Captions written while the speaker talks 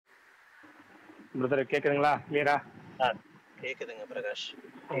Brother கேக்குதுங்களா? கிளியரா கேக்குதுங்க பிரகாஷ்.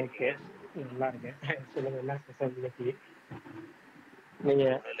 ஓகே, நல்லா இருக்கேன். சொல்லுங்க, என்ன ஸ்பெஷல் இன்னைக்கு? நீங்க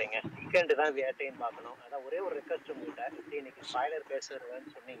இல்லைங்க, வீக்கெண்டு தான் வேட்டைன்னு பார்க்கணும். அதான் ஒரே ஒரு ரெக்வஸ்ட் உங்ககிட்ட, எப்படி இன்னைக்கு ஸ்பாய்லர்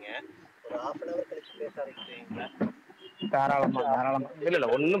பேசுறதுன்னு சொன்னீங்க, ஒரு 1/2 hour கழிச்சு பேச ஆரம்பிக்கிறீங்களா? தாராளமா இல்ல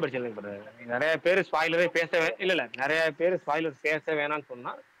ஒன்னும் பிரச்சனை இல்லை பிரதர். நிறைய பேர் ஸ்பாய்லரே நிறைய பேர் ஸ்பாய்லர் பேச வேணாம்னு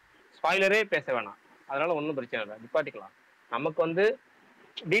சொன்னா ஸ்பாய்லரே பேச வேணாம். அதனால ஒன்றும் பிரச்சனை இல்லை, நிப்பாட்டிக்கலாம். நமக்கு வந்து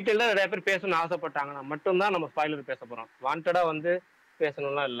டீட்டெயிலாக நிறைய பேர் பேசணும்னு ஆசைப்பட்டாங்கன்னா மட்டும்தான் நம்ம ஸ்பாய்லர் பேச போறோம். வாண்டடா வந்து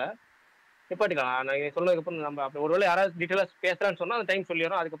பேசணும்லாம் இல்லை, நிப்பாட்டிக்கலாம். நான் சொன்னதுக்கப்புறம் நம்ம அப்படி ஒருவேளை யாராவது டீட்டெயிலாக பேசுறான்னு சொன்னா அந்த டைம்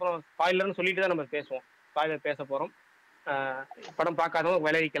சொல்லிடுறோம். அதுக்கப்புறம் ஸ்பாய்லர்னு சொல்லிட்டு தான் நம்ம பேசுவோம். ஸ்பாய்லர் பேச போறோம், படம் பார்க்காதவங்க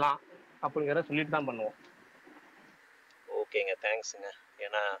விளைவிக்கலாம் அப்படிங்கிறத சொல்லிட்டு தான் பண்ணுவோம். ஓகேங்க, தேங்க்ஸுங்க.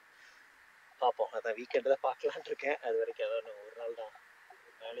 ஏன்னா பார்ப்போம், அதான் வீக்கெண்டு தான் பார்க்கலான் இருக்கேன். அது வரைக்கும் அதான் ஒரு நாள் தான்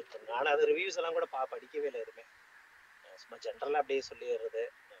மேனேஜ் பண்ணேன். ஆனால் அது ரிவ்யூஸ் எல்லாம் கூட படிக்கவே இல்லை எதுவுமே. சும்மா ஜென்ரலாக அப்படியே சொல்லிடுறது,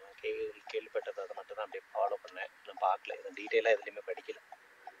 கேள்விப்பட்டது அதை மட்டும் தான் அப்படியே ஃபாலோ பண்ணேன். நான் பார்க்கல, எதுவும் டீட்டெயிலாக எதுலையுமே படிக்கல.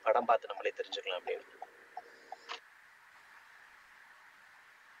 படம் பார்த்து நம்மளே தெரிஞ்சுக்கலாம் அப்படின்னு.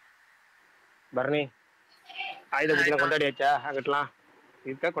 பரணி, ஆயுத பூஜை கொண்டாடியாச்சா? அங்கிட்டலாம்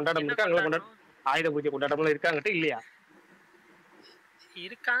இருக்கா? கொண்டாடம் இருக்கா? அங்கெல்லாம் ஆயுத பூஜை கொண்டாடம்லாம் இருக்கா அங்கிட்ட? இல்லையா?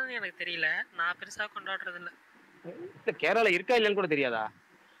 இருக்கான்னு எனக்கு தெரியல, நான் பெருசா கொண்டாடுறது இல்ல. கேரளா இருக்கா இல்லைன்னு கூட தெரியாதா?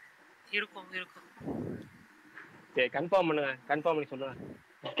 இருக்கும். சரி, கன்ஃபார்ம் பண்ணுங்க, கன்ஃபார்ம் பண்ணி சொல்லுங்க.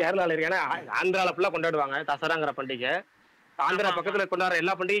 கேரளால இருக்கு. ஏன்னா ஆந்திரால ஃபுல்லா கொண்டாடுவாங்க தசராங்கிற பண்டிகை. ஆந்திரா பக்கத்துல கொண்டாடுற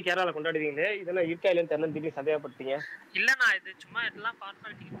எல்லா பண்டிகையும் கேரளால கொண்டாடுவீங்களே, இதெல்லாம் இருக்கா இல்லைன்னு தெரியல, திடீர்னு சந்தேகப்பட்டீங்க. இல்லண்ணா, இது சும்மா எல்லாம்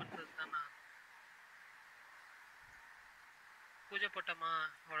ஃபார்மாலிட்டிக்கு பண்றது தானா. பூஜை போட்டோமா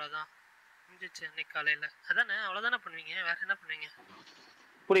அவ்வளவுதான், முடிஞ்சிச்சு அன்னைக்கு காலையில. அதானே, அவ்வளவுதானே பண்ணுவீங்க, வேற என்ன பண்ணுவீங்க?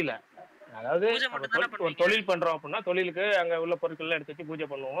 புரியல. அதாவது ஒரு தொழில் பண்றோம் அப்படின்னா தொழிலுக்கு அங்க உள்ள பொருட்கள் எடுத்து வச்சு பூஜை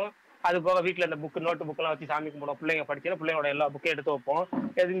பண்ணுவோம். அது போக வீட்டுல இந்த புக் நோட்டு புக்கெல்லாம் வச்சு சாமி கும்பிடுவோம். பிள்ளைங்க படிச்சு பிள்ளைங்களோட எல்லா புக்கையும் எடுத்து வைப்போம்.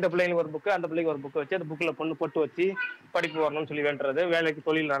 இந்த பிள்ளைங்களுக்கு ஒரு புக்கு, அந்த பிள்ளைக்கு ஒரு புக்கு வச்சு அந்த புக்கில் பொட்டு வச்சு படிப்பு வரணும்னு சொல்லி வேண்டுறது, வேலைக்கு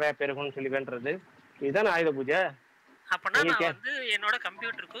தொழில் நிறைய பெருகணும்னு சொல்லி வேண்டுறது. இதுதானே ஆயுத பூஜை. அப்பனா நான் வந்து என்னோட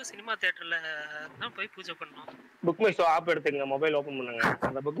கம்ப்யூட்டருக்கும் சினிமா தியேட்டர்ல தான் போய் பூஜை பண்ணோம். புக் மை ஷோ ஆப் எடுத்துங்க, மொபைல் ஓபன் பண்ணுங்க,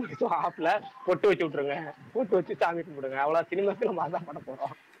 அந்த புக் மை ஷோ ஆப்ல பொட்டு வச்சு விட்டுருங்க, பொட்டு வச்சு சாமி கும்பிடுங்க. அவ்வளவு சினிமாக்கு நம்ம அதான் பண்ண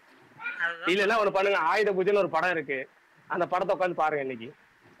போறோம். இல்லன்னா ஒண்ணு பண்ணுங்க, ஆயுத பூஜைன்னு ஒரு படம் இருக்கு, அந்த படத்தை உட்காந்து பாருங்க. இன்னைக்கு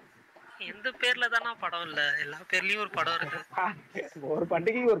எந்த பேர்ல தானா படம் இல்ல, எல்லா பேர்லயும் ஒரு படம் இருக்கு. ஒரு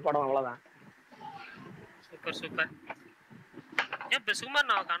பண்டிகைக்கு ஒரு படம், அவ்வளவுதான். சூப்பர். ஏன் சுகுமார்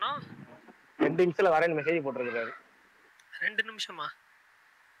நான் காணோம்? 2 நிமிஷத்துல வரேன்னு மெசேஜ் போட்டிருக்காரு. 2 நிமிஷமா?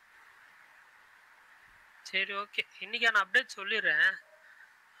 சரி, ஓகே. இன்னைக்கான அப்டேட் சொல்லிடுறேன்,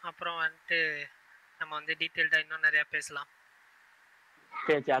 அப்புறம் வந்துட்டு நம்ம வந்து டீட்டெயில்டா இன்னும் நிறைய பேசலாம்.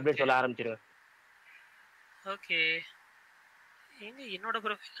 சரி, அப்டேட் சொல்ல ஆரம்பிச்சிருவேன். ஓகே. என்னோட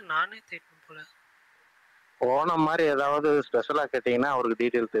ப்ரொஃபைல் நானே தேடணும் போல. ஓணம் மாதிரி ஏதாவது ஸ்பெஷலா கேட்டீங்கன்னா அவருக்கு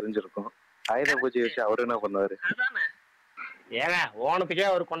டீட்டெயில் தெரிஞ்சிருக்கும். ஆயுத பூஜை வச்சு அவரு என்ன பண்ணுவாரு? அதானே. ஏங்க ஓணத்துக்கே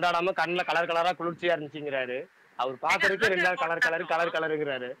அவர் கொண்டாடாம கண்ணுல கலர் கலரா குளிர்ச்சியா இருந்துச்சுங்கிறாரு. அவர் பாக்குறதுக்கு 2 நாள்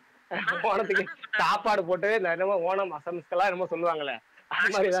கலருங்கிறாரு. ஓணத்துக்கு சாப்பாடு போட்டு என்னமோ ஓணம் அசம்ஸ்கெல்லாம் என்னமோ சொல்லுவாங்களே,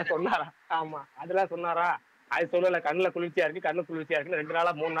 அது மாதிரி ஏதாவது சொன்னாரா? ஆமா, அதெல்லாம் சொன்னாரா? அது சொல்லல. கண்ணுல குளிர்ச்சியா இருக்கு, கண்ணு குளிர்ச்சியா இருக்குன்னு 2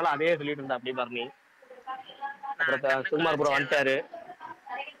 நாளா 3 நாளா அதே சொல்லிட்டு இருந்தா அப்படி பரணி. அப்புறம் சுகுமார் ப்ரோ வந்துட்டாரு,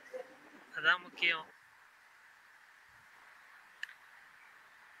 அதான் முக்கியம்.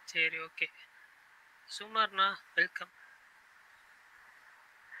 சரி, ஓகே. சுகுமார்ண்ணா வெல்கம்.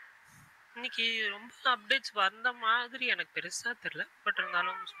 இன்னைக்கு ரொம்ப அப்டேட்ஸ் வந்த மாதிரி எனக்கு பெருசா தெரியல, பட்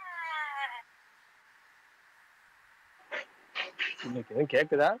இருந்தாலும் இன்னைக்கு எதுவும்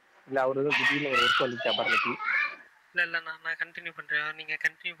கேக்குதா? இல்ல அவரு திடீர்னு ஒரு ஒர்க் வந்துச்சா பரணிக்கு? இல்ல நான் கண்டினியூ பண்றேன், நீங்க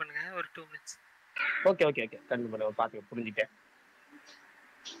கண்டினியூ பண்ணுங்க ஒரு 2 minutes. ஓகே கண்டினியூ பண்ணுங்க, பாத்து புரிஞ்சுட்டேன்.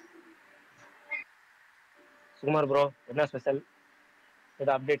 சுகுமார் ப்ரோ, என்ன ஸ்பெஷல்?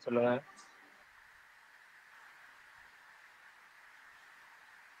 ஏதாவது அப்டேட் சொல்லுங்க.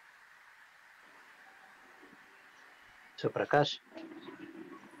 பிரகாஷ்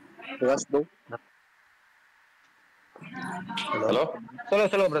ப்ரோ. ஹலோ,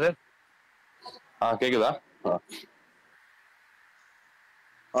 சொல்லுங்க பிரதர். கேக்குதா?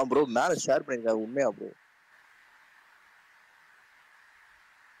 ப்ரோ மேல ஷேர் பண்ணிருக்காங்க, உண்மையா ப்ரோ?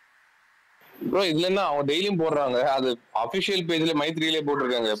 ப்ரோ இதுல என்ன அவங்க டெய்லியும் போடுறாங்க, அது அபிஷியல் பேஜ்ல மைத்ரியிலே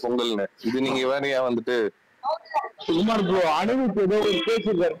போட்டிருக்காங்க பொங்கல்னு. இது நீங்க வேறையா வந்துட்டு சுகுமார் ப்ரோ அனிருத் ஏதோ ஒரு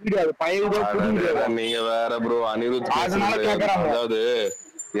பேசிருக்காரு வீடியோ, அது பையன் நீங்க வேற ப்ரோ. அனிருத் அதாவது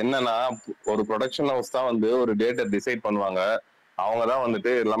என்னன்னா, ஒரு ப்ரொடக்ஷன் ஹவுஸ் தான் வந்து ஒரு டேட்டை டிசைட் பண்ணுவாங்க, அவங்கதான்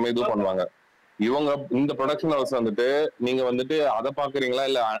வந்துட்டு எல்லாமே இது பண்ணுவாங்க. இவங்க இந்த ப்ரொடக்ஷன் ஹவுஸ் வந்துட்டு நீங்க வந்துட்டு அதை பாக்குறீங்களா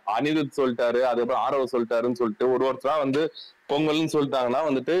இல்ல அனிருத் சொல்லிட்டாரு அதுக்கப்புறம் ஆரவ் சொல்லிட்டாருன்னு சொல்லிட்டு ஒருத்தரா வந்து பொங்கல்னு சொல்லிட்டாங்கன்னா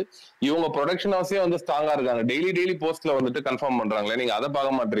வந்துட்டு இவங்க ப்ரொடக்ஷன் ஹவுஸே வந்து ஸ்ட்ராங்கா இருக்காங்க. டெய்லி போஸ்ட்ல வந்துட்டு கன்ஃபார்ம் பண்றாங்களே, நீங்க அதை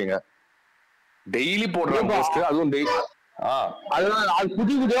பார்க்க மாட்டீங்க. டெய்லி போடுறான் போஸ்ட், அதுவும் டெய்லி. அதுதான் அது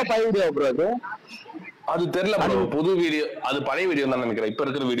புது வீடியோ பழைய வீடியோ ப்ரோ? அது தெரியல ப்ரோ, புது வீடியோ அது பழைய வீடியோ தான் நினைக்கிறேன், இப்ப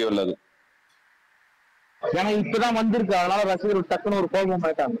இருக்கிற வீடியோ இல்ல அது. ஏன்னா இப்பதான் வந்திருக்கு, அதனால ரசிகர்கள் டக்குன்னு ஒரு கோபம்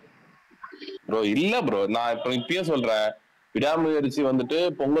ஆயிட்டாங்க ப்ரோ. இல்ல ப்ரோ, நான் இப்பயே சொல்றேன், விடாமுயற்சி வந்துட்டு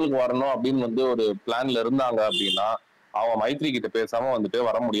பொங்கலுக்கு வரணும் அப்படின்னு வந்து ஒரு பிளான்ல இருந்தாங்க அப்படின்னா அவங்க மைத்ரி கிட்ட பேசாம வந்துட்டு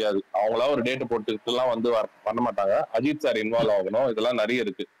வர முடியாது. அவங்களா ஒரு டேட் போட்டுட்டு எல்லாம் வந்து பண்ண மாட்டாங்க. அஜித் சார் இன்வால்வ் ஆகணும், இதெல்லாம் நிறைய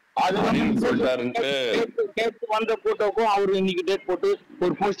இருக்கு. சொல்லிட்டாருன்ட்டு வந்த போட்டோக்கும் அவரு இன்னைக்கு டேட் போட்டு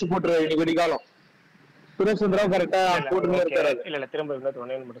ஒரு போஸ்ட் போட்டுருவாரு இன்னைக்கு வெடிக்காலம். சுரேஷ்சந்திராவும் கரெக்டா போட்டுன்னு இருக்காரு. இல்ல திரும்ப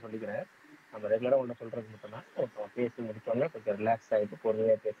ஒன்னே மட்டும் சொல்லிக்கிறேன். நம்ம ரெகுலரா ஒண்ணு சொல்றது மட்டும் தான், பேசி முடிச்சோன்னா கொஞ்சம் ரிலாக்ஸ் ஆகிட்டு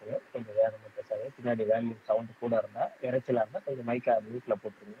பொறுமையா பேசுங்க, கொஞ்சம் வேகமா பேசாங்க. பின்னாடி வேல்யூ சவுண்ட் கூட இருந்தா இறைச்சலா இருந்தா கொஞ்சம் மைக்கா மியூட்ல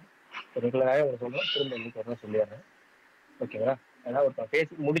போட்டுருங்க. ரெகுலராக ஒன்று சொல்றோம், திரும்ப இன்னைக்கு ஒரு சொல்லிடுறேன், ஓகேங்களா? ஏதாவது ஒருத்தர்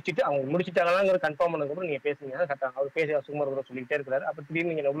பேசி முடிச்சுட்டு அவங்க முடிச்சுட்டாங்களாங்கிற கன்ஃபார்ம் பண்ணதுக்கப்புறம் நீங்க பேசுங்க கரெக்டாக. அவர் பேசி சுமார் கூட சொல்லிக்கிட்டே இருக்கிறாரு. அப்போ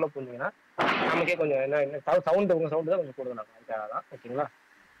திடீர்னு நீங்க உள்ள போனீங்கன்னா நமக்கே கொஞ்சம் என்ன சவுண்ட் உங்க சவுண்ட் தான் கொஞ்சம் கூடுதலாகும், அதுக்காக தான். ஓகேங்களா?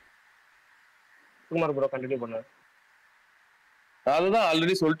 சுமார் கூட கண்டினியூ பண்ணுவார். அதுதான்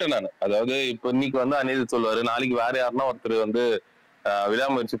ஆல்ரெடி சொல்லிட்டேன் நான். அதாவது இப்ப இன்னைக்கு வந்து அனிருத் சொல்லுவாரு, நாளைக்கு வேற யாருன்னா ஒருத்தர் வந்து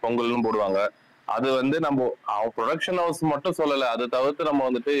விடாமுயற்சி பொங்கல்னு போடுவாங்க. அது வந்து நம்ம அவங்க ப்ரொடக்ஷன் ஹவுஸ் மட்டும் சொல்லல, அதை தவிர்த்து நம்ம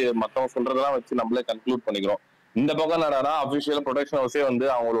வந்துட்டு மத்தவங்க சொல்றதெல்லாம் வச்சு நம்மளே கன்க்ளூட் பண்ணிக்கிறோம். இந்த பக்கம் என்னடா அபிஷியலா ப்ரொடக்ஷன் ஹவுஸே வந்து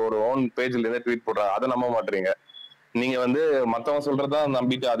அவங்களோட ஓன் பேஜ்ல இருந்து ட்வீட் போடுறாங்க, அதை நம்ப மாட்டீங்க. நீங்க வந்து மத்தவங்க சொல்றதான்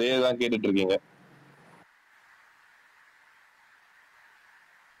நம்பிட்டு அதே தான் கேட்டுட்டு இருக்கீங்க.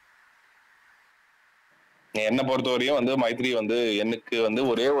 என்னை பொறுத்தவரையும் வந்து மைத்ரி வந்து எனக்கு வந்து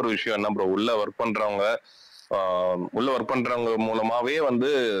ஒரே ஒரு விஷயம் என்ன ப்ரோ, உள்ள ஒர்க் பண்றவங்க மூலமாவே வந்து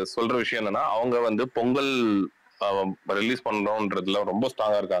சொல்ற விஷயம் என்னன்னா, அவங்க வந்து பொங்கல் ரிலீஸ் பண்றோம்ன்றதுல ரொம்ப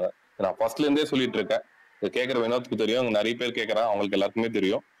ஸ்ட்ராங்கா இருக்காங்க. நான் ஃபர்ஸ்ட்ல இருந்தே சொல்லிட்டு இருக்கேன், கேட்கிற வினோத்துக்கு தெரியும், நிறைய பேர் கேட்கறாங்க, அவங்களுக்கு எல்லாருக்குமே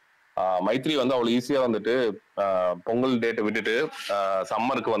தெரியும். மைத்ரி வந்து அவ்வளவு ஈஸியா வந்துட்டு பொங்கல் டேட்டை விட்டுட்டு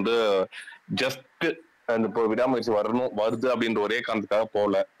சம்மருக்கு வந்து ஜஸ்ட் இப்போ விடாமுயற்சி வருது அப்படின்ற ஒரே காரணத்துக்காக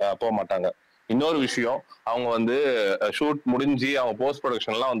போக மாட்டாங்க. இன்னொரு விஷயம், அவங்க வந்து ஷூட் முடிஞ்சு அவங்க போஸ்ட்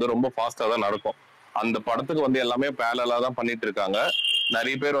ப்ரொடக்ஷன்லாம் வந்து ரொம்ப ஃபாஸ்டா தான் நடக்கும். அந்த படத்துக்கு வந்து எல்லாமே பேரலா தான் பண்ணிட்டு இருக்காங்க.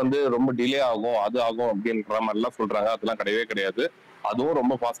 நிறைய பேர் வந்து ரொம்ப டிலே ஆகும், அது ஆகும் அப்படின்ற மாதிரிலாம் சொல்றாங்க. அதெல்லாம் கிடையவே கிடையாது, அதுவும்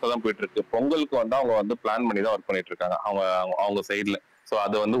ரொம்ப ஃபாஸ்டா தான் போயிட்டு இருக்கு. பொங்கலுக்கு வந்து அவங்க வந்து பிளான் பண்ணி தான் ஒர்க் பண்ணிட்டு இருக்காங்க அவங்க சைட்ல. ஸோ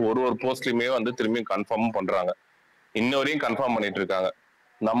அது வந்து ஒரு போஸ்ட்லயுமே வந்து திரும்பி கன்ஃபார்மும் பண்றாங்க, இன்னொரையும் கன்ஃபார்ம் பண்ணிட்டு இருக்காங்க.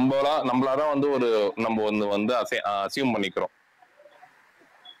 நம்மளாதான் வந்து நம்ம வந்து அசியூம் பண்ணிக்கிறோம்.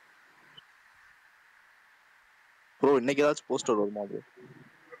 ப்ரோ இன்னைக்கு ஏதாச்சும் போஸ்டர் வருமா ப்ரோ?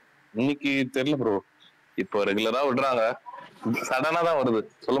 இன்னைக்கு தெரியல ப்ரோ, இப்போ ரெகுலரா விடுறாங்க, சடனா தான் வருது,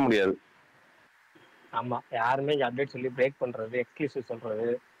 சொல்ல முடியாது. ஆமா, யாருமே அப்டேட் சொல்லி பிரேக் பண்றது, எக்ஸ்க்ளூசிவ் சொல்றது,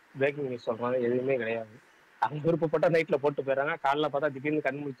 பிரேக்கிங் நியூஸ் சொல்றது எதுவுமே கிடையாது. அவங்க விருப்பப்பட்ட நைட்ல போட்டு போயிடறாங்க. காலைல பார்த்தா திடீர்னு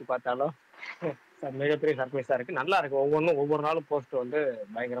கண் முடிச்சு பார்த்தாலும் மிகப்பெரிய சர்ப்ரைஸா இருக்கு, நல்லா இருக்கு. ஒவ்வொரு நாளும் போஸ்ட் வந்து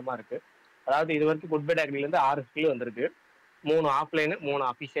பயங்கரமா இருக்கு. அதாவது இது வரைக்கும் குட்பேட் இருந்து 6 ஸ்கில் வந்திருக்கு. 3 ஆஃப்லைனு 3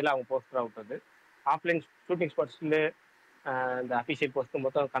 அஃபிஷியலா அவங்க போஸ்டரா விட்டது. ஆஃப்லைன் ஷூட்டிங் ஸ்பாட்ஸ்ல இந்த அஃபிஷியல் போஸ்ட்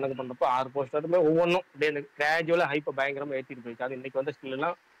மொத்தம் கணக்கு பண்றப்போ 6 போஸ்ட் வந்து ஒவ்வொன்றும் அப்படியே இந்த கிராஜுவலா ஹைப்பை பயங்கரமா ஏற்றிட்டு போயிடுச்சு. அது இன்னைக்கு வந்து ஸ்கில்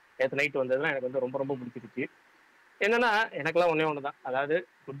எல்லாம் நேற்று நைட் வந்ததுலாம் எனக்கு வந்து ரொம்ப ரொம்ப பிடிச்சிருச்சு. என்னன்னா எனக்கெல்லாம் ஒண்ணே தான், அதாவது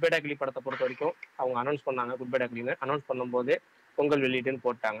குட்பேட் படத்தை பொறுத்த வரைக்கும் அவங்க அனௌன்ஸ் பண்ணாங்க, குட்பேட் அனௌன்ஸ் பண்ணும்போது பொங்கல் வெளியீட்டுன்னு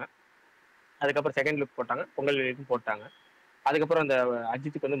போட்டாங்க. அதுக்கப்புறம் செகண்ட் லுக் போட்டாங்க, பொங்கல் வெளியீட்டுன்னு போட்டாங்க. அதுக்கப்புறம் அந்த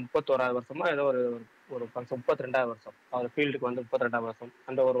அஜித்துக்கு வந்து 31வது வருஷமா ஏதோ ஒரு ஃபங்க்ஷன், 32வது வருஷம் அவர் ஃபீல்டுக்கு வந்து 32வது வருஷம்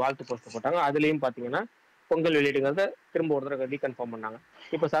அந்த ஒரு வாழ்த்து போஸ்ட் போட்டாங்க. அதுலயும் பாத்தீங்கன்னா பொங்கல் வெளியீடுங்கிறத திரும்ப ஒரு தடவை ரீகன்ஃபார்ம் பண்ணாங்க.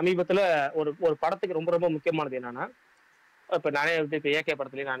 இப்ப சமீபத்துல ஒரு படத்துக்கு ரொம்ப ரொம்ப முக்கியமானது என்னன்னா, இப்ப நானே வந்து இப்போ ஏகே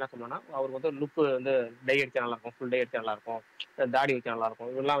படத்துலயும் நான் என்ன சொல்லுவேன்னா, அவருக்கு வந்து லுக் வந்து டை அடிச்சா நல்லா இருக்கும், ஃபுல் டை அடிச்சா நல்லா இருக்கும், தாடி வச்சா நல்லா இருக்கும்,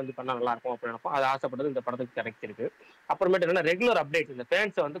 இதெல்லாம் வந்து பண்ணா நல்லா இருக்கும் அப்படின்னு நினைப்போம். அது ஆசைப்பட்டது இந்த படத்துக்கு கிடைச்சிருக்கு. அப்புறமேட்டு என்னன்னா ரெகுலர் அப்டேட்ஸ், இந்த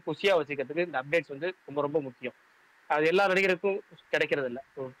ஃபேன்ஸை வந்து குஷியா வச்சுக்கிறதுக்கு இந்த அப்டேட்ஸ் வந்து ரொம்ப ரொம்ப முக்கியம். அது எல்லா நடிகருக்கும் கிடைக்கிறது இல்லை,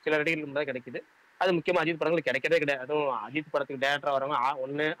 சில நடிகர்களுக்கு தான் கிடைக்குது. அது முக்கியமா அஜித் படங்களுக்கு கிடைக்கிறதே கிடையாது. அதுவும் அஜித் படத்துக்கு டேரக்டரா வரவங்க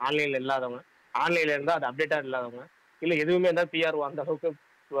ஒன்று ஆன்லைன்ல இல்லாதவங்க, ஆன்லைன்ல இருந்தால் அது அப்டேட்டா இல்லாதவங்க, இல்லை எதுவுமே இருந்தால் பிஆர்ஓ அந்த அளவுக்கு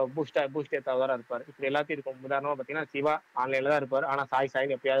பூஸ்ட் ஏத்தாவதா இருப்பாரு. இப்படி எல்லாத்தையும் இருக்கும். உதாரணமா பாத்தீங்கன்னா சிவா ஆன்லைன்ல தான் இருப்பாரு, ஆனா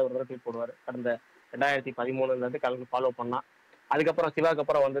சாயின் எப்பயாவது ஒரு தடவை ட்வீட் போடுவாரு. கடந்த 2013 இருந்து கலந்து ஃபாலோ பண்ணா. அதுக்கப்புறம் சிவாக்கு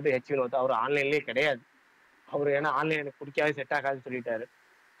அப்புறம் வந்தது ஹெச்வின் வந்து அவர் ஆன்லைன்லயே கிடையாது. அவரு ஏன்னா ஆன்லைன் எனக்கு பிடிக்காது, செட் ஆகாதுன்னு சொல்லிட்டாரு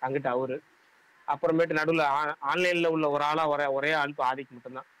அங்கிட்ட அவரு. அப்புறமேட்டு நடுவில் ஆன்லைன்ல உள்ள ஒரு ஆளா ஒரே ஆள் ஆதிக்கு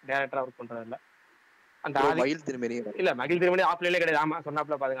மட்டும்தான் டேரக்டரா ஒர்க் பண்றது இல்ல. அந்த மகிழ் திருமணி இல்ல மகிழ் திருமணி ஆஃப்லைன்ல கிடையாது. ஆமா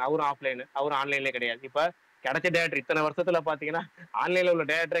சொன்னாப்ல பாருங்க, அவரும் ஆஃப்லைன், அவரும் ஆன்லைன்ல கிடையாது. இப்ப கிடைச்ச டேரக்டர் இத்தனை வருஷத்துல பாத்தீங்கன்னா ஆன்லைன்ல உள்ள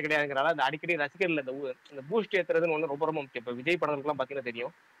டேரக்டரே கிடையாதுங்கிறால அந்த அடிக்கடி ரசிகர்கள் இந்த பூஸ்ட் ஏத்துறதுன்னு ஒண்ணு ரொம்ப ரொம்ப முக்கியம். இப்ப விஜய் படங்களுக்குலாம் பாத்தீங்கன்னா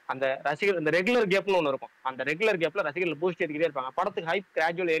தெரியும், அந்த ரசிகர் இந்த ரெகுலர் கேப்னு ஒண்ணு இருக்கும். அந்த ரெகுலர் கேப்ல ரசிகர்கள் பூஸ்ட் ஏற்றிக்கிட்டே இருப்பாங்க. படத்துக்கு ஹைப்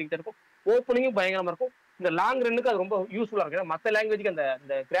கிராஜுவல் ஏறிக்கிட்டே இருக்கும், ஓப்பனிங்கும் பயங்கரமா இருக்கும். இந்த லாங் ரன்னுக்கு அது ரொம்ப யூஸ்ஃபுல்லா இருக்கு. மற்ற லாங்குவேஜ்க்கு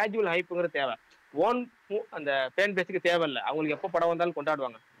அந்த கிராஜுவல் ஹைப்புங்கிறது தேவை, ஓன் அந்த ஃபேன் பேஸுக்கு தேவையில்லை. அவங்களுக்கு எப்போ படம் வந்தாலும்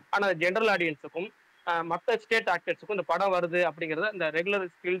கொண்டாடுவாங்க. ஆனா ஜென்ரல் ஆடியன்ஸுக்கும் மற்ற ஸ்டேட் ஆக்டர்ஸுக்கும் இந்த படம் வருது அப்படிங்கறத இந்த ரெகுலர்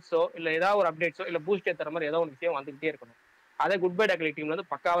ஸ்கில்ஸோ இல்ல ஏதாவது ஒரு அப்டேட்ஸோ இல்ல பூஸ்ட் ஏத்துற மாதிரி ஏதோ ஒரு விஷயம் வந்துகிட்டே இருக்கணும். அதை குட் பை டக்லி டீம் வந்து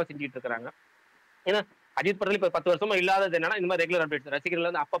பக்காவா செஞ்சுட்டு இருக்காங்க. ஏன்னா அஜித் படத்துல இப்ப 10 வருஷமா இல்லாதது என்னன்னா இந்த மாதிரி ரெகுலர் அப்டேட்ஸ் ரசிகர்கள்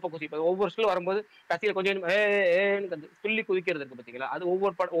வந்து அப்பப்போ குசி ஒவ்வொரு ஸ்டில் வரும்போது ரசிகர் கொஞ்சம் சொல்லி குதிக்கிறது இருக்கு பாத்தீங்களா, அது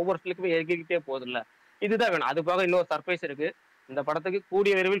ஒவ்வொரு ஸ்டிலுக்குமே எகிக்கிட்டே போகுது இல்ல, இதுதான் வேணும். அது போக இன்னொரு சர்ப்ரைஸ் இருக்கு. இந்த படத்துக்கு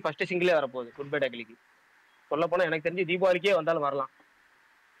கூடிய விரைவில் ஃபர்ஸ்ட் சிங்கிளே வரப்போகுது குட் பை டக்லிக்கு. சொல்ல போனா எனக்கு தெரிஞ்சு தீபாவளிக்கே வந்தாலும் வரலாம்,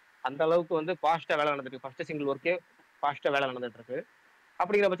 அந்த அளவுக்கு வந்து ஃபாஸ்டா வேலை நடந்துட்டு ஃபர்ஸ்ட் சிங்கிள் ஒர்க்கே ஃபாஸ்டா வேலை நடந்துட்டு இருக்கு.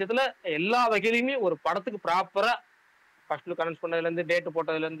 அப்படிங்கிற பட்சத்துல எல்லா வகையிலுமே ஒரு படத்துக்கு ப்ராப்பரா ஃபர்ஸ்ட் லுக் அனௌன்ஸ் பண்ணதுல இருந்து டேட்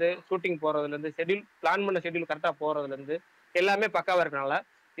போட்டதுல இருந்து ஷூட்டிங் போறதுல இருந்து ஷெட்யூல் பிளான் பண்ண ஷெட்யூல் கரெக்டா போறதுல இருந்து எல்லாமே பக்காவா இருக்கனால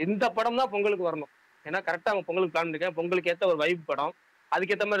இந்த படம் தான் பொங்கலுக்கு வரணும். ஏன்னா கரெக்டா அவங்க பொங்கலுக்கு பிளான் பண்ணிருக்கேன். பொங்கலுக்கு ஏற்ற ஒரு வைப் படம்,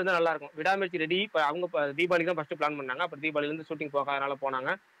 அதுக்கேற்ற மாதிரி இருந்தால் நல்லா இருக்கும். விடாமுயற்சி ரெடி. இப்போ அவங்க தீபாவளி தான் ஃபர்ஸ்ட் பிளான் பண்ணாங்க. அப்புறம் தீபாவளிலேருந்து ஷூட்டிங் போகாதனால போனாங்க.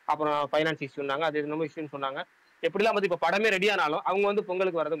 அப்புறம் ஃபைனான்ஸ் இஷ்யூனாங்க, அது என்னமோ இஷ்யூன்னு சொன்னாங்க. எப்படிலாம் வந்து இப்போ படமே ரெடி ஆனாலும் அவங்க வந்து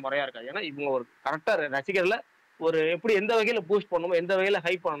பொங்கலுக்கு வரது முறையா இருக்காது. ஏன்னா இவங்க ஒரு கரெக்டா ரசிகர்ல ஒரு எப்படி எந்த வகையில பூஸ்ட் பண்ணணுமோ எந்த வகையில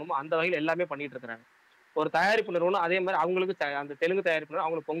ஹைப் பண்ணணுமோ அந்த வகையில எல்லாமே பண்ணிட்டு இருக்காங்க. ஒரு தயாரிப்பு நிறுவனம் அதே மாதிரி அவங்களுக்கு அந்த தெலுங்கு தயாரிப்பு நிறுவனம்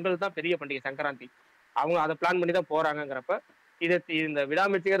அவங்களுக்கு பொங்கல் தான் பெரிய பண்டிகை, சங்கராந்தி. அவங்க அதை பிளான் பண்ணி தான் போறாங்கிறப்ப இந்த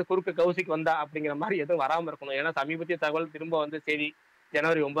விடாமுயற்சிங்கிற குறுக்கு கௌசிக்கு வந்தா அப்படிங்கிற மாதிரி எதுவும் வராம இருக்கணும். ஏன்னா சமீபத்திய தகவல் திரும்ப வந்து செய்தி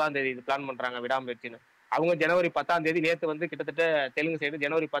ஜனவரி 9 இது பிளான் பண்றாங்க விடாமுயற்சின்னு. அவங்க ஜனவரி 10 நேற்று வந்து கிட்டத்தட்ட தெலுங்கு சைடு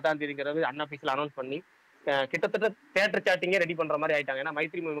ஜனவரி 10 அன்அஃபிஷியல் அனௌன்ஸ் பண்ணி கிட்டத்தட்ட தியேட்டர் சாட்டிங்கே ரெடி பண்ற மாதிரி ஆயிட்டாங்க. ஏன்னா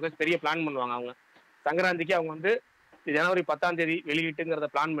மைத்ரி மூவிஸ் பெரிய பிளான் பண்ணுவாங்க. அவங்க சங்கராந்திக்கு அவங்க வந்து ஜனவரி 10 வெளியிட்டுங்கிறத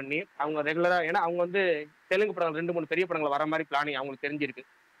பிளான் பண்ணி அவங்க ரெகுலரா, ஏன்னா அவங்க வந்து தெலுங்கு படங்கள் 2-3 பெரிய படங்கள் வர மாதிரி பிளானிங் அவங்களுக்கு தெரிஞ்சிருக்கு.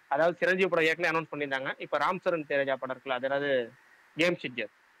 அதாவது சிரஞ்சீவி படம் ஏற்கனவே அனௌன்ஸ் பண்ணியிருந்தாங்க. இப்ப ராம் சரண் தேஜா படம் இருக்குல்ல, அதாவது கேம்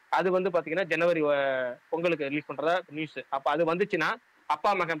சேஞ்சர், அது வந்து பாத்தீங்கன்னா ஜனவரி பொங்கலுக்கு ரிலீஸ் பண்றதா நியூஸ். அப்ப அது வந்துச்சுன்னா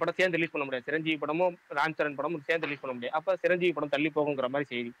அப்பா மகன் படம் சேர்ந்து ரிலீஸ் பண்ண முடியாது, சிரஞ்சீவி படமும் ராம் சரண் படமும் சேர்ந்து ரிலீஸ் பண்ண முடியாது. அப்ப சிரஞ்சீவி படம் தள்ளி போகுங்கிற மாதிரி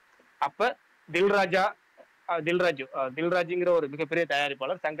செய்தி. அப்ப தில்ராஜுங்கிற ஒரு மிகப்பெரிய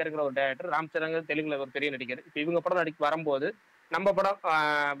தயாரிப்பாளர், சங்கருங்கிற ஒரு டைரக்டர், ராம் சரண் தெலுங்குல ஒரு பெரிய நடிகர். இப்ப இவங்க படம் நடிக்க வரும்போது நம்ம படம்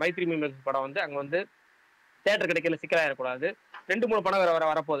மைத்ரி மூவிஸ் படம் வந்து அங்க வந்து தியேட்டர் கிடைக்கல, சிக்கலாயிடக்கூடாது. 2-3 படம்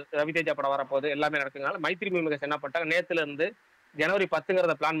வரப்போகுது, ரவிதேஜா படம் வரப்போகுது, எல்லாமே நடக்குதுனால மைத்ரி மூவிஸ் என்ன பண்ணிட்டாங்க, நேத்துல இருந்து ஜனவரி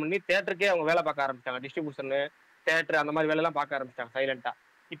 10 பிளான் பண்ணி தியேட்டருக்கே அவங்க வேலை பார்க்க ஆரம்பிச்சாங்க. டிஸ்ட்ரிபியூஷன் தியேட்டர் அந்த மாதிரி வேலை எல்லாம் பார்க்க ஆரம்பிச்சிட்டாங்க சைலண்டா.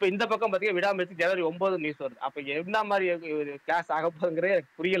 இப்ப இந்த பக்கம் பாத்தீங்கன்னா விடாமுயற்சி ஜனவரி 9 நியூஸ் வருது. அப்ப என்ன மாதிரி கிளாஸ் ஆக போகுதுங்கிறதே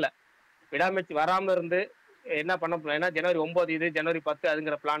எனக்கு புரியல. விடாமுயற்சி வராம இருந்து என்ன பண்ண போறோம், ஏன்னா ஜனவரி 9 இது ஜனவரி 10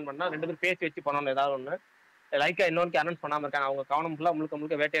 அதுங்கிற பிளான் பண்ணா 2 பேரும் பேசி வச்சு பண்ணணும் ஏதாவது ஒண்ணு. லைக்கா இன்னொன்று அனௌன்ஸ் பண்ணாம இருக்காங்க. அவங்க கவனம் ஃபுல்லா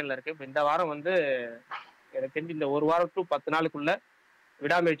முழுக்க வேட்டையன்ல இருக்கு. இப்போ இந்த வாரம் வந்து எனக்கு தெரிஞ்சு இந்த 1 வாரம் to 10 நாளுக்குள்ள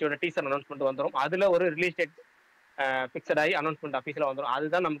விடாமுயற்சியோட டீசர் அனௌன்ஸ்மெண்ட் வந்துடும். அதுல ஒரு ரிலீஸ் டேட் பிக்சட் ஆகி அனௌன்ஸ்மெண்ட் ஆஃபீஸ்ல வந்துடும்.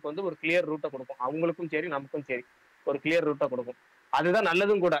 அதுதான் நமக்கு வந்து ஒரு கிளியர் ரூட்டை கொடுக்கும், அவங்களுக்கும் சரி நமக்கும் சரி ஒரு கிளியர் ரூட்டை கொடுக்கும். அதுதான்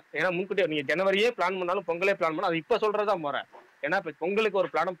நல்லதும் கூட. ஏன்னா முன்கூட்டியே நீங்க ஜனவரியே பிளான் பண்ணாலும் பொங்கலே பிளான் பண்ணா அது இப்ப சொல்றதா முறை. ஏன்னா இப்ப பொங்கலுக்கு ஒரு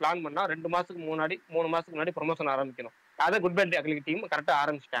பிளான் பண்ணா 2 மாசத்துக்கு முன்னாடி 3 மாசத்துக்கு முன்னாடி ப்ரொமோஷன் ஆரம்பிக்கணும். அதை குட் பை டக்லி டீம் கரெக்டா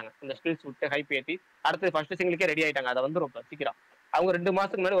ஆரம்பிச்சிட்டாங்க. இந்த ஸ்கில்ஸ் விட்டு ஹைப் ஏற்றி அடுத்து ஃபர்ஸ்ட் சிங்கிளுக்கே ரெடி ஆயிட்டாங்க. அதை வந்து ரொம்ப சீக்கிரம் அவங்க 2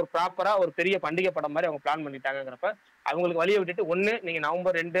 மாசத்துக்கு முன்னாடி ஒரு ப்ராப்பரா ஒரு பெரிய பண்டிகை படம் மாதிரி அவங்க பிளான் பண்ணிட்டாங்கிறப்ப அவங்களுக்கு வழியை விட்டுட்டு ஒண்ணு நீங்க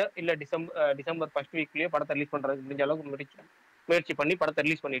நவம்பர் 2 இல்ல டிசம்பர் ஃபர்ஸ்ட் வீக்லயே படத்தை ரிலீஸ் பண்றது முடிஞ்ச அளவுக்கு முயற்சி பண்ணி படத்தை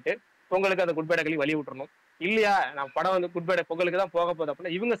ரிலீஸ் பண்ணிட்டு பொங்கலுக்கு அந்த குட் பை டக்லி வழி விட்டுறணும். இல்லையா நான் படம் வந்து குட் பை பொங்கலுக்கு தான் போக போகுது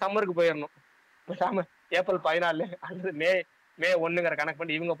அப்படின்னா இவங்க சம்மருக்கு போயிடணும். பேசாம ஏப்ரல் 14 அல்லது மே 1 கணக்கு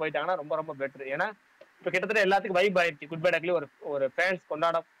பண்ணி இவங்க போயிட்டாங்கன்னா ரொம்ப ரொம்ப பெட்டர். ஏன்னா இப்ப கிட்டத்தட்ட எல்லாத்துக்கும் வைப் ஆயிடுச்சு. குட் பை டக்லி ஒரு ஃபேன்ஸ்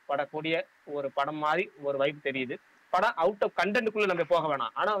கொண்டாடப்படக்கூடிய ஒரு படம் மாதிரி ஒரு வைப் தெரியுது. படம் அவுட் ஆஃப் கண்டென்ட்டுக்குள்ள நம்ம போக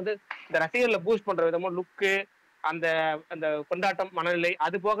வேணாம். ஆனா வந்து இந்த ரசிகர்ல பூஸ்ட் பண்ற விதமும் லுக்கு அந்த அந்த கொண்டாட்டம் மனநிலை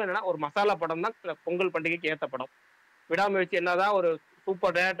அது போக என்னன்னா ஒரு மசாலா படம் தான் பொங்கல் பண்டிகைக்கு ஏற்ற படம். விடாமுயற்சி என்னதான் ஒரு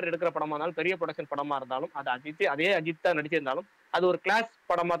சூப்பர் டைரக்டர் எடுக்கிற படமா இருந்தாலும் பெரிய ப்ரொடக்ஷன் படமா இருந்தாலும் அது அஜித் தான் நடிச்சிருந்தாலும் அது ஒரு கிளாஸ்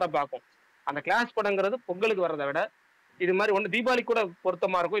படமா தான் பார்க்கும். அந்த கிளாஸ் படங்கிறது பொங்கலுக்கு வர்றதை விட இது மாதிரி ஒண்ணு தீபாவளி கூட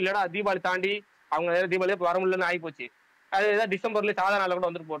பொருத்தமா இருக்கும். இல்லைன்னா தீபாவளி தாண்டி அவங்க தீபாவளியே வர முடியலன்னு ஆகி போச்சு. அது ஏதாவது டிசம்பர்ல சாதா நாள் கூட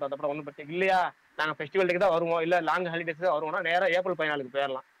வந்துட்டு போட்டோம். அப்புறம் ஒன்றும் பிரச்சனை இல்லையா, நாங்க ஃபெஸ்டிவலுக்கு தான் வருவோம் இல்ல லாங் ஹாலிடேஸ் தான் வருவோம்னா நேரா ஏப்ரல் 14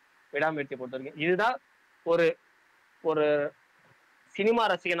 போயிடலாம் விடாமுயற்சியை பொறுத்த வரைக்கும். இதுதான் ஒரு சினிமா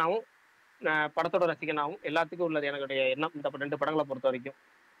ரசிகனாவும் படத்தோட ரசிகனாவும் எல்லாத்துக்கும் உள்ளது என்னுடைய எண்ணம். இந்த 2 படங்களை பொறுத்த வரைக்கும்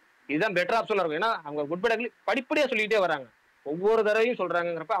இதுதான் பெட்டர் ஆப்ஷனா இருக்கும். ஏன்னா அவங்க குட் பை டக்லி படிப்படியா சொல்லிட்டே வராங்க, ஒவ்வொரு தடவையும்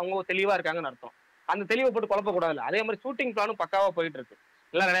சொல்றாங்கிறப்ப அவங்க தெளிவா இருக்காங்கன்னு அர்த்தம். அந்த தெளிவை போட்டு குழப்பக்கூடாது. அதே மாதிரி ஷூட்டிங் பிளானும் பக்காவா போயிட்டு இருக்கு.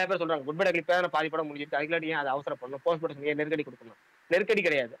 எல்லாம் நிறைய பேர் சொல்றாங்க குட் பை டக்லி பேர பாதி படம் முடிஞ்சிருக்கு, அதுக்கு ஏன் அதை அவசரம் பண்ணணும், போஸ்ட் ப்ரொடக்ஷன் நெருக்கடி கொடுக்கணும். நெருக்கடி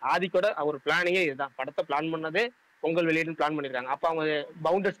கிடையாது. ஆதிக்கோட ஒரு பிளானிங்கே இதுதான். படத்தை பிளான் பண்ணதே பொங்கல் வெளியிட்டு பிளான் பண்ணிருக்காங்க. அப்ப அவங்க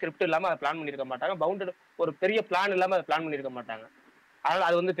பவுண்டட் ஸ்கிரிப்ட் இல்லாம அதை பிளான் பண்ணிருக்க மாட்டாங்க, பவுண்டட் ஒரு பெரிய பிளான் இல்லாம அதை பிளான் பண்ணிருக்க மாட்டாங்க. அதனால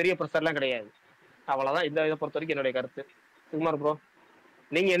அது வந்து பெரிய ப்ரெஷர்லாம் கிடையாது. அவ்வளவுதான் இந்த இதை பொறுத்த வரைக்கும் என்னுடைய கருத்து. சுகுமார் ப்ரோ,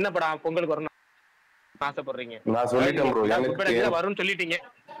 நீங்க என்ன படம் பொங்கலுக்கு வரணும் ஆசைப்படுறீங்க? நான் சொல்லிட்டேன் ப்ரோ, எனக்கு வரும்னு சொல்லிட்டீங்க,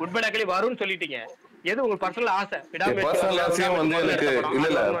 குட் பை டக்லி வரும்னு சொல்லிட்டீங்க. எது உங்களுக்கு பர்சனல் ஆசை? பர்சனல் ஆசையும் வந்து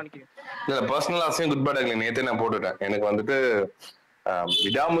எனக்கு இல்ல பர்சனல் ஆசையும் குட் பை டக்லி நேத்தே நான் போட்டுட்டேன். எனக்கு வந்துட்டு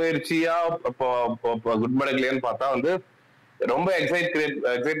விடாமுயற்சியா இப்போ குட்படக்லின்னு பார்த்தா வந்து ரொம்ப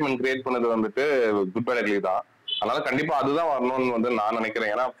எக்ஸைட்மெண்ட் கிரியேட் பண்ணது வந்துட்டு குட்படக்லி தான். அதனால கண்டிப்பா அதுதான் வரணும்னு வந்து நான்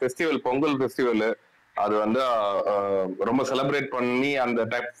நினைக்கிறேன். ஏன்னா ஃபெஸ்டிவல், பொங்கல் ஃபெஸ்டிவல் அது வந்து ரொம்ப செலிப்ரேட் பண்ணி அந்த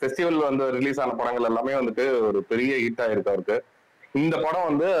டைப் ஃபெஸ்டிவல் வந்து ரிலீஸ் ஆன படங்கள் எல்லாமே வந்துட்டு ஒரு பெரிய ஹிட் ஆயிருக்கு அவருக்கு. இந்த படம்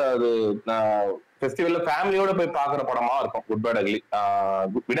வந்து அது ஃபெஸ்டிவல்ல ஃபேமிலியோட போய் பாக்குற படமா இருக்கும் குட்படக்லி.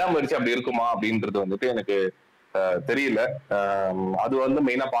 விடாமுயற்சி அப்படி இருக்குமா அப்படின்றது வந்துட்டு எனக்கு தெரியல. அது வந்து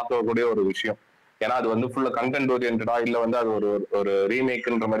மெயினா பார்க்கக்கூடிய ஒரு விஷயம். ஏன்னா அது வந்து ஃபுல்லா கண்டென்ட் ஓரியன்டா இல்ல வந்து அது ஒரு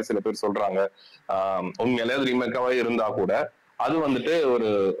ரீமேக்ன்ற மாதிரி சில பேர் சொல்றாங்க. உண்மையிலே அது ரீமேக்காவே இருந்தா கூட அது வந்துட்டு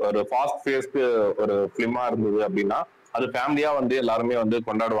ஒரு ஃபாஸ்ட் ஃபேஸ்க்கு ஒரு ஃபிலிமா இருந்தது அப்படின்னா அது ஃபேமிலியா வந்து எல்லாருமே வந்து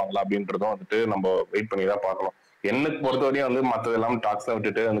கொண்டாடுவாங்களா அப்படின்றதும் வந்துட்டு நம்ம வெயிட் பண்ணி தான் பார்க்கலாம். எனக்கு பொறுத்தவரையும் வந்து மற்றது எல்லாம் டாக்ஸை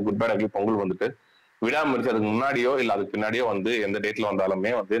விட்டுட்டு அந்த குட்படக்லி பொங்கல் வந்துட்டு விடாமுயற்சி அதுக்கு முன்னாடியோ இல்ல அதுக்கு பின்னாடியோ வந்து எந்த டேட்ல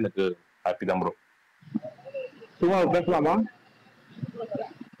வந்தாலுமே வந்து எனக்கு ஹாப்பி தான் ப்ரோ. சும்மா பேசலாமா?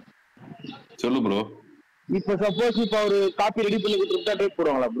 சொல்லு ப்ரோ. இப்ப சப்போஸ் இப்ப அவரு காப்பி ரெடி பண்ணி கொடுத்துட்டா டேட்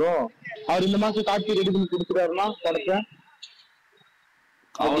போடுவாங்களா ப்ரோ? அவர் இந்த மாசம் காப்பி ரெடி பண்ணி கொடுத்துட்டாருன்னா படத்தை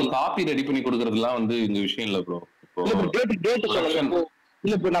அவர் காப்பி ரெடி பண்ணி கொடுக்கறதுலாம் வந்து இந்த விஷயம் இல்ல ப்ரோ. டேட்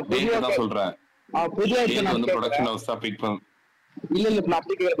இல்ல இப்ப நான் பொதுவா சொல்றேன். பொதுவா வந்து ப்ரொடக்ஷன் ஹவுஸ் தான் பிக் பண்ண இல்ல நான்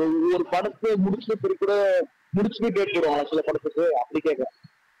அப்படி கேட்கறேன். ஒரு படத்தை முடிச்சுட்டு கூட முடிச்சுட்டு டேட் போடுவாங்களா சில படத்துக்கு? அப்படி கேட்கறேன்.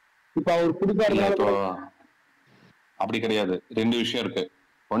 இப்ப அவர் கொடுக்காருனால அப்படி கிடையாது. ரெண்டு விஷயம் இருக்கு.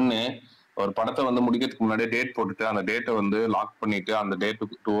 ஒண்ணு, ஒரு படத்தை வந்து முடிக்கிறதுக்கு முன்னாடியே டேட் போட்டுட்டு அந்த டேட்டை வந்து லாக் பண்ணிட்டு அந்த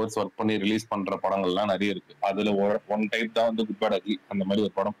டேட்டுக்கு 2 hours ஒர்க் பண்ணி ரிலீஸ் பண்ற படங்கள்லாம் நிறைய இருக்கு. அதுல ஒன் டைப் தான் வந்து குட்படக்லி அந்த மாதிரி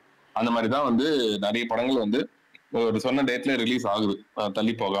ஒரு படம். அந்த மாதிரி தான் வந்து நிறைய படங்கள் வந்து ஒரு சொன்ன டேட்ல ரிலீஸ் ஆகுது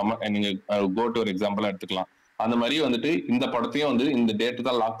தள்ளி போகாம. நீங்க கோ டு ஒரு எக்ஸாம்பிளா எடுத்துக்கலாம். அந்த மாதிரி வந்துட்டு இந்த படத்தையும் வந்து இந்த டேட்டு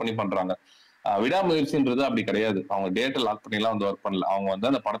தான் லாக் பண்ணி பண்றாங்க. விடாமுயற்சின்றது அப்படி கிடையாது. அவங்க டேட்டை லாக் பண்ணிலாம் வந்து ஒர்க் பண்ணல. அவங்க வந்து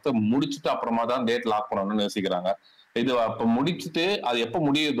அந்த படத்தை முடிச்சுட்டு அப்புறமா தான் டேட் லாக் பண்ணணும்னு யோசிக்கிறாங்க. இது அப்ப முடிச்சுட்டு அது எப்ப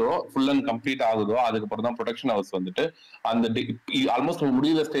முடியுதோ ஃபுல் அண்ட் கம்ப்ளீட் ஆகுதோ அதுக்கப்புறம் தான் ப்ரொடக்ஷன் ஹவுஸ் வந்துட்டு அந்த ஆல்மோஸ்ட்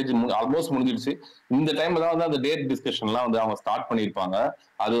முடிகிற ஸ்டேஜ் ஆல்மோஸ்ட் முடிஞ்சிருச்சு. இந்த டைம்ல தான் வந்து அந்த டேட் டிஸ்கஷன்லாம் வந்து அவங்க ஸ்டார்ட் பண்ணியிருப்பாங்க.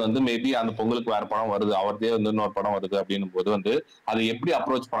 அது வந்து மேபி அந்த பொங்கலுக்கு வேற படம் வருது, அவர்தே வந்து இன்னொரு படம் வருது அப்படின்னும் போது வந்து அதை எப்படி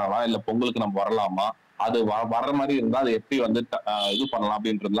அப்ரோச் பண்ணலாம், இல்ல பொங்கலுக்கு நம்ம வரலாமா, அது வர்ற மாதிரி இருந்தா அதை எப்படி வந்து இது பண்ணலாம்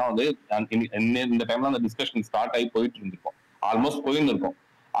அப்படின்றதுலாம் வந்து இந்த டைம்ல அந்த டிஸ்கஷன் ஸ்டார்ட் ஆகி போயிட்டு இருந்திருக்கும். ஆல்மோஸ்ட் போயின்னு இருக்கும்.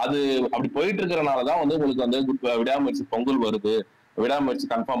 அது அப்படி போயிட்டு இருக்கிறனாலதான் வந்து உங்களுக்கு வந்து விடாமுயற்சி பொங்கல் வருது, விடாமுயற்சி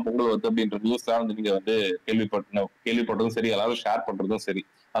கன்ஃபார்ம் பொங்கல் வருது அப்படின்ற நியூஸ் தான் வந்து நீங்க வந்து கேள்விப்பட்டதும் சரி, எல்லாரும் ஷேர் பண்றதும் சரி.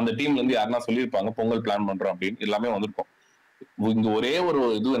 அந்த டீம்ல இருந்து யாருன்னா சொல்லியிருப்பாங்க பொங்கல் பிளான் பண்றோம் அப்படின்னு, எல்லாமே வந்திருக்கும். இங்க ஒரே ஒரு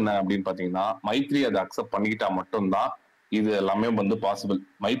இது என்ன அப்படின்னு பாத்தீங்கன்னா, மைத்ரி அதை அக்செப்ட் பண்ணிக்கிட்டா மட்டும்தான் இது எல்லாமே வந்து பாசிபிள்.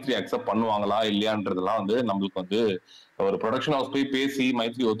 மைத்ரி அக்செப்ட் பண்ணுவாங்களா இல்லையான்றதெல்லாம் வந்து நம்மளுக்கு வந்து ஒரு ப்ரொடக்ஷன் ஹவுஸ் போய் பேசி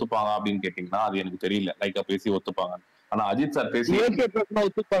மைத்ரி ஒத்துப்பாங்க அப்படின்னு கேட்டீங்கன்னா அது எனக்கு தெரியல. லைக்கா பேசி ஒத்துப்பாங்க. ஆனா அஜித் சார் பேசி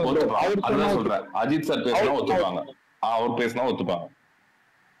அதுதான் சொல்றேன். அஜித் சார் பேசினா ஒத்துப்பாங்க, அவர் பேசினா ஒத்துப்பாங்க.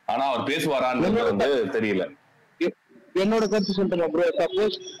 ஆனா அவர் பேசுவாரான்றது வந்து தெரியல. என்னோட கருத்து சொல்றேன் ப்ரோ.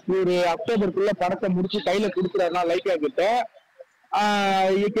 சப்போஸ் ஒரு அக்டோபருக்குள்ள படத்தை முடிச்சு கையில கொடுக்குறாருன்னா லைக்கா கிட்ட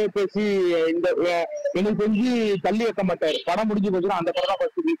இயற்கை பேசி இந்த எனக்கு தெரிஞ்சு தள்ளி வைக்க மாட்டாரு. படம் முடிஞ்சு போச்சுன்னா அந்த படம் தான்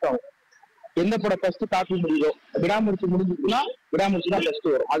ஃபர்ஸ்ட் ரிலீஸ் ஆகும். எந்த படம் ஃபர்ஸ்ட் காப்பி முடியும், விடாமுயற்சி முடிஞ்சுச்சுன்னா விடாமுயற்சி தான் ஃபர்ஸ்ட்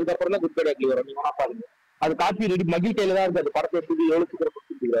வரும். அதுக்கப்புறம் தான் குட்படக்லி வரும். நீங்க வேணா பாருங்க. அது காப்பி ரெடி மகிழ் கையில தான் இருக்கு. அது படத்தை எப்படி எவ்வளவு சீக்கிரம்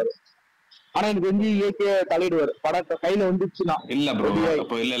கொடுத்துருக்காரு. ஆனா எனக்கு வந்து இயற்கைய தலையிடுவார் படத்தை கையில வந்துச்சுன்னா. இல்ல ப்ரோ,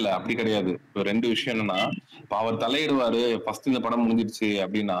 இப்போ இல்ல அப்படி கிடையாது. இப்போ ரெண்டு விஷயம் என்னன்னா, இப்ப அவர் தலையிடுவாரு ஃபர்ஸ்ட் இந்த படம் முடிஞ்சிருச்சு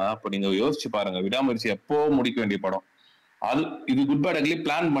அப்படின்னா, இப்ப நீங்க யோசிச்சு பாருங்க, விடாமுயற்சி எப்போ முடிக்க வேண்டிய படம் அது. இது குட்படக்லி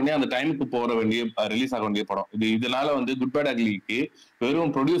பிளான் பண்ணி அந்த டைமுக்கு போற வேண்டிய ரிலீஸ் ஆக வேண்டிய படம் இது. இதனால வந்து குட்படக்லிக்கு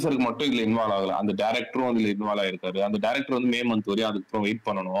வெறும் ப்ரொடியூசருக்கு மட்டும் இதுல இன்வால்வ் ஆகல, அந்த டேரக்டரும் அதுல இன்வால்வ் ஆயிருக்காரு. அந்த டேரக்டர் வந்து மே மந்த் வரையும் அதுக்கப்புறம் வெயிட்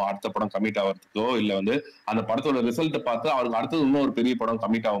பண்ணணும் அடுத்த படம் கமிட் ஆகிறதுக்கோ, இல்ல வந்து அந்த படத்தோட ரிசல்ட்டை பார்த்து அவருக்கு அடுத்தது இன்னும் ஒரு பெரிய படம்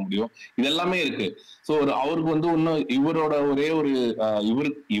கமிட் ஆக முடியும். இதெல்லாமே இருக்கு. ஸோ அவருக்கு வந்து இன்னும் இவரோட ஒரே ஒரு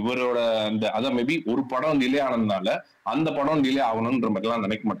இவரோட அந்த அதான் மேபி ஒரு படம் டிலே ஆனதுனால அந்த படம் டிலே ஆகணும்ன்ற மாதிரி எல்லாம்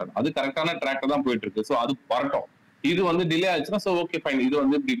நினைக்க மாட்டாரு. அது கரெக்டான ட்ராக்ல தான் போயிட்டு இருக்கு. ஸோ அது வரட்டும். இது வந்து டிலே ஆச்சுன்னா சோ ஓகே ஃபைன், இது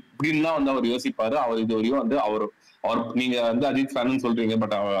வந்து இப்படின்னு தான் வந்து அவர் யோசிப்பாரு. அவர் இது வரையும் வந்து அவர் நீங்க வந்து அஜித் ஃபேன் சொல்றீங்க,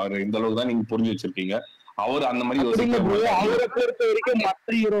 பட் அவர் இந்த அளவுக்கு தான் நீங்க புரிஞ்சு வச்சிருக்கீங்க. அவர் அந்த மாதிரி யோசிப்பாரு. அவரை பொறுத்த வரைக்கும்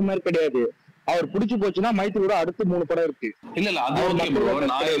மற்ற ஹீரோ மாதிரி கிடையாது. அவர் பிடிச்சு போச்சுன்னா மைத்ரியோட அடுத்து 3 படம் இருக்கு. இல்ல அது ஓகே ப்ரோ.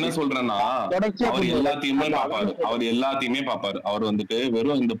 நான் என்ன சொல்றேன்னா, அவர் எல்லாத்தையுமே பாப்பாரு. அவர் வந்துட்டு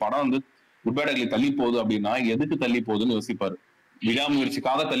வெறும் இந்த படம் வந்து குட்படக்லி தள்ளி போகுது அப்படின்னா எதுக்கு தள்ளி போகுதுன்னு யோசிப்பாரு.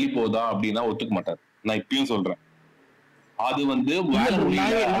 விடாமுயற்சிக்காக தள்ளி போகுதா அப்படின்னா ஒத்துக்க மாட்டாரு. நான் இப்பயும் சொல்றேன். அது வந்து வேலை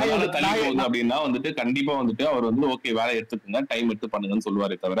முடியல தள்ளி போகுது அப்படின்னா வந்துட்டு கண்டிப்பா வந்துட்டு அவர் வந்து ஓகே வேலை எடுத்துக்கோங்க, டைம் எடுத்து பண்ணுங்கன்னு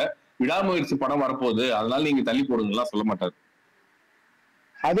சொல்லுவாரே தவிர விடாமுயற்சி படம் வரப்போகுது அதனால நீங்க தள்ளி போடுங்கலாம் சொல்ல மாட்டாரு.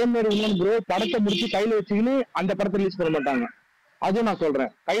 அதே மாதிரி இன்னொன்று ப்ரோ, படத்தை முடிச்சு கையில வச்சுக்கின்னு அந்த படத்தை ரிலீஸ் பண்ண மாட்டாங்க. அதுவும் நான்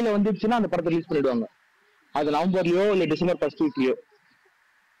சொல்றேன். கையில வந்துடுச்சுன்னா அந்த படத்தை ரிலீஸ் பண்ணிடுவாங்க. அது நவம்பர்லயோ இல்ல டிசம்பர் ஃபர்ஸ்ட் வீக்லயோ.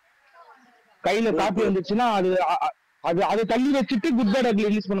 கையில காப்பி வந்துச்சுன்னா அது தள்ளி வச்சுட்டு குட் பேட் அக்லி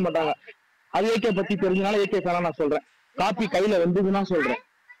ரிலீஸ் பண்ண மாட்டாங்க. அது ஏகே பத்தி தெரிஞ்சனால ஏகே ஃபேனா நான் சொல்றேன். காப்பி கையில வந்ததுன்னா சொல்றேன்.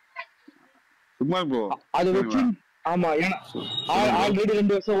 சும்மா ப்ரோ அது வச்சு ஆமா, ஏன்னா ஆல்ரெடி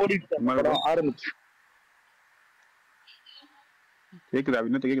 2 வருஷம் ஓடிட்டு ஆரம்பிச்சு. கேக்குதா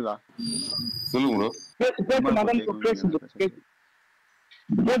இன்னும் கேக்குதா? சொல்லுங்க ப்ரோ. கேக்குது மகன், கேக்குது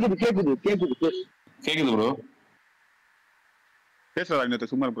கேக்குது கேக்குது கேக்குது ப்ரோ. பேசுறா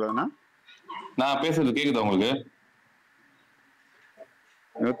இன்னும் சும்மா ப்ரோ. நான் பேசுறது கேக்குதா உங்களுக்கு?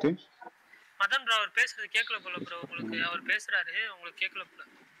 மதன் ப்ரோ அவர் பேசுறது கேட்கல போல ப்ரோ உங்களுக்கு. அவர் பேசுறாரு உங்களுக்கு கேட்கல போல.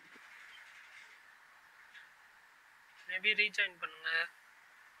 மேபி ரீஜாயின் பண்ணுங்க.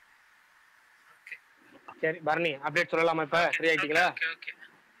 ஓகே சரி பரணி அப்டேட் சொல்லலாமா? இப்ப ஃப்ரீ ஆயிட்டீங்களா? Okay okay.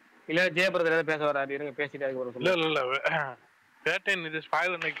 இல்ல ஜெயபிரதர் ஏதாவது பேச வராரு, இருங்க பேசிட்டு அதுக்கு ஒரு இல்ல இல்ல வேட்டையன் இது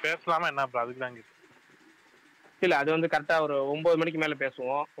ஸ்பாயில் இன்னைக்கு பேசலாமா என்ன ப்ரோ? அதுக்கு தான் இல்ல அது வந்து கரெக்டா ஒரு 9 மணிக்கு மேல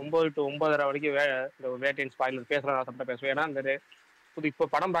பேசுவோம். 9 to 9:30 வரைக்கும் இந்த வேட்டையன் ஸ்பாயிலர் பேசலாம் ஆசைப்பட்ட பேசுவோம். ஏன்னா இந்த இப்போ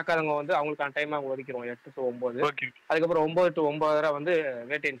படம் பார்க்காதவங்க வந்து அவங்களுக்கான டைம் அவங்க ஒதுக்கிறோம் 8 to 9. அதுக்கப்புறம் 9 to 9:30 வந்து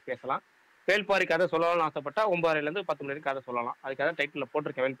வேட்டையன்ஸ் பேசலாம். வேல்பாரி கதை சொல்லலாம்னு ஆசைப்பட்டா 9:30 to 10 மணி கதை சொல்லலாம். அதுக்காக டைட்டில்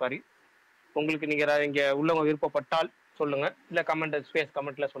போட்டிருக்கேன் வேல்பாரி. உங்களுக்கு நீங்க இங்க உள்ளவங்க விருப்பப்பட்டால் சொல்லுங்க, இல்ல ஸ்பேஸ்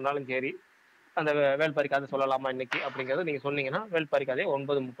கமெண்ட்ல சொன்னாலும் சரி. அந்த வேல்பாரி கதை சொல்லலாமா இன்னைக்கு அப்படிங்கறத நீங்க சொன்னீங்கன்னா வேல்பாரி கதையை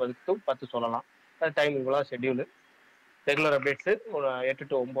 9:30 to 10 சொல்லலாம். அது டைமிங்குள்ள schedule. Regular updates 8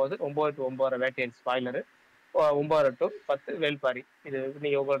 to 9, 9 to 9:30 Vettaiyan ஸ்பாயிலரு, 9:30 to 10 Velpari. இது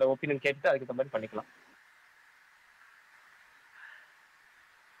நீங்க உங்களோட ஒப்பீனியன் கேட்டு அதுக்கு தகுந்த மாதிரி பண்ணிக்கலாம்.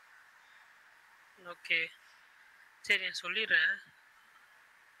 ஓகே சரி நான் சொல்லிடுறேன்.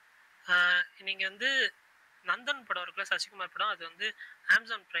 நீங்க வந்து நந்தன் படம் இருக்குல்ல, சசிகுமார் படம், அது வந்து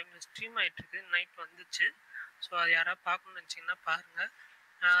அமேசான் பிரைம்ல ஸ்ட்ரீம் ஆயிட்டு இருக்கு. நைட் வந்துச்சு. ஸோ அது யாராவது பார்க்கணும்னு நினச்சிங்கன்னா பாருங்க.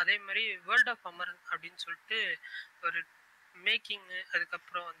 அதே மாதிரி வேர்ல்ட் ஆஃப் அமரன் அப்படின்னு சொல்லிட்டு ஒரு மேக்கிங்கு,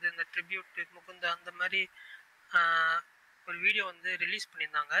 அதுக்கப்புறம் வந்து இந்த ட்ரிபியூட்டு முகுந்தா அந்த மாதிரி ஒரு வீடியோ வந்து ரிலீஸ்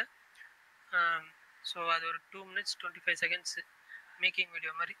பண்ணியிருந்தாங்க. ஸோ அது ஒரு 2 minutes 25 seconds மேக்கிங்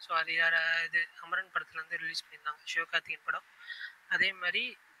வீடியோ மாதிரி. ஸோ அது இது அமரன் படத்துலேருந்து ரிலீஸ் பண்ணியிருந்தாங்க, சிவகார்த்திகேயன் படம். அதே மாதிரி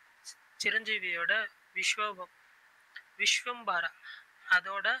சிரஞ்சீவியோட விஸ்வம்பாரா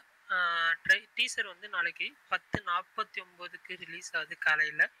அதோட டீசர் வந்து நாளைக்கு 10:49 ரிலீஸ் ஆகுது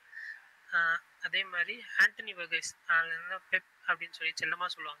காலையில். அதே மாதிரி ஆண்டனி வகைஸ் பெப் அப்படின்னு சொல்லி செல்லமாக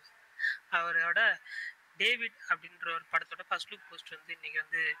சொல்லுவாங்க, அவரோட டேவிட் அப்படின்ற ஒரு படத்தோட ஃபர்ஸ்ட் லுக் போஸ்டர் வந்து இன்னைக்கு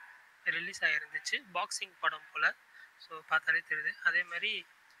வந்து ரிலீஸ் ஆகிருந்துச்சு. பாக்ஸிங் படம் போல். ஸோ பார்த்தாலே தெரியுது. அதே மாதிரி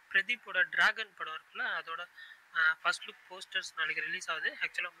பிரதீப்போட டிராகன் படம் இருக்குல்ல, அதோட ஃபர்ஸ்ட் லுக் போஸ்டர்ஸ் நாளைக்கு ரிலீஸ் ஆகுது.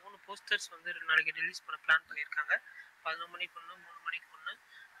 ஆக்சுவலாக 3 போஸ்டர்ஸ் வந்து நாளைக்கு ரிலீஸ் பண்ண பிளான் பண்ணியிருக்காங்க. 11 மணிக்கு ஒன்று, 3 மணிக்கு ஒன்று,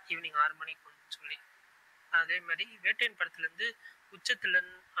 ஈவினிங் 6 மணிக்கு ஒன்று சொல்லி. அதே மாதிரி வேட்டையன் படத்துலேருந்து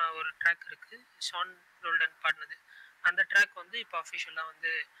உச்சத்திலன் ஒரு ட்ராக் இருக்குது, ஷான் ரோல்டன் பாடினது. அந்த ட்ராக் வந்து இப்போ அஃபிஷியலாக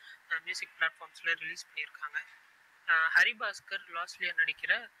வந்து மியூசிக் பிளாட்ஃபார்ம்ஸில் ரிலீஸ் பண்ணியிருக்காங்க. ஹரிபாஸ்கர் லாஸ்லியா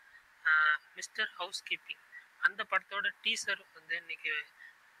நடிக்கிற மிஸ்டர் ஹவுஸ் கீப்பிங் அந்த படத்தோட டீசர் வந்து இன்னைக்கு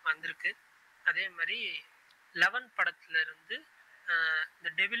வந்திருக்கு. அதே மாதிரி 11 படத்துல இருந்து த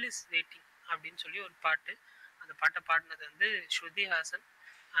டெவில் இஸ் வெயிட்டிங் அப்படின்னு சொல்லி ஒரு பாட்டு, அந்த பாட்டை பாடினது வந்து ஸ்ருதி ஹாசன்,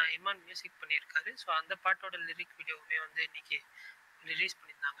 இமான் மியூசிக் பண்ணியிருக்காரு. ஸோ அந்த பாட்டோட லிரிக் வீடியோவுமே வந்து இன்னைக்கு ரிலீஸ்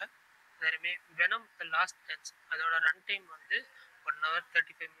பண்ணியிருந்தாங்க. வேறுமே வெனம் த லாஸ்ட் டான்ஸ் அதோட ரன் டைம் வந்து 1 hour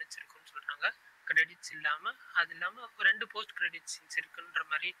 35 minutes இருக்குன்னு சொல்கிறாங்க. கிரெடிட்ஸ் இல்லாமல், அது இல்லாமல் 2 போஸ்ட் கிரெடிட் சீன்ஸ் இருக்குன்ற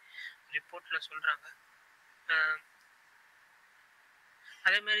மாதிரி ரிப்போர்ட்டில் சொல்கிறாங்க.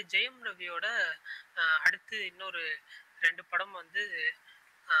 அதே மாதிரி ஜெயம் ரவியோட அடுத்து இன்னொரு 2 படம் வந்து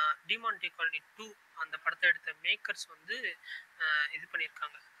டிமான்டி காலனி 2 அந்த படத்தை எடுத்த மேக்கர்ஸ் வந்து இது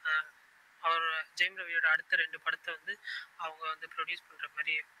பண்ணியிருக்காங்க. அவர் ஜெயம் ரவியோட அடுத்த 2 படத்தை வந்து அவங்க வந்து ப்ரொடியூஸ் பண்ணுற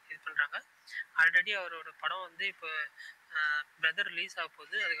மாதிரி இது பண்ணுறாங்க. ஆல்ரெடி அவரோட படம் வந்து இப்போ பிரதர் ரிலீஸ் ஆக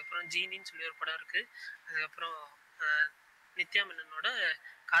போகுது. அதுக்கப்புறம் ஜீனின்னு சொல்லி ஒரு படம் இருக்குது. அதுக்கப்புறம் நித்யா மேனனோட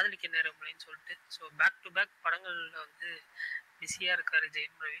காதலிக்க நேரமில்லைன்னு சொல்லிட்டு. ஸோ பேக் டு பேக் படங்களில் வந்து பிஸியாக இருக்கார்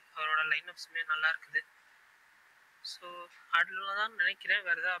ஜெயம் ரவி. அவரோட லைனப்ஸுமே நல்லா இருக்குது. ஸோ அதில் தான் நினைக்கிறேன்.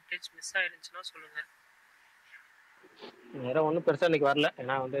 வேறு ஏதாவது அப்டேட்ஸ் மிஸ் ஆகிருந்துச்சுன்னா சொல்லுங்கள். வேற ஒன்றும் பெருசாக இன்னைக்கு வரல,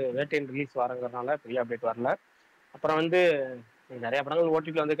 ஏன்னா வந்து வேட்டையன் ரிலீஸ் வரங்கிறதுனால பெரிய அப்டேட் வரல. அப்புறம் வந்து நிறைய படங்கள்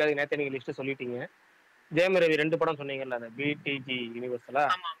ஓடிடியில் வந்து நேற்று நீங்கள் லிஸ்ட்டு சொல்லிட்டீங்க. ஜெயம் ரவி 2 படம் சொன்னீங்கல்ல, அந்த பிடிஜி யூனிவர்ஸில்,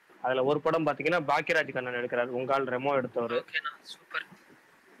 அதில் ஒரு படம் பார்த்தீங்கன்னா பாக்கியராஜ் கண்ணன் எடுக்கிறாரு, உங்கால் ரெமோ எடுத்தவர். சூப்பர்.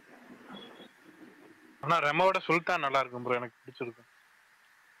 ஆனால் ரெமோட சுல்தான் நல்லா இருக்கும் ப்ரோ, எனக்கு பிடிச்சிருக்கும்.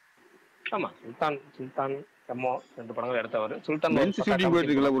 ஆமாம், சுல்தான் ரெமோ 2 படங்கள் எடுத்தவர். சுல்தான் போயிட்டு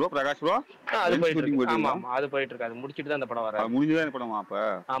இருக்குல்ல ப்ரோ பிரகாஷ் ப்ரோ? அது போயிட்டு இருக்கு. ஆமா அது போயிட்டு இருக்கு. அது முடிச்சிட்டு தான் அந்த படம் வர முடிஞ்சுதான் இந்த படமா? அப்ப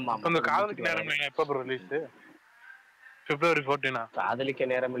ஆமா அந்த காதலிக்க நேரம் எப்போ ப்ரோ ரிலீஸ்? February 14. காதலிக்க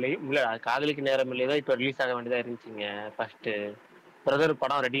நேரம் இல்லை, இல்ல காதலிக்க நேரம் இல்லை தான் இப்போ ரிலீஸ் ஆக வேண்டியதா இருந்துச்சுங்க ஃபர்ஸ்ட். பிரதர்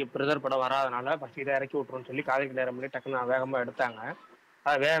படம் ரெடி, பிரதர் படம் வராதனால ஃபர்ஸ்ட் இதை இறக்கி விட்டுருன்னு சொல்லி காதலிக்கு நேரம் டக்குன்னு வேகமாக எடுத்தாங்க.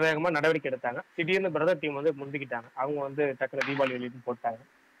 அது வேகமாக நடவடிக்கை எடுத்தாங்க. திடீர்னு பிரதர் டீம் வந்து முந்திக்கிட்டாங்க. அவங்க வந்து டக்குனு தீபாவளி வெளியிட்டு போட்டாங்க.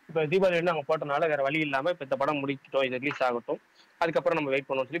 இப்போ தீபாவளி வந்து அவங்க போட்டனால வேற வழி இல்லாமல் இப்போ இந்த படம் முடிச்சிட்டோம், இது ரிலீஸ் ஆகட்டும், அதுக்கப்புறம் நம்ம வெயிட்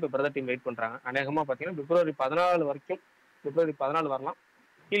பண்ணுவோம் சொல்லி இப்போ பிரதர் டீம் வெயிட் பண்ணுறாங்க. அநேகமாக பார்த்தீங்கன்னா பிப்ரவரி 14 வரைக்கும், பிப்ரவரி 14 வரலாம்.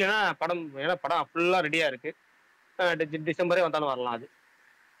 இல்லைன்னா படம், ஏன்னா படம் ஃபுல்லாக ரெடியாக இருக்கு, டிசம்பரே வந்தாலும் வரலாம். அது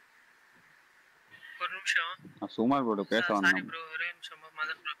ஒரு நிமிஷம் சுமார் ப்ரோ பேச சாரி வந்தேன். ப்ரோ, ஒரே நிமிஷம்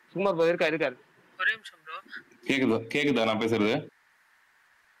மதன் ப்ரோ, சும்மா இருக்காரு. ஒரே நிமிஷம் ப்ரோ. கேக்குதா நான் பேசுறது?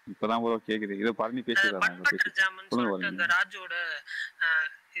 இப்பதான் ப்ரோ கேக்குது. இதை பண்ணி பேசுறேன். பட்பட்டர் ஜாமன் சொல்லிட்டு அந்த ராஜோட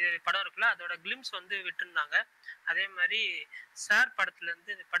இது படம் இருக்குல்ல, அதோட கிளிம்ஸ் வந்து விட்டுருந்தாங்க. அதே மாதிரி சார் படத்துல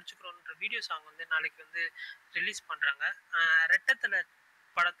இருந்து படிச்சுக்கிறோன்ற வீடியோ சாங் வந்து நாளைக்கு வந்து ரிலீஸ் பண்றாங்க. ரெட்டத்தலை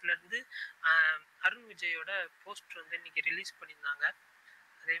படத்துல இருந்து அருண் விஜயோட போஸ்டர் வந்து இன்னைக்கு ரிலீஸ் பண்ணியிருந்தாங்க.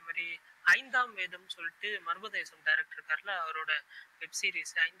 அதே மாதிரி 5ஆம் வேதம் சொல்லிட்டு மர்மதேசம் டைரக்டர் இருக்கார்ல, அவரோட வெப்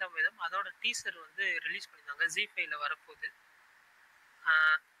சீரிஸ் 5ஆம் வேதம், அதோட டீசர் வந்து ரிலீஸ் பண்ணியிருந்தாங்க. ஜி5ல வரப்போகுது.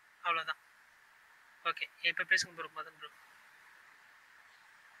 அவ்வளோதான். ஓகே, இப்போ பேசுங்க ப்ரோ மதன் ப்ரோ.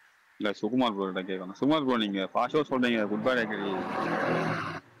 இல்ல சுகுமார் ப்ரோ கிட்ட கேட்கணும். சுகுமார் ப்ரோ நீங்க ஃபாஸ்டா சொல்றீங்க குட்பேடக்லி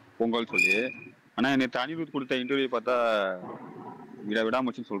பொங்கல் சொல்லி, ஆனா நேற்று அனிருத் கொடுத்த இன்டர்வியூ பார்த்தா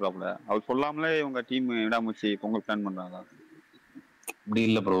விடாமுச்சின்னு சொல்றாப்புல. அவர் சொல்லாமலே இவங்க டீம் விடாமுச்சி பொங்கல் பிளான் பண்றாங்க. அப்படி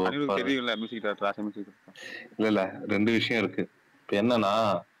இல்ல ப்ரோ, தெரியல மியூசிக் டைரக்டர் மியூசிக் இல்ல 2 விஷயம் இருக்கு. இப்ப என்னன்னா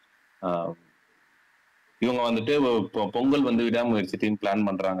இவங்க வந்துட்டு பொங்கல் வந்து விடாமுயற்சி டீம் பிளான்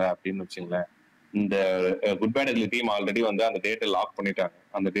பண்றாங்க அப்படின்னு வச்சுங்களேன். இந்த குட்பேடக்லி டீம் ஆல்ரெடி வந்து அந்த டேட்டை லாக் பண்ணிட்டாங்க.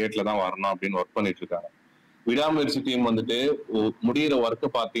 அந்த டேட்ல தான் வரணும் அப்படின்னு ஒர்க் பண்ணிட்டு இருக்காங்க. விடாமுயற்சி டீம் வந்துட்டு முடிகிற ஒர்க்கை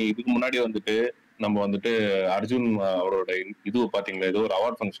பார்த்து இதுக்கு முன்னாடி வந்துட்டு நம்ம வந்துட்டு அர்ஜுன் அவரோட இது பாத்தீங்களா, ஏதோ ஒரு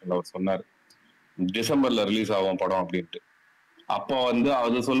அவார்ட் ஃபங்க்ஷன்ல அவர் சொன்னாரு டிசம்பர்ல ரிலீஸ் ஆகும் படம் அப்படின்ட்டு. அப்போ வந்து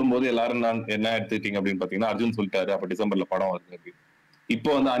அது சொல்லும் போது எல்லாரும் நான் என்ன எடுத்துக்கிட்டீங்க அப்படின்னு பாத்தீங்கன்னா, அர்ஜுன் சொல்லிட்டாரு அப்ப டிசம்பர்ல படம் வருது அப்படின்னு. இப்போ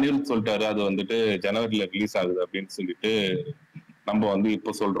வந்து அனிருத் சொல்லிட்டாரு அது வந்துட்டு ஜனவரில ரிலீஸ் ஆகுது அப்படின்னு சொல்லிட்டு நம்ம வந்து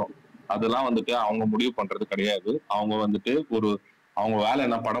இப்போ சொல்றோம். அதெல்லாம் வந்துட்டு அவங்க முடிவு பண்றது கிடையாது. அவங்க வந்துட்டு அவங்க வேலை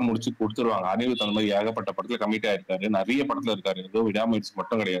என்ன படம் முடிச்சு கொடுத்துருவாங்க. அனிருத் அந்த மாதிரி ஏகப்பட்ட படத்துல கமிட் ஆயிருக்காரு, நிறைய படத்துல இருக்காரு, ஏதோ விடாமுயற்சி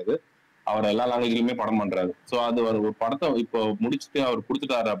மட்டும் கிடையாது, அவர் எல்லா லாங்குவேஜ்லயுமே படம் பண்றாரு. ஸோ அது ஒரு படத்தை இப்போ முடிச்சுட்டு அவர்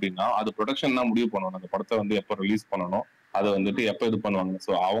கொடுத்துட்டாரு அப்படின்னா அது ப்ரொடக்ஷன் தான் முடிவு பண்ணணும். அந்த படத்தை வந்து எப்போ ரிலீஸ் பண்ணணும், அதை வந்துட்டு எப்போ இது பண்ணுவாங்க.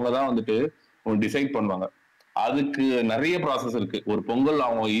 ஸோ அவங்க தான் வந்துட்டு டிசைட் பண்ணுவாங்க. அதுக்கு நிறைய ப்ராசஸ் இருக்கு. ஒரு பொங்கல்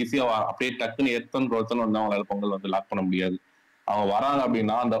அவங்க ஈஸியா அப்படியே டக்குன்னு எத்தனை வந்து அவங்களால பொங்கல் வந்து லாக் பண்ண முடியாது. அவங்க வராங்க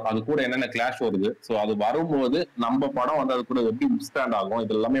அப்படின்னா அது கூட என்னென்ன கிளாஷ் வருது, ஸோ அது வரும்போது நம்ம படம் வந்து அது கூட எப்படி ஸ்டாண்ட் ஆகும்,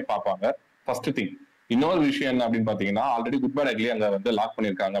 இது எல்லாமே பார்ப்பாங்க. First thing. இன்னொரு விஷயம் என்ன அப்படின்னு பாத்தீங்கன்னா, ஆல்ரெடி குட்பேடக்லி அங்க வந்து லாக்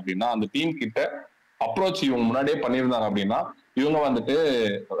பண்ணிருக்காங்க அப்படின்னா அந்த டீம் கிட்ட அப்ரோச் இவங்க முன்னாடியே பண்ணியிருந்தாங்க அப்படின்னா இவங்க வந்துட்டு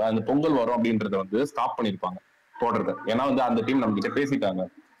அந்த பொங்கல் வரும் அப்படின்றத வந்து ஸ்டாப் பண்ணிருப்பாங்க போடுறது. ஏன்னா வந்து அந்த டீம் நம்ம கிட்ட பேசிட்டாங்க.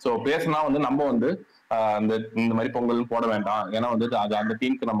 ஸோ பேசினா வந்து நம்ம வந்து இந்த மாதிரி பொங்கல் போட வேண்டாம், ஏன்னா வந்து அது அந்த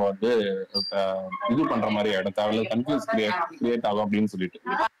டீமுக்கு நம்ம வந்து இது பண்ற மாதிரி ஆயிடும், தேவையில்ல கன்ஃபியூஸ் கிரியேட் ஆகும் அப்படின்னு சொல்லிட்டு.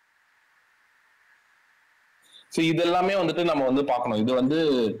 ஸோ இது எல்லாமே வந்துட்டு நம்ம வந்து பார்க்கணும். இது வந்து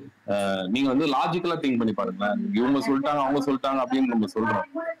நீங்க வந்து லாஜிக்கலா திங்க் பண்ணி பாருங்க. இவங்க சொல்லிட்டாங்க அவங்க சொல்லிட்டாங்க அப்படின்னு நம்ம சொல்றோம்.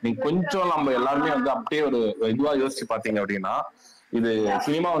 நீங்க கொஞ்சம் நம்ம எல்லாருமே வந்து அப்படியே ஒரு இதுவா யோசிச்சு பாத்தீங்க அப்படின்னா இது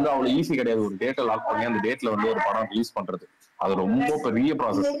சினிமா வந்து அவ்வளவு ஈஸி கிடையாது. ஒரு டேட்டை லாக் பண்ணி அந்த டேட்ல வந்து ஒரு படம் ரிலீஸ் பண்றது அது ரொம்ப பெரிய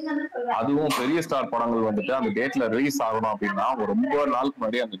ப்ராசஸ். அதுவும் பெரிய ஸ்டார் படங்கள் வந்துட்டு அந்த டேட்ல ரிலீஸ் ஆகணும் அப்படின்னா ரொம்ப நாளுக்கு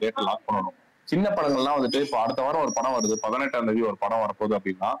முன்னாடி அந்த டேட்டை லாக் பண்ணணும். சின்ன படங்கள்லாம் வந்துட்டு இப்போ அடுத்த வாரம் ஒரு படம் வருது, 18ஆம் தேதி ஒரு படம் வரப்போகுது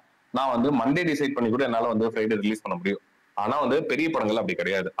அப்படின்னா நான் வந்து மண்டே டிசைட் பண்ணி கூட என்னால வந்து ஃப்ரைடே ரிலீஸ் பண்ண முடியும். ஆனா வந்து பெரிய படங்கள் அப்படி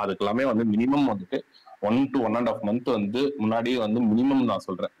கிடையாது. அதுக்கு எல்லாமே வந்து மினிமம் வந்துட்டு 1 to 1.5 month வந்து முன்னாடியே வந்து மினிமம் நான்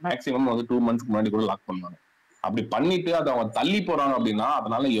சொல்றேன், மேக்சிமம் வந்து 2 months முன்னாடி கூட லாக் பண்ணுவாங்க. அப்படி பண்ணிட்டு அதை அவங்க தள்ளி போறாங்க அப்படின்னா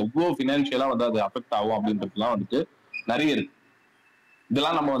அதனால எவ்வளவு பினான்சியலா வந்து அது அஃபெக்ட் ஆகும் அப்படின்றதுலாம் வந்துட்டு நிறைய இருக்கு.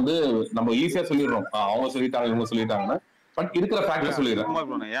 இதெல்லாம் நம்ம ஈஸியா சொல்லிடுறோம், அவங்க சொல்லிட்டாங்க இவங்க சொல்லிட்டாங்கன்னு. பட் இருக்கிற ஃபேக்டர்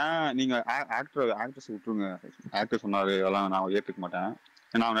சொல்லிடுறேன். ஏன் நீங்க ஆக்டர்ஸ் விட்டுருங்க. ஆக்டர் சொன்னாரு அதெல்லாம் நான் ஏற்றுக்க மாட்டேன்,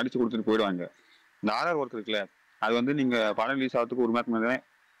 நான் நடிச்சு கொடுத்துட்டு போயிடுவாங்க. இந்த ஆர்ஆர் ஒர்க் இருக்குல்ல, அது வந்து நீங்க படம் ரிலீஸ் ஆகிறதுக்கு ஒரு மாதம் முன்னாடி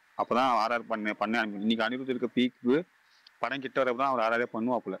அப்பதான் ஆர்ஆர் பண்ண இன்னைக்கு அனிருத் இருக்க பீக்கு படம் கிட்ட வரப்பதான் அவர் ஆர்ஆரே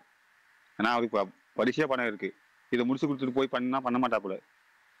பண்ணுவாப்புல. ஏன்னா அவருக்கு பரிசையா படம் இருக்கு, இதை முடிச்சு கொடுத்துட்டு போய் பண்ண மாட்டாப்புல.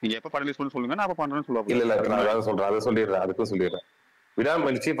 நீங்க எப்ப படம் ரிலீஸ் பண்ண சொல்லுங்க, நான் அப்ப பண்றேன்னு சொல்லுவாங்க. இல்ல நான் அதான் சொல்றேன், அதை சொல்லிடுறேன். அதுக்கும் சொல்லிடுறேன்.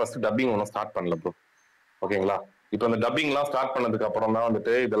 விடாமுயற்சி ஃபர்ஸ்ட் டப்பிங் ஒன்றும் ஸ்டார்ட் பண்ணல ப்ரோ, ஓகேங்களா? இப்போ அந்த டப்பிங் எல்லாம் ஸ்டார்ட் பண்ணதுக்கு அப்புறம் தான்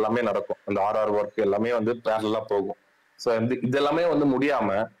வந்துட்டு இது எல்லாமே நடக்கும். அந்த ஆர்ஆர் ஒர்க் எல்லாமே வந்து பேரலா போகும். ஸோ இது எல்லாமே வந்து முடியாம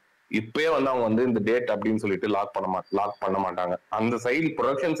இப்பயே வந்து அவங்க வந்து இந்த டேட் அப்படின்னு சொல்லிட்டு லாக் பண்ண மாட்டாங்க. அந்த சைடு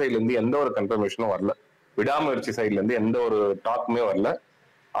ப்ரொடக்ஷன் சைட்ல இருந்து எந்த ஒரு கன்ஃபர்மேஷனும் வரல, விடாமுயற்சி சைட்ல இருந்து எந்த ஒரு டாக்குமே வரல.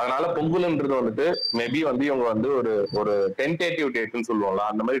 அதனால பொங்கல்ன்றது வந்துட்டு மேபி வந்து இவங்க வந்து ஒரு டென்டேட்டிவ் டேட்னு சொல்லுவாங்களா,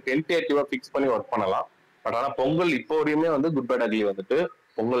 அந்த மாதிரி டென்டேட்டிவா பிக்ஸ் பண்ணி ஒர்க் பண்ணலாம். பட் ஆனா பொங்கல் இப்போ வரையுமே வந்து குட்பேடக்லி வந்துட்டு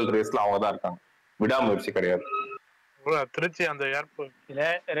பொங்கல் ரேஸ்ல அவங்க தான் இருக்காங்க, விடாமுயற்சி கிடையாது. திருச்சி அந்த ஏர்போர்ட் இதுல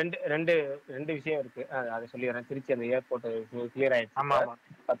ரெண்டு ரெண்டு விஷயம் இருக்கு. அதை சொல்லிடுறேன். திருச்சி அந்த ஏர்போர்ட் கிளியர் ஆயிடுச்சு,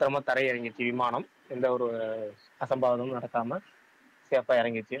 பத்திரமா தரை இறங்கிடுச்சு விமானம், எந்த ஒரு அசம்பாவிதமும் நடக்காம சேஃபா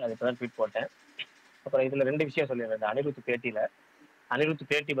இறங்கிடுச்சு. அது இப்பதான் ட்வீட் போட்டேன். அப்புறம் இதுல ரெண்டு விஷயம் சொல்லிடுறேன். அனிருத் பேட்டியில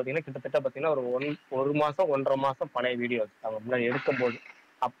பாத்தீங்கன்னா கிட்டத்தட்ட பாத்தீங்கன்னா ஒரு மாசம் 1.5 மாசம் பழைய வீடியோஸ் அவங்க முன்னாடி எடுக்கும்போது,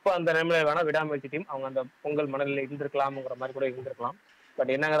 அப்ப அந்த நேரத்துல வேணா விடாமுயற்சி டீம் அவங்க அந்த பொங்கல் மனநிலை இருந்திருக்கலாம்ங்கிற மாதிரி கூட இருந்திருக்கலாம்.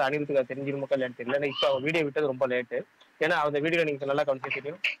 பட் என்னங்கிற அனிருத்துக்கு தெரிஞ்சிருமோ இல்லைன்னு தெரியல. இப்ப அவங்க வீடியோ விட்டது ரொம்ப லேட்டு. ஏன்னா அந்த வீடியோ நீங்க நல்லா கவனிச்சு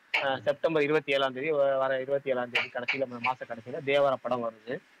தெரியும். செப்டம்பர் 27 வர 27 கடைசியில மாச கடைசியில தேவர படம்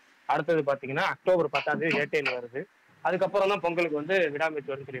வருது. அடுத்தது பாத்தீங்கன்னா அக்டோபர் 10 வேட்டையன் வருது. அதுக்கப்புறம் தான் பொங்கலுக்கு வந்து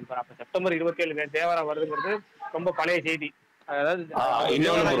விடாமுயற்சி வருதுன்னு சொல்லியிருப்பாரு. அப்ப செப்டம்பர் 27 தேவரா வருதுங்கிறது ரொம்ப பழைய செய்தி. அதாவது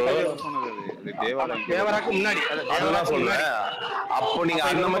தேவராக்கு முன்னாடி சொல்றேன். அப்போ நீங்க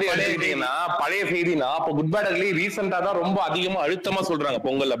அந்த மாதிரி எடுத்துக்கிட்டீங்கன்னா பழைய செய்தினா, அப்போ குட் பேட் அக்லி ரீசெண்டா தான் ரொம்ப அதிகமா அழுத்தமா சொல்றாங்க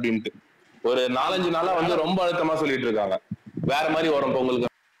பொங்கல் அப்படின்ட்டு. ஒரு 4-5 நாளா வந்து ரொம்ப அழுத்தமா சொல்லிட்டு இருக்காங்க வேற மாதிரி வரும்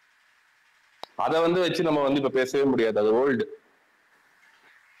பொங்கலுக்கு. அதை வந்து வச்சு நம்ம வந்து இப்ப பேசவே முடியாது, அது ஓல்டு.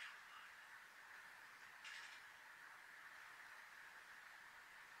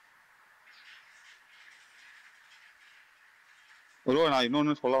 ப்ரோ நான்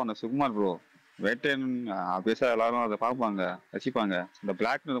இன்னொன்னு சொல்ல வந்தேன் சுகுமார் ப்ரோ. வேட்டையன் பேச எல்லாரும் அதை பார்ப்பாங்க, ரசிப்பாங்க. இந்த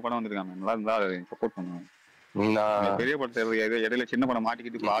பிளாக் படம் வந்திருக்காங்க, நல்லா இருந்தா அதை சப்போர்ட் பண்ணுவாங்க. பெரிய படத்தை இடையில சின்ன படம்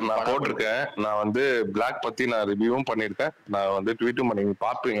மாட்டிக்கிட்டு நான் போட்டிருக்கேன். நான் வந்து பிளாக் பத்தி நான் ரிவ்யூவும் பண்ணிருக்கேன். நான் வந்து ட்வீட்டும் பண்ணி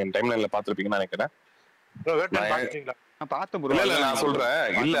பாப்பீங்க, டைம் லைன்ல பாத்துருப்பீங்கன்னு நினைக்கிறேன். நான் சொல்றேன்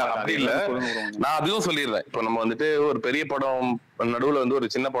இல்ல அப்படி இல்ல, நான் அதுவும் சொல்லிடுறேன். இப்ப நம்ம வந்துட்டு ஒரு பெரிய படம் நடுவுல வந்து ஒரு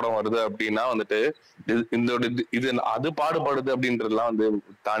சின்ன படம் வருது அப்படின்னா வந்துட்டு இந்த இது அது பாடுபடுது அப்படின்றதுலாம் வந்து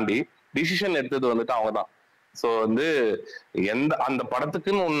தாண்டி டிசிஷன் எடுத்தது வந்துட்டு அவங்கதான். சோ வந்து அந்த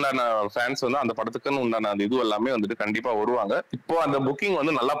படத்துக்குன்னு உண்டான ஃபேன்ஸ் வந்து அந்த படத்துக்குன்னு உண்டான அந்த இது எல்லாமே வந்துட்டு கண்டிப்பா வருவாங்க. இப்போ அந்த புக்கிங்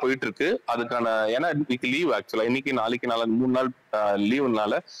வந்து நல்லா போயிட்டு இருக்கு. அதுக்கான ஏன்னா இன்னைக்கு லீவ், ஆக்சுவலா இன்னைக்கு நாளைக்கு 3 நாள்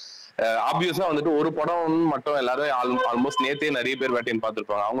லீவுனால ஆப்வியஸா வந்துட்டு ஒரு படம் மட்டும் எல்லாரும் ஆல்மோஸ்ட் நேத்தே நிறைய பேர் வேட்டையன்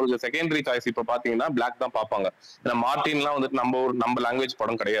பார்த்துருப்பாங்க. அவங்களுக்கு செகண்டரி சாய்ஸ் இப்ப பாத்தீங்கன்னா பிளாக் தான் பார்ப்பாங்க. ஏன்னா மார்டின்லாம் வந்துட்டு நம்ம லாங்குவேஜ்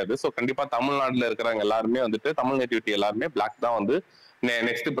படம் கிடையாது. ஸோ கண்டிப்பா தமிழ்நாட்டுல இருக்கிறவங்க எல்லாருமே வந்துட்டு தமிழ் நேட்டிவிட்டி எல்லாருமே பிளாக் தான் வந்து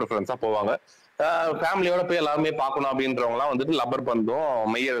நெக்ஸ்ட் ப்ரிஃபரன்ஸா போவாங்க. ஃபேமிலியோட போய் எல்லாருமே பார்க்கணும் அப்படின்றவங்கலாம் வந்துட்டு லப்பர் பந்தும்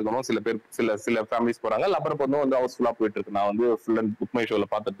மெய்யழகனும் சில பேர் சில ஃபேமிலிஸ் போறாங்க. லப்பர் பந்தும் வந்து ஹவுஸ்ஃபுல்லா போயிட்டு இருக்கு. நான் வந்து ஃபுல் அண்ட் புக் மை ஷோல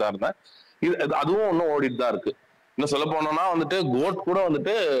பார்த்துட்டு தான் இருந்தேன். அதுவும் இன்னும் ஓடிட்டு தான் இருக்கு. இன்னும் சொல்ல போனோம்னா வந்துட்டு கோட் கூட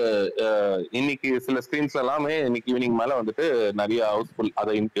வந்துட்டு இன்னைக்கு சில ஸ்கிரீன்ஸ் எல்லாமே இன்னைக்கு ஈவினிங் மேல வந்துட்டு நிறைய ஹவுஸ்ஃபுல்.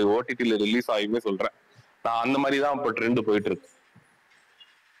 அதை இன்னைக்கு ஓடிடில ரிலீஸ் ஆகியுமே சொல்றேன். நான் அந்த மாதிரி தான் இப்போ ட்ரெண்ட் போயிட்டு இருக்கு.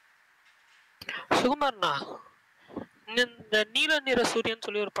 சுகுமார்ண்ணா, இந்த நீல நிற சூரியன்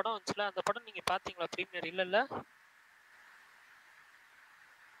சொல்லி ஒரு படம் வந்துச்சுல, அந்த படம் நீங்க பாத்தீங்களா? பிரீமியர் இல்லல்ல?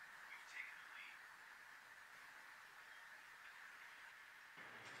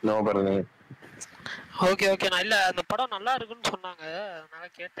 Okay okay. நான் இல்ல அந்த படம் நல்லா இருக்குன்னு சொன்னாங்க, அதனால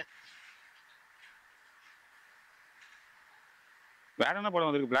கேட்டேன். வேற என்ன படம்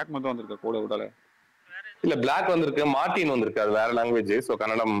வந்திருக்கு? பிளாக் மட்டும் வந்திருக்கு கூட விடல. இல்ல பிளாக் வந்திருக்கு, மார்டின் வந்திருக்கு. அது வேற language. So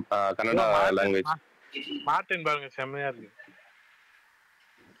Kannada language. Martin பாருங்க, செம்மையா இருக்கு.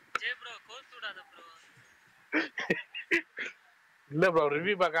 ஜே ப்ரோ கோத்து விடாத ப்ரோ. இல்ல ப்ரோ,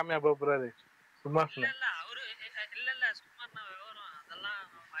 ரிவ்யூ பார்க்காம அப்ப போறாரு. சும்மா இல்ல அவரு இல்ல சும்மா நான் விவரம் அதெல்லாம்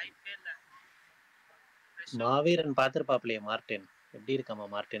வாய்ப்பே இல்ல. மாவீரன் பாத்துருப்பாப்லையே மார்டின். எப்படி இருக்காமா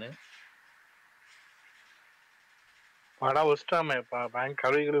மார்டின்? படம் ஒஸ்டாமே பேங்க்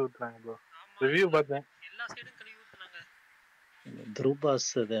கழுவி ஊத்துறாங்க ப்ரோ. ரிவ்யூ பார்த்தேன், எல்லா சைடும் கழுவி ஊத்துனாங்க.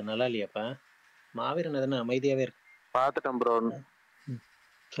 துருபாஸ் அது நல்லா இல்லையாப்பா? மாவீரன் எதனா அமைதியாவே இருக்கு. பாத்துட்டேன் ப்ரோ.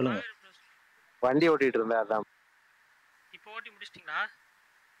 சொல்லுங்க. வண்டி ஓட்டிட்டு இருந்தேன், அதான். இப்போ ஓட்டி முடிச்சிட்டீங்களா?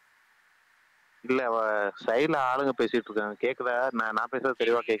 இல்ல சைடுல ஆளுங்க பேசிட்டு இருக்காங்க. கேக்குதா? நான் பேசுறது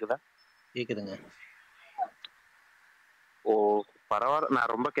தெளிவா கேக்குதா? கேக்குதுங்க. ஓ பரவாயில்ல.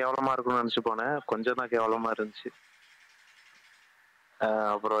 நான் ரொம்ப கேவலமா இருக்கும்னு நினைச்சு போனேன். கொஞ்சம் தான் கேவலமா இருந்துச்சு.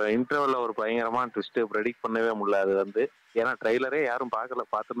 அப்புறம் இன்டர்வல்ல ஒரு பயங்கரமான ட்விஸ்ட் ப்ரெடிக்ட் பண்ணவே முடியல. அது வந்து ஏன்னா ட்ரெய்லரே யாரும் பார்க்கல.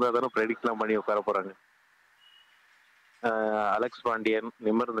 பார்த்துருந்தா தானே ப்ரெடிக்ட்லாம் பண்ணி உட்கார போறாங்க. அலெக்ஸ் பாண்டியன்,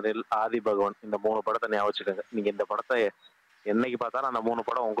 நிமிர்ந்த நெல், ஆதி பகவான், இந்த 3 படத்தை ஞாபகம் வச்சுக்கோங்க. நீங்க இந்த படத்தை என்னைக்கு பார்த்தாலும் அந்த 3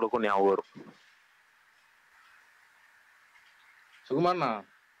 படம் உங்களுக்கும் ஞாபகம் வரும். சுகுமார்ண்ணா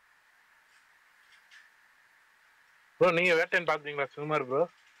ப்ரோ, நீங்க வேட்டையன் பாத்தீங்களா சுகுமார் ப்ரோ?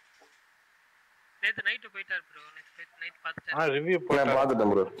 நேத்து நைட் போயிட்டார் ப்ரோ. நேத்து நைட் பார்த்துட்டேன். ரிவ்யூ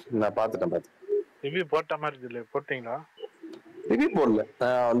பார்த்துட்டேன் ப்ரோ. நான் பார்த்துட்டேன். ரிவ்யூ போட்ட மாதிரி இல்ல, போட்டீங்களா? ரிவ்யூ போடல.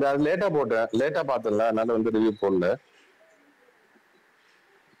 வந்து அது லேட்டா போட்டேன், லேட்டா பார்த்தல, அதனால வந்து ரிவ்யூ போடல.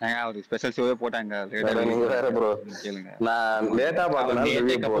 ஒரு ஸ்பெஷல் ஷோவே போட்டாங்க. நீங்க வேற ப்ரோ, நான் லேட்டா பார்த்தனால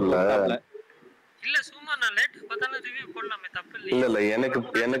ரிவ்யூ போடல. இல்ல சும்மா நான் லேட்டா அப்பதானே ரிவ்யூ போடலாமே, தப்பு இல்ல இல்லையே.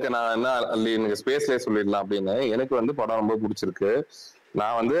 இல்ல எனக்கு நான் என்ன எனக்கு ஸ்பேஸ்லயே சொல்லிடலாம் அப்படின்னு. எனக்கு வந்து படம் ரொம்ப பிடிச்சிருக்கு.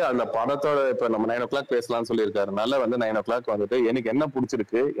 நான் வந்து அந்த படத்தோட இப்ப நம்ம 9 o'clock பேசலாம்னு சொல்லியிருக்காருனால வந்து 9 o'clock வந்துட்டு எனக்கு என்ன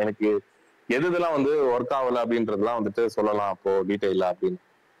பிடிச்சிருக்கு, எனக்கு எதுலாம் வந்து ஒர்க் ஆகல அப்படின்றதுலாம் வந்துட்டு சொல்லலாம் அப்போ டீடைலா அப்படின்னு.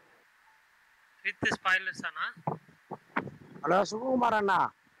 வித் ஸ்பாயிலர்ஸ் ஆனா. ஹலோ சுகுமார் அண்ணா.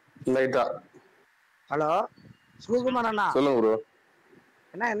 லைட்டா. ஹலோ சுகுமார் அண்ணா. சொல்லுங்க ப்ரோ.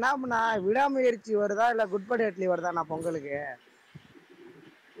 என்ன பண்ணா விடாமுயற்சி வருதா இல்ல குட்படூக்லி வருதா பொங்கலுக்கு?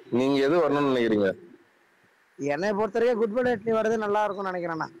 நீங்க எது வரணும்னு நினைக்கிறீங்க? என்னை பொறுத்தவரைக்கும் குட்படூக்லி வருது நல்லா இருக்கும்னு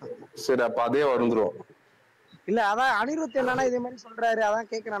நினைக்கிறேண்ணா. சரி அப்ப அதே வந்துரும். இல்ல அதான் அனிருத் என்னன்னா இதே மாதிரி சொல்றாரு, அதான்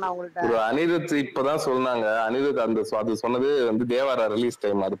கேக்குறேன் நான் உங்கள்கிட்ட. ஒரு அனிருத் இப்பதான் சொன்னாங்க. அனிருத் அது சொன்னது வந்து தேவாரா ரிலீஸ்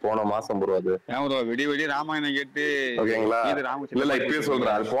டைம், அது போன மாசம் ப்ரோ. அது விடிய விடிய ராமாயணம் கேட்டு ஓகேங்களா? இல்ல இப்பயே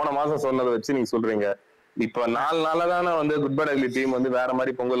சொல்றேன், அது போன மாசம் சொன்னதை வச்சு நீங்க சொல்றீங்க. இப்ப 4 நாளா தானே வந்து குட்படூக்லி டீம் வந்து வேற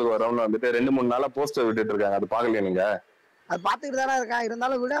மாதிரி பொங்கலுக்கு வரும்னு வந்துட்டு 2-3 நாளா போஸ்டர் விட்டுட்டு இருக்காங்க. அது பாக்கலையா நீங்க? அது பாத்துக்கிட்டு தானே இருக்கேன்.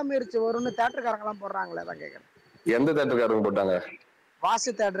 இருந்தாலும் விடாமுயற்சி வரும்னு தியேட்டர்காரங்க எல்லாம் போடுறாங்களே, தான் கேக்குறேன். எந்த தியேட்டர்காரங்க போட்டாங்க? வாசு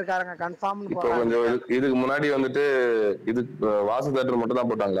தியேட்டர்காரங்க கன்ஃபார்ம். இப்போ கொஞ்சம் இதுக்கு முன்னாடி வந்துட்டு இது வாசு தியேட்டர் மட்டும்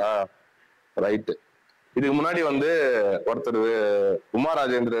தான் போட்டாங்களா? ரைட்டு. இதுக்கு முன்னாடி வந்து ஒருத்தர் உமா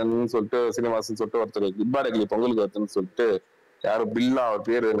ராஜேந்திரன் சொல்லிட்டு சீனிவாசன் சொல்லிட்டு ஒருத்தர் குட்படூக்லி பொங்கலுக்கு வருதுன்னு சொல்லிட்டு, யாரும் பில்லா, அவர்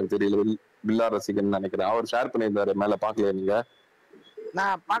பேரு எனக்கு தெரியல, பில்லா ரசிகன் நினைக்கிறேன், அவர் ஷேர் பண்ணியிருந்தாரு. மேல பாக்கலையா நீங்க?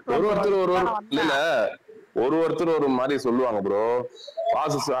 ஒருத்தர் ஒரு மாதிரி சொல்லுவாங்க ப்ரோ.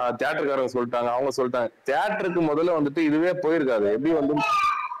 வாசு தியேட்டர்காரங்க சொல்லிட்டாங்க, அவங்க சொல்லிட்டாங்க. தியேட்டருக்கு முதல்ல வந்துட்டு இதுவே போயிருக்காது. எப்படி வந்து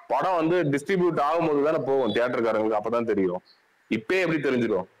படம் வந்து டிஸ்ட்ரிபியூட் ஆகும்போது தானே போகும் தியேட்டர்காரங்களுக்கு, அப்பதான் தெரியும். இப்பயே எப்படி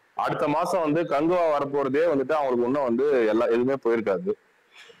தெரிஞ்சிடும்? அடுத்த மாசம் வந்து கங்குவா வரப்போறதே வந்துட்டு அவங்களுக்கு இன்னும் வந்து எதுவுமே போயிருக்காது.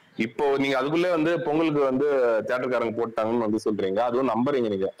 இப்போ நீங்க அதுக்குள்ளே வந்து பொங்கலுக்கு வந்து தியேட்டர்காரங்க போட்டாங்கன்னு வந்து சொல்றீங்க, அதுவும் நம்புறீங்க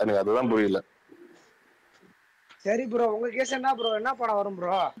நீங்க. எனக்கு அதுதான் புரியல. சரி ப்ரோ, உங்க கேஸ் என்ன ப்ரோ? என்ன படம் வரும்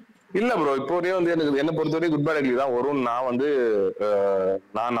ப்ரோ? இல்ல ப்ரோ, இப்போதே வந்து எனக்கு என்ன பொறுத்த வரைக்கும் குட்படூக்லி தான் வரும்னு நான் வந்து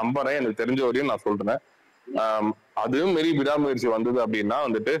நான் நம்புறேன். எனக்கு தெரிஞ்ச வரையும் நான் சொல்றேன். அதுவும் மாரி விடாமுயற்சி வந்தது அப்படின்னா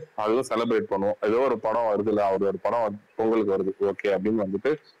வந்துட்டு அதுவும் செலிப்ரேட் பண்ணுவோம். ஏதோ ஒரு படம் வருது இல்ல, ஒரு படம் பொங்கலுக்கு வருது ஓகே அப்படின்னு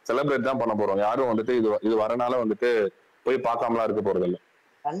வந்துட்டு செலிப்ரேட் தான் பண்ண போறோம். யாரும் வந்துட்டு இது வரனால வந்துட்டு போய் பார்க்காமலாம் இருக்க போறது இல்லை.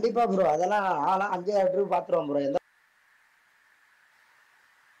 கண்டிப்பா ப்ரோ, அதெல்லாம் 5 ட்ரிப் பாத்துருவோம் ப்ரோ.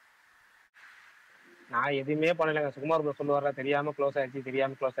 நான் எதுவுமே பண்ணலைங்க. சுகுமார் ப்ரோ சொல்லுவார தெரியாம க்ளோஸ்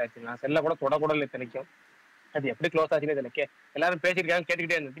ஆயிடுச்சு. நான் செல்ல கூட தொடக்கூட இல்லை இத்தனைக்கும். அது எப்படி க்ளோஸ் ஆச்சுன்னு தெரியல. எல்லாரும் பேசிருக்காங்க,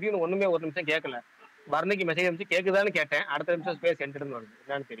 கேட்டுக்கிட்டே இருந்தேன். திடீர்னு ஒண்ணுமே ஒரு நிமிஷம் கேட்கல. வர்ணிக்கு மெசேஜ் அனுப்பிச்சு கேக்குதான்னு கேட்டேன். அடுத்த நிமிஷம் ஸ்பேஸ் என்டர்னு வருது.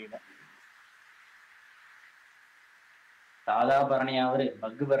 என்னன்னு தெரியல. சாதா பரணியா அவரு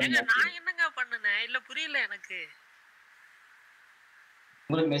பக்கு பரணியா? நான் என்னங்க பண்ணனேன்? இல்ல புரியல எனக்கு.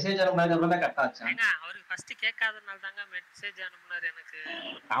 உங்களுக்கு மெசேஜ் அனுப்புனதுக்கு அப்புறம் தான் கட் ஆச்சு. அவருக்கு ஃபர்ஸ்ட் கேட்காதனால தாங்க மெசேஜ் அனுப்புனாரு எனக்கு.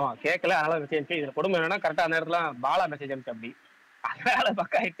 ஆமா கேட்கல, அதனால மெசேஜ். இதுல கொடுமை என்னன்னா கரெக்டா அந்த நேரத்துல பாலா மெசேஜ் அனுப்பிச்சு அப்படி. அதனால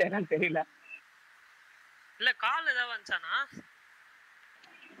பக்கம் ஆயிடுச்சு, என்னன்னு தெரியல. இல்ல கால் ஏதாவது வந்துச்சானா?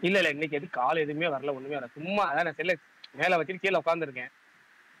 இல்ல இன்னைக்கு எது கால் எதுவுமே வரல, ஒண்ணுமே வரல. சும்மா அதான் நான் செல்ல மேல வச்சுட்டு கீழே உட்காந்துருக்கேன்.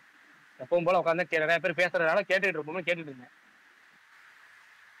 எப்பவும் போல உட்காந்து நிறைய பேர் பேசுறதுனால கேட்டுட்டு இருந்தேன்.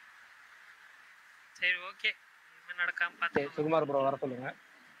 சரி ஓகே, நடக்காம பாத்து. சுகுமார் ப்ரோ வர சொல்லுங்க.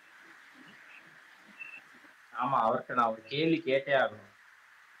 ஆமா, அவர்கிட்ட நான் ஒரு கேள்வி கேட்டே ஆகணும்.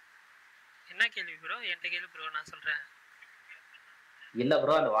 என்ன கேள்வி ப்ரோ? என்கிட்ட கேள்வி ப்ரோ, நான் சொல்றேன். இல்ல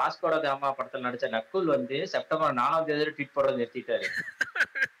ப்ரோ, அந்த வாஸ்கோட காமா படத்துல நடிச்ச நக்குல் வந்து செப்டம்பர் 4ஆம் தேதி ட்வீட் போடுறது நிறுத்திட்டாரு.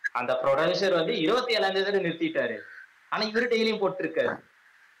 அந்த ப்ரொடியூசர் வந்து 27ஆம் தேதி நிறுத்திட்டாரு. ஆனா இவரு டெய்லியும் போட்டு இருக்காரு.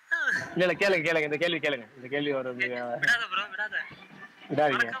 இல்ல கேளுங்க இந்த கேள்வி ஒரு விடாத ப்ரோ,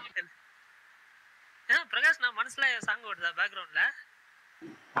 விடாதீங்க. பிரகாஷ், நான் மனசுல சாங் ஓடுதா பேக்ரவுண்ட்ல?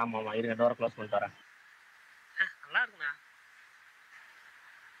 ஆமா இருங்க, டோரை க்ளோஸ் பண்ணிட்டு வரேன். நல்லா இருக்குண்ணா,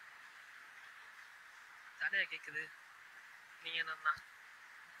 ஜாலியா கேக்குது. நீங்க என்னன்னா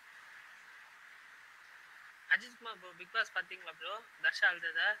Ajith Kumar bro big pass பாத்தீங்களா ப்ரோ? தர்ஷா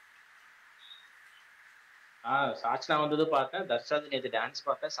அழுததா? சாட்சினா வந்தது பார்த்தேன், தர்ஷா நேத்து டான்ஸ்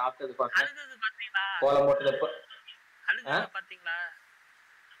பார்த்தேன், சாப்பிட்டது பார்த்தேன். அழுதது பாத்தீங்களா? கோலம் போட்டது அழுதது பாத்தீங்களா?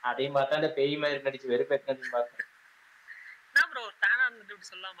 அதையும் பார்த்தா அந்த பேய் மாதிரி நடிச்சு வெறுப்பேற்றினதையும் பார்த்தேன். என்ன ப்ரோ ஃபேனா இருந்துட்டு இப்படி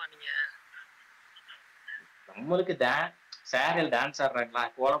சொல்லாமா நீங்க? நம்மளுக்கு சேரல் டான்ஸ் ஆடுறாங்களா,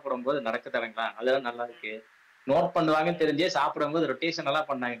 கோலம் போடும்போது நடக்க தராங்களா, அதெல்லாம் நல்லா இருக்கு. நோட் பண்ணுவாங்கன்னு தெரிஞ்சே சாப்பிடும்போது ரொட்டேஷன் எல்லாம்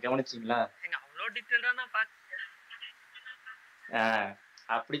பண்ணாங்க, கவனிச்சிங்களா? அவ்வளோ டீட்டெயில்டா பாக்க.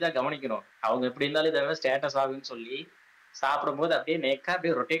 அப்படிதான் கவனிக்கணும். அவங்க எப்படி இருந்தாலும் இதை ஸ்டேட்டஸ் ஆகுன்னு சொல்லி சாப்பிடும்போது அப்படியே நெக்கா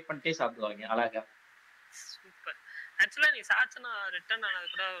அப்படியே ரொட்டேட் பண்ணிட்டே சாப்பிடுவாங்க அழகா. சூப்பர். ஆக்சுவலா நீ சாச்சனா ரிட்டர்ன் ஆனது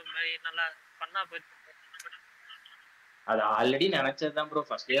கூட நல்லா பண்ணா போயிட்டு. அது ஆல்ரெடி நினைச்சதுதான் ப்ரோ.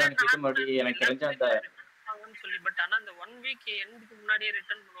 ஃபர்ஸ்ட் டே அனுப்பிட்டு மறுபடியும் எனக்கு தெரிஞ்ச அந்த சொல்லி, பட் ஆனா அந்த 1 வீக் எண்டுக்கு முன்னாடியே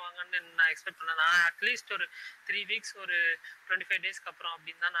ரிட்டர்ன் பண்ணுவாங்கன்னு நான் எக்ஸ்பெக்ட் பண்ணேன். நான் அட்லீஸ்ட் ஒரு 3 வீக்ஸ் ஒரு 25 டேஸ்க்கு அப்புறம்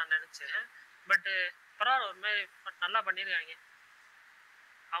அப்படின்னு தான் நான் நினைச்சேன். பட் பரவாயில்ல ஒரு மாதிரி நல்லா பண்ணியிருக்காங்க.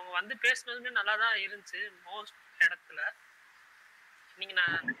 அவங்க வந்து பேசுனதுமே நல்லா தான் இருந்துச்சு மோஸ்ட் இடத்துல. நீங்க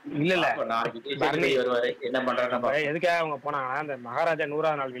இல்ல என்ன பண்றாங்க எதுக்காக அவங்க போனாங்கன்னா அந்த மகாராஜா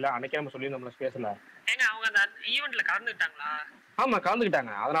 100ஆவது நாள் விழா அன்னைக்கே நம்ம சொல்லியிருந்தோம்ல ஸ்பேஸ்ல. ஏங்க அவங்க அந்த ஈவெண்ட்ல கலந்துக்கிட்டாங்களா? ஆமா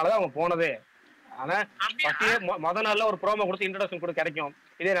கலந்துக்கிட்டாங்க, அதனாலதான் அவங்க போனதே. ஆனா முத நாள்ல ஒரு ப்ரோமோ கொடுத்து இன்ட்ரோடக்ஷன் கூட கிடைக்கும்,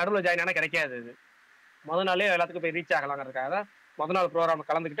 இதே நடுவில் ஜாயின் ஆனா கிடைக்காது. இது முத நாளே எல்லாத்துக்கும் போய் ரீச் ஆகலாங்கிறதுக்காக முத நாள் ப்ரோக்ராம்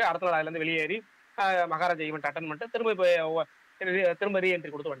கலந்துக்கிட்டு அடுத்த நாள் அதுல இருந்து வெளியேறி மகாராஜா ஈவெண்ட் அட்டன் பண்ணிட்டு திரும்ப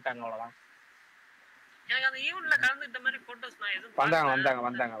ரீஎன்ட்ரி கொடுத்து வந்துட்டாங்க. அவ்வளவுதான். எனக்கு அந்த ஈவெண்ட்ல கலந்துக்கிட்ட மாதிரி போட்டோஸ் நான் எதுவும்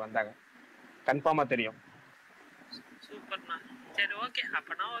வந்தாங்க கன்ஃபார்மா தெரியும். சூப்பர்ண்ணா. சரி ஓகே,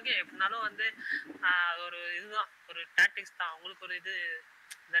 அப்பனா ஓகே. எப்படினாலும் வந்து ஒரு இதுதான், ஒரு டாக்டிக்ஸ் தான். அவங்களுக்கு ஒரு இது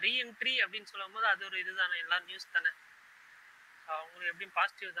இந்த ரீஎன்ட்ரி அப்படின்னு சொல்லும் போது அது ஒரு இதுதானே, எல்லா நியூஸ் தானே. அவங்களுக்கு எப்படியும்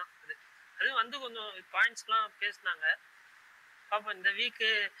பாசிட்டிவ் தான் அது. அது வந்து கொஞ்சம் பாயிண்ட்ஸ்லாம் பேசினாங்க. பாப்போம் இந்த வீக்கு.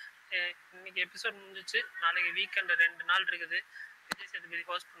 இன்னைக்கு எபிசோட் முடிஞ்சிச்சு, நாளைக்கு வீக்கெண்டு 2 நாள் இருக்குது. விஜய் சேதுபதி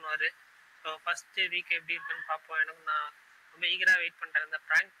ஹோஸ்ட் பண்ணுவார். ஸோ ஃபஸ்ட்டு வீக் எப்படி இருக்குன்னு பார்ப்போம். எனக்கு நான் ரொம்ப ஈகராக வெயிட் பண்ணுறேன். இந்த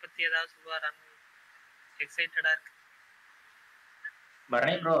ப்ராங்க் பற்றி ஏதாவது சொல்லுவாரான்னு எக்ஸைட்டடாக இருக்கு.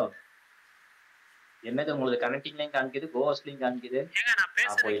 பரணி ப்ரோ என்னது உங்களுக்கு கனெக்டிங்லையும் காமிக்குது, கோஹோஸ்ட்லையும் காமிக்குது. ஏங்க நான்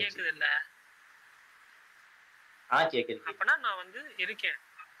பேசுறது கேக்குது இல்ல? கேக்குது. அப்பனா நான் வந்து இருக்கேன்.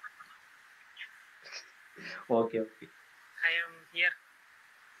 Okay okay, I am here.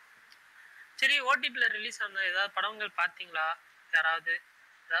 சரி, ஓடிபில ரிலீஸ் ஆன ஏதாவது படங்கள் பாத்தீங்களா? யாராவது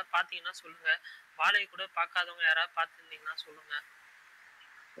ஏதாவது பாத்தீங்கன்னா சொல்லுங்க. வாழை கூட பார்க்காதவங்க யாராவது பார்த்துருந்தீங்கன்னா சொல்லுங்க.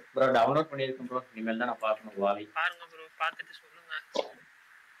 ப்ரோ டவுன்லோட் பண்ணியிருக்கேன் ப்ரோ, இனிமேல் தான் நான் பார்க்கணும். வாழை பாருங்க ப்ரோ, பார்த்துட்டு சொல்லுங்க.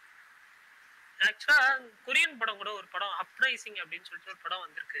 ஆக்சுவலா கொரியன் படம் கூட ஒரு படம் அப்ரைசிங் அப்படின்னு சொல்லிட்டு ஒரு படம்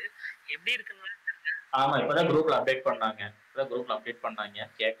வந்திருக்கு. எப்படி இருக்குன்னு ஆமா, இப்பதான் குரூப்ல அப்டேட் பண்ணாங்க.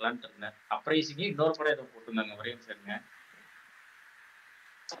 கேட்கலான்ட்டு இருந்தேன். அப்ரைசிங் இன்னொரு படம் ஏதோ போட்டிருந்தாங்க, ஒரே சரிங்க.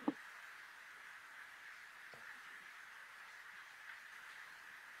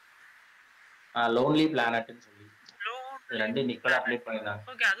 லோன்லி பிளானட்னு சொல்லி ரெண்டு இன்னைக்கு அப்டேட் பண்ணிருந்தாங்க.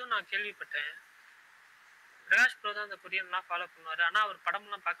 ஓகே, அதுவும் நான் கேள்விப்பட்டேன். பிரகாஷ் ப்ரோ தான் அந்த கொரியன்லாம் ஃபாலோ பண்ணுவாரு, ஆனா அவர்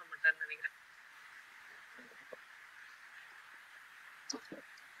படம்லாம் பார்க்க மாட்டாருன்னு நினைக்கிறேன்.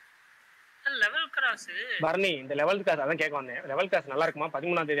 லெவல் கிராஸ் பரணி, இந்த லெவல் கிராஸ் அதான் கேட்க வந்தேன். லெவல் கிராஸ் நல்லா இருக்குமா?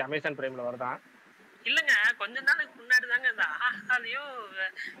 13ஆம் தேதி அமேசான் பிரைம்ல வருதான். இல்லங்க, கொஞ்ச நாளுக்கு முன்னாடி தாங்க இந்த ஆஹாலையோ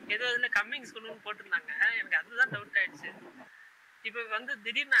ஏதோ இதுல கம்மிங் சூன்னு போட்டிருந்தாங்க. எனக்கு அதுதான் டவுட் ஆயிடுச்சு. இப்ப வந்து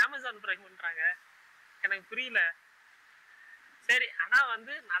திடீர்னு அமேசான் பிரைம் பண்றாங்க, எனக்கு புரியல. சரி, ஆனா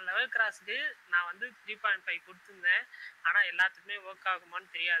வந்து நான் லெவல் கிராஸ்க்கு நான் வந்து 3.5 கொடுத்துருந்தேன். ஆனா எல்லாத்துக்குமே ஒர்க்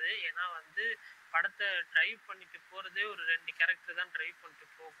ஆகுமான்னு தெரியாது. ஏன்னா வந்து படத்தை டிரைவ் பண்ணிட்டு போறதே ஒரு 2 கேரக்டர் தான் டிரைவ் பண்ணிட்டு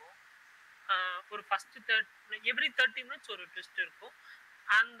போகும். ஒரு ஃபர்ஸ்ட் எவ்ரி 30 மினிட்ஸ் ஒரு ட்விஸ்ட் இருக்கும்.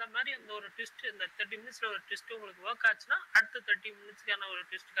 அந்த மாதிரி அந்த ஒரு ட்விஸ்ட், இந்த 30 மினிட்ஸ்ல ஒரு ட்விஸ்ட் உங்களுக்கு ஒர்க் ஆச்சுன்னா அடுத்த 30 மினிட்ஸ்க்கான ஒரு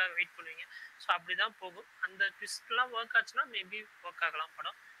ட்விஸ்ட்டுக்காக வெயிட் பண்ணுவீங்க. ஸோ அப்படிதான் போகும். அந்த ட்விஸ்ட்லாம் ஒர்க் ஆச்சுன்னா மேபி ஒர்க் ஆகலாம்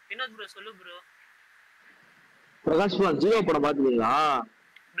படம். வினோத் ப்ரோ சொல்லு ப்ரோ. பிரகாஷ் ஜீரோ படம் பாத்தீங்களா?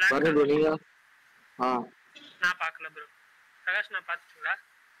 நான் பார்க்கல ப்ரோ. பிரகாஷ் நான் பார்த்துட்டீங்களா?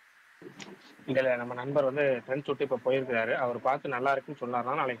 இல்ல, நம்ம நண்பர் வந்து ட்ரெண்ட் சுட்டு இப்போ போயிருக்காரு. அவர் பார்த்து நல்லா இருக்குன்னு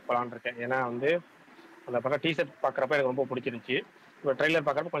சொன்னார்னா நாளைக்கு போலான்னு இருக்கேன். ஏன்னா வந்து அந்த பக்கம் டீஷர்ட் பார்க்குறப்ப எனக்கு ரொம்ப பிடிச்சிருந்துச்சு. இப்போ ட்ரெய்லர்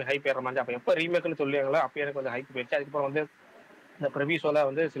பார்க்குறப்ப கொஞ்சம் ஹைப் ஏற மாதிரி. அப்போ எப்போ ரீமேக்னு சொல்லுவாங்களோ அப்போ எனக்கு கொஞ்சம் ஹைப் போயிடுச்சு. அதுக்கப்புறம் வந்து இந்த ப்ரிவியூஸோட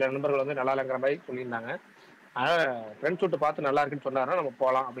வந்து சில நண்பர்கள் வந்து நல்லா இல்லைங்கிற மாதிரி சொல்லியிருந்தாங்க. அதனால் ட்ரெண்ட் சுட்டு பார்த்து நல்லா இருக்குன்னு சொன்னார்னா நம்ம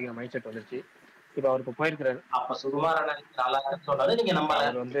போகலாம் அப்படிங்கிற மைண்ட் செட் வந்துருச்சு. இப்போ அவர் இப்போ போயிருக்கிறாரு. அப்ப சுகுமாரன் நல்லா இருக்குன்னு சொன்னது நீங்க நம்பல.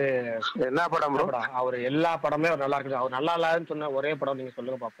 அவர் வந்து என்ன படம் அவர் எல்லா படமே அவர் நல்லா இருக்கு. அவர் நல்லா இல்லாதுன்னு சொன்ன ஒரே படம் நீங்க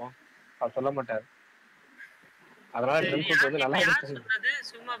சொல்லுங்க பார்ப்போம். அவர் சொல்ல மாட்டார். அதனால ட்ரெண்ட் சுட்டு வந்து நல்லா இருக்கு சொன்னது.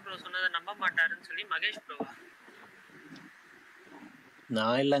 சுகுமா ப்ரோ சொன்னதை நம்ப மாட்டாருன்னு சொல்லி மகேஷ் ப்ரோவா?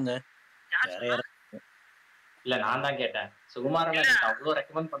 நான் இல்லங்க, வேற யாரும் இல்ல, நான் தான் கேட்டேன். சுகுமாரன் அவ்வளவு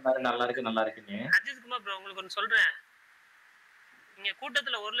ரெக்கமெண்ட் பண்ணாரு நல்லா இருக்குன்னு. அஜித் குமார் ப்ரோ, உங்களுக்கு ஒன்று சொல்றேன். நீங்க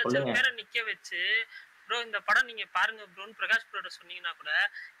கூட்டத்துல 1 லட்சம் பேரை நிக்க வச்சு ப்ரோ இந்த படம் நீங்க பாருங்க ப்ரோன்னு பிரகாஷ் ப்ரோட சொன்னீங்கன்னா கூட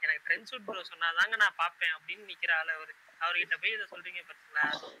எனக்கு ட்ரெண்ட் சூட் ப்ரோ சொன்னாதாங்க நான் பார்ப்பேன் அப்படின்னு நிக்கிற ஆளு அவரு. அவர்கிட்ட போய் இதை சொல்றீங்க பாத்தீங்களா?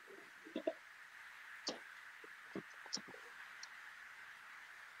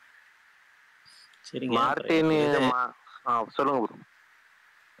 சரிங்க. சொல்லுங்க ப்ரோ.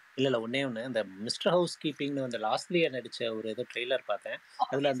 இல்ல ஒண்ணே ஒண்ணு, இந்த மிஸ்டர் ஹவுஸ் கீப்பிங்னு அந்த லாஸ்ட்லியா நடிச்ச ஒரு ஏதோ ட்ரெய்லர் பார்த்தேன்.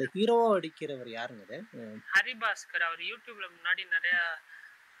 அதுல அந்த ஹீரோவா அடிக்கிறவர் யாருங்க? அது ஹரிபாஸ்கர். அவர் யூடியூப்ல முன்னாடி நிறைய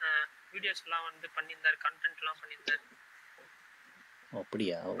வீடியோஸ் எல்லாம் வந்து பண்ணியிருந்தாரு, கண்டென்ட் எல்லாம் பண்ணியிருந்தாரு.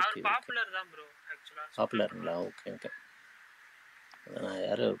 அப்படியா? அவர் பாப்புலர் தான் ப்ரோ. ஆக்சுவலா பாப்புலருங்களா? Okay okay. நான்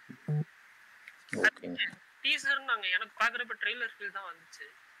யாரு ஓகேங்க. டீசர் நாங்க எனக்கு பாக்குறப்ப ட்ரெய்லர் ஃபீல் தான் வந்துச்சு.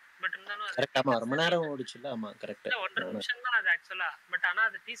 பட் இருந்தாலும் கரெக்ட். ஆமா, ரொம்ப நேரம் ஓடிச்சுல. ஆமா கரெக்ட். 1.5 நிமிஷம் தான் அது ஆக்சுவலா. பட் ஆனா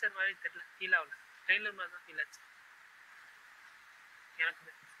அது டீசர் மாதிரி தெரியல, ஃபீல் ஆகல. ட்ரெய்லர் மாதிரி தான் ஃபீல் ஆச்சு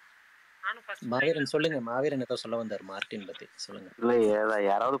எனக்கு. நானும் ஃபர்ஸ்ட் மாவீரன் சொல்லுங்க, மாவீரன் ஏதோ சொல்ல வந்தார் மார்டின் பத்தி சொல்லுங்க. இல்ல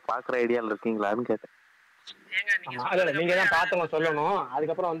யாராவது பாக்குற ஐடியால இருக்கீங்களான்னு கேட்டேன். ஏங்க நீங்க இல்ல நீங்க தான் பார்த்தவங்க சொல்லணும்.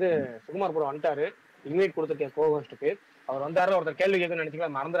 அதுக்கப்புறம் வந்து சுகுமார் ப்ரோ வந்துட்டாரு, இன்வைட் கொடுத்துருக்கேன் கோஹோஸ்ட்டுக்கு. அவர் வந்தாரு, ஒருத்தர் கேள்வி கேட்கணும்னு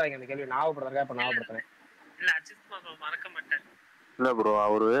நினைச்சுக்கலாம், மறந்துடாங்க அந்த கேள்வி ஞாபகப்படுறதுக்காக இப்ப ஞாபகப்படுத்துறேன். இல்ல அஜித் குமார் மறக்க மாட்டார். இல்ல ப்ரோ,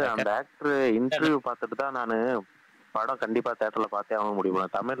 அவரு அந்த ஆக்டர் இன்டர்வியூ பார்த்துட்டு தான் நானு படம் கண்டிப்பா தியேட்டர்ல பார்த்தே ஆக முடியும்.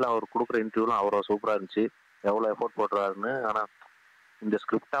 தமிழ்ல அவர் கொடுக்குற இன்டர்வியூலாம் அவ்வளோ சூப்பரா இருந்துச்சு, எவ்வளவு எஃபோர்ட் போட்டுறாருன்னு. ஆனா இந்த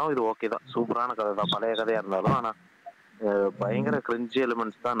ஸ்கிரிப்டாவும் இது ஓகே தான், சூப்பரான கதை தான், பழைய கதையா இருந்தாலும். ஆனா பயங்கர கிரிஞ்சி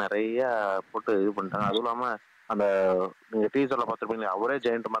எலிமெண்ட்ஸ் தான் நிறைய போட்டு இது பண்ணிட்டாங்க. அதுவும் இல்லாம அந்த நீங்க டீசர்ல பார்த்துருப்பீங்களா, அவரே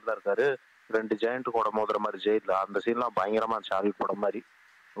ஜெயண்ட் மாதிரி தான் இருக்காரு, 2 ஜெயண்ட் கூட மோதுற மாதிரி ஜெயில அந்த சீன்லாம் பயங்கரமா இருந்துச்சு. ஆவி படம் மாதிரி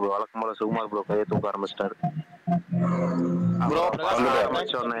வழக்கம் போல சுகுமார் ப்ரோ கையை தூக்க ஆரம்பிச்சிட்டாரு.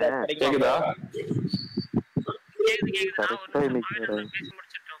 கேக்குதா?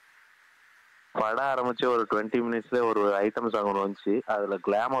 படம் ஆரம்பிச்சு ஒரு 20 மினிட்ஸ்ல ஒரு ஐட்டம் சாங் ஒன்று வந்துச்சு. அதுல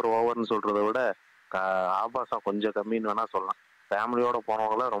கிளாமர் ஓவர்னு சொல்றதை விட ஆபாசம் கொஞ்சம் கம்மின்னு வேணா சொல்லலாம். ஃபேமிலியோட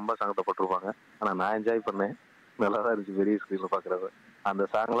போனவங்கள ரொம்ப சங்கடப்பட்டிருப்பாங்க. ஆனா நான் என்ஜாய் பண்ணேன், நல்லாதான் இருந்துச்சு பெரிய ஸ்கிரீன்ல பாக்குறது. அந்த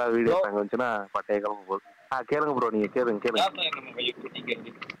சாங்லாம் வீடியோ சாங் வந்துச்சுன்னா பட்டைய கிளம்ப போகுது. கேளுங்க ப்ரோ, நீங்க கேளுங்க.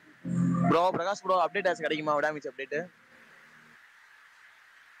 ப்ரோ பிரகாஷ் ப்ரோ அப்டேட் ஆச்சு, கிடைக்குமா விடாமிச்சு அப்டேட்?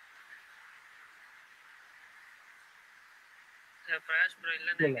 பிரகாஷ் ப்ரோ இல்ல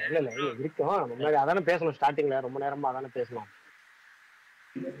இருக்கும். முன்னாடி அதானே பேசணும், ஸ்டார்டிங்ல ரொம்ப நேரமா அதானே பேசணும்.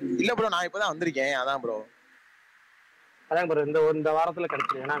 இல்ல ப்ரோ நான் இப்பதான் வந்திருக்கேன், அதான் ப்ரோ. அதான் ப்ரோ இந்த வாரத்துல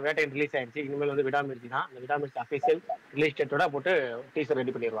கிடைச்சிருக்கு. ஏன்னா வேட்டையன் ரிலீஸ் ஆயிடுச்சு, இனிமேல் வந்து விடாமுயற்சி தான். அந்த விடாமுயற்சி அபிஷியல் ரிலீஸ் டேட்டோட போட்டு டீசர்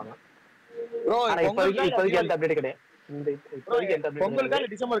ரெடி பண்ணிடுவாங்க. இப்போதைக்கு எந்த அப்டேட் கிடையாது. இப்போதைக்கு எந்த அப்டேட் பொங்கலுக்கா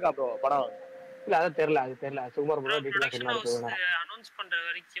டிசம்பருக்கா ப்ரோ படம்? இல்ல அது தெரியல. சுகுமார் ப்ரோ டீடைலா சொன்னாரு. அனௌன்ஸ் பண்ற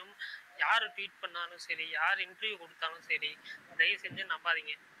வரைக்கும் யாரு ட்வீட் பண்ணாலும் சரி, யார் இன்டர்வியூ கொடுத்தாலும் சரி, தயவு செஞ்சு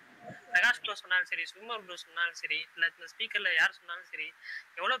நம்பாதீங்க. பிரகாஷ் ப்ரோ சொன்னாலும் சரி, சுகுமார் ப்ரோ சொன்னாலும் சரி, இல்ல இந்த ஸ்பீக்கர்ல யார் சொன்னாலும் சரி,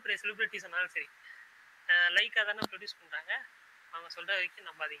 எவ்வளவு பெரிய செலிபிரிட்டி சொன்னாலும் சரி, லைக்கா தானே ப்ரொடியூஸ் பண்றாங்க, அவங்க சொல்ற வரைக்கும்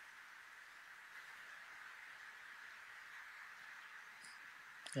நம்பாதீங்க.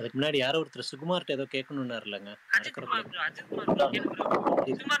 அதுக்கு முன்னாடி யாரோ ஒருத்தர் சுகுமார்ட்ட ஏதோ கேட்கணும்னாரு இல்லங்க.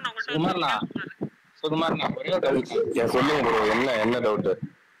 சுகுமார்ண்ணா ஒரே ஒரு டவுட். சொல்லுங்க ப்ரோ, என்ன டவுட்?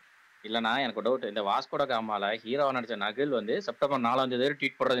 இல்லண்ணா எனக்கு டவுட், இந்த வாஸ்கோட காமால ஹீரோவா நடிச்ச நகில் வந்து செப்டம்பர் 4ஆம் தேதி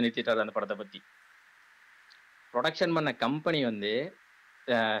ட்வீட் போடுறது நிறுத்திட்டாரு அந்த படத்தை பத்தி. ப்ரொடக்ஷன் பண்ண கம்பெனி வந்து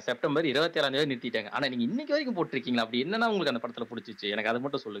செப்டம்பர் 27ஆம் தேதி நிறுத்திட்டாங்க. ஆனா நீங்க இன்னைக்கு வரைக்கும் போட்டிருக்கீங்களா? அப்படி என்னன்னா உங்களுக்கு அந்த படத்துல பிடிச்சிச்சு? எனக்கு அதை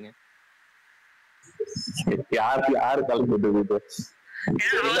மட்டும் சொல்லுங்க. யாரு கலந்து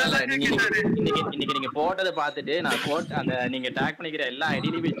இன்னைக்கு நீங்க போட்டதை பார்த்துட்டு நான் அந்த நீங்க டேக் பண்ணிக்கிற எல்லா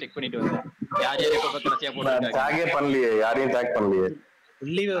ஐடியிலையும் போய் செக் பண்ணிட்டு வந்தேன். யார் யார் எப்ப கடைசியா போட்டு டேகே பண்ணலையே, யாரையும் டேக் பண்ணலையே.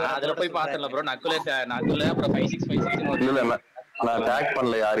 அதுல போய் பாத்தல ப்ரோ, நக்குல அப்புறம் 5656 இல்ல நான் டேக்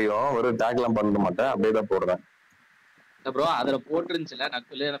பண்ணல யாரையும், ஒரு டேக்லாம் பண்ண மாட்டேன், அப்படியே தான் போடுறேன் ப்ரோ. அதுல போட்டுருந்துச்சுல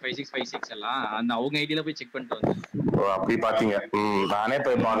நக்குல 5656 எல்லாம், அந்த அவங்க ஐடியில போய் செக் பண்ணிட்டு வந்தேன். அப்படி பாத்தீங்க? நானே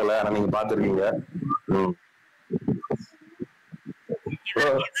போய் பார்க்கல, ஆனா நீங்க பாத்துருக்கீங்க.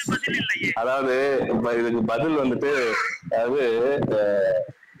 அதாவது இதுக்கு பதில் வந்துட்டு, அதாவது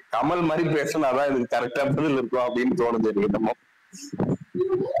கமல் மாதிரி பேசினாதான் இதுக்கு கரெக்டா பதில் இருக்கும் அப்படின்னு தோணுது நம்ம.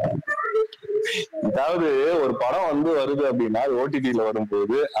 அதாவது ஒரு படம் வந்து வருது அப்படின்னா அது ஓடிடில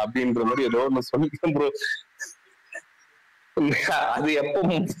வரும்போது அப்படின்ற மாதிரி ஏதோ ஒண்ணு சொல்லிட்டேன் ப்ரோ. அது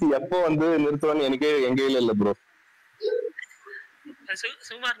எப்போ வந்து நிறுத்துவான்னு எனக்கே எங்க கையில இல்ல ப்ரோ.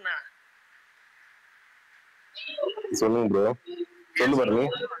 சுகுமார்ண்ணா சொல்லுங்க ப்ரோ, சொல்லு பாருங்க.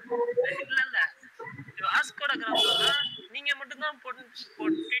 இல்ல வாஸ்கோட காமா நீங்க மட்டும் தான் போட்டு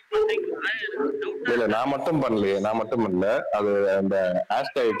ட்வீட் பண்றீங்களா? இல்ல நான் மட்டும் பண்ணல. அது அந்த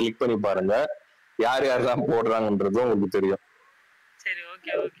ஹேஷ்டேக் கிளிக் பண்ணி பாருங்க, யார் யாரெல்லாம் போடுறாங்கன்றது உங்களுக்கு தெரியும். சரி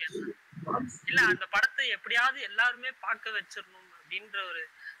ஓகே. இல்ல அந்த படத்தை எப்படியாவது எல்லாருமே பார்க்க வச்சிடணும் அப்படின்ற ஒரு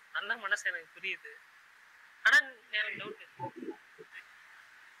நல்ல மனசு எனக்கு புரியுது. ஆனா எனக்கு டவுட்.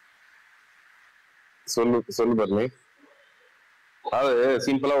 சொல்லு பாருங்க. அது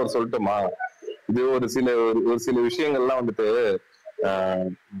சிம்பிளா ஒரு சொல்லட்டுமா? இது ஒரு சில விஷயங்கள்லாம் வந்துட்டு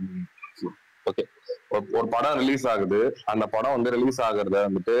ஓகே, ஒரு படம் ரிலீஸ் ஆகுது, அந்த படம் வந்து ரிலீஸ் ஆகுறத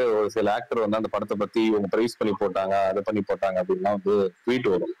வந்துட்டு ஒரு சில ஆக்டர் வந்து அந்த படத்தை பத்தி இவங்க பிரைஸ் பண்ணி போட்டாங்க, அதை பண்ணி போட்டாங்க அப்படின்னா வந்து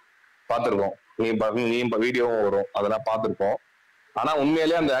ட்வீட் வரும், பார்த்திருக்கோம். நீ வீடியோவும் வரும், அதெல்லாம் பார்த்திருக்கோம். ஆனா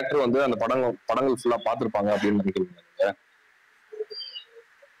உண்மையிலேயே அந்த ஆக்டர் வந்து அந்த படங்கள் ஃபுல்லா பார்த்திருப்பாங்க அப்படின்னு நினைக்கிறீங்க நீங்க?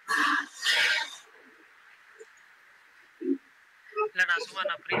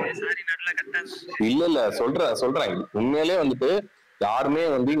 இல்ல சொல்றேன். உண்மையிலே வந்துட்டு யாருமே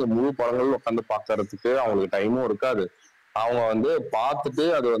வந்து இங்க முழு படங்கள் உட்காந்து பாக்குறதுக்கு அவங்களுக்கு டைமும் இருக்காது. அவங்க வந்து பார்த்துட்டு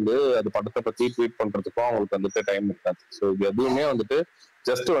அது படத்தை பத்தி ட்வீட் பண்றதுக்கும் அவங்களுக்கு வந்துட்டு டைம் இருக்காது. ஸோ இது எதுவுமே வந்துட்டு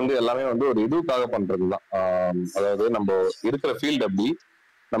ஜஸ்ட் வந்து எல்லாமே வந்து ஒரு இதுக்காக பண்றதுதான். அதாவது நம்ம இருக்கிற ஃபீல்டு அப்படி,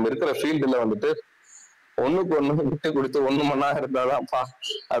 நம்ம இருக்கிற ஃபீல்டுல வந்துட்டு ஒண்ணுக்கு ஒண்ணு விட்டு கொடுத்து ஒண்ணு மண்ணா இருந்தாதான்ப்பா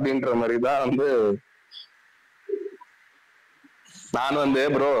அப்படின்ற மாதிரிதான் வந்து நான் வந்து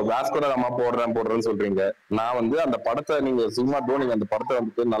ப்ரோ வாஸ்கோட அம்மா போடுறேன்னு சொல்றீங்க. நான் வந்து அந்த படத்தை நீங்க சும்மா நீங்க அந்த படத்தை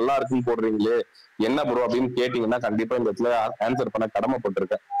வந்துட்டு நல்லா இருக்குன்னு போடுறீங்களே என்ன ப்ரோ அப்படின்னு கேட்டீங்கன்னா கண்டிப்பா இந்த இடத்துல ஆன்சர் பண்ண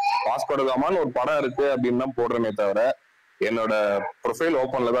கடமைப்பட்டிருக்கேன். வாஸ்கோட காமான்னு ஒரு படம் இருக்கு அப்படின்னு தான் போடுறேனே தவிர என்னோட ப்ரொஃபைல்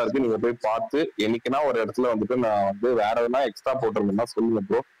ஓப்பன்ல தான் இருக்கு. நீங்க போய் பார்த்து என்னைக்குன்னா ஒரு இடத்துல வந்துட்டு நான் வந்து வேற எதுனா எக்ஸ்ட்ரா போட்டிருந்தேன்னா சொல்லுங்க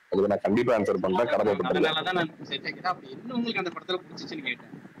ப்ரோ, அதுக்கு நான் கண்டிப்பா ஆன்சர் பண்றேன், கடமைப்பட்டிருக்கேன். அதனாலதான் நான் கேட்கிறேன், அப்படி என்ன உங்களுக்கு அந்த படத்துல பிடிச்சிச்சுன்னு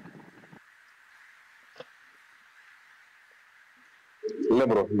கேட்டேன். இல்ல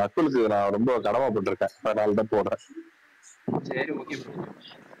ப்ரோ, நக்குலுக்கு நான் ரொம்ப கடமைப்பட்டிருக்கேன், அதனாலதான் போடுறேன். சரி ஓகே ப்ரோ.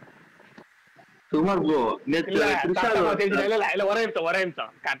 சுமார் ப்ரோ இல்ல ஒரே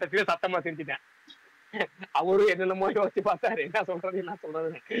நிமிஷம் கட்டத்திலே சத்தமா செஞ்சுட்டேன். அவரு என்னென்னமோ யோசிச்சு பார்த்தாரு, என்ன சொல்றது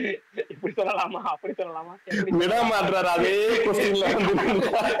இப்படி சொல்லலாமா அப்படி சொல்லலாமா விட மாட்டாரு, அதே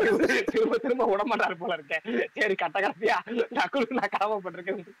திரும்ப விட மாட்டாரு போல இருக்கேன். சரி கட்டகடைசியா நக்குலுக்கு நான்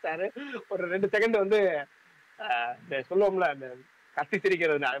கடமைப்பட்டிருக்கேன். ஒரு 2 செகண்ட் வந்து சொல்லுவோம்ல அந்த கத்தி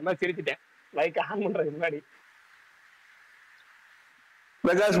சிரிக்கிறது, அது மாதிரி சிரிச்சுட்டேன் லைக் ஆன் பண்றதுக்கு முன்னாடி.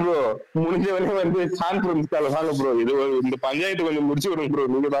 பிரகாஷ் ப்ரோ முடிஞ்ச வரையும் வந்து கான்ஃபரன்ஸ் கால வாங்க ப்ரோ, இது இந்த பஞ்சாயத்து கொஞ்சம் முடிச்சு விடுங்க ப்ரோ.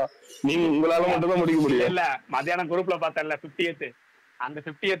 நீங்க உங்களால மட்டும் தான் முடிக்க முடியும். இல்ல மத்தியானம் குரூப்ல பார்த்தேன்ல 50th அந்த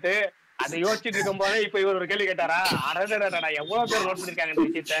 50th அதை யோசிச்சுட்டு இருக்கும் போதே இப்ப இவர் ஒரு கேள்வி கேட்டாரா, எவ்வளவு பேர் நோட் பண்ணிருக்காங்க இந்த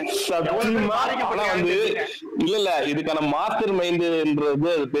விஷயத்த வந்து. இல்ல இதுக்கான மாஸ்டர்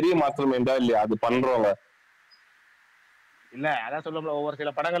மைண்ட்ன்றது பெரிய மாஸ்டர் மைண்டா இல்லையா அது பண்றவங்க? இல்ல அதான் சொல்லுவோம்ல, ஒவ்வொரு சில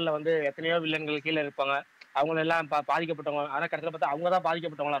படங்கள்ல வந்து எத்தனையோ வில்லன்கள் கீழே இருப்பாங்க, அவங்க எல்லாம் பாதிக்கப்பட்டவங்க, ஆனா கடைசியில பார்த்தா அவங்கதான்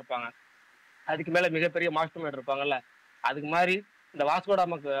பாதிக்கப்பட்டவங்களா இருப்பாங்க. அதுக்கு மேல மிகப்பெரிய மாஸ்டர் மைண்ட் இருப்பாங்கல்ல, அதுக்கு மாதிரி இந்த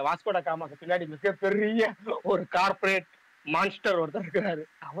வாஸ்கோட காமாக்கு பின்னாடி மிகப்பெரிய ஒரு கார்பரேட் மான்ஸ்டர் ஒருத்தர் இருக்கிறாரு,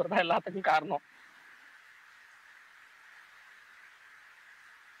 அவர் தான் எல்லாத்துக்கும் காரணம்.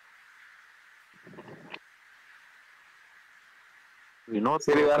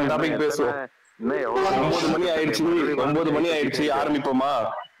 சரி வேற டாபிக் பேசுவோம். 9 மணி ஆயிடுச்சு ஆரம்பிப்போமா?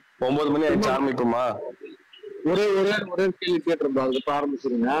 9 மணி ஆயிடுச்சு ஆரம்பிப்போமா? ஒரே கேள்வி கேட்டிருந்தோம், அதுக்கு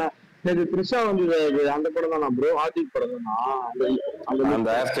ஆரம்பிச்சிருங்க. த்ரிஷா வந்து அந்த படம் தானா ப்ரோ? ஆதிக் படம் தானா? அந்த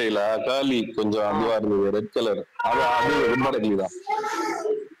ஹேர் ஸ்டைலா காலி கொஞ்சம் அதுவா இருந்தது, ரெட் கலர், அது GoodBadUgly தான்.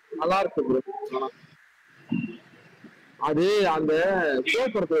 நல்லா இருக்கு ப்ரோ. அது அந்த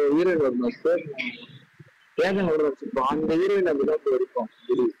படத்துல ஹீரோயின் வரும், ஏகனோட வச்சிருப்போம், அந்த ஹீரோயின் அப்படிதான் இருக்கும்.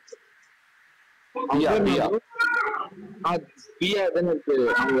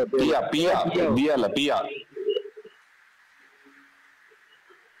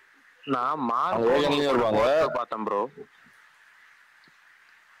 நான் பார்த்தேன் ப்ரோ.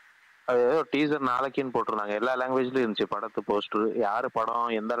 அது டீசர் நாளைக்குன்னு போட்டிருந்தாங்க, எல்லா லாங்குவேஜ்லயும் இருந்துச்சு படத்து போஸ்டர். யாரு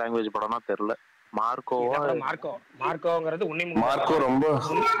படம் எந்த லாங்குவேஜ் படம்னா தெரியல. மார்க்கோங்கிறது மார்க்கோ ரொம்ப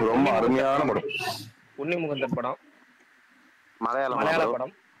ரொம்ப அருமையான படம், உன்னி முகுந்தன் படம்,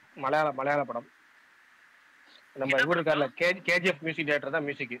 மலையாள படம். நம்ம இவரு இருக்கார்ல கேஜிஎஃப் மியூசிக் டைரக்டர் தான்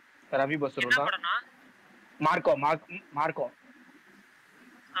மியூசிக், ரவி பஸ்ரூர் தான். மார்க்கோ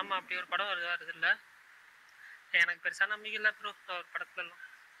ஆமா, அப்படி ஒரு படம் வருது இல்ல, எனக்கு பெருசா நம்பிக்கை இல்ல ப்ரோ ஒரு படத்துல எல்லாம்.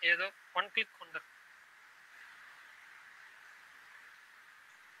 ஏதோ ஒன் கிளிக் கொண்டு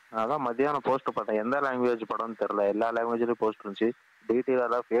அதான் மத்தியானம் போஸ்ட் பார்த்தேன், எந்த லாங்குவேஜ் படம்னு தெரியல, எல்லா லாங்குவேஜ்லயும் போஸ்ட் இருந்துச்சு.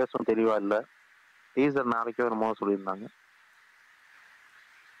 டீட்டெயிலா ஃபேஸும் தெளிவா இல்ல. டீசர் நாளைக்கே வருமோ சொல்லியிருந்தாங்க.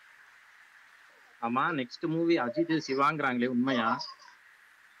 ஆமா, நெக்ஸ்ட் மூவி அஜித் சிவாங்கிறாங்களே, உண்மையா?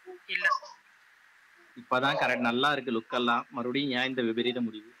 இல்ல இப்பதான் கரெக்ட், நல்லா இருக்கு லுக் எல்லாம். மறுபடியும் ஏன் இந்த விபரீத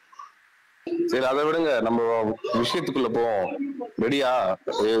முடிவு? சரி அதை விடுங்க, நம்ம விஷயத்துக்குள்ள போவோம். ரெடியா?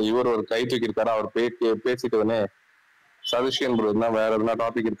 இவர் ஒரு கை தூக்கி இருக்காரு, அவர் பேசிட்டதுன்னு சஜஷன் ப்ரோ, என்ன வேற எதுனா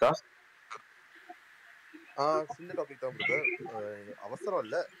டாபிக் இருக்கா? சின்ன டாபிக் தான் பிரதர், அவசரம்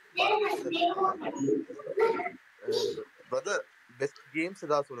இல்ல. பிரதர் பெஸ்ட் கேம்ஸ்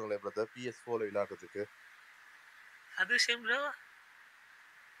ஏதாவது சொல்லுங்களேன் பிரதர், PS4ல விளையாடுறதுக்கு. அது சேம் ப்ரோ,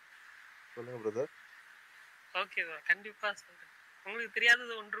 சொல்லுங்க பிரதர். ஓகே ப்ரோ, கண்டிப்பா சொல்றேன். உங்களுக்கு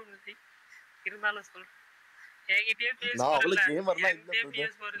தெரியாதது ஒன்றும் இல்லை, இருந்தாலும் சொல்றேன். என்கிட்டயே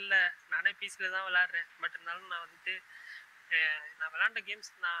PS4 இல்ல, நானே பிசில தான் விளையாடுறேன். பட் இருந்தாலும் நான் வந்துட்டு நான் விளையாண்ட கேம்ஸ்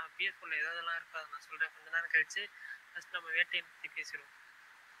நான் PS4ல ஏதாவதெல்லாம் இருக்கோ அதை நான் சொல்றேன் கொஞ்ச நேரம் கழிச்சு. ஃபர்ஸ்ட் நம்ம வேட்டையன் பத்தி பேசிடுவோம்.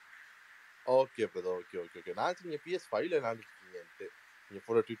 Okay brother, okay. நான் நீங்க PS5ல விளையாண்டுருக்கீங்கன்ட்டு நீங்க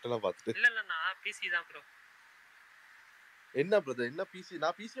போற ட்வீட்லாம் பார்த்துட்டு. இல்ல நான் பிசி தான் ப்ரோ. என்ன பிரதர், என்ன பிசி?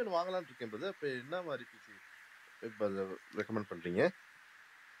 நான் பிசி ஒன்று வாங்கலாம்னு இருக்கேன் பிரதர். இப்போ என்ன மாதிரி பிசி இப்போ ரெக்கமெண்ட் பண்றீங்க?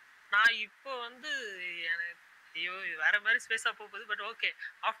 நான் இப்போ வந்து ஐயோ வேற மாதிரி ஸ்பேஸா போகுது. பட் ஓகே,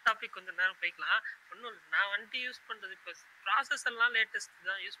 ஆஃப் டாபிக் கொஞ்சம் நேரம் போய்க்கலாம். ஒன்றும் நான் வந்துட்டு யூஸ் பண்றது இப்போ ப்ராசஸர்லாம் லேட்டஸ்ட்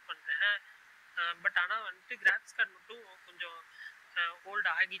தான் யூஸ் பண்றேன். பட் ஆனால் வந்துட்டு கிராஃபிக்ஸ் கார்டு மட்டும் கொஞ்சம் ஓல்டு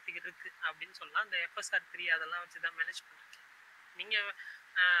ஆகிட்டு இருக்கு அப்படின்னு சொல்லலாம். அந்த FSR3 அதெல்லாம் வச்சு தான் மேனேஜ் பண்ணிருக்கேன். நீங்க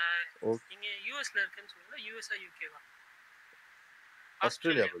யூஎஸ்ல இருக்குன்னு சொல்லுங்க. யூஎஸ்ஆ யூகேவா?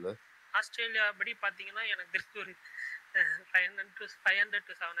 ஆஸ்திரேலியா படி பாத்தீங்கன்னா எனக்கு தெரிஞ்ச ஒரு $500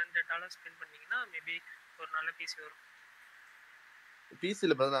 to $700 ஸ்பெண்ட் பண்ணீங்கன்னா மேபி ஒரு நல்ல பிசி வரும்.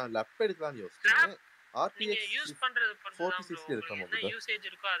 பிசில நான் லேப் எடுக்கலாம்னு யோசிச்சேன். நீங்க யூஸ் பண்றது என்ன யூசேஜ்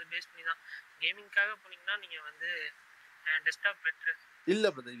இருக்கோ அது பேஸ் பண்ணி தான். கேமிங்காக போனீங்கன்னா நீங்க வந்து டெஸ்க்டாப் பெட்டர். இல்ல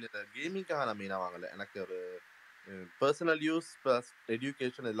பிரதர், இல்ல கேமிங்காக நான் மெயினா வாங்கல. எனக்கு ஒரு பர்சனல் யூஸ் பிளஸ்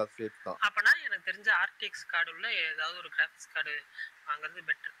எஜுகேஷன் எல்லாம் சேர்த்து தான். அப்பனா எனக்கு தெரிஞ்ச RTX கார்டு உள்ள ஏதாவது ஒரு கிராபிக்ஸ் கார்டு வாங்குறது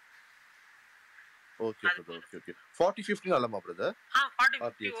பெட்டர். ஓகே பிரதர், ஓகே 4050 நல்லமா பிரதர்?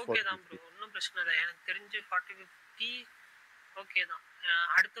 4050 ஓகே தான் ப்ரோ, ஒன்றும் பிரச்சனை இல்லை. எனக்கு தெரிஞ்சு 4050 ஓகே தான்.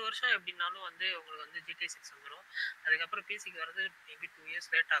 அடுத்த வருஷம் எப்படின்னாலும் வந்து உங்களுக்கு வந்து GTA 6 வந்துடும். அதுக்கப்புறம் பிசிக்கு வர்றது மேபி 2 years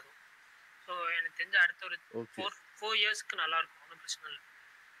லேட் ஆகும். ஸோ எனக்கு தெரிஞ்ச அடுத்த ஒரு 4 yearsக்கு நல்லா இருக்கும், ஒன்றும் பிரச்சனை இல்லை.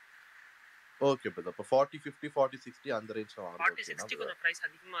 ஓகே பிரதர், அப்போ 4050 4060 அந்த ரேஞ்ச்ல வாங்குறோம். 4060 கொஞ்சம் பிரைஸ்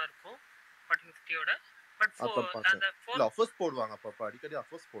அதிகமா இருக்கும் 4050யோட. பட் அந்த ஆஃபர்ஸ் போடுவாங்க, அப்ப அடிக்கடி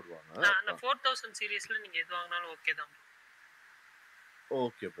ஆஃபர்ஸ் போடுவாங்க. அந்த 4000 சீரிஸ்ல நீங்க எது வாங்கினாலும் ஓகே தான்.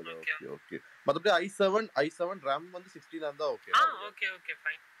 Okay brother, okay okay. மத்தபடி i7 RAM வந்து 16 இருந்தா okay. Okay okay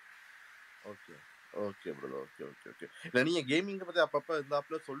fine. Okay okay brother, okay okay okay. இல்ல நீங்க கேமிங் பத்தி அப்பப்ப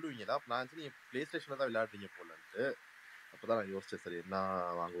இருந்தாப்ல சொல்லுவீங்களா? நான் நினைச்சேன் நீங்க பிளே ஸ்டேஷன்ல தான் விளையாடுறீங்க போலன்ட்டு. அப்பதான் நான் யோசிச்சேன் சரி என்ன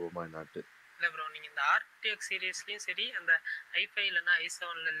வாங்குவோமா என்னாட்டு. இல்ல ப்ரோ, நீங்க இந்த RTX சீரிஸ்லயும் சரி, அந்த i5 இல்லனா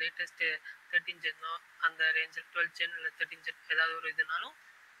i7ல லேட்டஸ்ட் 13 ஜென்னோ அந்த ரேஞ்சில் 12 ஜென் இல்ல 13 ஜென் ஏதாவது ஒரு இதுனாலும்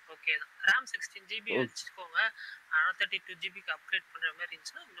ஓகே தான். RAM 16 GB வச்சுக்கோங்க. ஆனா 32 GBக்கு அப்கிரேட் பண்ற மாதிரி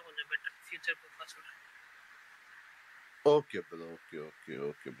இருந்துச்சுன்னா இன்னும் கொஞ்சம் பெட்டர் ஃபியூச்சர் ப்ரூஃபா சொல்றேன். Okay bro, okay okay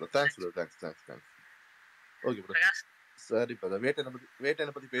okay bro. Thanks bro, thanks. Okay bro, சரி ப்ரோ.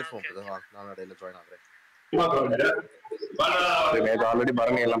 வேட்டையனை பத்தி பேசுவோம் ப்ரோ. நான் இடையில ஜாயின் ஆகுறேன். நேற்று ஆல்ரெடி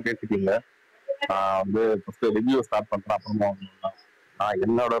பரணி எல்லாம் பேசிட்டீங்க. வந்து ஃபர்ஸ்ட் ரிவ்யூ ஸ்டார்ட் பண்றேன், அப்புறமா நான்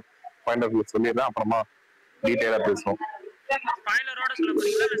என்னோட பாயிண்ட் ஆஃப் வியூ சொல்லிடுறேன், அப்புறமா டீடைலா பேசுவோம்.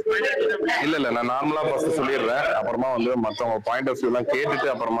 இல்ல நான் நார்மலா ஃபர்ஸ்ட் சொல்லிடுறேன், அப்புறமா வந்து மத்தவங்க பாயிண்ட் ஆஃப் வியூ எல்லாம்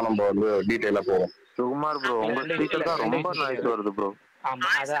கேட்டுட்டு அப்புறமா நம்ம வந்து டீடைலா போவோம். சுகுமார் ப்ரோ, உங்க ஸ்பீக்கர் தான் ரொம்ப நாய்ஸ் வருது ப்ரோ. ஆமா,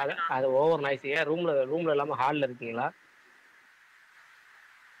 அது ஓவர் நாய்ஸ். ஏன் ரூம்ல இல்லாம ஹால்ல இருக்கீங்களா?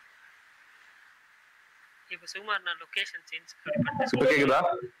 இப்போ சுகுமார் நான் லொகேஷன் சேஞ்ச் இப்போ கேக்குதா?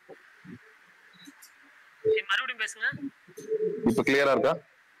 மறுபடியும் பேசுங்க. இப்போ கிளியரா இருக்கா?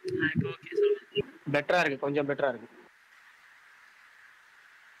 இப்போ ஓகே சொல்லுங்க. பெட்டரா இருக்கு, கொஞ்சம் பெட்டரா இருக்கு.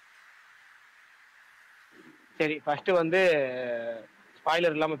 சரி, ஃபர்ஸ்ட் வந்து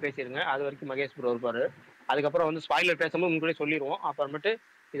ஸ்பாயிலர் இல்லாம பேசிடுங்க. அது வரைக்கும் மகேஷ் ப்ரோ இருப்பாரு. அதுக்கப்புறம் வந்து ஸ்பாயிலர் பேசும்போது முன்னாடியே சொல்லிடுவோம். அப்புறமேட்டு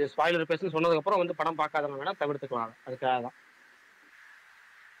இது ஸ்பாயிலர் பேசுன்னு சொன்னதுக்கப்புறம் வந்து படம் பார்க்காதவங்க வேணா தவிர்த்துக்கலாம். அதுக்காக தான்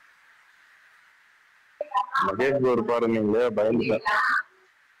மகேஷ் ப்ரோ இருப்பாரு. நீங்க பயந்துட்டேன்.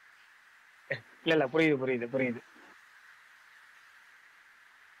 இல்ல புரியுது.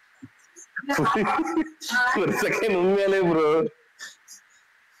 ஒரு செகண்ட் உண்மையாலே ப்ரோ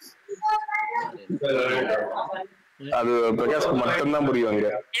அது பிரகாஷ்க்கு மட்டும்தான் புரியுவாங்க,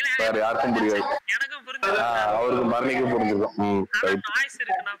 வேற யாருக்கும் புரியாது. அவருக்கு பரணிக்கும் புரிஞ்சிருக்கும். நாய்ஸ்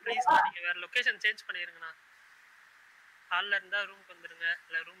இருக்குண்ணா, ப்ளீஸ் நீங்க வேற லொகேஷன் சேஞ்ச் பண்ணிருங்கண்ணா. ஹால்ல இருந்தா ரூம்க்கு வந்துருங்க,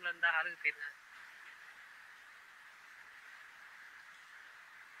 இல்ல ரூம்ல இருந்தா ஹாலுக்கு போயிருங்க.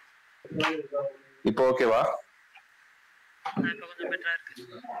 இப்போ ஓகேவா? இப்போ கொஞ்சம் பெட்டரா இருக்கு.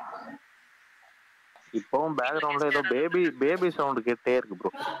 இப்போவும் பேக்ரவுண்ட்ல ஏதோ பேபி சவுண்ட் கேட்டே இருக்கு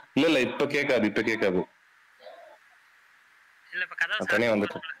ப்ரோ. இல்ல இப்ப கேட்காது. இல்ல இப்ப கதா தனியா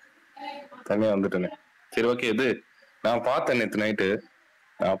வந்துட்டேனே. சரி ஓகே. இது நான் பார்த்தேன் நேற்று நைட்டு.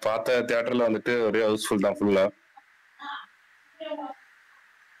 நான் பார்த்த தியேட்டர்ல வந்துட்டு ஒரே ஹவுஸ்ஃபுல் தான் ஃபுல்லா.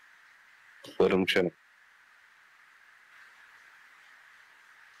 ஒரு நிமிஷம்.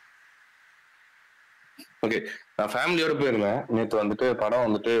 ஓகே, நான் ஃபேமிலியோட போயிருந்தேன் நேற்று. வந்துட்டு படம்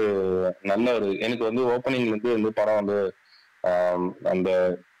வந்துட்டு நல்ல ஒரு, எனக்கு வந்து ஓப்பனிங்ல இருந்து படம் வந்து அந்த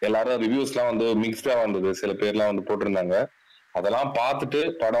எல்லாரும் ரிவ்யூஸ்லாம் வந்து மிக்ஸ்டா வந்தது. சில பேர்லாம் வந்து போட்டிருந்தாங்க. அதெல்லாம் பார்த்துட்டு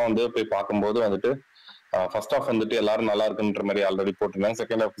படம் வந்து போய் பார்க்கும்போது வந்துட்டு ஃபர்ஸ்ட் ஆஃப் வந்துட்டு எல்லாரும் நல்லா இருக்குன்ற மாதிரி ஆல்ரெடி போட்டிருந்தாங்க.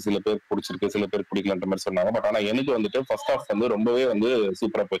 செகண்ட் ஆஃப் சில பேர் பிடிச்சிருக்கு, சில பேர் பிடிக்கலன்ற மாதிரி சொன்னாங்க. பட் ஆனா எனக்கு வந்துட்டு ஃபர்ஸ்ட் ஆஃப் வந்து ரொம்பவே வந்து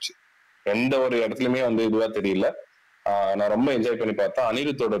சூப்பரா போச்சு. எந்த ஒரு இடத்துலயுமே வந்து இதுவா தெரியல. நான் ரொம்ப என்ஜாய் பண்ணி பார்த்தேன்.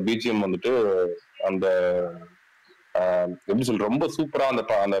 அனிருத்தோட பிஜிஎம் வந்துட்டு அந்த எப்படி சொல்ற ரொம்ப சூப்பரா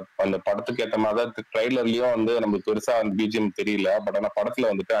அந்த படத்துக்கு ஏற்ற மாதிரி தான். ட்ரைலர்லயும் வந்து நமக்கு பெருசா அந்த பிஜிஎம் தெரியல. பட் ஆனா படத்துல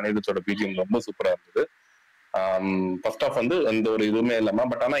வந்துட்டு அனிருத்தோட பிஜிஎம் ரொம்ப சூப்பரா இருந்தது. ஃபர்ஸ்ட் ஆஃப் வந்து எந்த ஒரு இதுவுமே இல்லாம.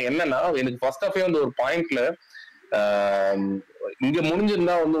 பட் ஆனா என்னன்னா, எனக்கு ஃபர்ஸ்ட் ஆஃபே வந்து ஒரு பாயிண்ட்ல இங்க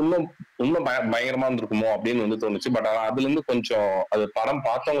முடிஞ்சிருந்தா வந்து இன்னும் பயங்கரமா இருந்திருக்குமோ அப்படின்னு வந்து தோணுச்சு. பட் ஆனா அதுல இருந்து கொஞ்சம் அது படம்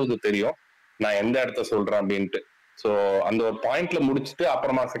பார்த்தவங்களுக்கு தெரியும் நான் எந்த இடத்த சொல்றேன் அப்படின்ட்டு. ஸோ அந்த ஒரு பாயிண்ட்ல முடிச்சுட்டு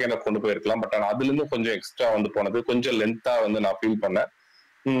அப்புறமா செகண்ட் ஹாஃப் கொண்டு போயிருக்கலாம். பட் ஆனால் அதுல இருந்து கொஞ்சம் எக்ஸ்ட்ரா வந்து போனது கொஞ்சம் லென்த்தா வந்து நான் ஃபீல் பண்ணேன்.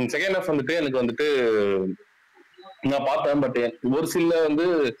 செகண்ட் ஹாஃப் வந்துட்டு எனக்கு வந்துட்டு நான் பார்த்தேன். பட் ஒரு சில வந்து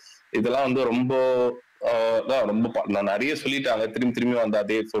இதெல்லாம் வந்து ரொம்ப ரொம்ப நான் நிறைய சொல்லிட்டாங்க, திரும்பி வந்து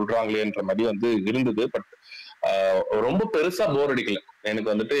அதே சொல்றாங்களேன்ற மாதிரி வந்து இருந்தது. பட் ரொம்ப பெருசா போர் அடிக்கல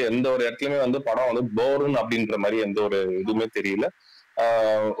எனக்கு வந்துட்டு. எந்த ஒரு இடத்துலயுமே வந்து படம் வந்து போருன்னு அப்படின்ற மாதிரி எந்த ஒரு இதுவுமே தெரியல.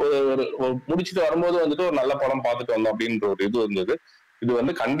 ஒரு முடிச்சுட்டு வரும்போது வந்துட்டு ஒரு நல்ல படம் பார்த்துட்டு வந்தோம் அப்படின்ற ஒரு இது இருந்தது. இது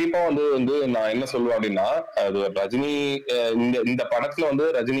வந்து கண்டிப்பா வந்து நான் என்ன சொல்லுவேன் அப்படின்னா, அது ரஜினி இந்த படத்துல வந்து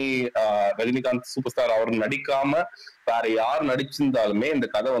ரஜினிகாந்த் சூப்பர் ஸ்டார் அவர் நடிக்காம வேற யார் நடிச்சிருந்தாலுமே இந்த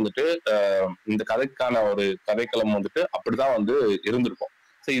கதை வந்துட்டு இந்த கதைக்கான ஒரு கதைக்களம் வந்துட்டு அப்படிதான் வந்து இருந்திருக்கும்.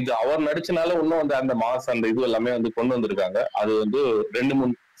 ஸோ இது அவர் நடிச்சனால இன்னும் வந்து அந்த மாஸ் அந்த இது எல்லாமே வந்து கொண்டு வந்திருக்காங்க. அது வந்து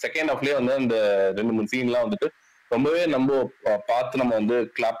 2-3 செகண்ட் ஹாஃப்லயே வந்து அந்த 2-3 சீன்லாம் வந்துட்டு ரொம்பவே நம்ம பார்த்து நம்ம வந்து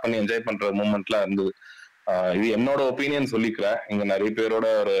கிளாப் பண்ணி என்ஜாய் பண்ற மூமெண்ட்லாம் இருந்தது. இது என்னோட ஒப்பீனியன் சொல்லிக்கிறேன். இங்க நிறைய பேரோட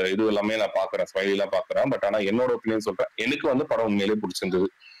ஒரு இது எல்லாமே நான் பாக்குறேன், ஸ்மைலாம் பாக்குறேன். பட் ஆனா என்னோட ஒப்பீனியன் சொல்றேன், எனக்கு வந்து படம் உண்மையிலேயே பிடிச்சிருந்தது.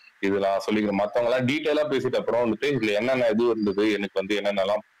 இது நான் சொல்லிக்கிறேன். மத்தவங்க எல்லாம் டீட்டெயிலா பேசிட்ட அப்புறம் வந்துட்டு இதுல என்னென்ன இது இருந்தது, எனக்கு வந்து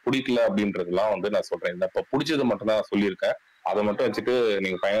என்னென்னலாம் பிடிக்கல அப்படின்றதுலாம் வந்து நான் சொல்றேன். இந்த இப்ப பிடிச்சது மட்டும் தான் சொல்லியிருக்கேன். அதை மட்டும் வச்சுட்டு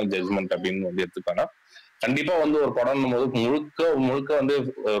நீங்க ஃபைனல் ஜட்ஜ்மெண்ட் அப்படின்னு வந்து எடுத்துக்கானா கண்டிப்பா வந்து ஒரு படம் போது முழுக்க வந்து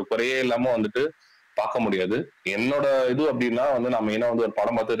ஒரு குறையே இல்லாம வந்துட்டு பார்க்க முடியாது. என்னோட இது அப்படின்னா வந்து நான் மெயினா வந்து ஒரு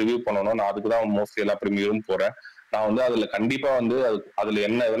படம் பார்த்து ரிவ்யூ பண்ணணும். நான் அதுக்குதான் மோஸ்ட்லி எல்லா ப்ரீமியரும் போறேன். நான் வந்து அதுல கண்டிப்பா வந்து அதுல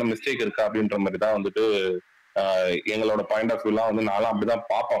எதனா மிஸ்டேக் இருக்கா அப்படின்ற மாதிரி தான் வந்துட்டு எங்களோட பாயிண்ட் ஆஃப் வியூலாம் வந்து நானும் அப்படிதான்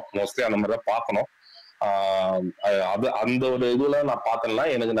பார்ப்போம். மோஸ்ட்லி அந்த மாதிரி தான் பார்க்கணும். அது அந்த ஒரு இதுல நான் பார்த்தேன்னா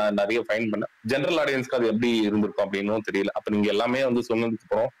எனக்கு நான் நிறைய ஃபைன் பண்ணேன். ஜென்ரல் ஆடியன்ஸ்க்கு அது எப்படி இருந்திருக்கும் அப்படின்னு தெரியல. அப்ப நீங்க எல்லாமே வந்து சொன்னதுக்கு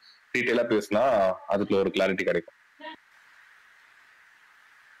அப்புறம் டீட்டெயிலா பேசினா அதுக்கு ஒரு கிளாரிட்டி கிடைக்கும்.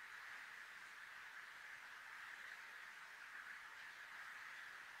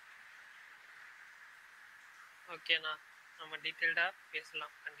 ஓகேண்ணா, நம்ம டீட்டெயில்டாக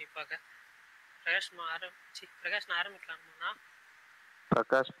பேசலாம் கண்டிப்பாக. பிரகாஷ் நான் ஆரம்பிக்கலாம்னா?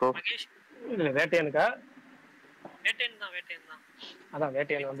 பிரகாஷ் ப்ரோ மகேஷ் வேட்டையனுக்கா? வேட்டையன் தான். அதான்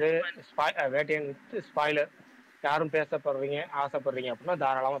வேட்டையன் வந்து வேட்டையன் வித் ஸ்பாய்லர். யாரும் ஆசைப்படுறீங்க அப்படின்னா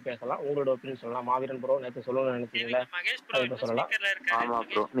தாராளமா பேசலாம். உங்களோட ஒப்பீனியன் சொல்லலாம். மாவீரன் ப்ரோ நேற்று சொல்லணும்னு நினைச்சீங்களா? இப்போ சொல்லலாம். ஆமா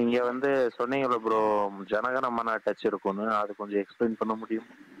ப்ரோ, நீங்க வந்து சொன்னீங்கல்ல ப்ரோ ஜனகணமன டச் இருக்கும்னு, அது கொஞ்சம் எக்ஸ்பிளைன் பண்ண முடியும்?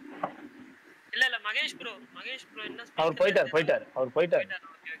 இல்ல மகேஷ் ப்ரோ என்ன அவர் போயிட்டாரு.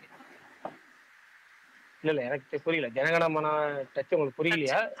 இல்ல எனக்கு புரியல. ஜனகணமன டச் உங்களுக்கு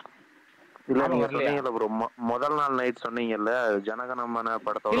புரியலையா? இல்ல நீங்க சொன்னீங்கல்ல ப்ரோ முதல் நாள் நைட் சொன்னீங்கல்ல ஜனகணமன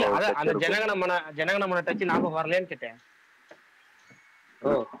படத்தோட அந்த ஜனகணமன டச் ஞாபகம் வரலன்னு கேட்டேன்.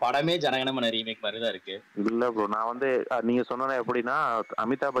 படமே ஜனகணமன ரீமேக் மாதிரி தான் இருக்கு. இல்ல ப்ரோ, நான் வந்து நீங்க சொன்ன எப்படின்னா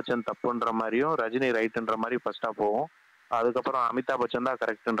அமிதாப் பச்சன் தப்புன்ற மாதிரியும் ரஜினி ரைட்ன்ற மாதிரி ஃபர்ஸ்டா போகும். அதுக்கப்புறம் அமிதாப் பச்சன் தான்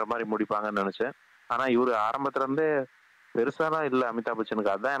கரெக்ட்ன்ற மாதிரி முடிப்பாங்கன்னு நினைச்சேன். ஆனா இவரு ஆரம்பத்துல இருந்தே பெருசாலாம் இல்ல அமிதாப்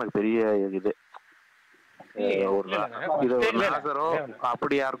பச்சனுக்கு. அதுதான் எனக்கு பெரிய இது. இது ஒரு நாசரோ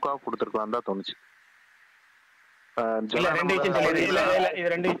அப்படி யாருக்கோ கொடுத்துருக்கலாம் தான் தோணுச்சு. ரெண்டு விஷயம்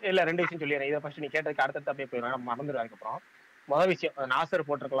சொல்லிடுறேன். இதை ஃபர்ஸ்ட் நீ கேட்டதுக்கு அடுத்த அப்படியே போயிடும், மறந்துடுவேன். அதுக்கப்புறம் முதல் விஷயம் நாசர்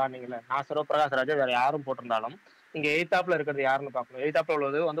போட்டிருக்கலாம். நீங்கள நாசரோ பிரகாஷ் ராஜா வேற யாரும் போட்டிருந்தாலும் இங்க எய்தாப்ல இருக்கிறது யாருன்னு பார்க்கணும். எய்தாப்ல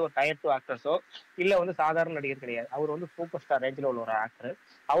உள்ளது வந்து ஒரு டயர் 2 ஆக்டர்ஸோ இல்ல வந்து சாதாரண நடிகர் கிடையாது. அவர் வந்து சூப்பர் ஸ்டார் ரேஞ்சில் உள்ள ஒரு ஆக்டர்.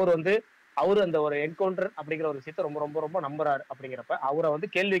 அவரு அந்த ஒரு என்கவுண்டர் அப்படிங்கிற ஒரு விஷயத்த ரொம்ப ரொம்ப ரொம்ப நம்புறாரு. அப்படிங்கிறப்ப அவரை வந்து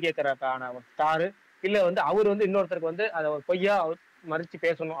கேள்வி கேட்கறதுக்கான ஒரு ஸ்டாரு இல்ல வந்து அவர் வந்து இன்னொருத்தருக்கு வந்து அதை ஒரு பொய்யா மறிச்சு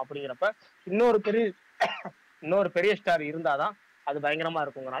பேசணும். அப்படிங்கிறப்ப இன்னொரு பெரிய ஸ்டார் இருந்தாதான் அது பயங்கரமா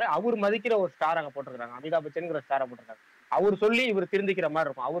இருக்குங்கிறனால அவர் மதிக்கிற ஒரு ஸ்டார் அங்க போட்டிருக்காங்க. அமிதாப் பச்சன்ங்கிற ஸ்டாரை போட்டிருக்காங்க. அவர் சொல்லி இவர் திருந்திக்கிற மாதிரி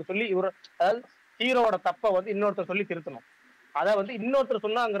இருக்கும். அவர் சொல்லி அதாவது ஹீரோட தப்பை வந்து இன்னொருத்தர் சொல்லி திருத்தணும். அதை வந்து இன்னொருத்தர்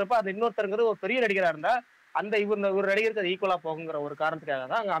சொன்னாங்கிறப்ப அது இன்னொருத்தருங்கிறது ஒரு பெரிய நடிகரா இருந்தா அந்த இவர் நடிகருக்கு அது ஈக்குவலா போகுங்கிற ஒரு காரணத்துக்காக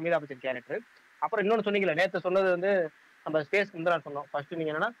தான் அங்க அமிதாப் பச்சன் கேரக்டர். அப்புறம் இன்னொன்னு சொன்னீங்களா, நேற்று சொன்னது வந்து நம்ம ஸ்பேஸ் முந்திரா சொன்னோம். ஃபர்ஸ்ட்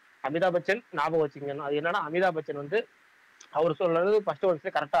நீங்க என்னன்னா அமிதாப் பச்சன் ஞாபகம் வச்சுக்கணும். அது என்னன்னா அமிதாப் பச்சன் வந்து அவர் சொல்றது ஃபர்ஸ்ட் ஒரு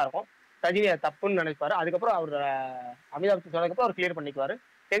விஷயம் கரெக்டா இருக்கும். ரஜினி அது தப்புன்னு நினைப்பாரு. அதுக்கப்புறம் அவர் அமிதாப் பச்சன் சொன்னதுக்கப்புறம் அவர் கிளியர் பண்ணிக்குவாரு.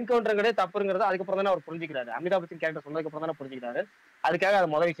 என்கவுண்டருங்கிறதே தப்புங்கிறது அதுக்கப்புறம் தானே அவர் புரிஞ்சுக்கிறாரு. அமிதாப் பச்சன் கேரக்டர் சொன்னதுக்கு அப்புறம் தானே புரிஞ்சுக்கிறாரு. அதுக்காக அது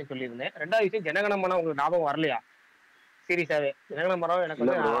முதல் விஷயம் சொல்லியிருந்தேன். ரெண்டாவது விஷயம் ஜனகணமன உங்களுக்கு ஞாபகம் வரலையா? சீரியஸாவே ஜனகணமனம்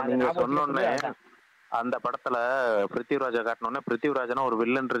எனக்கு வந்து அந்த படத்துல பிருத்திவிராஜா காட்டினோடனே பிருத்திவிராஜனா ஒரு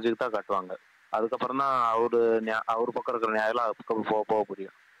வில்லன் ரேஞ்சுக்கு தான் காட்டுவாங்க. அதுக்கப்புறம் தான் அவரு பக்கம் இருக்கிற நியாயம் அதுக்கப்புறம் போக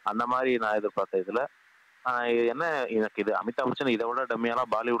புரியும். அந்த மாதிரி நான் எதிர்பார்த்தேன். இதுல என்ன எனக்கு இது அமிதாப் பச்சன் இதை விட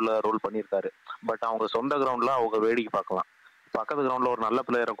டம்மியெல்லாம் பாலிவுட்ல ரோல் பண்ணியிருக்காரு. பட் அவங்க சொந்த கிரவுண்ட்ல அவங்க வேடிக்கை பார்க்கலாம். பக்கத்து கிரவுண்ட்ல ஒரு நல்ல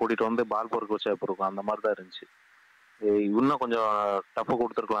பிளேயரை கூட்டிட்டு வந்து பால் பொறுக்க வச்சா இருக்கும். அந்த மாதிரி தான் இருந்துச்சு. இன்னும் கொஞ்சம் டஃப்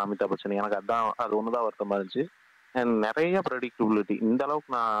கொடுத்துருக்கலாம் அமிதாப் பச்சன். எனக்கு அது ஒண்ணுதான் வருத்தமா இருந்துச்சு. நிறைய ப்ரெடிக்டபிலிட்டி. இந்த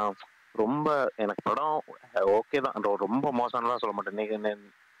அளவுக்கு நான் ரொம்ப எனக்கு படம் ஓகே தான், ரொம்ப மோசம்லாம் சொல்ல மாட்டேன்.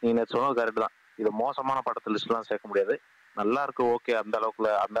 நீங்க சொன்னது கரெக்ட் தான். இது மோசமான படத்து லிஸ்ட்லாம் சேர்க்க முடியாது. நல்லா இருக்கு, ஓகே, அந்த அளவுக்குல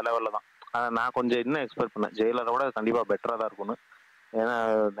அந்த லெவல்ல தான். நான் கொஞ்சம் இன்னும் எக்ஸ்பெக்ட் பண்ணேன், ஜெயிலரை கண்டிப்பா பெட்டரா தான் இருக்கும்னு. ஏன்னா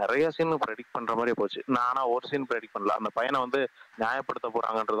நிறைய சீன் ப்ரெடிக்ட் பண்ற மாதிரி போச்சு. நான் ஆனா ஒரு சீன் ப்ரெடிக்ட் பண்ணல, அந்த பையனை நியாயப்படுத்த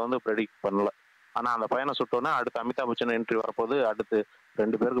போறாங்கன்றது ப்ரெடிக்ட் பண்ணல. ஆனா அந்த பையனை சுட்டோன்னே அடுத்து அமிதாப் பச்சன் என்ட்ரி வரப்போகுது, அடுத்து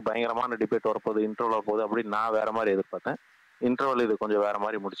 2 பேருக்கு பயங்கரமான டிபேட் வரப்போகுது, இன்ட்ரோல் வரப்போகுது அப்படின்னு நான் வேற மாதிரி எதிர்பார்த்தேன். இன்ட்ரோல் இது கொஞ்சம் வேற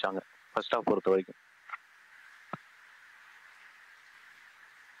மாதிரி முடிச்சாங்க ஃபர்ஸ்ட் ஹாஃப் பொறுத்த வரைக்கும்.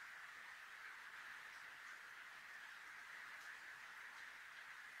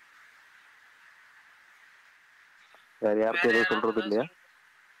 வேற யாருக்கும் எதுவும் சொல்றது இல்லையா?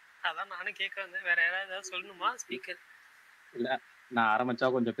 அதான் நானும் கேட்க வந்தேன், வேற யாராவது சொல்லணுமா ஸ்பீக்கர்? இல்ல, நான் ஆரம்பிச்சா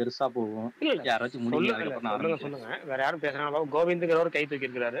கொஞ்சம் பெருசா போகும். இல்ல யாராச்சும் சொல்லுங்க. வேற யாரும் பேசுறாங்க? கோவிந்துங்கிறவர் கை தூக்கி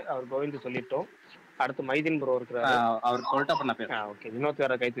இருக்கிறாரு, அவர் கோவிந்த் சொல்லிட்டோம். அடுத்து மைதீன் ப்ரோ இருக்கிறாரு, அவர் சொல்லிட்டு அப்புறம் நான் பேசுறேன். ஓகே, வினோத்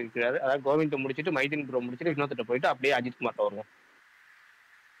வேற கை தூக்கி இருக்கிறாரு. அதாவது கோவிந்த் முடிச்சிட்டு மைதீன் ப்ரோ முடிச்சிட்டு வினோத்திட்ட போயிட்டு அப்படியே அஜித் குமார் வருவோம்.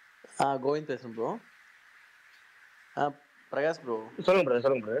 கோவிந்த் பேசுறேன் ப்ரோ. பிரகாஷ் ப்ரோ சொல்லுங்க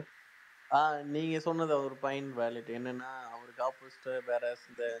ப்ரோ. நீங்க சொன்னது ஒரு பாயிண்ட் வேலிட். என்னன்னா அவருக்கு ஆப்போசிட் வேற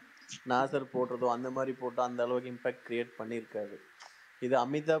இந்த நாசர் போடுறதோ அந்த மாதிரி போட்டு அந்த அளவுக்கு இம்பாக்ட் கிரியேட் பண்ணியிருக்காரு. இது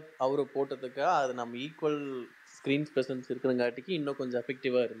அமிதாப் அவரு போட்டதுக்கு அது நம்ம ஈக்குவல் ஸ்க்ரீன் ப்ரெசன்ஸ் இருக்கிறங்காட்டிக்கு இன்னும் கொஞ்சம்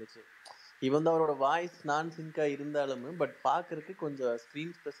எஃபெக்டிவாக இருந்துச்சு. இவன் தான் அவரோட வாய்ஸ் நான் சிங்காக இருந்தாலுமே பட் பார்க்கறதுக்கு கொஞ்சம்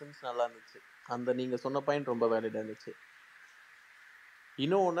ஸ்க்ரீன் ப்ரெசன்ஸ் நல்லா இருந்துச்சு. அந்த நீங்கள் சொன்ன பாயிண்ட் ரொம்ப வேலிடாக இருந்துச்சு.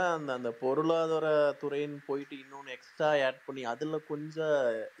 இன்னொன்று அந்த பொருளாதார துறைன்னு போயிட்டு இன்னொன்று எக்ஸ்ட்ரா ஆட் பண்ணி அதில் கொஞ்சம்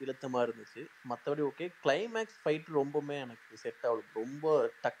இழுத்தமாக இருந்துச்சு. மற்றபடி ஓகே. கிளைமேக்ஸ் ஃபைட்டு ரொம்பவுமே எனக்கு செட் ஆகல, ரொம்ப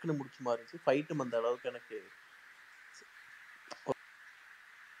டக்குன்னு முடிச்ச மாதிரி இருந்துச்சு. ஃபைட்டும் அந்த அளவுக்கு எனக்கு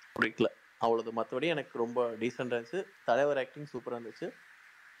பிடிக்கல, அவ்வளோது. மற்றபடி எனக்கு ரொம்ப டீசெண்டாக இருந்துச்சு. தலைவர் ஆக்டிங் சூப்பராக இருந்துச்சு,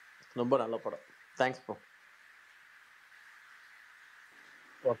 ரொம்ப நல்ல படம். Thanks bro.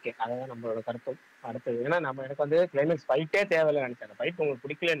 ஓகே, அதான் நம்மளோட கருத்தும். அடுத்தது ஏன்னா எனக்கு கிளைமேக்ஸ் ஃபைட்டே தேவையில்லை நினைச்சேன். ஃபைட் உங்களுக்கு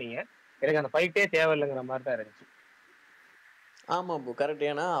பிடிக்கல, நீங்க எனக்கு அந்த ஃபைட்டே தேவையில்லைங்கிற மாதிரி தான் இருந்துச்சு. ஆமாம் ப்ரோ, கரெக்ட்.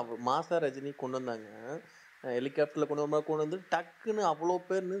 ஏன்னா மாசா ரஜினி கொண்டு வந்தாங்க, ஹெலிகாப்டரில் கொண்டு வந்து டக்குன்னு அவ்வளோ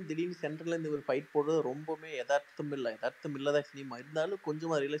பேர்னு திடீர்னு சென்டர்லேருந்து ஒரு ஃபைட் போடுறது ரொம்பவுமே யதார்த்தம் இல்லாத சினிமா இருந்தாலும்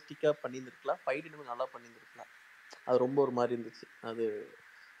கொஞ்சமாக ரியலிஸ்டிக்காக பண்ணியிருந்துருக்கலாம். ஃபைட் இன்னும் நல்லா பண்ணியிருந்துருக்கலாம். அது ரொம்ப ஒரு மாதிரி இருந்துச்சு. அது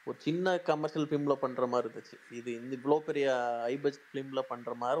ஒரு சின்ன கமர்ஷியல் ஃபிலிமில் பண்ணுற மாதிரி இருந்துச்சு. இது இவ்வளோ பெரிய ஹை பட்ஜெட் ஃபிலிமில்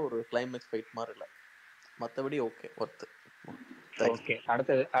பண்ணுற மாதிரி ஒரு கிளைமேக்ஸ் ஃபைட் மாதிரி இல்லை. மற்றபடி ஓகே, ஒர்த்து. ஓகே,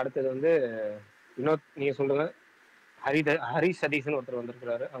 அடுத்தது வினோத் நீங்க சொல்லுங்க. ஹரி சதீஷ்னு ஒருத்தர்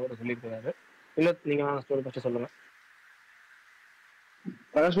வந்திருக்கிறாரு, அவர் சொல்லியிருக்கிறாரு. வினோத் நீங்க ஸ்டோரி ஃபர்ஸ்ட் சொல்லுங்க.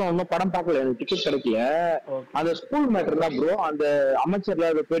 இன்னும் படம் பார்க்கல, எனக்கு டிக்கெட் கிடைக்கல. அந்த ஸ்கூல் மேட்டர் தான் ப்ரோ. அந்த அமைச்சர்ல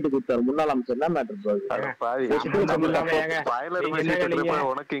பேட்டு கொடுத்தாரு, முன்னாள் அமைச்சர். என்ன மேட்டர் ப்ரோ?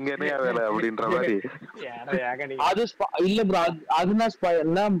 உனக்கு இங்க என்ன வேலை அப்படின்ற மாதிரி. அது இல்ல ப்ரோ, அதுதான்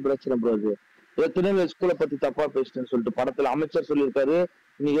என்ன பிரச்சனை ப்ரோ? அது எத்தனை ஸ்கூலை பத்தி தப்பா பேசிட்டேன்னு சொல்லிட்டு படத்துல அமைச்சர் சொல்லியிருக்காரு.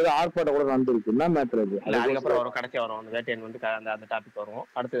 நீங்க ஏதோ ஆர்ப்பாட்டம் கூட நடந்திருக்கு, என்ன மேட்டர் அது? அதுக்கப்புறம் வரும், கடைசியா வரும் அந்த வேட்டையன் அந்த டாபிக் வரும்.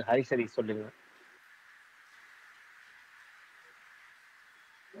 அடுத்து ஹரிசரி சொல்லுங்க.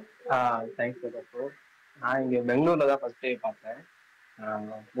 Thanks bro. நான் இங்கே பெங்களூர்ல தான் ஃபர்ஸ்ட் டே பார்த்தேன்.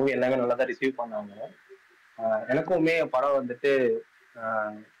 மூவி எல்லாமே நல்லா தான் ரிசீவ் பண்ணாங்க. எனக்குமே படம்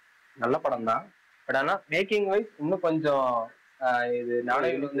நல்ல படம் தான். பட் ஆனால் மேக்கிங் வைஸ் இன்னும் கொஞ்சம் இது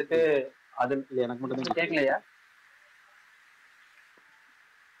நாளைக்கு அது எனக்கு மட்டும் கேட்கலையா?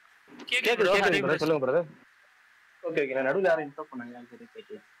 சொல்லுங்க பிரதர். ஓகே, நான் நடுவில் யாரும் இன்ஸ்டால் பண்ணாங்க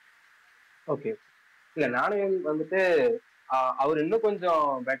கேட்கல. ஓகே, இல்லை நானும் அவர் இன்னும் கொஞ்சம்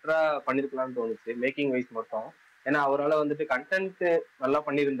பெட்டரா பண்ணிருக்கலாம்னு தோணுச்சு மேக்கிங் வைஸ் மட்டும். ஏன்னா அவரால் கண்டென்ட் நல்லா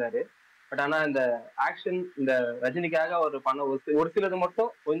பண்ணியிருந்தாரு. பட் ஆனா இந்த ஆக்ஷன் இந்த ரஜினிக்காக அவர் பண்ண ஒரு சிலது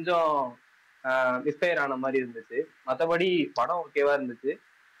மட்டும் கொஞ்சம் மிஸ்ஃபயர் ஆன மாதிரி இருந்துச்சு. மற்றபடி படம் ஓகேவா இருந்துச்சு.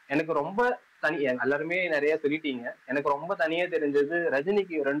 எனக்கு ரொம்ப எல்லாருமே நிறைய சொல்லிட்டீங்க. எனக்கு ரொம்ப தனியா தெரிஞ்சது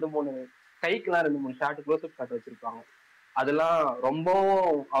ரஜினிக்கு 2-3 கைக்கெல்லாம் 2-3 ஷாட் க்ளோஸ்அப் ஷாட் வச்சிருப்பாங்க. அதெல்லாம்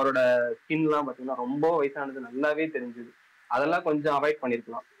ரொம்பவும் அவரோட ஸ்கின்லாம் பார்த்தீங்கன்னா ரொம்ப வயசானது நல்லாவே தெரிஞ்சுது. அதெல்லாம் கொஞ்சம் அவாய்ட்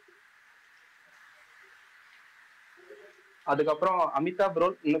பண்ணிருக்கலாம். அதுக்கப்புறம் அமிதாப்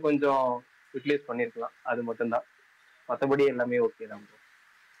ரோல் இன்னும் கொஞ்சம் யூட்டிலைஸ் பண்ணிருக்கலாம், அது மட்டும்தான். மற்றபடி எல்லாமே ஓகே தான்.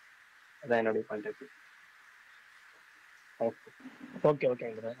 அதான் என்னுடைய பாயிண்ட். ஓகே.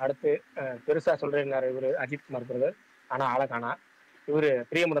 அடுத்து பெருசா சொல்றேன் இவரு அஜித் குமார் பிரதர். ஆனா ஆளக்கானா இவரு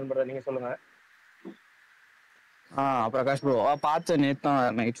பிரியமுடன் பிரதர், நீங்க சொல்லுங்க. பிரகாஷ் ப்ரோ பார்த்தேன், நேற்று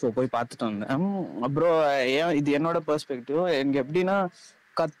தான் நைட் ஷோ போய் பார்த்துட்டு வந்தேன் ப்ரோ. ஏன் இது என்னோட பெர்ஸ்பெக்டிவ், எனக்கு எப்படின்னா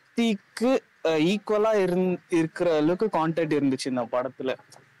கத்திக்கு ஈக்குவலா இருக்கிற அளவுக்கு கான்டென்ட் இருந்துச்சு இந்த படத்துல.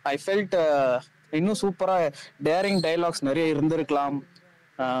 ஐ ஃபெல்ட் இன்னும் சூப்பரா டேரிங் டைலாக்ஸ் நிறைய இருந்திருக்கலாம்.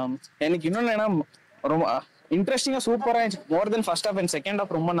 எனக்கு இன்னொன்னு ஏன்னா ரொம்ப இன்ட்ரெஸ்டிங்கா சூப்பரா இருந்துச்சு. மோர் தென் first half and second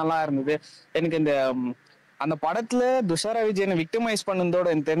half ரொம்ப நல்லா இருந்தது. எனக்கு இந்த அந்த படத்துல துஷாரா விஜயனை விக்டிமைஸ் பண்ணதோட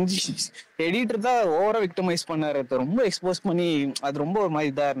எனக்கு தெரிஞ்சு எடிட்டர் தான் ஓவரா விக்டிமைஸ் பண்ணாரு. ரொம்ப எக்ஸ்போஸ் பண்ணி அது ரொம்ப ஒரு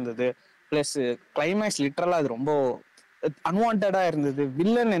மாதிரி இதா இருந்தது. பிளஸ் கிளைமேக்ஸ் லிட்டரலா அது ரொம்ப அன்வான்டா இருந்தது.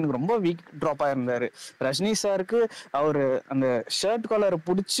 வில்லன் எனக்கு ரொம்ப வீக் ட்ராப்பா இருந்தாரு. ரஜினி சாருக்கு அவரு அந்த ஷர்ட் காலரை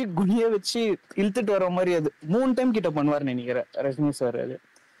புடிச்சு குனிய வச்சு இழுத்துட்டு வர மாதிரி அது 3 டைம் கிட்ட பண்ணுவாருன்னு நினைக்கிறேன் ரஜினி சார்.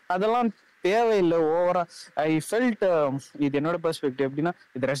 அதெல்லாம் தேவையில்லை ஓவரா. ஐ ஃபெல்ட் இது என்னோட பெர்ஸ்பெக்டிவ் எப்படின்னா,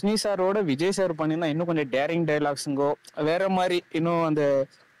 இது ரஜினி சாரோட விஜய் சார் பண்ணியிருந்தா இன்னும் கொஞ்சம் டேரிங் டைலாக்ஸுங்கோ வேற மாதிரி இன்னும் அந்த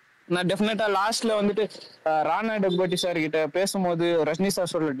நான் டெஃபினட்டா லாஸ்ட்ல வந்துட்டு ராணா டெக்பட்டி சார் கிட்ட பேசும்போது ரஜினி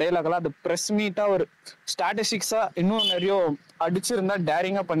சார் சொல்ற டைலாக் எல்லாம் அது பிரஸ் மீட்டா ஒரு ஸ்டாட்டிஸ்டிக்ஸா இன்னும் நிறைய அடிச்சிருந்தா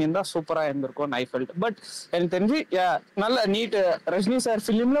டேரிங்கா பண்ணியிருந்தா சூப்பரா இருந்திருக்கும் ஐ ஃபெல்ட். பட் எனக்கு தெரிஞ்சு நல்ல நீட் ரஜினி சார்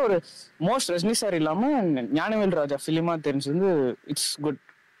ஃபிலிம்ல ஒரு மோஸ்ட் ரஜினி சார் இல்லாம ஞானவேல் ராஜா ஃபிலிமா தெரிஞ்சது இட்ஸ் குட்.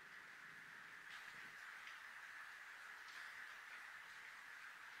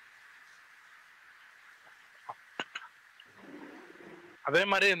 அதே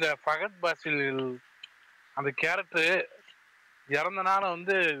மாதிரி இந்த ஃபகத் பாசில் அந்த கேரக்டர் இறந்தனால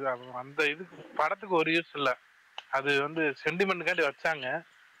வந்து அந்த இதுக்கு படத்துக்கு ஒரு யூஸ் இல்லை. அது வந்து சென்டிமெண்ட்டுக்காண்டி வச்சாங்க.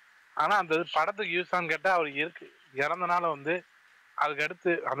 ஆனா அந்த படத்துக்கு யூஸ் ஆன்னு கேட்டா அவர் இறந்தனால வந்து அதுக்கு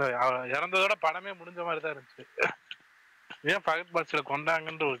அடுத்து அந்த இறந்ததோட படமே முடிஞ்ச மாதிரி தான் இருந்துச்சு. ஏன் ஃபகத் பாசில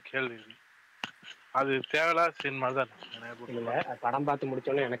கொண்டாங்கன்ற ஒரு கேள்வி. அது தேவையில்லாத சீன் மாதிரி தான் இல்லை. படம் பார்த்து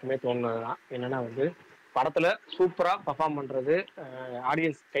முடிச்சோன்னே எனக்குமே தோணுனதுதான் என்னன்னா வந்து படத்துல சூப்பரா பர்ஃபார்ம் பண்றது,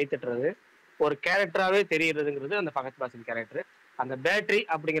 ஆடியன்ஸ் கை தட்டுறது, ஒரு கேரக்டராகவே தெரியுறதுங்கிறது அந்த ஃபகத் பாசில் கேரக்டர். அந்த பேட்டரி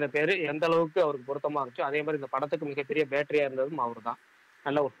அப்படிங்கிற பேரு எந்த அளவுக்கு அவருக்கு பொருத்தமா இருந்துச்சோ அதே மாதிரி இந்த படத்துக்கு மிகப்பெரிய பேட்டரியா இருந்ததும் அவர் தான்.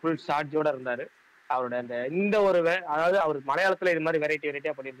 நல்ல ஒரு ஃபுல் சார்ஜோட இருந்தாரு. அவருடைய அந்த இந்த ஒரு அதாவது அவர் மலையாளத்துல இது மாதிரி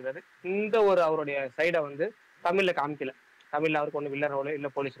வெரைட்டியா பண்ணியிருக்கிறாரு. இந்த ஒரு அவருடைய சைடை வந்து தமிழ்ல காமிக்கல. தமிழ்ல அவருக்கு ஒன்று வில்லன் ரோல்,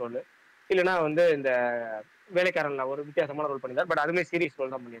 இல்லை போலீஸ் ரோல், இல்லைன்னா வந்து இந்த வேலைக்காரன்ல ஒரு வித்தியாசமான ரோல் பண்ணியிருந்தார். பட் அதுமே சீரியஸ்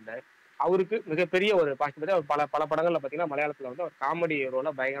ரோல் தான் பண்ணியிருந்தாரு. அவருக்கு மிகப்பெரிய ஒரு பாசிட்டிவ். அவர் பல படங்கள்ல பார்த்தீங்கன்னா மலையாளத்துல வந்து அவர் காமெடி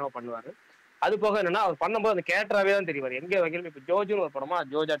ரோலை பயங்கரமா பண்ணுவாரு. அது போக என்னன்னா அவர் பண்ணும்போது அந்த கேரக்டராகவே தான் தெரிவார். எங்கே வகையிலும் இப்போ ஜோஜுன்னு ஒரு படமா,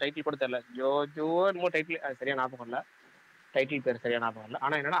 ஜோஜா டைட்டில் கூட தெரியல, ஜோஜோ என்னமோ டைட்டில் அது சரியா ஞாபகம் இல்லை, டைட்டில் பேர் சரியா ஞாபகம் இல்லை.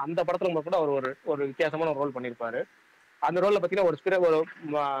 ஆனால் என்னன்னா அந்த படத்துல கூட அவர் ஒரு வித்தியாசமான ரோல் பண்ணியிருப்பாரு. அந்த ரோல்ல பார்த்தீங்கன்னா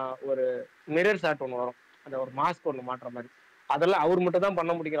ஒரு மிரர் ஷாட் ஒன்று வரும், அந்த ஒரு மாஸ்க் ஒன்று மாட்டுற மாதிரி, அதெல்லாம் அவர் மட்டும் தான்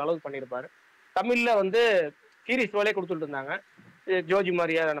பண்ண முடிக்கிற அளவுக்கு பண்ணியிருப்பாரு. தமிழ்ல வந்து சீரியஸ் ரோலே கொடுத்துட்டு இருந்தாங்க. ஜோஜி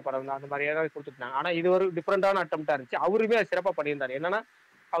மாதிரியான படம் தான், அந்த மாதிரியே தான் கொடுத்துருந்தாங்க. ஆனா இது ஒரு டிஃப்ரெண்டான அட்டம்ப்டா இருந்துச்சு. அவருமே சிறப்பாக பண்ணியிருந்தாரு. என்னன்னா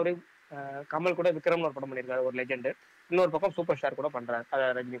அவரு கமல் கூட விக்ரம்னு ஒரு படம் பண்ணியிருக்காரு, ஒரு லெஜெண்ட். இன்னொரு பக்கம் சூப்பர் ஸ்டார் கூட பண்றாரு,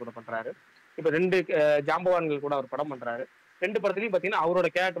 ரஜினி கூட பண்றாரு. இப்ப 2 ஜாம்பவான்கள் கூட அவர் படம் பண்றாரு. 2 படத்துலயும் பாத்தீங்கன்னா அவரோட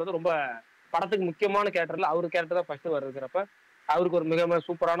கேரக்டர் வந்து ரொம்ப படத்துக்கு முக்கியமான கேரக்டர்ல அவரு கேரக்டர் தான் ஃபர்ஸ்ட் வருகிறப்ப அவருக்கு ஒரு மிக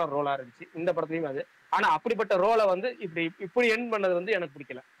சூப்பரான ரோலா இருந்துச்சு இந்த படத்துலயும் அது. ஆனா அப்படிப்பட்ட ரோலை வந்து இப்படி எண்ட் பண்ணது வந்து எனக்கு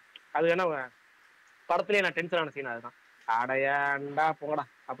பிடிக்கல. அது ஏன்னா படத்துலயே நான் டென்ஷனான சீன் அதுதான். அடையாண்டா போங்கடா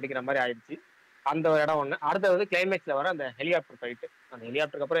அப்படிங்கிற மாதிரி ஆயிடுச்சு அந்த ஒரு இடம் ஒண்ணு. அடுத்தது வந்து கிளைமேக்ஸ்ல வர அந்த ஹெலிகாப்டர் ஃபைட்டு. அந்த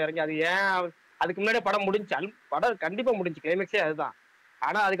ஹெலிகாப்டருக்கு அப்புறம் இறங்கி அது ஏன் அதுக்கு முன்னாடியே படம் முடிஞ்சு, படம் கண்டிப்பா முடிஞ்சு, கிளைமேக்ஸே அதுதான்.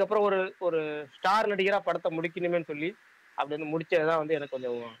 ஆனா அதுக்கப்புறம் ஒரு ஸ்டார் நடிகரா படத்தை முடிக்கணுமேன்னு சொல்லி அப்படி வந்து முடிச்சதுதான் வந்து எனக்கு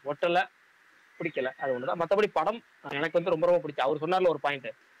கொஞ்சம் ஒட்டலை, பிடிக்கல. அது ஒண்ணுதான். மற்றபடி படம் எனக்கு வந்து ரொம்ப பிடிச்சி. அவர் சொன்னார்ல ஒரு பாயிண்ட்,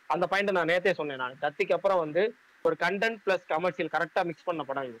 அந்த பாயிண்ட் நான் நேத்தே சொன்னேன். நான் கத்திக்கு அப்புறம் வந்து ஒரு கண்டென்ட் பிளஸ் கமர்ஷியல் கரெக்டா மிக்ஸ் பண்ண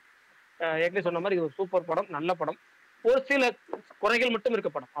படம் இது. ஏற்கனவே சொன்ன மாதிரி இது ஒரு சூப்பர் படம், நல்ல படம். ஒரு சில குறைகள் மட்டும் இருக்க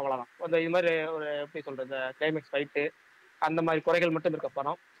படம், அவ்வளவுதான். அந்த இது மாதிரி ஒரு எப்படி சொல்றது, கிளைமேக்ஸ் ஃபைட்டு அந்த மாதிரி குறைகள் மட்டும் இருக்க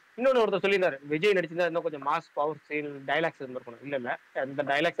படம். இன்னொன்று ஒருத்தர் சொல்லியிருந்தாரு, விஜய் நடிச்சிருந்தா இன்னும் கொஞ்சம் மாஸ் பவர் சீன் டைலாக்ஸ் இருந்திருக்கணும். இல்ல அந்த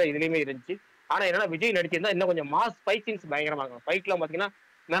டைலாக்ஸ் இதுலயுமே இருந்துச்சு. ஆனா என்னன்னா விஜய் நடிச்சிருந்தா இன்னும் கொஞ்சம் மாஸ் ஃபைட் சீன்ஸ் பயங்கரமா இருக்கும். ஃபைட்லாம் பாத்தீங்கன்னா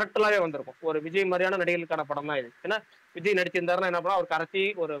மிரட்டலாவே வந்திருக்கும். ஒரு விஜய் மாதிரியான நடிகர்களுக்கான படம் தான் இது. ஏன்னா விஜய் நடிச்சிருந்தாருன்னா என்ன பண்ணா ஒரு கரைச்சி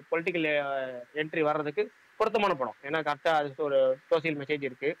ஒரு பொலிட்டிக்கல் என்ட்ரி வர்றதுக்கு பொருத்தமான படம். ஏன்னா கரெக்டா அது ஒரு சோசியல் மெசேஜ்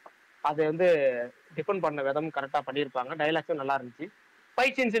இருக்கு, அது வந்து டிஃபெண்ட் பண்ண விதம் கரெக்டா பண்ணியிருப்பாங்க. டைலாக்ஸும் நல்லா இருந்துச்சு.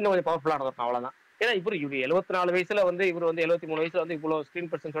 ஃபைட் சீன்ஸ் இன்னும் கொஞ்சம் பவர்ஃபுல்லாக இருக்கும், அவ்வளவுதான். ஏன்னா இவர் 74 வயசுல வந்து இவர் வந்து 73 வயசுல வந்து இவ்வளவு ஸ்கிரீன்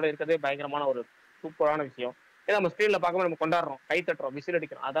பிரசன்ஸோட இருக்கிறதே பயங்கரமான ஒரு சூப்பரான விஷயம். ஏன்னா நம்ம ஸ்கிரீன்ல பார்க்கும்போது நம்ம கொண்டாடுறோம், கை தட்டுறோம், விசில்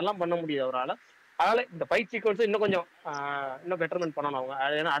அடிக்கிறோம், அதெல்லாம் பண்ண முடியாது அவரால். அதனால இந்த ஃபைட் சீக்வன்ஸ் இன்னும் கொஞ்சம் இன்னும் பெட்டர்மெண்ட் பண்ணணும் அவங்க.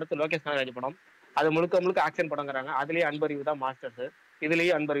 ஏன்னா அடுத்து லோகேஷ் கனகராஜ் படம், அது முழுக்க ஆக்ஷன் படங்கிறாங்க. அதுலயே அன்பறிவு தான் மாஸ்டர்ஸ்,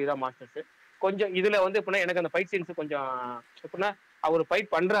 இதுலயும் அன்பறிவு தான் மாஸ்டர்ஸ். கொஞ்சம் இதுல வந்து எப்படின்னா எனக்கு அந்த ஃபைட் சீன்ஸ் கொஞ்சம் எப்படின்னா அவர் ஃபைட்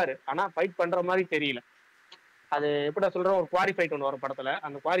பண்றாரு, ஆனா ஃபைட் பண்ற மாதிரி தெரியல. அது எப்படி சொல்றோம், ஒரு குவாரி ஃபைட் ஒன்று வரும் படத்துல.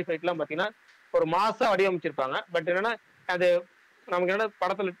 அந்த குவாரி ஃபைட் எல்லாம் பாத்தீங்கன்னா ஒரு மாசா வடிவமைச்சிருப்பாங்க. பட் என்னன்னா அது நமக்கு என்ன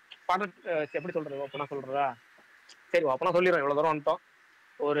படத்துல எப்படி சொல்றது, அப்பனா சொல்றதா, சரி அப்பனா சொல்லிடுறோம், இவ்வளவு தூரம் வந்துட்டோம்.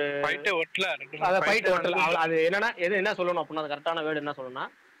 ஒரு அது என்னன்னா என்ன சொல்லணும் அப்படின்னா, அது கரெக்டான வேர்டு என்ன சொல்லணும்னா,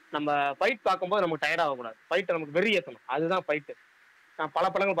 நம்ம ஃபைட் பார்க்கும்போது நமக்கு டயர்ட் ஆகக்கூடாது, ஃபைட் நமக்கு வெறி ஏற்றணும், அதுதான் ஃபைட்டு. நான் பல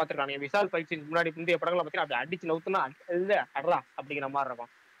படங்கள் பார்த்துருக்காங்க, விசால் ஃபைட் சீன்ஸ் முன்னாடி முந்தைய படங்கள் பார்த்தீங்கன்னா அப்படி அடிச்சு நவுத்துனா இல்லை அடரா அப்படிங்கிற மாதிரி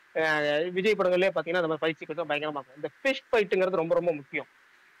இருக்கும். விஜய் படங்கள்லேயே பார்த்தீங்கன்னா அந்த மாதிரி ஃபைட் சீக்வன்ஸ் பயங்கரமா இருக்கும். இந்த ஃபிஷ் ஃபைட்டுங்கிறது ரொம்ப முக்கியம்.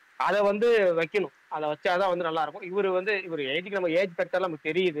 அதை வந்து வைக்கணும். அதை வச்சாதான் வந்து நல்லா இருக்கும். இவர் ஏஜுக்கு நம்ம ஏஜ் ஃபேக்டர்லாம் நமக்கு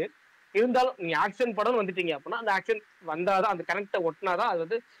தெரியுது. இருந்தாலும் நீங்க ஆக்ஷன் படம் வந்துட்டீங்க அப்படின்னா அந்த ஆக்ஷன் வந்தாதான் அந்த கனெக்டை ஒட்டினாதான் அது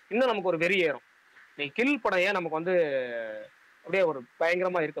வந்து இன்னும் நமக்கு ஒரு வெறி ஏறும். நீ கில் படம் ஏன் நமக்கு வந்து அப்படியே ஒரு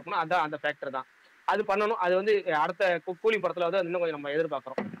பயங்கரமா இருக்கு அப்படின்னா அதான் அந்த ஃபேக்டர் தான். அது பண்ணணும். அது வந்து அடுத்த கூலி படத்துல வந்து இன்னும் கொஞ்சம் நம்ம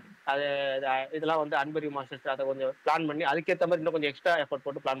எதிர்பார்க்குறோம். அது இதெல்லாம் வந்து அன்பரி மாஸ்டர்ஸ் அதை கொஞ்சம் பிளான் பண்ணி அதுக்கேற்ற மாதிரி இன்னும் கொஞ்சம் எக்ஸ்ட்ரா எஃபர்ட்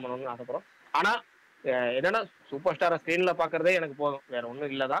போட்டு பிளான் பண்ணணும்னு ஆசைப்படுறோம். ஆனா என்னன்னா சூப்பர் ஸ்டாரை ஸ்க்ரீன்ல பாக்குறதே எனக்கு போதும், வேற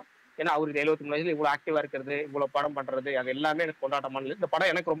ஒன்றும் இல்லதான். ஏன்னா அவருக்கு 73 வயசுல இவ்வளவு ஆக்டிவா இருக்கிறது, இவ்வளவு படம் பண்றது, அது எல்லாமே எனக்கு கொண்டாட்டமான. இந்த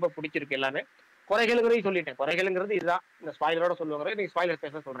படம் எனக்கு ரொம்ப பிடிச்சிருக்கு. எல்லாமே குறைகளுங்கிறதையும் சொல்லிட்டேன். குறைகளுங்கிறது இதுதான். இந்த ஸ்பாயிலரோட சொல்லுவாங்க, நீங்க ஸ்பாயிலர்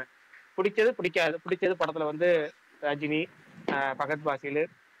பேச சொல்றேன். பிடிச்சது பிடிக்காது. பிடிச்சது படத்துல வந்து ரஜினி, பகத் பாசில்,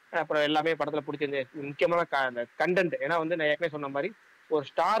 அப்புறம் எல்லாமே படத்துல பிடிச்சது முக்கியமான அந்த கண்டென்ட். ஏன்னா வந்து நான் ஏற்கனவே சொன்ன மாதிரி ஒரு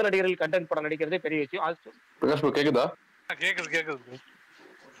ஸ்டார் நடிகர்கள் கண்டென்ட் படம் நடிக்கிறதே பெரிய விஷயம். பிரகாஷ் ப்ரோ கேக்குதா? கேக்குது.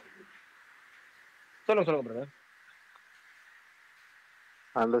 சொல்லுங்க பிரதர்.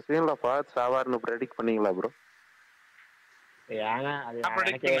 அந்த சீன்ல பாத் சாவார்னு ப்ரெடிக்ட் பண்ணீங்களா ப்ரோ? ஏங்க அது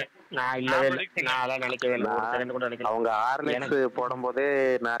நான் இல்லவே இல்லை, நான் அதெல்லாம் நினைக்கவே இல்லை, ஒரு செகண்ட் கூட நினைக்கல. அவங்க ஆர்லிக்ஸ் போடும்போதே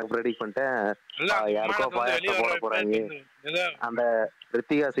நான் ப்ரெடிக்ட் பண்ணிட்டேன் யாருக்கோ பாயாசத்தை போட போறாங்க, அந்த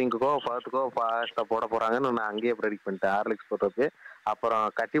ரித்திகா சிங்குக்கோ பாத்துக்கோ பாயாசத்தை போட போறாங்கன்னு நான் அங்கேயே ப்ரெடிக்ட் பண்ணிட்டேன் ஆர்லிக்ஸ் போடுறது. அப்புறம்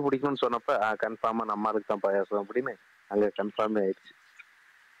கட்டி பிடிக்கணும்னு சொன்னப்ப கன்ஃபார்மா நம்மளுக்கு தான் பாயாசம் அப்படின்னு அங்க கன்ஃபார்மே ஆயிடுச்சு.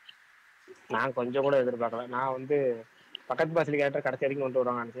 நான் கொஞ்சம் கூட எதிர்பார்க்கல. நான் வந்து பக்கத்து பாசில் கேரக்டர் கடைசி வரைக்கும் கொண்டு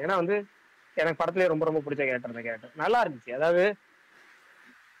வருவாங்க நினைச்சேன். ஏன்னா வந்து எனக்கு படத்துலயே ரொம்ப ரொம்ப பிடிச்ச கேரக்டர். அந்த கேரக்டர் நல்லா இருந்துச்சு. அதாவது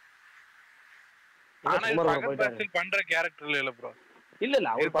பண்ற கேரக்டர் இல்ல ப்ரோ, இல்ல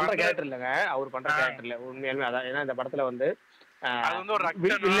அவர் பண்ற கேரக்டர் இல்லங்க, அவர் பண்ற கேரக்டர் இல்ல உண்மையாலுமே. அதான் ஏன்னா இந்த படத்துல வந்து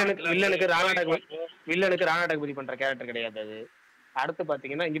வில்லனுக்கு ராணா டக்பதி பண்ற கேரக்டர் கிடையாது அது. அடுத்து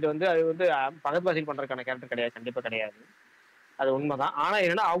பாத்தீங்கன்னா இங்கிட்ட வந்து அது வந்து பகத் பாசில் பண்றதுக்கான கேரக்டர் கிடையாது, கண்டிப்பா கிடையாது. அது உண்மைதான். ஆனா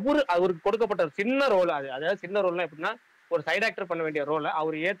என்னன்னா அவருக்கு கொடுக்கப்பட்ட சின்ன ரோல் அது. அதாவது சின்ன ரோல்னா எப்படின்னா ஒரு சைட் ஆக்டர் பண்ண வேண்டிய ரோலை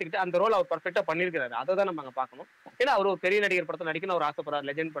அவர் ஏத்துக்கிட்டு அந்த ரோல் அவர் பர்ஃபெக்டா பண்ணிருக்காரு. அதை தான் நம்ம அங்க பார்க்கணும். ஏன்னா அவர் ஒரு பெரிய நடிகர் படத்தை நடிக்கணும் அவர் ஆசைப்படுறாரு,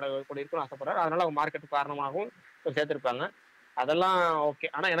 லெஜெண்ட் படம் கூட இருக்கணும்னு ஆசைப்படுறாரு. அதனால அவங்க மார்க்கெட் காரணமாகவும் சேர்த்திருப்பாங்க. அதெல்லாம் ஓகே.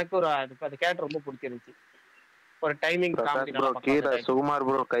 ஆனா எனக்கு ஒரு அது கேரக்டர் ரொம்ப பிடிச்சிருந்துச்சு. ஒரு டைமிங் கீழே சுகுமார்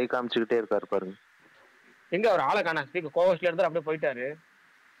ப்ரோ கை காமிச்சுக்கிட்டே இருக்காரு பாருங்க. எங்க அவர் ஆளை காணா, ஸ்பீக்கர் கோவஸ்ட்ல இருந்து அப்படியே போயிட்டாரு.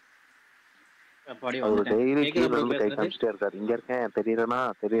 அவர் டெய்லி கீழே இருந்து கை காமிச்சுட்டே இருக்காரு. இங்க இருக்கேன் தெரியறேனா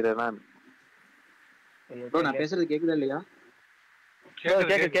நான் பேசுறது கேக்குதா இல்லையா?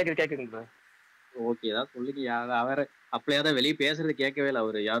 கேக்குதுங்க. ஓகே, ஏதாவது சொல்லுங்க. அவர் அப்படியாவது வெளியே பேசுறது கேட்கவே இல்லை.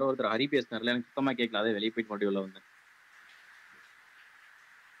 அவர் யாரோ ஒருத்தர் ஹரி பேசினார்ல, எனக்கு சுத்தமா கேட்கல. அதே வெளியே போயிட்டு மட்டும் உள்ள வந்து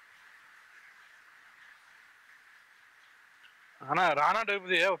ஆனா ராணா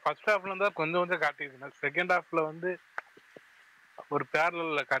டக்பதியை ஃபர்ஸ்ட் ஹாஃப்ல இருந்தா கொஞ்சம் காட்டியிருக்கேன். செகண்ட் ஹாஃப்ல வந்து ஒரு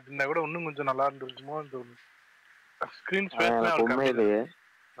பேரலல்ல காட்டியிருந்தா கூட இன்னும் கொஞ்சம் நல்லா இருந்திருக்குமோ தோணுது. ஸ்கிரீன் ஸ்பேஸ் உண்மையிலேயே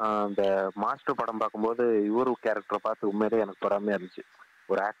அந்த மாஸ்டர் படம் பார்க்கும்போது இவரு கேரக்டரை பார்த்து உண்மையிலேயே எனக்கு பொறாமையா இருந்துச்சு.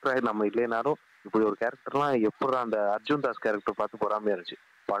 ஒரு ஆக்டராக நம்ம இல்லைனாலும் இப்படி ஒரு கேரக்டர்லாம் எப்படி அந்த அர்ஜுன் தாஸ் கேரக்டர் பார்த்து பொறாமையா இருந்துச்சு.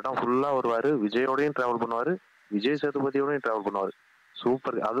 படம் ஃபுல்லா வருவாரு, விஜயோடையும் டிராவல் பண்ணுவாரு, விஜய் சேதுபதியோடையும் டிராவல் பண்ணுவாரு.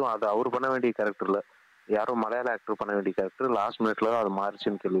 சூப்பர். அதுவும் அது அவர் பண்ண வேண்டிய கேரக்டர்ல யாரோ மலையாள ஆக்டர் பண்ண வேண்டிய கேரக்டர் லாஸ்ட் மினிட்ல தான் அது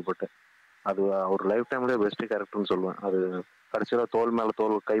மாறிச்சுன்னு கேள்விப்பட்டேன். அது ஒரு லைஃப் டைம்லேயே பெஸ்ட் கேரக்டர்னு சொல்லுவேன். அது கடைசியில தோல் மேல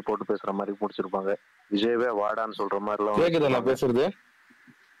தோல் கை போட்டு பேசுற மாதிரி முடிச்சிருப்பாங்க. விஜயவே வாடான்னு சொல்ற மாதிரி எல்லாம் பேசுறது.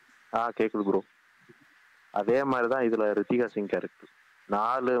 கேக்குது ப்ரோ. அதே மாதிரிதான் இதுல ரித்திகா சிங் கேரக்டர்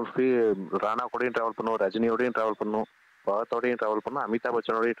 4 ராணா கூடயும் டிராவல் பண்ணும், ரஜினியோடையும் டிராவல் பண்ணும், பகத்தோடையும் டிராவல் பண்ணும், அமிதாப்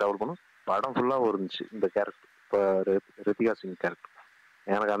பச்சனோடையும் டிராவல் பண்ணும். படம் ஃபுல்லா இருந்துச்சு இந்த கேரக்டர். இப்ப ரித்திகா சிங் கேரக்டர்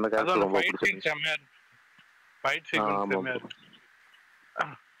எனக்கு அந்த கேரக்டர் ரொம்ப பிடிச்சிருந்துச்சு.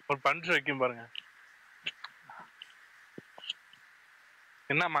 ஒரு பஞ்ச் வைக்கும் பாருங்க.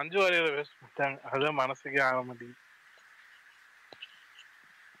 என்ன மஞ்சு வாரியரை வேஸ்ட் பண்ணிட்டாங்க, அதான் மனசுக்கே ஆக மாட்டேங்குது.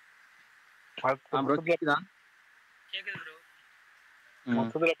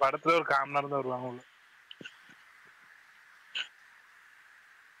 மொத்தத்துல படத்துல ஒரு காமனா தான் வருவாங்க.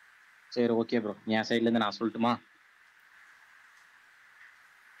 சரி ஓகே ப்ரோ, என் சைட்ல இருந்து நான் சொல்லட்டுமா?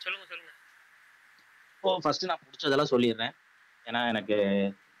 சொல்லுங்க. ஃபர்ஸ்ட் நான் பிடிச்சதெல்லாம் சொல்லிடுறேன். ஏன்னா எனக்கு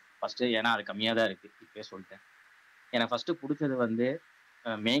ஃபர்ஸ்ட் அது கம்மியாக தான் இருக்கு, இப்பயே சொல்லிட்டேன். எனக்கு ஃபர்ஸ்ட் பிடிச்சது வந்து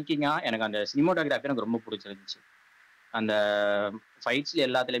மேக்கிங்கா எனக்கு அந்த சினிமோட்டோகிராஃபி எனக்கு ரொம்ப பிடிச்சிருந்துச்சு. அந்த ஃபைட்ஸ்ல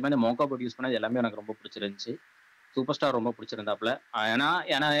எல்லாத்துலேயுமே அந்த மோக்கா போட் யூஸ் பண்ணது எல்லாமே எனக்கு ரொம்ப பிடிச்சிருந்துச்சு. சூப்பர் ஸ்டார் ரொம்ப பிடிச்சிருந்தாப்புல. ஏன்னா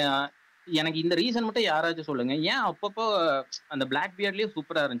எனக்கு இந்த ரீசன் மட்டும் யாராச்சும் சொல்லுங்க, ஏன் அப்பப்போ அந்த பிளாக் பியர்ட்லயே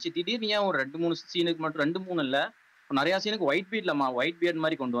சூப்பரா இருந்துச்சு, திடீர்னு ஏன் ஒரு 2-3 சீனுக்கு மட்டும் 2-3 இல்ல நிறைய சீனுக்கு ஒயிட் பீயர்ட்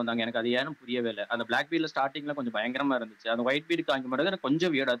மாதிரி கொண்டு வந்தாங்க. எனக்கு அது ஏன்னு புரியவே இல்லை. அந்த பிளாக் பீயர்ட்ல ஸ்டார்டிங்ல கொஞ்சம் பயங்கரமா இருந்துச்சு, அந்த ஒயிட் பீயர்ட் காமிக்க மாட்டேங்குது, எனக்கு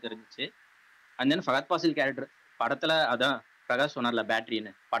கொஞ்சம் வியர்டா தெரிஞ்சிச்சு. And then Fahadh Fazil character படத்துல அதான் பிரகாஷ் சொன்னார்ல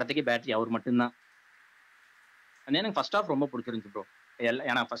பேட்டரின்னு, படத்துக்கே பேட்டரி அவர் மட்டும்தான். அண்ட் எனக்கு ஃபர்ஸ்ட் ஹாஃப் ரொம்ப பிடிச்சிருந்துச்சு ப்ரோ.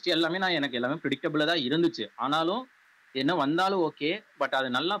 ஏன்னா ஃபர்ஸ்ட் எல்லாமே எனக்கு எல்லாமே ப்ரிடிக்டபிளா தான் இருந்துச்சு. ஆனாலும் என்ன வந்தாலும் ஓகே, பட் அது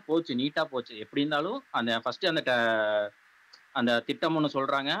நல்லா போச்சு, நீட்டா போச்சு. எப்படி இருந்தாலும் அந்த ஃபர்ஸ்ட் அந்த திட்டம் ஒன்று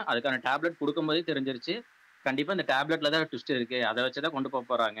சொல்றாங்க, அதுக்கான டேப்லெட் கொடுக்கும்போதே தெரிஞ்சிருச்சு கண்டிப்பா இந்த டேப்லெட்ல தான் ட்விஸ்ட் இருக்கு, அதை வச்சுதான் கொண்டு போக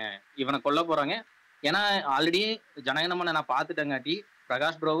போறாங்க, இவனை கொல்ல போறாங்க. ஏன்னா ஆல்ரெடி ஜனகணமனை நான் பார்த்துட்டேங்காட்டி,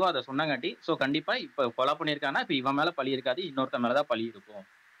 பிரகாஷ் ப்ரோவோ அதை சொன்னங்காட்டி, ஸோ கண்டிப்பா இப்ப கொலை பண்ணியிருக்காங்கன்னா இப்ப இவன் மேல பழி இருக்காது, இன்னொருத்த மேலதான் பழி இருக்கும்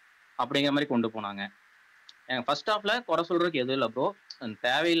அப்படிங்கிற மாதிரி கொண்டு போனாங்க. ஃபர்ஸ்ட் ஹாஃப்ல குறை சொல்றதுக்கு எதுவும் இல்லை ப்ரோ,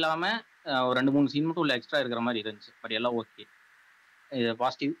 தேவையில்லாம ஒரு 2-3 சீன் மட்டும் உள்ள எக்ஸ்ட்ரா இருக்கிற மாதிரி இருந்துச்சு, பட் எல்லாம் ஓகே. இது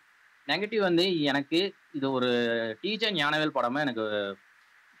பாசிட்டிவ். நெகட்டிவ் வந்து எனக்கு இது ஒரு டிஜே ஞானவேல் படமா எனக்கு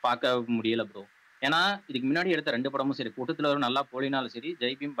பார்க்க முடியல ப்ரோ. ஏன்னா இதுக்கு முன்னாடி எடுத்த 2 படமும் சரி, கூட்டத்தில் ஒரு நல்லா போலினாலும் சரி,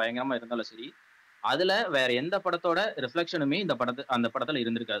 ஜெய்பீம் பயங்கரமா இருந்தாலும் சரி, அதுல வேற எந்த படத்தோட ரிஃப்ளெக்ஷனுமே அந்த படத்துல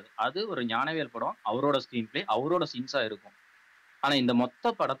இருந்திருக்காது. அது ஒரு ஞானவேல் படம், அவரோட ஸ்கிரீன் பிளே, அவரோட சீன்ஸா இருக்கும். ஆனா இந்த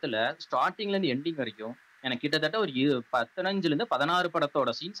மொத்த படத்துல ஸ்டார்டிங்ல இருந்து எண்டிங் வரைக்கும் எனக்கு கிட்டத்தட்ட ஒரு 15-16 படத்தோட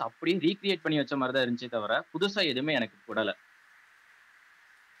சீன்ஸ் அப்படியே ரீக்ரியேட் பண்ணி வச்ச மாதிரி தான் இருந்துச்சே தவிர புதுசா எதுவுமே எனக்கு கூடல.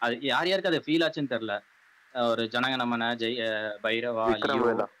 அது யார் யாருக்கு அது ஃபீல் ஆச்சுன்னு தெரியல. ஒரு ஜனகணமன, பைரவா,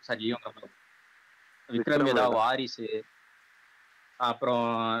 விக்ரம் வேதா, வாரிசு, அப்புறம்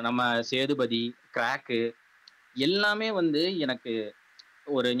நம்ம சேதுபதி, கிராக்கு, எல்லாமே வந்து எனக்கு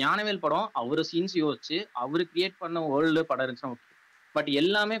ஒரு ஞானவேல் படம் அவரு சீன்ஸ் யோசிச்சு அவரு கிரியேட் பண்ண வேர்ல்டு படம் இருந்துச்சுன்னா ஓகே. பட்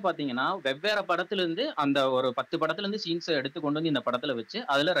எல்லாமே பாத்தீங்கன்னா வெவ்வேறு படத்துல இருந்து அந்த ஒரு 10 படத்துல இருந்து சீன்ஸ் எடுத்து கொண்டு வந்து இந்த படத்துல வச்சு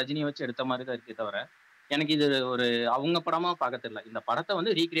அதுல ரஜினியை வச்சு எடுத்த மாதிரி தான் இருக்கே தவிர எனக்கு இது ஒரு அவங்க படமா பார்க்க தெரியல. இந்த படத்தை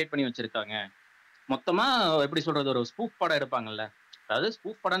வந்து ரீக்ரியேட் பண்ணி வச்சிருக்காங்க மொத்தமா. எப்படி சொல்றது, ஒரு ஸ்பூஃப் படம் எடுப்பாங்கல்ல, அதாவது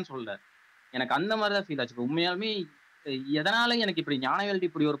ஸ்பூஃப் படம்னு சொல்லல, எனக்கு அந்த மாதிரிதான் ஃபீல் ஆச்சு. உண்மையாலுமே எதனால எனக்கு இப்படி ஞானவேல்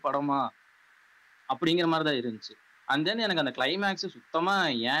இப்படி ஒரு படமா அப்படிங்கிற மாதிரிதான் இருந்துச்சு. அண்ட் தென் எனக்கு அந்த கிளைமேக்ஸ் சுத்தமா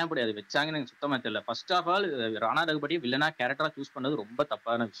ஏன் அப்படி அது வச்சாங்கன்னு எனக்கு சுத்தமா தெரியல. First of all Rana Raghupathi வில்லனா கேரக்டரா சூஸ் பண்ணது ரொம்ப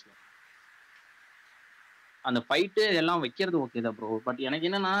தப்பான விஷயம். அந்த ஃபைட்டு எல்லாம் வைக்கிறது ஓகே தான் ப்ரோ, பட் எனக்கு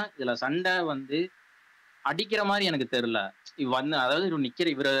என்னன்னா இதுல சண்டை வந்து அடிக்கிற மாதிரி எனக்கு தெரியல. அதாவது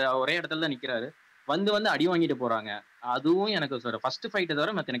இவர் ஒரே இடத்துல தான் நிக்கிறாரு, வந்து அடி வாங்கிட்டு போறாங்க. அதுவும் எனக்கு ஃபர்ஸ்ட் ஃபைட்டை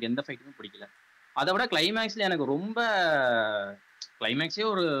தவிர மற்ற எனக்கு எந்த ஃபைட்டுமே பிடிக்கல. அதை விட கிளைமேக்ஸ்ல எனக்கு ரொம்ப கிளைமேக்ஸே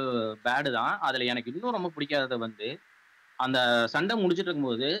ஒரு பேடு தான். அதுல எனக்கு இன்னும் ரொம்ப பிடிக்காதது வந்து அந்த சண்டை முடிச்சுட்டு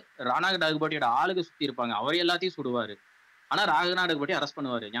இருக்கும்போது ராணா ரகுபதியோட ஆளுக்கு சுத்தி இருப்பாங்க, அவர் எல்லாத்தையும் சுடுவாரு. ஆனா ராணா ரகுபதி அரெஸ்ட்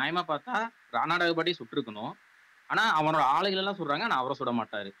பண்ணுவாரு. நியாயமா பார்த்தா ராணா ரகுபதி சுட்டிருக்கணும், ஆனா அவனோட ஆளுகள் எல்லாம் சுடுறாங்க, ஆனா அவரை சுட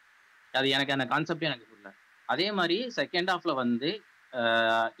மாட்டாரு. அது எனக்கு அந்த கான்செப்டே எனக்கு புரியல. அதே மாதிரி செகண்ட் ஹாஃப்ல வந்து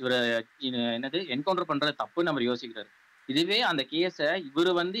இவரு என்னது என்கவுண்டர் பண்றது தப்புன்னு நம்ம யோசிக்கிறாரு. இதுவே அந்த கேஸை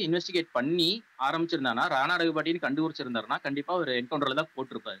இவரு வந்து இன்வெஸ்டிகேட் பண்ணி ஆரம்பிச்சிருந்தானா, ராணா ரகுபதினு கண்டுபிடிச்சிருந்தாருன்னா கண்டிப்பா ஒரு என்கவுண்டர்ல தான்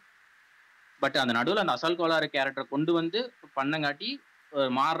போட்டிருப்பாரு. பட் அந்த நடுவில் அந்த அசல் கோளாறு கேரக்டர் கொண்டு வந்து பண்ணங்காட்டி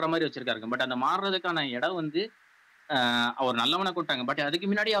மாறுற மாதிரி வச்சிருக்காருங்க. பட் அந்த மாறுறதுக்கான இடம் வந்து அவர் நல்லவனை கொண்டாங்க, பட் அதுக்கு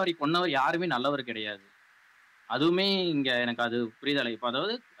முன்னாடி அவரை கொன்னவர் யாருமே நல்லவர் கிடையாது. அதுவுமே இங்க எனக்கு அது புரிதலை. இப்போ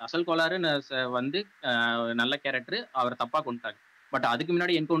அதாவது அசல் கோளாறு வந்து நல்ல கேரக்டர், அவர் தப்பா கொண்டாங்க. பட் அதுக்கு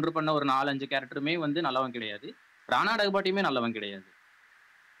முன்னாடி என்கவுண்டர் பண்ண ஒரு 4-5 கேரக்டருமே வந்து நல்லவன் கிடையாது, ராணா ரகுபதியுமே நல்லவன் கிடையாது.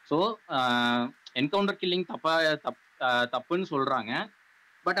 ஸோ என்கவுண்டர் கில்லிங் தப்புன்னு சொல்றாங்க,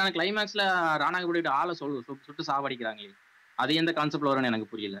 பட் ஆனால் கிளைமேக்ஸ்ல ராணா ரகுபதியோட ஆளை சுட்டு சாவடிக்கிறாங்களே, அது எந்த கான்செப்ட்ல வரும்னு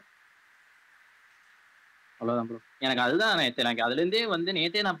எனக்கு புரியல. அவ்வளவுதான் ப்ரோ. எனக்கு அதுதான் எனக்கு அதுல இருந்தே வந்து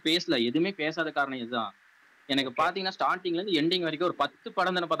நேத்தே நான் பேசல, எதுவுமே பேசாத காரணம் இதுதான். எனக்கு பாத்தீங்கன்னா ஸ்டார்டிங்ல இருந்து எண்டிங் வரைக்கும் ஒரு 10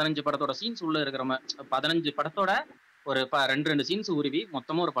 படம் 15 படத்தோட சீன்ஸ் உள்ள இருக்கிற 15 படத்தோட ஒரு 2 சீன்ஸ் உருவி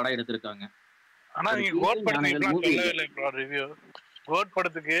மொத்தமா ஒரு படம் எடுத்திருக்காங்க. ஆனா நீங்க கோட் படத்துக்கு சொல்லவே இல்லை ப்ரோ ரிவ்யூ. கோட்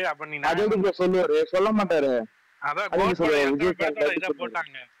படத்துக்கு அப்ப நீ அது சொல்லுவாரு, சொல்ல மாட்டாரு. அதான் கோட் படத்தோட இத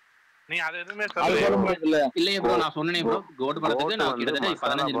போட்டாங்க, நீ அது எதுவுமே சொல்லல. இல்லையே ப்ரோ, நான் சொன்னேனே ப்ரோ, கோட் படத்துக்கு நான் கிட்டத்தட்ட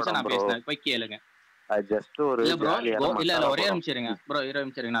 15 நிமிஷம் நான் பேசினேன், போய் கேளுங்க. இல்ல ப்ரோ, இல்ல ஒரே நிமிஷம் இருங்க ப்ரோ, 20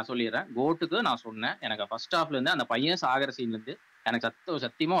 நிமிஷம் இருங்க, நான் சொல்லிடுறேன். கோட்டுக்கு நான் சொன்னேன், எனக்கு ஃபர்ஸ்ட் ஹாஃப்ல இருந்து அந்த பையன் சாகர சீன்ல இருந்து எனக்கு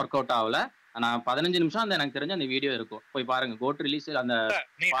சத்தியமா ஒர்க் அவுட் ஆகல. நான் 15 நிமிஷம் அந்த எனக்கு தெரிஞ்ச அந்த வீடியோ இருக்கும், போய் பாருங்க. கோட் ரிலீஸ் அந்த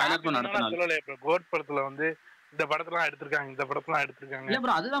கோட் படத்துல வந்து இந்த படத்தெல்லாம் எடுத்திருக்காங்க, இந்த படத்தெல்லாம் எடுத்திருக்காங்க. இல்ல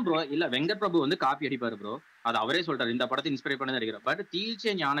ப்ரோ, அதுதான் ப்ரோ. இல்ல வெங்கட் பிரபு வந்து காப்பி அடிப்பாரு ப்ரோ, அது அவரே சொல்றாரு, இந்த படத்தை இன்ஸ்பைர் பண்ணி அடிக்கிறார். பட்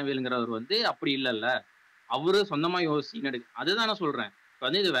தீல்ச்சே ஞானவேலுங்கிறவர் வந்து அப்படி இல்லல்ல, அவரு சொந்தமா யோசி அதுதான் நான் சொல்றேன். இப்போ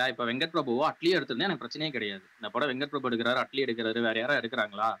வந்து இது இப்போ வெங்கட் பிரபுவோ அட்லியோ எடுத்திருந்தா எனக்கு பிரச்சனையே கிடையாது. இந்த படம் வெங்கட் பிரபு எடுக்கிறாரு, அட்லி எடுக்கிறாரு, வேற யாரும்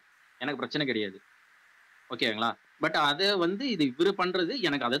எடுக்கிறாங்களா, எனக்கு பிரச்சனை கிடையாது, ஓகேங்களா. பட் அது வந்து இது இவரு பண்றது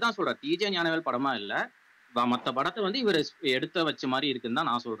எனக்கு அதுதான் சொல்றேன், டிஜே ஞானவேல் படமா இல்ல, மற்ற படத்தை வந்து இவர் எடுத்த வச்ச மாதிரி இருக்குன்னு தான்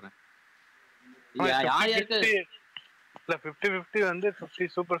நான் சொல்றேன். யாருக்கு 50-50 வந்து 50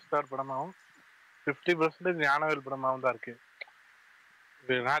 சூப்பர் ஸ்டார் படமாவும் 50% ஞானவேல் படமாவும் தான் இருக்கு.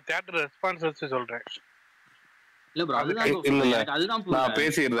 நான் தியேட்டர் ரெஸ்பான்ஸ் வச்சு சொல்றேன். இல்ல ப்ரோ, அதுதான் நான்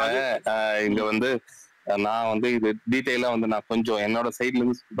பேசிடுறேன். இங்க வந்து நான் வந்து இது டீட்டெயிலா வந்து நான் கொஞ்சம் என்னோட சைட்ல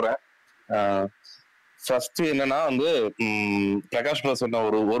இருந்து சொல்றேன். ஃபர்ஸ்ட் என்னன்னா வந்து பிரகாஷ் ராஜ் சொன்ன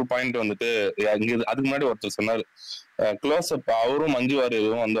ஒரு பாயிண்ட் வந்துட்டு அதுக்கு முன்னாடி ஒருத்தர் சொன்னாரு க்ளோஸ் அப் அவரும் மஞ்சு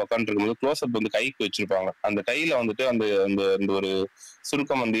வாரியரும் வந்து உட்காந்துருக்கும்போது க்ளோஸ் அப் வந்து கைக்கு வச்சிருப்பாங்க. அந்த கையில வந்துட்டு அந்த அந்த ஒரு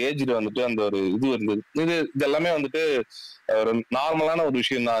சுருக்கம் அந்த ஏஜ்ல வந்துட்டு அந்த ஒரு இது இருந்தது. இது எல்லாமே வந்துட்டு ஒரு நார்மலான ஒரு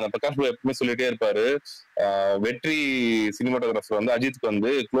விஷயம் தான். பிரகாஷ் எப்பவுமே சொல்லிட்டே இருப்பாரு, வெற்றி சினிமாட்டோகிராஃபர் வந்து அஜித்துக்கு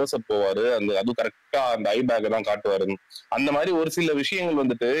வந்து க்ளோஸ் அப் போவாரு, அது கரெக்டா அந்த ஐ பேக் தான் காட்டுவாரு. அந்த மாதிரி ஒரு சில விஷயங்கள்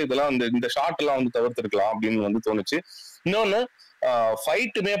வந்துட்டு இதெல்லாம் வந்து இந்த ஷார்ட் எல்லாம் வந்து தவிர்த்திருக்கலாம் அப்படின்னு வந்து தோணுச்சு. இன்னொன்னு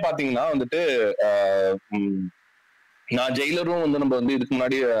ஃபைட்டுமே பாத்தீங்கன்னா வந்துட்டு நான் ஜெயிலரும் வந்து நம்ம வந்து இதுக்கு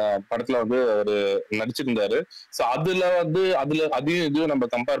முன்னாடி படத்துல வந்து அவரு நடிச்சிருந்தாரு. சோ அதையும் இதுவும் நம்ம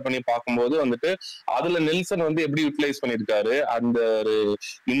கம்பேர் பண்ணி பார்க்கும்போது வந்துட்டு அதுல நெல்சன் வந்து எப்படி யூட்டிலைஸ் பண்ணிருக்காரு, அந்த ஒரு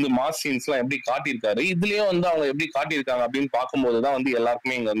இந்த மாஸ் சீன்ஸ் எல்லாம் எப்படி காட்டியிருக்காரு, இதுலயும் வந்து அவங்க எப்படி காட்டியிருக்காங்க அப்படின்னு பார்க்கும்போதுதான் வந்து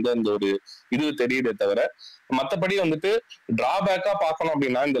எல்லாருக்குமே இங்க வந்து அந்த ஒரு இது தெரியுதே தவிர மத்தபடி வந்துட்டு டிராபேக்கா பார்க்கணும்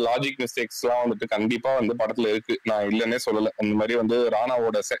அப்படின்னா இந்த லாஜிக் மிஸ்டேக்ஸ் எல்லாம் வந்துட்டு கண்டிப்பா வந்து படத்துல இருக்கு. நான் இல்லைன்னே சொல்லல. அந்த மாதிரி வந்து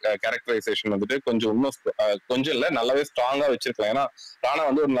ராணாவோட கேரக்டரைசேஷன் வந்துட்டு கொஞ்சம் இன்னும் கொஞ்சம் இல்ல நல்லாவே ஸ்ட்ராங்கா வச்சிருக்கலாம். ஏன்னா ராணா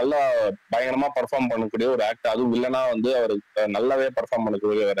வந்து ஒரு நல்லா பயங்கரமா பர்ஃபார்ம் பண்ணக்கூடிய ஒரு ஆக்டர், அதுவும் இல்லைன்னா வந்து அவர் நல்லாவே பர்ஃபார்ம்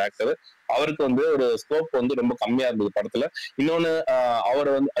பண்ணக்கூடிய ஒரு ஆக்டர். அவருக்கு வந்து ஒரு ஸ்கோப் வந்து ரொம்ப கம்மியா இருந்தது படத்துல. இன்னொன்னு அவர்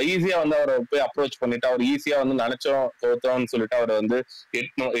வந்து ஈஸியா வந்து அவரை போய் அப்ரோச் பண்ணிட்டு அவர் ஈஸியா வந்து நினைச்சோம் தோத்தோம்னு சொல்லிட்டு அவரை வந்து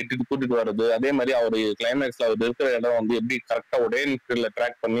எட்டு கூட்டிட்டு வர்றது. அதே மாதிரி அவர் கிளைமேக்ஸ்ல அவர் இருக்கிற இடம் வந்து எப்படி கரெக்டா ஒரே நிமிஷத்துல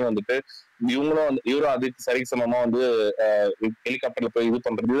ட்ராக் பண்ணி வந்துட்டு இவரும் அதுக்கு சரி சமமா வந்து ஹெலிகாப்டர்ல போய் இது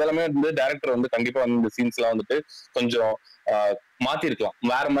பண்றது, இதெல்லாமே வந்து டைரக்டர் வந்து கண்டிப்பா வந்து இந்த சீன்ஸ் எல்லாம் வந்துட்டு கொஞ்சம் மாத்திருக்கலாம்,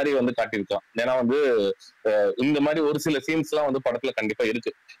 வேற மாதிரி வந்து காட்டியிருக்கலாம். ஏன்னா வந்து இந்த மாதிரி ஒரு சில சீன்ஸ் எல்லாம் வந்து படத்துல கண்டிப்பா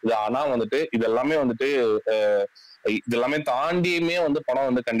இருக்கு. இது ஆனா வந்துட்டு இதெல்லாமே வந்துட்டு இதெல்லாமே தாண்டியுமே வந்து படம்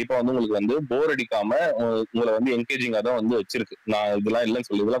வந்து கண்டிப்பா வந்து உங்களுக்கு வந்து போர் அடிக்காம உங்களை வந்து என்கேஜிங்கா தான் வந்து வச்சிருக்கு. நான் இதெல்லாம் இல்லைன்னு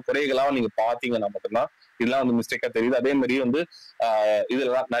சொல்லி இதெல்லாம் குறைகளா நீங்க பாத்தீங்கன்னா மட்டும்தான் இதெல்லாம் வந்து மிஸ்டேக்கா தெரியுது. அதே மாதிரி வந்து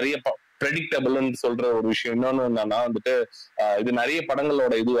இதெல்லாம் நிறைய ப்ரெடிக்டபிள்னு சொல்ற ஒரு விஷயம். இன்னொன்னு என்னன்னா வந்துட்டு இது நிறைய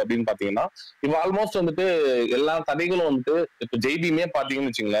படங்களோட இது அப்படின்னு பாத்தீங்கன்னா இப்ப ஆல்மோஸ்ட் வந்துட்டு எல்லா கதைகளும் வந்துட்டு இப்ப ஜெய்பியுமே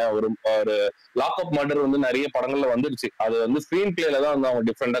பாத்தீங்கன்னு வச்சுங்களேன், ஒரு லாக் அப் மர்டர் வந்து நிறைய படங்கள்ல வந்துருச்சு. அது வந்து ஸ்கிரீன் பிளேல தான் வந்து அவங்க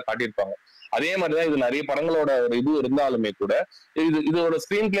டிஃப்ரெண்டா காட்டியிருப்பாங்க. அதே மாதிரிதான் இது நிறைய படங்களோட ஒரு இது இருந்தாலுமே கூட இதோட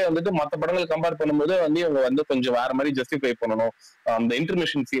ஸ்கிரீன் பிளே வந்துட்டு மற்ற படங்கள் கம்பேர் பண்ணும்போது வந்து இவங்க வந்து கொஞ்சம் வேற மாதிரி ஜஸ்டிஃபை பண்ணணும். அந்த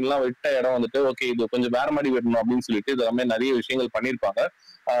இன்டர்மிஷன் சீன் எல்லாம் விட்ட இடம் வந்துட்டு ஓகே இது கொஞ்சம் வேற மாதிரி விடணும் அப்படின்னு சொல்லிட்டு இதெல்லாமே நிறைய விஷயங்கள் பண்ணியிருப்பாங்க.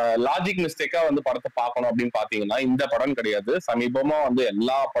 லாஜிக் மிஸ்டேக்கா வந்து படத்தை பார்க்கணும் அப்படின்னு பாத்தீங்கன்னா இந்த படம் கிடையாது. சமீபமா வந்து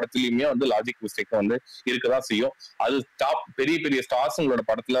எல்லா படத்துலயுமே வந்து லாஜிக் மிஸ்டேக் வந்து இருக்கதான் செய்யும். அது டாப் பெரிய பெரிய ஸ்டார்ஸுங்களோட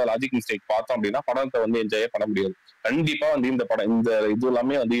படத்துல லாஜிக் மிஸ்டேக் பார்த்தோம் அப்படின்னா படத்தை வந்து என்ஜாயே பண்ண முடியாது. கண்டிப்பா வந்து இந்த படம் இந்த இது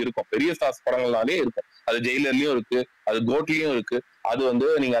எல்லாமே வந்து இருக்கும். பெரிய ஸ்டார்ஸ் படங்கள்னாலே இருக்கும். அது ஜெயிலர்லயும் இருக்கு, அது கோட்லயும் இருக்கு, அது வந்து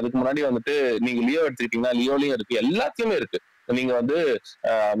நீங்க அதுக்கு முன்னாடி வந்துட்டு நீங்க லியோ எடுத்துக்கிட்டீங்கன்னா லியோலயும் இருக்கு, எல்லாத்துலயுமே இருக்கு. நீங்க வந்து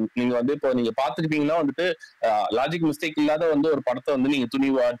இப்போ நீங்க பாத்துக்கிட்டீங்கன்னா வந்துட்டு லாஜிக் மிஸ்டேக் இல்லாத வந்து ஒரு படத்தை வந்து நீங்க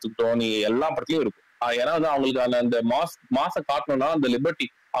துணிவா எடுத்துக்கிட்டோம் நீங்க எல்லா படத்துலயும் இருக்கும். ஏன்னா வந்து அவங்களுக்கு அந்த மாச காட்டணும்னா அந்த லிபர்ட்டி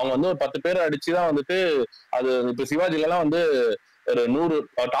அவங்க வந்து ஒரு 10 பேரை அடிச்சுதான் வந்துட்டு அது இப்ப சிவாஜில எல்லாம் வந்து ஒரு 100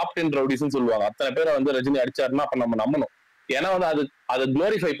 டாப் 10 ரவுடிஸ்ன்னு சொல்லுவாங்க. அத்தனை பேரை வந்து ரஜினி அடிச்சாருன்னா அப்ப நம்ம நம்பணும். ஏன்னா வந்து அதை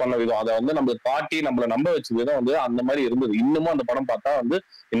குளோரிஃபை பண்ண விதம், அதை வந்து நம்ம காட்டி நம்மள நம்ப வச்ச விதம் வந்து அந்த மாதிரி இருந்தது. இன்னமும் அந்த படம் பார்த்தா வந்து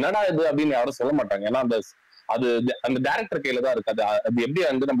என்னடா இது அப்படின்னு யாரும் சொல்ல மாட்டாங்க. ஏன்னா அந்த டைரக்டர் கையில தான் இருக்கு. அது எப்படி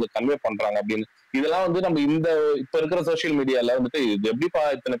வந்து நம்மளுக்கு கன்வே பண்றாங்க அப்படின்னு. இதெல்லாம் வந்து நம்ம இப்ப இருக்கிற சோசியல் மீடியால வந்துட்டு இது எப்படிப்பா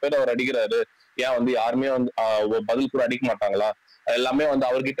இத்தனை பேர் அவர் அடிக்கிறாரு, ஏன் வந்து யாருமே வந்து பதில் கூட அடிக்க மாட்டாங்களா, எல்லாமே வந்து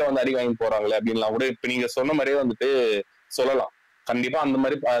அவர்கிட்ட வந்து அடி வாங்கி போறாங்களே அப்படின்லாம் கூட இப்ப நீங்க சொன்ன மாதிரியே வந்துட்டு சொல்லலாம். கண்டிப்பா அந்த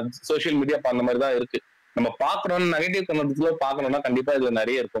மாதிரி சோசியல் மீடியா அந்த மாதிரி தான் இருக்கு. நம்ம பாக்கணும்னு நெகட்டிவ் கமெண்ட்ஸ்ல பாக்கணும்னா கண்டிப்பா இதுல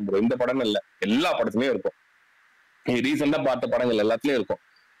நிறைய இருக்கும் ப்ரோ. இந்த படம் இல்ல, எல்லா படத்துலயும் இருக்கும். நீங்க ரீசெண்டா பார்த்த படங்கள் எல்லாத்துலயும் இருக்கும்.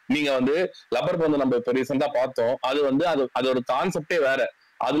 நீங்க வந்து லப்பர் பந்து நம்ம இப்ப ரீசெண்டா பார்த்தோம், அது வந்து அதோட கான்செப்டே வேற.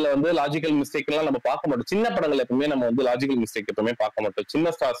 அதுல வந்து லாஜிக்கல் மிஸ்டேக் எல்லாம் நம்ம பார்க்க மாட்டோம். சின்ன படங்கள் எப்பவுமே நம்ம வந்து லாஜிக்கல் மிஸ்டேக் எப்பவுமே பார்க்க மாட்டோம்.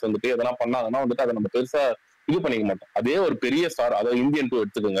 சின்ன ஸ்டார்ஸ் வந்துட்டு எதனா பண்ணாங்கன்னா வந்துட்டு அதை நம்ம பெருசா இது பண்ணிக்க மாட்டோம். அதே ஒரு பெரிய ஸ்டார், அதாவது இந்தியன் 2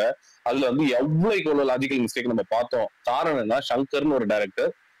 எடுத்துக்கோங்க, அதுல வந்து எவ்வளவு லாஜிக்கல் மிஸ்டேக் நம்ம பார்த்தோம். காரணம் என்ன, சங்கர்னு ஒரு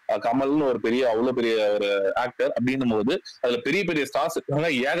டைரக்டர், கமல்னு ஒரு அவ்வளவு பெரிய ஒரு ஆக்டர் அப்படின்னும் போது அதுல பெரிய பெரிய ஸ்டார்ஸ் இருக்காங்க.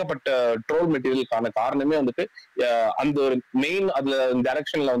 ஏகப்பட்ட ட்ரோல் மெட்டீரியலுக்கான காரணமே வந்துட்டு அந்த ஒரு மெயின் அதுல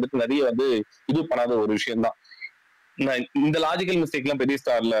டைரக்ஷன்ல வந்துட்டு நிறைய வந்து இது பண்ணாத ஒரு விஷயம் தான். இந்த லாஜிக்கல் மிஸ்டேக் எல்லாம் பெரிய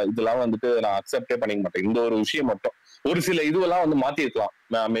ஸ்டார்ல இதெல்லாம் வந்துட்டு நான் அக்செப்டே பண்ணிக்க மாட்டேன். இந்த ஒரு விஷயம் மட்டும் ஒரு சில இதுவெல்லாம் வந்து மாத்திருக்கலாம்.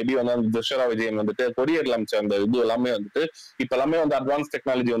 மேபி வந்து அந்த துஷரா விஜயன் வந்துட்டு கொரியர்ல அமைச்ச அந்த இது எல்லாமே வந்துட்டு இப்ப எல்லாமே வந்து அட்வான்ஸ்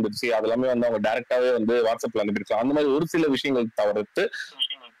டெக்னாலஜி வந்துருச்சு. அது எல்லாமே வந்து அவங்க டைரக்டாவே வந்து வாட்ஸ்அப்ல அனுப்பிருக்கலாம். அந்த மாதிரி ஒரு சில விஷயங்கள் தவிர்த்து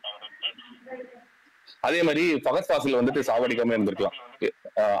அதே மாதிரி ஃபகத் ஃபாசில் வந்துட்டு சாவடிக்காம இருந்திருக்கலாம்.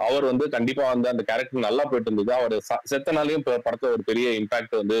 அவர் வந்து கண்டிப்பா வந்து அந்த கேரக்டர் நல்லா போயிட்டு இருந்தது. அவர் செத்தனாலையும் படத்துல ஒரு பெரிய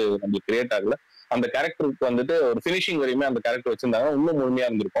இம்பாக்ட் வந்து நம்மளுக்கு கிரியேட் ஆகல. அந்த கேரக்டருக்கு வந்துட்டு ஒரு பினிஷிங் வரையுமே அந்த கேரக்டர் வச்சிருந்தாங்க, இன்னும் முழுமையா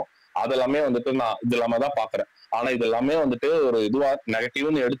இருந்திருக்கும். அதெல்லாமே வந்துட்டு நான் இது இல்லாம தான் பாக்குறேன். ஆனா இது எல்லாமே வந்துட்டு ஒரு இதுவா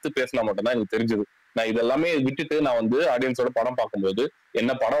நெகட்டிவ்னு எடுத்து பேசினா மட்டும்தான் எனக்கு தெரிஞ்சது. நான் இதெல்லாமே விட்டுட்டு நான் வந்து ஆடியன்ஸோட படம் பார்க்கும்போது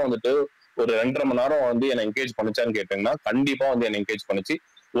என்ன படம் வந்துட்டு ஒரு 2.5 மணி நேரம் வந்து என்னை என்கேஜ் பண்ணிச்சான்னு கேட்டீங்கன்னா கண்டிப்பா வந்து என்னை என்கேஜ் பண்ணிச்சு.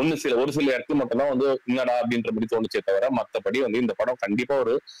 ஒரு சில இடத்துல மட்டும் தான் வந்து என்னடா அப்படின்ற மாதிரி தோணுச்சே தவிர மத்தபடி வந்து இந்த படம் கண்டிப்பா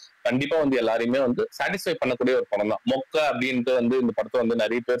வந்து எல்லாரையுமே வந்து சாட்டிஸ்ஃபை பண்ணக்கூடிய ஒரு படம் தான். மொக்க அப்படின்ட்டு வந்து இந்த படத்தை வந்து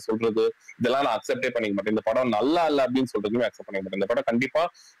நிறைய பேர் சொல்றது இதெல்லாம் நான் அக்செப்டே பண்ணிக்க மாட்டேன். இந்த படம் நல்லா இல்லை அப்படின்னு சொல்றதுமே அக்செப்ட் பண்ணிக்க மாட்டேன். இந்த படம் கண்டிப்பா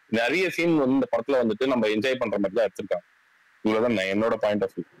நிறைய சீன் வந்து இந்த படத்துல வந்துட்டு நம்ம என்ஜாய் பண்ற மாதிரி தான் எடுத்திருக்காங்க. இவ்வளவுதான் என்னோட பாயிண்ட்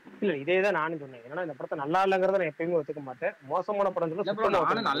ஆஃப் வியூ. இல்ல இதே தான் நானும் சொன்னேன். ஏன்னா இந்த படத்தை நல்லா இல்லைங்கிறத நான் எப்பயுமே ஒத்துக்க மாட்டேன். மோசமான படம்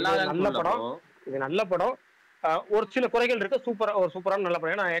நல்ல படம், இது நல்ல படம். ஒரு சில குறைகள் இருக்கு. சூப்பரான நல்ல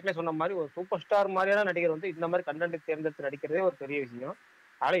படம். நான் ஏற்கனவே சொன்ன மாதிரி ஒரு சூப்பர் ஸ்டார் மாதிரியான நடிகர் வந்து இந்த மாதிரி கண்டென்ட் தேர்ந்தெடுத்து நடிக்கிறதே ஒரு பெரிய விஷயம்.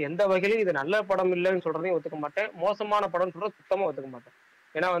 ஆனா எந்த வகையிலும் இது நல்ல படம் இல்லைன்னு சொல்றதையும் ஒத்துக்க மாட்டேன், மோசமான படம்னு சொல்றது சுத்தமா ஒத்துக்க மாட்டேன்.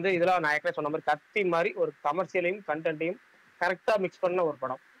 ஏன்னா வந்து இதெல்லாம் நான் ஏற்கனவே சொன்ன மாதிரி கத்தி மாதிரி ஒரு கமர்ஷியலையும் கண்டென்ட்டையும் கரெக்டா மிக்ஸ் பண்ண ஒரு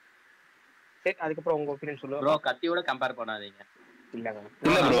படம். சரி, அதுக்கப்புறம் உங்க ஒப்பீனியன் சொல்லுங்க. ப்ரோ கத்தியோட கம்பேர் பண்ணாதீங்க.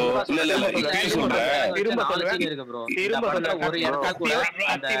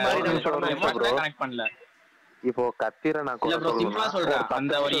 இப்போ கத்திர நான் சொல்றேன்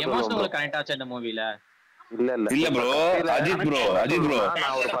அந்த ஒரு எமோஷனல் கனெக்ட் ஆச்சு இந்த மூவில. இல்ல ப்ரோ அஜித் ப்ரோ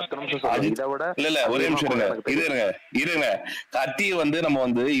நான் ஒரு 10 நிமிஷம் சொல்றேன். இதை விட இல்ல ஒரே நிமிஷம் இருங்க. கத்தி வந்து நம்ம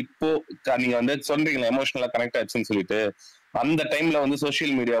வந்து இப்போ நீங்க வந்து சொல்றீங்களா எமோஷனலா கனெக்ட் ஆச்சுன்னு சொல்லிட்டு, அந்த டைம்ல வந்து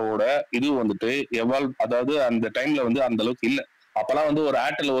சோசியல் மீடியாவோட இது வந்துட்டு அதாவது அந்த டைம்ல வந்து அந்த அளவுக்கு இல்ல. அப்பெல்லாம் வந்து ஒரு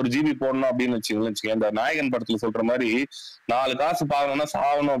ஏர்டெல் 1 GB போடணும் அப்படின்னு வச்சுக்கோங்க. இந்த நாயகன் படத்துல சொல்ற மாதிரி 4 காசு பாக்கணும்னா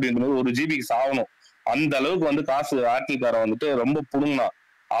சாகணும் அப்படின்றது 1 GB சாகணும். அந்த அளவுக்கு வந்து காசு ஏர்டெல்காரன் வந்துட்டு ரொம்ப புடுங்கினா.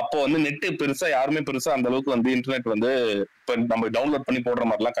 அப்போ வந்து நெட்டு பெருசா யாருமே பெருசா அந்த அளவுக்கு வந்து இன்டர்நெட் வந்து இப்ப நம்ம டவுன்லோட் பண்ணி போடுற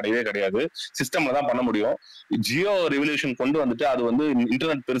மாதிரிலாம் கிடையாது. சிஸ்டம்ல தான் பண்ண முடியும். ஜியோ ரெவல்யூஷன் கொண்டு வந்துட்டு அது வந்து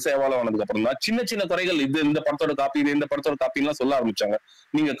இன்டர்நெட் பெருசா எவால்வ் ஆனதுக்கு அப்புறம் தான் சின்ன குறைகள் இது இந்த படத்தோட காப்பி இது இந்த படத்தோட காப்பின்லாம் சொல்ல ஆரம்பிச்சாங்க.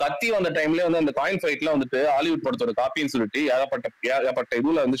 நீங்க கத்தி வந்த டைம்ல வந்து அந்த காயின் ஃபைட்ல வந்துட்டு ஹாலிவுட் படத்தோட காப்பின்னு சொல்லிட்டு ஏகப்பட்ட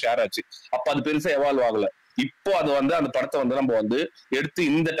இதுல வந்து ஷேர் ஆச்சு. அப்ப அது பெருசா எவால்வ் ஆகல. இப்போ அது வந்து அந்த படத்தை வந்து நம்ம வந்து எடுத்து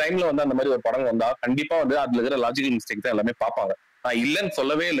இந்த டைம்ல வந்து அந்த மாதிரி ஒரு படம் வந்தா கண்டிப்பா வந்து அதுல இருக்கிற லாஜிக்கல் மிஸ்டேக் தான் எல்லாமே பார்ப்பாங்க. நான் இல்லைன்னு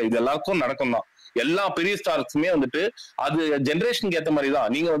சொல்லவே இல்லை, இது எல்லாருக்கும் நடக்கும் தான். எல்லா பெரிய ஸ்டார்ஸுமே வந்துட்டு அது ஜென்ரேஷனுக்கு ஏற்ற மாதிரி தான்.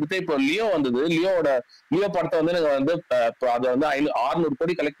 நீங்க வந்துட்டு இப்போ லியோ வந்தது, லியோ படத்தை வந்து நீங்க வந்து அது வந்து 600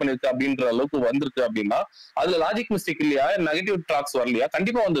 கோடி கலெக்ட் பண்ணிருக்கு அப்படின்ற அளவுக்கு வந்திருக்கு அப்படின்னா அதுல லாஜிக் மிஸ்டேக் இல்லையா, நெகட்டிவ் டாக்ஸ் வரலையா?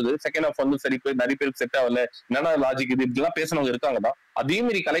 கண்டிப்பா வந்தது. செகண்ட் ஹாஃப் வந்து சரி நிறைய பேருக்கு செட் ஆகல, என்னன்னா லாஜிக் இது இப்படிலாம் பேசினவங்க இருக்காங்க தான். அதே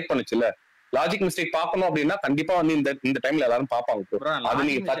மாதிரி கலெக்ட் பண்ணுச்சுல. லாஜிக் மிஸ்டேக் பார்க்கணும் அப்படின்னா கண்டிப்பா வந்து இந்த டைம்ல எல்லாரும் பார்ப்பாங்க. அது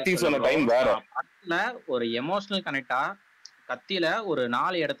நீங்க கத்தி சொன்ன டைம் வேற. ஒரு எமோஷனல் கனெக்டா கத்தியில ஒரு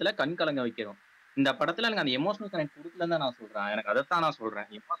 4 இடத்துல கண் கலங்க வைக்கிறோம். இந்த படத்துல எனக்கு அந்த எமோஷனல் கனெக்ட் கொடுக்கலன்னு தான் நான் சொல்றேன். எனக்கு அதைத்தான் நான் சொல்றேன்.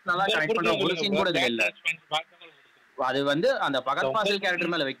 எமோஷனலா கனெக்ட் பண்ற ஒரு சீன் கூட இல்ல. அது வந்து அந்த பகத் பாசில்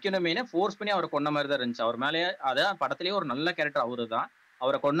கேரக்டர் மேல வைக்கணுமே ஃபோர்ஸ் பண்ணி அவரை கொண்ட மாதிரி தான் இருந்துச்சு. அவர் மேலே அதான் படத்திலேயே ஒரு நல்ல கேரக்டர் அவரு தான்.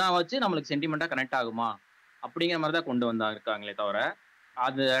 அவரை கொண்டா வச்சு நம்மளுக்கு சென்டிமெண்டா கனெக்ட் ஆகுமா அப்படிங்கிற மாதிரி தான் கொண்டு வந்தா இருக்காங்களே தவிர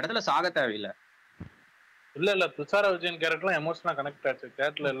அந்த இடத்துல சாக தேவையில்லை. இல்ல துஷார விஜயன் கேரக்டர்லாம் எமோஷனலா கனெக்ட் ஆச்சு.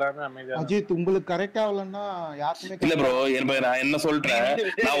 தியேட்டர்ல எல்லாமே அமைதியா. அஜித் உங்களுக்கு கரெக்ட் ஆகலன்னா யாருக்குமே இல்ல ப்ரோ, நான் என்ன சொல்றேன்,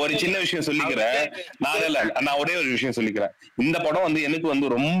 நான் ஒரு சின்ன விஷயம் சொல்லிக்கிறேன். நான் ஒரே ஒரு விஷயம் சொல்லிக்கிறேன். இந்த படம் வந்து எனக்கு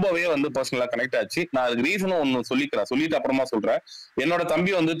வந்து ரொம்பவே வந்து பர்சனலா கனெக்ட் ஆச்சு. நான் அதுக்கு ரீசனும் ஒன்னு சொல்லிட்டு அப்புறமா சொல்றேன். என்னோட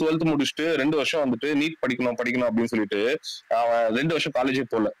தம்பி வந்து 12th முடிச்சுட்டு 2 வருஷம் வந்துட்டு நீட் படிக்கணும் அப்படின்னு சொல்லிட்டு அவன் 2 வருஷம் காலேஜே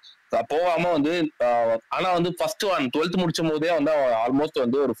போகாம வந்து ஆனா வந்து ஃபர்ஸ்ட் 12th முடிச்சும் போதே வந்து அவன் ஆல்மோஸ்ட்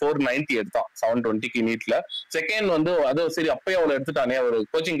வந்து ஒரு 490 எடுத்தான் 720 நீட்ல. செகண்ட் வந்து அது சரி அப்பயே அவளை எடுத்துட்டானே, ஒரு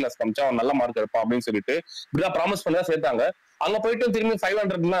கோச்சிங் கிளாஸ் காமிச்சா அவன் நல்ல மார்க் எடுப்பான் அப்படின்னு சொல்லிட்டு இப்படிதான் ப்ராமிஸ் பண்ணி சேர்த்தாங்க. அங்க போயிட்டு திரும்பி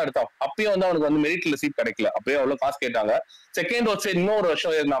 500 தான் எடுத்தான். அப்பயும் வந்து அவனுக்கு வந்து மெரிட்ல சீட் கிடைக்கல. அப்பயே அவ்வளவு காசு கேட்டாங்க. செகண்ட் வருஷம் இன்னொரு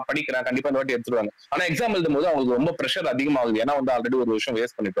வருஷம் நான் படிக்கிறேன் கண்டிப்பா இந்த வாட்டி எடுத்துருவாங்க. ஆனா எக்ஸாம் எழுதும் போது அவங்களுக்கு ரொம்ப ப்ரெஷர் அதிகமாகுது. ஏன்னா வந்து ஆல்ரெடி ஒரு வருஷம்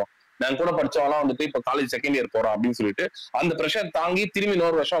வேஸ்ட் பண்ணிட்டோம். நான் கூட படிச்சவங்களாம் வந்துட்டு இப்ப காலேஜ் செகண்ட் இயர் போறான் அப்படின்னு சொல்லிட்டு அந்த ப்ரெஷர் தாங்கி திரும்பி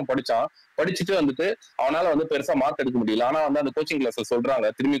இன்னொரு வருஷம் படிச்சுட்டு வந்துட்டு அவனால வந்து பெருசா மார்க் எடுக்க முடியல. ஆனா வந்து அந்த கோச்சிங் கிளாஸ்ல சொல்றாங்க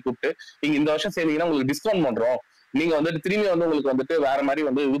திரும்பி கூப்பிட்டு நீங்க இந்த வருஷம் சேர்ந்தீங்கன்னா உங்களுக்கு டிஸ்கவுண்ட் பண்றோம், நீங்க வந்துட்டு திரும்பி வந்து உங்களுக்கு வந்துட்டு வேற மாதிரி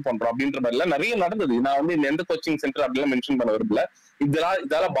வந்து இது பண்றோம் அப்படின்ற மாதிரி எல்லாம் நிறைய நடந்தது. நான் வந்து எந்த கோச்சிங் சென்டர் அப்படிலாம் மென்ஷன் பண்ண விரும்பல.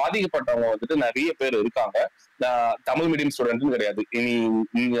 இதால பாதிக்கப்பட்டவங்க வந்துட்டு நிறைய பேர் இருக்காங்க. தமிழ் மீடியம் ஸ்டூடெண்ட்னு கிடையாது,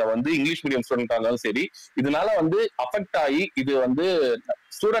 நீங்க வந்து இங்கிலீஷ் மீடியம் ஸ்டூடெண்டா இருந்தாலும் சரி, இதனால வந்து அஃபெக்ட் ஆகி இது வந்து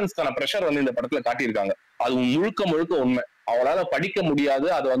ஸ்டூடெண்ட்ஸ்க்கான ப்ரெஷர் வந்து இந்த படத்துல காட்டியிருக்காங்க. அது முழுக்க உண்மை. அவங்களால படிக்க முடியாது.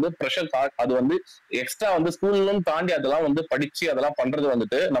 அது வந்து ப்ரெஷர் அது வந்து எக்ஸ்ட்ரா வந்து ஸ்கூல்லும் தாண்டி அதெல்லாம் வந்து படிச்சு அதெல்லாம் பண்றது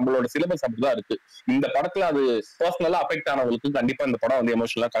வந்துட்டு நம்மளோட சிலபஸ் அப்படிதான் இருக்கு. இந்த படத்துல அது பர்சனலா அஃபெக்ட் ஆனவங்களுக்கு கண்டிப்பா இந்த படம் வந்து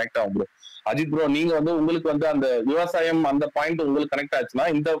எமோஷனலா கனெக்ட் ஆகும் ப்ரோ. அஜித் ப்ரோ, நீங்க வந்து உங்களுக்கு வந்து அந்த விவசாயம் அந்த பாயிண்ட் உங்களுக்கு கனெக்ட் ஆச்சுன்னா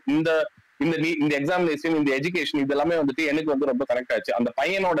இந்த எக்ஸாமினேஷன் இந்த எஜுகேஷன் இதெல்லாமே வந்துட்டு எனக்கு வந்து ரொம்ப கனெக்ட் ஆச்சு. அந்த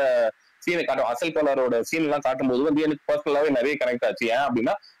பையனோட சீனை காட்டும், அசல் கலரோட சீன் எல்லாம் காட்டும் போது வந்து எனக்கு பர்சனலாவே நிறைய கனெக்ட் ஆச்சு. ஏன்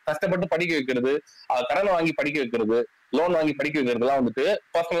அப்படின்னா கஷ்டப்பட்டு படிக்க வைக்கிறது, கடனை வாங்கி படிக்க வைக்கிறது, லோன் வாங்கி படிக்க வைக்கிறதுலாம் வந்துட்டு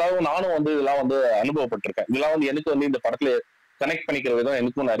பர்சனலாவும் நானும் வந்து இதெல்லாம் வந்து அனுபவப்பட்டிருக்கேன். இதெல்லாம் வந்து எனக்கு வந்து இந்த படத்துல கனெக்ட் பண்ணிக்கிற விதம்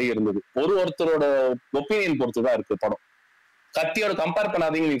எனக்கும் நிறைய இருந்தது. ஒருத்தரோட ஒப்பீனியன் பொறுத்துதான் இருக்கு படம். கத்தியோட கம்பேர்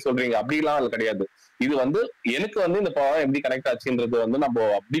பண்ணாதீங்க நீங்க சொல்றீங்க, அப்படிலாம் அது கிடையாது. இது எனக்கு இந்த படம் எப்படி கனெக்ட் ஆச்சுன்றது நம்ம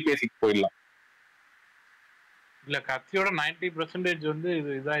அப்படி பேசிட்டு போயிடலாம். இல்ல கத்தியோட 90%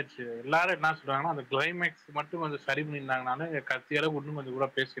 இது இதாயிடுச்சு. எல்லாரும் என்ன சொல்றாங்கன்னா அந்த கிளைமேக்ஸ் மட்டும் கொஞ்சம் சரி பண்ணியிருந்தாங்கனாலும் கத்தியோட இன்னும் கொஞ்சம் கூட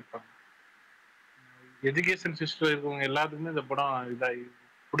பேசியிருப்பாங்க. எஜுகேஷன் சிஸ்டம் இருக்கவங்க எல்லாத்துக்குமே இந்த படம் இதாகி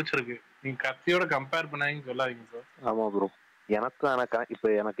பிடிச்சிருக்கு. நீங்க கத்தியோட கம்பேர் பண்ணாங்கன்னு சொல்லாதீங்க ப்ரோ. ஆமா ப்ரோ, இப்ப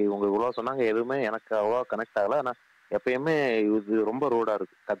எனக்கு இவங்க இவ்வளவு சொன்னாங்க, எதுவுமே எனக்கு அவ்வளவா கனெக்ட் ஆகல. ஆனா எப்பயுமே இது ரொம்ப ரோடா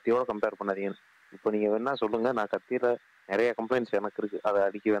இருக்கு, கத்தியோட கம்பேர் பண்ணாதீங்கன்னு. இப்ப நீங்க வேணா சொல்லுங்க, நான் கத்தியில நிறைய கம்ப்ளைண்ட்ஸ் எனக்கு இருக்கு, அதை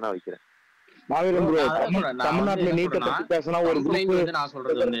அடிக்க வேணா வைக்கிறேன். தமிழ்நாட்டுல நீட்டை பத்தி பேசினா ஒரு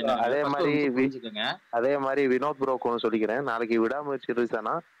அதே மாதிரி வினோத் ப்ரோக்கு ஒன்று சொல்லிக்கிறேன், நாளைக்கு விடாமுயற்சி ரிலீஸ்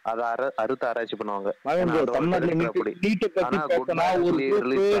ஆனா அதை அறுத்து ஆராய்ச்சி பண்ணுவாங்க.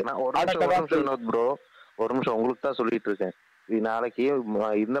 வினோத் ப்ரோ ஒரு நிமிஷம் உங்களுக்கு தான் சொல்லிட்டு இருக்கேன். நாளைக்கு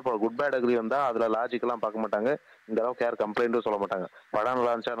இந்த குட் பேட் அக்லி வந்தா அதுல லாஜிக் எல்லாம் பார்க்க மாட்டாங்க, இந்த அளவுக்கு யாரும் கம்ப்ளைண்ட்டும் சொல்ல மாட்டாங்க. படம்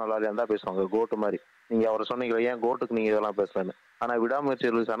நல்லா இருந்துச்சா நல்லா இருந்தா பேசுவாங்க, கோட்டு மாதிரி. நீங்க அவரை சொன்னீங்களா ஏன் கோட்டுக்கு நீங்க இதெல்லாம் பேசலன்னு. ஆனா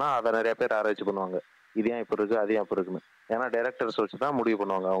விடாமுயற்சி ரிலீஸ் ஆனா அதை நிறைய பேர் ஆராய்ச்சி பண்ணுவாங்க, இது ஏன் இப்ப இருக்கு அது ஏன் இப்ப இருக்குன்னு. ஏன்னா டைரக்டர்ஸ் வச்சுதான் முடிவு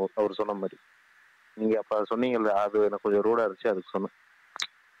பண்ணுவாங்க அவர் சொன்ன மாதிரி. நீங்க அப்ப சொன்னீங்கல்ல, அது எனக்கு கொஞ்சம் ரூடா இருந்துச்சு, அதுக்கு சொன்னேன்.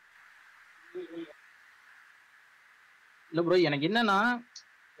 இல்ல ப்ரோ, எனக்கு என்னன்னா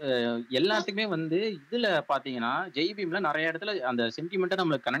எல்லாத்துக்குமே இதுல பாத்தீங்கன்னா ஜெய்பீம்ல நிறைய இடத்துல அந்த சென்டிமெண்டா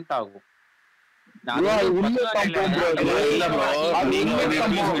நம்மளுக்கு கனெக்ட் ஆகும்.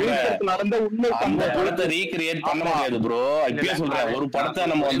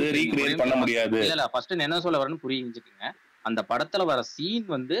 என்ன சொல்ல வரேன்னு புரிஞ்சுக்குங்க. அந்த படத்துல வர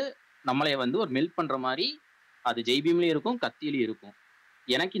சீன் நம்மளை ஒரு மெல்ட் பண்ற மாதிரி அது ஜெய்பீம்லயும் இருக்கும், கத்தியிலயும் இருக்கும்.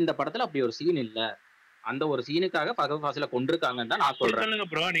 எனக்கு இந்த படத்துல அப்படி ஒரு சீன் இல்ல. அந்த ஒரு சீனுக்காக ஃபகத் ஃபாசில கொண்டிருக்காங்கன்னு தான் நான் சொல்றேன். சொல்லுங்க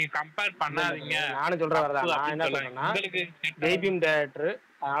ப்ரோ, நீங்க கம்பேர் பண்ணாதீங்க. நானும் சொல்றேன் வரதா. நான் என்ன சொல்றேன்னா, ஜெய்பீம் டைரக்டர்,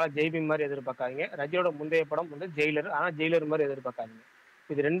 அதனால ஜெய்பீம் மாதிரி எதிர்பார்க்காதீங்க. ரஜினியோட முந்தைய படம் ஜெயிலர், ஆனா ஜெயிலர் மாதிரி எதிர்பார்க்காதீங்க.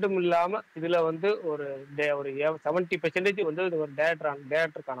 இது ரெண்டும் இல்லாம இதுல ஒரு 70% ஒரு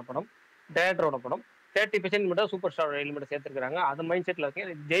டைரக்டருக்கான படம், டைரக்டரோட படம். 30% மட்டும் சூப்பர் ஸ்டார் எலிமெண்ட் சேர்த்திருக்காங்க. அது மைண்ட் செட்ல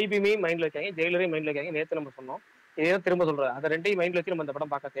வைக்க ஜெய்பீமையும் மைண்ட்ல வைக்காங்க, ஜெயிலரையும் மைண்ட்ல வைக்காங்க. நேற்று நம்ம சொன்னோம், இதே திரும்ப சொல்றது. அதை ரெண்டையும் மைண்ட்ல வச்சு நம்ம அந்த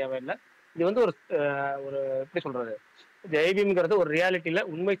படம் பார்க்க தேவையில்லை. இது ஒரு எப்படி சொல்றது, ஜெய்பீம்ங்கிறது ஒரு ரியாலிட்டியில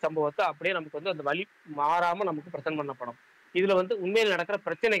உண்மை சம்பவத்தை அப்படியே நமக்கு அந்த வழி மாறாம நமக்கு பிரசன்ட் பண்ண படம். இதுல உண்மையில் நடக்கிற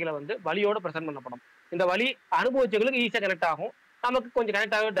பிரச்சனைகளை வழியோட பிரசன்ட் பண்ண படம். இந்த வழி அனுபவிச்சவங்களுக்கு ஈஸியா கனெக்ட் ஆகும், நமக்கு கொஞ்சம்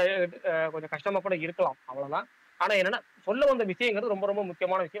கனெக்ட் ஆக கொஞ்சம் கஷ்டமா கூட இருக்கலாம், அவ்வளவுதான். ஆனா என்னன்னா, சொல்ல வந்த விஷயங்கிறது ரொம்ப ரொம்ப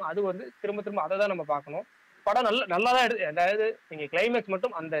முக்கியமான விஷயம். அது திரும்ப திரும்ப அதை தான் நம்ம பார்க்கணும். படம் நல்லாதான் அதாவது நீங்க கிளைமேக்ஸ்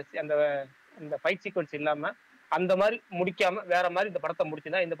மட்டும் அந்த ஃபைட் சீக்வன்ஸ் இல்லாம அந்த மாதிரி முடிக்காம வேற மாதிரி இந்த படத்தை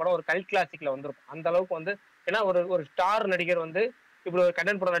முடிச்சுதான் இந்த படம் ஒரு கல்ட் கிளாசிக்ல வந்திருக்கும். அந்த அளவுக்கு ஏன்னா ஒரு ஸ்டார் நடிகர் இப்படி ஒரு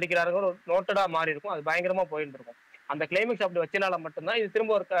கண்டென்ட் படம் நடிக்கிறாருங்க ஒரு நோட்டடா மாறி இருக்கும், அது பயங்கரமா போயிட்டு இருக்கும். அந்த கிளைமேக்ஸ் அப்படி வச்சனால மட்டும்தான் இது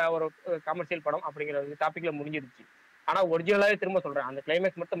திரும்ப ஒரு கமர்ஷியல் படம் அப்படிங்கிற டாபிக்ல முடிஞ்சிருச்சு. ஆனா ஒரிஜினலாவே திரும்ப சொல்றேன், அந்த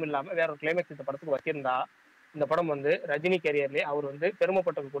கிளைமேக்ஸ் மட்டும் இல்லாம வேற ஒரு கிளைமேக்ஸ் இந்த படத்துக்கு வச்சிருந்தா இந்த படம் ரஜினி கேரியர்லயே அவர்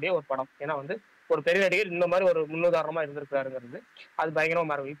பெருமைப்பட்டக்கூடிய ஒரு படம். ஏன்னா ஒரு பெரிய நடிகர் இந்த மாதிரி ஒரு முன்னுதாரணமா இருந்திருக்காருங்கிறது அது பயங்கரமா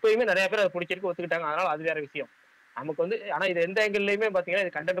மாறும். இப்பயுமே நிறைய பேர் அதை பிடிச்சிருக்கு, ஒத்துக்கிட்டாங்க, அதனால அது வேற விஷயம். நமக்கு ஆனா இது எந்த ஆங்கிள்லயுமே பாத்தீங்கன்னா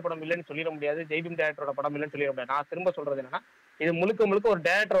இது கண்டென்ட் படம் இல்லைன்னு சொல்லிட முடியாது, ஜெய்பீம் டைரக்டரோட படம் இல்லைன்னு சொல்லிட முடியாது. நான் திரும்ப சொல்றது என்னன்னா, இது முழுக்க ஒரு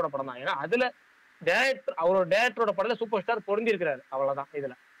டைரக்டரோட படம் தான். ஏன்னா அதுல டைரக்டர் அவரோட டைரக்டரோட படத்துல சூப்பர் ஸ்டார் பொருந்தி இருக்கிறாரு, அவ்வளவுதான்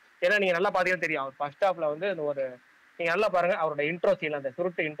இதுல. ஏன்னா நீங்க நல்லா பாத்தீங்கன்னா தெரியும், அவர் ஃபர்ஸ்ட் ஹாஃப்ல நீங்க நல்லா பாருங்க, அவரோட இன்ட்ரோ சீன், அந்த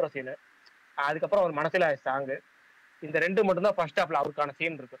சுருட்டு இன்ட்ரோ சீனு, அதுக்கப்புறம் அவர் மனசுல சாங்கு, இந்த ரெண்டு மட்டும் தான் ஃபர்ஸ்ட் ஹாஃப்ல அவருக்கான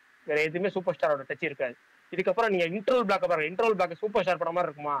சீன் இருக்கு. வேற எதுவுமே சூப்பர் ஸ்டாரோட டச் இருக்காது. இதுக்கப்புறம் நீங்க இன்டர்வல் பிளாக் பாருங்க, இன்டர்வல் பிளாக் சூப்பர் ஸ்டார் படம் மாதிரி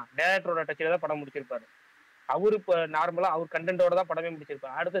இருக்குமா? டைரக்டரோட டச்சில தான் படம் முடிச்சிருப்பாரு. அவரு இப்ப நார்மலா அவர் கண்டென்ட்டோட தான் படமே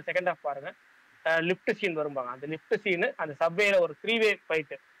முடிச்சிருப்பாரு. அடுத்த செகண்ட் ஹாஃப் பாருங்க, லிப்ட் சீன் வரும்பாங்க. அந்த லிப்ட் சீனு, அந்த சப்வேல ஒரு 3-வே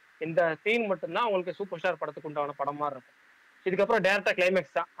ஃபைட், இந்த சீன் மட்டும்தான் உங்களுக்கு சூப்பர் ஸ்டார் படத்துக்கு உண்டான படம் மாதிரி இருக்கும். இதுக்கப்புறம் டேரக்டா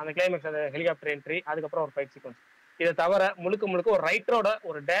கிளைமேக்ஸ் தான். அந்த கிளைமேக்ஸ், அந்த ஹெலிகாப்டர் என்ட்ரி, அதுக்கப்புறம் ஒரு ஃபைட் சீக்வன்ஸ். இதை தவிர முழுக்க ஒரு ரைட்டரோட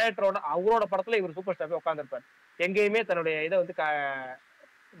ஒரு டைரக்டரோட அவரோட படத்துல இவர் சூப்பர் ஸ்டார் உட்காந்துருப்பாரு. எங்கேயுமே தன்னுடைய இதை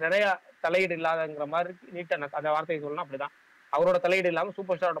நிறைய தலையீடு இல்லாதங்கிற மாதிரி நீட்டா அந்த வார்த்தையை சொல்லணும், அப்படிதான். அவரோட தலையீடு இல்லாம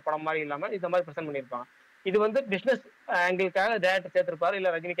சூப்பர் ஸ்டாரோட படம் மாதிரி இல்லாம இந்த மாதிரி பிரசன்ட் பண்ணியிருப்பாங்க. இது பிசினஸ் ஆங்கிளுக்காக டேரக்டர் சேர்த்திருப்பாரு, இல்ல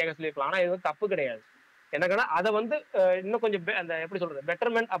ரஜினிக்காக சொல்லியிருக்கலாம். ஆனா இது தப்பு கிடையாது. எனக்குன்னா அதை இன்னும் கொஞ்சம் அந்த எப்படி சொல்றது,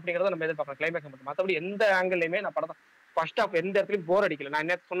 பெட்டர்மெண்ட் அப்படிங்கறத நம்ம எதிர்பார்க்கலாம் கிளைமேக்ஸ் மட்டும். மற்றபடி எந்த ஆங்கிள்லயுமே நான் படம் ஃபர்ஸ்ட் ஹாஃப் எந்த இடத்துலயும் போர் அடிக்கல. நான்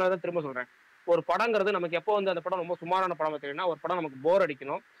என்ன சொன்னதான் திரும்ப சொல்றேன், ஒரு படங்கிறது நமக்கு எப்போ அந்த படம் ரொம்ப சுமாரான படம் தெரியும்னா, ஒரு படம் நமக்கு போர்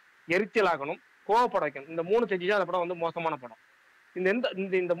அடிக்கணும், எரிச்சல் ஆகணும், கோவப்பட வைக்கணும். இந்த 3 செஞ்சுதான் அந்த படம் மோசமான படம்.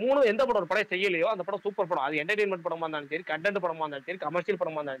 இந்த 3 எந்த படம் ஒரு படம் செய்யலையோ அந்த படம் சூப்பர் படம். அது என்டர்டைன்மெண்ட் படமா இருந்தாலும் சரி, கண்டென்ட் படமா இருந்தாலும் சரி, கமர்ஷியல்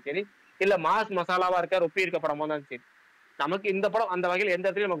படமா இருந்தாலும் சரி, இல்ல மாஸ் மசாலாவா இருக்க ரொப்பி இருக்க படமா இருந்தாலும் சரி, நமக்கு இந்த படம் அந்த வகையில் எந்த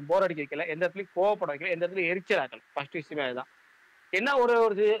இடத்துலயும் நமக்கு போர் அடிக்க வைக்கல, எந்த இடத்துலயும் கோவப்பட வைக்கல, எந்த இடத்துலயும் எரிச்சல் ஆக்கல. ஃபர்ஸ்ட் விஷயமே அதுதான். என்ன ஒரு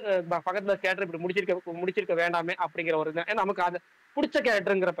பக்கத்துல கேரக்டர் இப்படி முடிச்சிருக்க வேண்டாமே அப்படிங்கிற ஒரு நமக்கு அது பிடிச்ச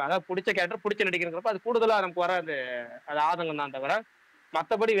கேரக்டருங்கிறப்ப, அதாவது பிடிச்ச கேரக்டர் பிடிச்ச நடிக்கிறப்ப அது கூடுதலா நமக்கு வர அது ஆதங்கம் தான் தவிர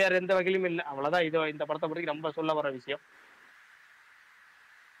மற்றபடி வேற எந்த வகையிலும் இல்லை. அவ்வளவுதான் இது இந்த படத்தை பத்தி ரொம்ப சொல்ல வர விஷயம்.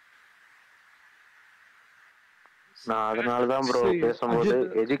 நான் அதனாலதான் ப்ரோ பேசும்போது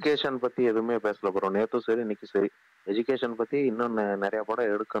எஜுகேஷன் பத்தி எதுவுமே பேசல ப்ரோ. நேத்தும் சரி இன்னைக்கு சரி எஜுகேஷன் பத்தி இன்னும் நிறைய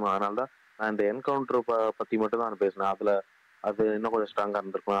படம் எடுக்கணும். அதனாலதான் நான் இந்த என்கவுண்டர் பத்தி மட்டும் தான் பேசினேன். அதுல அது இன்னும் கொஞ்சம் ஸ்ட்ராங்கா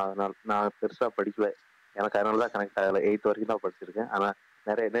இருந்திருக்கும். அதனால நான் பெருசா படிக்கல, எனக்கு அதனாலதான் கனெக்ட் ஆகல. 8th வரைக்கும் தான் படிச்சிருக்கேன். ஆனா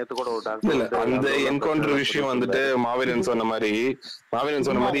நிறைய நேத்து கூட ஒரு டாக்டர் அந்த என்கவுண்டர் விஷயம் வந்துட்டு மாவீரன் சொன்ன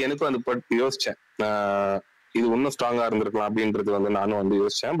மாதிரி எனக்கும் அந்த யோசிச்சேன். இது இன்னும் ஸ்ட்ராங்கா இருந்திருக்கலாம் அப்படின்றது வந்து நானும் வந்து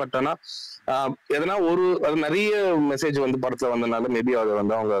யோசிச்சேன். பட் ஆனா எதனா அது நிறைய மெசேஜ் வந்து படத்துல வந்தனால மேபி அது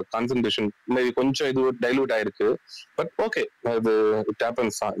வந்து அவங்க கான்சென்ட்ரேஷன் மேபி கொஞ்சம் இது டைலூட் ஆயிருக்கு. பட் ஓகே, அது இட்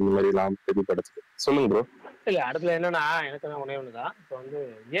ஹேப்பன்ஸ் தான் இந்த மாதிரி எல்லாம் பெரிய படத்துக்கு. சொல்லுங்க ப்ரோ. இல்ல அடுத்துல என்னன்னா எனக்கு தான் ஒன்னே ஒண்ணுதான். இப்போ வந்து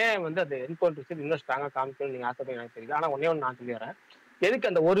ஏன் வந்து அது என்கவுண்டர் விஷயம் இன்னும் ஸ்ட்ராங்கா காமிக்கணும்னு நீங்க ஆசைப்பட எனக்கு தெரியல. ஆனா ஒன்னே ஒன்று நான் சொல்லி வரேன். எதுக்கு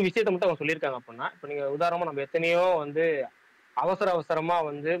அந்த ஒரு விஷயத்த மட்டும் அவங்க சொல்லியிருக்காங்க அப்படின்னா, இப்போ நீங்க உதாரணமா நம்ம எத்தனையோ வந்து அவசரமா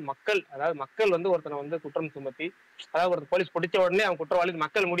வந்து மக்கள் வந்து ஒருத்தனை வந்து குற்றம் சுமத்தி, அதாவது ஒரு போலீஸ் பிடிச்ச உடனே அவன் குற்றவாளி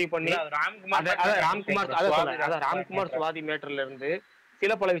மக்கள் முடிவு பண்ணி ராம்குமார் சுவாதி மேட்டர்ல இருந்து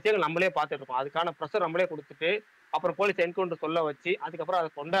சில பல விஷயங்கள் நம்மளே பார்த்துட்டு இருக்கோம். அதுக்கான ப்ரெஷர் நம்மளே கொடுத்துட்டு அப்புறம் போலீஸ் என்கவுண்டர் சொல்ல வச்சு அதுக்கப்புறம் அதை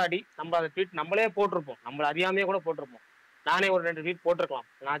கொண்டாடி நம்ம அதை ட்வீட் நம்மளே போட்டிருப்போம். நம்மள அறியாமையே கூட போட்டிருப்போம். நானே ஒரு 2 ட்வீட் போட்டிருக்கலாம்.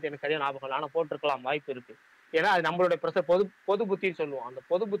 எனக்கு சரியா ஞாபகம் இல்லை, ஆனா போட்டிருக்கலாம், வாய்ப்பு இருக்கு. ஏன்னா அது நம்மளுடைய ப்ரெஷர் பொது புத்தின்னு சொல்லுவோம். அந்த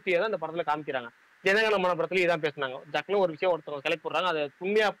பொது புத்தியை தான் இந்த படத்துல காமிக்கிறாங்க. ஜனகணமன படத்துல இதான் பேசினாங்க. ஜக்குன்னு ஒரு விஷயம் ஒருத்தவங்க செலக்ட் போடுறாங்க, அதை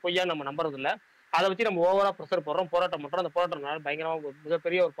உண்மையா பொய்யா நம்ம நம்புறது இல்லை. அதை வச்சு நம்ம ஓவரா ப்ரெஷர் போடுறோம், போராட்டம் பண்றோம். அந்த போராட்டம் பயங்கரமா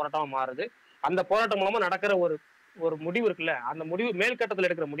மிகப்பெரிய ஒரு போராட்டமா மாறுது. அந்த போராட்டம் மூலமா நடக்கிற ஒரு முடிவு இருக்குல்ல, அந்த முடிவு மேல்கட்டத்தில்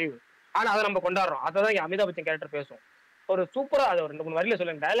எடுக்கிற முடிவு. ஆனா அதை நம்ம கொண்டாடுறோம். அதான் இங்க அமிதாப் பச்சன் கேரக்டர் பேசும். ஒரு சூப்பரா அதை ஒரு 2-3 வரியில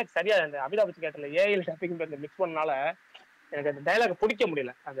சொல்லுங்க. டைலாக் சரியா அந்த அமிதாப் பச்சன் கேரக்டர்ல ஏஐல ஷாப்பிங் மிக்ஸ் பண்ணனால எனக்கு அந்த டைலாக் பிடிக்க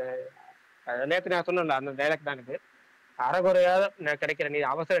முடியல. அது நேற்று நான் சொன்னேன்ல, அந்த டைலாக் தான் எனக்கு அறகுறையாத கிடைக்கிற நீதி,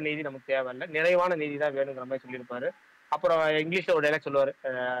 அவசர நீதி நமக்கு தேவையில்லை, நிறைவான நீதி தான் வேணுங்கிற மாதிரி சொல்லியிருப்பாரு. அப்புறம் இங்கிலீஷ்ல ஒரு டைலாக் சொல்லுவாரு,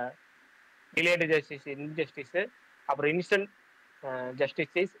 டிலேடு ஜஸ்டிஸ் இன்ஜஸ்டிஸ், அப்புறம் இன்ஸ்டன்ட்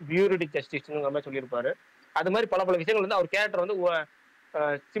ஜஸ்டிஸ் இஸ் பியூரிட்டி ஜஸ்டிஸ்ங்கிற மாதிரி சொல்லியிருப்பாரு. அது மாதிரி பல விஷயங்கள் வந்து அவர் கேரக்டர் வந்து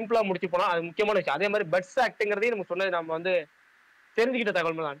சிம்பிளா முடிச்சு போனா அது முக்கியமான விஷயம். அதே மாதிரி பட்ஸ் ஆக்டிங்கிறதையும் நம்ம சொன்னது நம்ம வந்து தெரிஞ்சுக்கிட்ட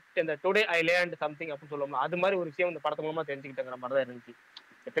தகவல் தான். இந்த டுடே ஐ லேர்ன்ட் சம்திங் அப்படின்னு சொல்லுவோம். அது மாதிரி ஒரு விஷயம் இந்த படத்து மூலமா தெரிஞ்சுக்கிட்டங்கிற மாதிரி தான் இருந்துச்சு.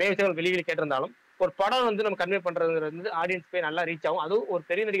 எத்தனை விஷயங்கள் வெளியில் கேட்டிருந்தாலும் ஒரு படம் வந்து நம்ம கன்வே பண்றதுங்கிறது வந்து ஆடியன்ஸ் போய் நல்லா ரீச் ஆகும். அதுவும் ஒரு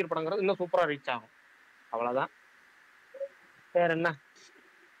பெரிய நடிகர் படங்கிறது இன்னும் சூப்பரா ரீச் ஆகும். அவ்வளவுதான், வேற என்ன.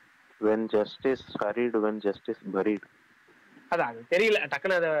 when justice hurried when justice buried. அதான் அது தெரியல,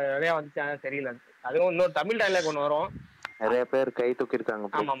 டக்குன்னு அது நிறையா வந்துச்சு, தெரியல. அதுவும் இன்னொரு தமிழ் டைலாக் ஒன்று வரும், நிறைய பேர் கை தூக்கி இருக்காங்க.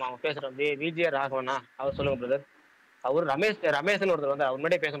 ஆமா ஆமா பேசுறோம். விஜய ராகவனா அவர் சொல்லுங்க பிரதர். அவர் ரமேஷ்னு ஒருத்தர் வந்து அவர்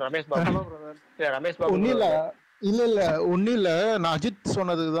முன்னாடியே பேசணும். ரமேஷ் பாபு ஒன்னும் இல்ல நான் அஜித்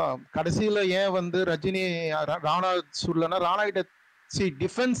சொன்னதுதான். கடைசியில ஏன் வந்து ரஜினி ராணா சொல்லனா, ராணா கிட்ட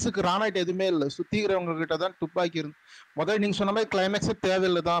டிஃபென்ஸுக்கு ராணா கிட்ட எதுவுமே இல்லை, சுத்திக்கிறவங்க கிட்ட தான் துப்பாக்கி இருந்து. முதல்ல நீங்க சொன்ன மாதிரி கிளைமேக்ஸே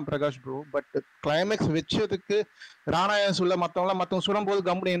தேவையில்லை தான் பிரகாஷ் ப்ரோ. பட் கிளைமேக்ஸ் வச்சதுக்கு ராணா ஏன் சொல்ல, மற்றவங்க சொல்லும் போது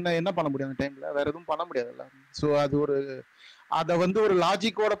கம்பெனி என்ன பண்ண முடியும் அந்த டைம்ல, வேற எதுவும் பண்ண முடியாதுல்ல. ஸோ அது அதை வந்து ஒரு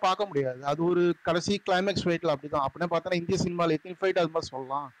லாஜிக்கோட பார்க்க முடியாது. அது ஒரு கடைசி கிளைமேக்ஸ் ஃபைட்ல அப்படிதான். அப்படின்னு பார்த்தோன்னா இந்திய சினிமாவில் எத்தனை ஃபைட் அது மாதிரி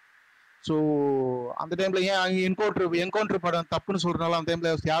சொல்லலாம். ஸோ அந்த டைம்ல ஏன் அங்கே என்கவுண்டர் படம் தப்புன்னு சொல்றதுனால அந்த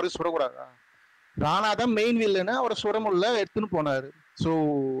டைம்ல யாரும் சுடக்கூடாதா? ராணா தான் மெயின் வில்லுன்னு அவரை சுடமுல்ல எடுத்துன்னு போனாரு. ஸோ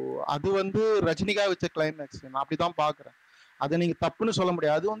அது வந்து ரஜினிகாக வச்ச கிளைமேக்ஸ், நான் அப்படிதான் பாக்குறேன். அதை நீங்க தப்புன்னு சொல்ல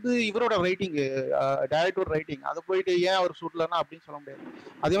முடியாது. அது வந்து இவரோட ரைட்டிங், டைரக்டர் ரைட்டிங். அதை போயிட்டு ஏன் அவர் சுடலன்னா அப்படின்னு சொல்ல முடியாது.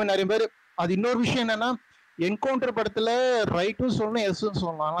 அதே மாதிரி நிறைய பேர் அது இன்னொரு விஷயம் என்னன்னா, என்கவுண்டர் படத்துல ரைட்டும் சொல்லணும் எஸ்ன்னு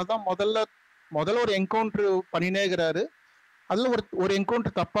சொல்லணும். அதனாலதான் முதல்ல ஒரு என்கவுண்டர் பண்ணினேங்கிறாரு, அதுல ஒரு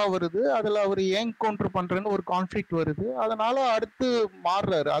என்கவுண்டர் தப்பா வருது, அதுல அவர் ஏன் என்கவுண்டர் பண்றேன்னு ஒரு கான்ஃபிளிக்ட் வருது, அதனால அடுத்து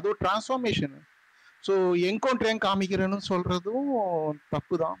மாறுறாரு. அது ஒரு டிரான்ஸ்ஃபார்மேஷன். ஸோ என்கவுண்டர் ஏன் காமிக்கிறேன்னு சொல்றதும்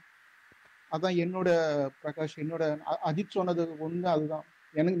தப்பு தான். அதான் என்னோட பிரகாஷ், என்னோட அஜித் சொன்னது ஒண்ணு அதுதான்.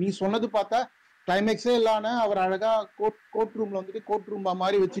 எனக்கு நீ சொன்னது பார்த்தா கிளைமேக்ஸே இல்லாம அவர் அழகா கோர்ட் ரூம்ல வந்துட்டு கோர்ட் ரூம்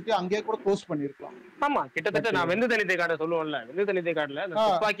மாதிரி வச்சுட்டு அங்கேயே கூட க்ளோஸ் பண்ணிருக்கலாம். ஆமா, கிட்டத்தட்ட நான் வெந்து தனித்தை காட்ட சொல்லுவோம்ல, வெந்து தனித்தை காட்டல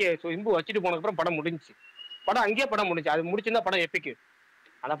துப்பாக்கியை இம்பு வச்சுட்டு போனதுக்கு அப்புறம் படம் முடிஞ்சுச்சு. படம் அங்கேயே படம் முடிஞ்சு. அது முடிச்சிருந்தா படம் எப்பிக்கு.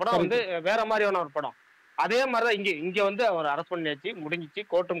 அந்த படம் வந்து வேற மாதிரியான ஒரு படம். அதே மாதிரிதான் இங்க வந்து அவர் அரெஸ்ட் பண்ணியாச்சு, முடிஞ்சிச்சு.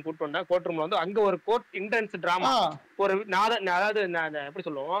 கோர்ட் ரூம் கூட்டு வந்தா கோர்ட் ரூம்ல வந்து அங்க ஒரு கோர்ட் இன்டென்ஸ் டிராமா, ஒரு அதாவது எப்படி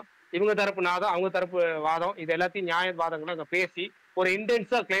சொல்லுவோம், இவங்க தரப்பு நாதம் அவங்க தரப்பு வாதம், இது எல்லாத்தையும் நியாய வாதங்களும் அங்க பேசி ஒரு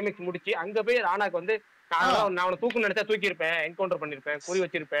இன்டென்ஸா கிளைமேக்ஸ் முடிச்சு அங்க போய் ராணாக்கு வந்து நான் அவனை தூக்கு நினைச்சா தூக்கியிருப்பேன், என்கவுண்டர் பண்ணிருப்பேன், குறி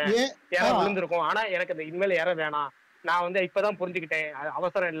வச்சிருப்பேன், யாரும் விழுந்திருக்கும். ஆனா எனக்கு இந்த இனிமேல யார வேணாம், நான் வந்து இப்பதான் புரிஞ்சுக்கிட்டேன்,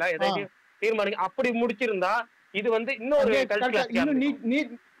 அவசரம் இல்ல, எதையும் தீர்மானிக்க அப்படி முடிச்சிருந்தா இது வந்து இன்னொரு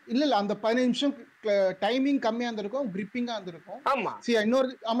இல்ல அந்த 15 நிமிஷம் டைமிங் கம்மியா இருந்திருக்கும், கிரிப்பிங்கா இருந்திருக்கும். ஆமா சரி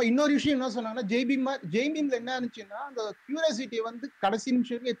இன்னொரு விஷயம் என்ன சொன்னாங்கன்னா, ஜெய்பீம்ல என்ன இருந்துச்சுன்னா அந்த கியூரியாசிட்டி வந்து கடைசி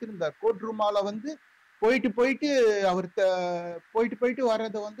நிமிஷம் வரைக்கும் எடுத்திருந்தார். கோர்ட் ரூமால வந்து போயிட்டு அவர் போயிட்டு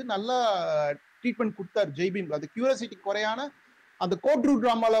வர்றத வந்து நல்லா ட்ரீட்மெண்ட் கொடுத்தாரு ஜெய்பீம்ல. அது கியூரியாசிட்டி குறையான அந்த கோர்ட்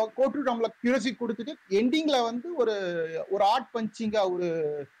ட்ராமால கியூரியாசிட்டி கொடுத்துட்டு எண்டிங்ல வந்து ஒரு ஆர்ட் பஞ்சிங்கா ஒரு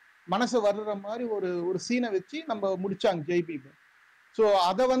மனசை வர்ற மாதிரி ஒரு சீனை வச்சு நம்ம முடிச்சாங்க ஜெய்பீம். ஸோ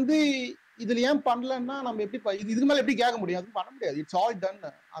அதை வந்து இதுல ஏன் பண்ணலன்னா நம்ம எப்படி இதுக்கு மேல எப்படி கேட்க முடியும்? அது பண்ண முடியாது. It's all done.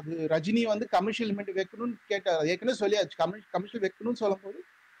 அது ரஜினி வந்து கமர்ஷியல் எலிமெண்ட் வைக்கணும்னு கேட்டார், ஏற்கனவே சொல்லியாச்சு. கமர்ஷியல் வைக்கணும்னு சொல்லும் போது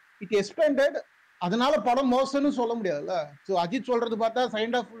இட் எக்ஸ்பெண்டட். அதனால படம் மோசம்னு சொல்ல முடியாதுல்ல. ஸோ அஜித் சொல்றது பார்த்தா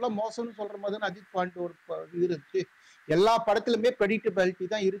செகண்ட் ஹாஃப் ஃபுல்லா மோசம்னு சொல்ற மாதிரி அஜித் பாயிண்ட் ஒரு இது இருந்துச்சு. எல்லா படத்துலயுமே ப்ரெடிக்டபிலிட்டி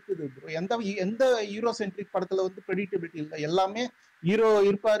தான் இருக்குது ப்ரோ. எந்த ஹீரோ சென்ட்ரிக் படத்துல வந்து ப்ரெடிக்டபிலிட்டி இல்லை. எல்லாமே ஹீரோ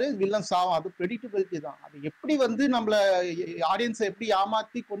இருப்பாரு, வில்லன் சாவும். அது ப்ரெடிக்டபிலிட்டி தான். அது எப்படி வந்து நம்மள ஆடியன்ஸை எப்படி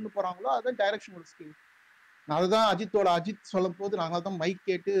ஏமாத்தி கொண்டு போறாங்களோ அதுதான் டைரக்ஷனல் ஸ்கில். அதுதான் அஜித் சொல்லும் போது நாங்கள் தான் மைக்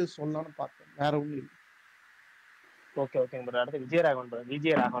கேட்டு சொல்லலாம்னு பார்த்தேன், வேற ஒன்றும் இல்லை. ஓகே ஓகேங்க பிரதர். அடுத்து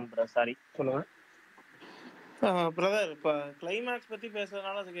விஜயராகவன் பிரதர். சாரி சொல்லுங்க பிரதர். இப்போ கிளைமேக்ஸ் பற்றி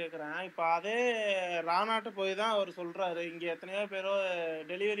பேசுறதுனால அது கேட்குறேன். இப்போ அதே ராணாட்ட போய் தான் அவர் சொல்கிறாரு, இங்கே எத்தனையோ பேரோ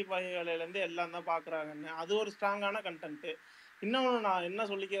டெலிவரி பாய் வேலையிலேருந்து எல்லாம் தான் பார்க்குறாங்கன்னு. அது ஒரு ஸ்ட்ராங்கான கண்டென்ட்டு. இன்னொன்று நான் என்ன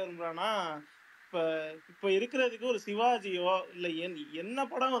சொல்லிக்க விரும்புகிறேன்னா, இப்போ இருக்கிறதுக்கு ஒரு சிவாஜியோ இல்லை என்ன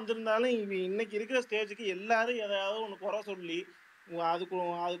படம் வந்திருந்தாலும் இன்னைக்கு இருக்கிற ஸ்டேஜுக்கு எல்லாரும் எதையாவது ஒன்று குறை சொல்லி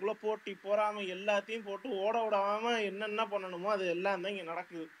அதுக்குள்ளே போட்டி போறாம எல்லாத்தையும் போட்டு ஓட விடாம என்னென்ன பண்ணணுமோ அது எல்லாம் தான் இங்கே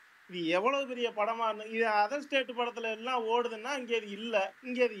நடக்குது. இது எவ்வளவு பெரிய படமா இருந்து இது அதர் ஸ்டேட் படத்துல எல்லாம் ஓடுதுன்னா இங்கே அது இல்லை,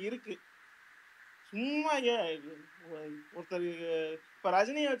 இங்கே அது இருக்கு. சும்மா ஒருத்தர் இப்போ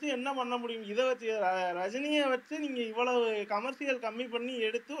ரஜினியை வச்சு என்ன பண்ண முடியும்? இதை வச்சு ரஜினியை வச்சு நீங்கள் இவ்வளவு கமர்ஷியல் கம்மி பண்ணி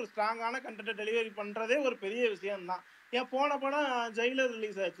எடுத்து ஒரு ஸ்ட்ராங்கான கண்டென்ட்டை டெலிவரி பண்ணுறதே ஒரு பெரிய விஷயம்தான். ஏன் போன படம் ஜெயிலர்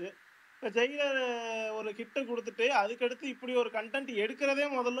ரிலீஸ் ஆச்சு. இப்போ ஜெயிலர் ஒரு கிட்ட கொடுத்துட்டு அதுக்கடுத்து இப்படி ஒரு கண்டென்ட் எடுக்கிறதே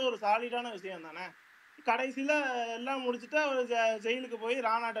முதல்ல ஒரு சாலிடான விஷயம் தானே. கடைசியில் எல்லாம் முடிச்சுட்டு அவர் ஜெயிலுக்கு போய்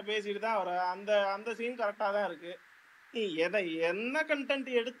ராணாட்ட பேசிட்டு தான் அவர் அந்த சீன் கரெக்டாக தான் இருக்குது. நீ என்ன கண்டென்ட்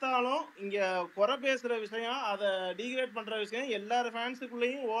எடுத்தாலும் இங்கே குறை பேசுகிற விஷயம், அதை டீக்ரேட் பண்ணுற விஷயம் எல்லார்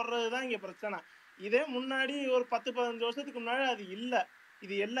ஃபேன்ஸுக்குள்ளேயும் ஓடுறது தான் இங்கே பிரச்சனை. இதே முன்னாடி ஒரு 10-15 வருஷத்துக்கு முன்னாடி அது இல்லை.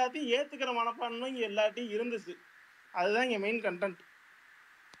 இது எல்லாத்தையும் ஏற்றுக்கிற மனப்பான்மை இங்கே எல்லாத்தையும் இருந்துச்சு. அதுதான் இங்கே மெயின் கண்டென்ட்.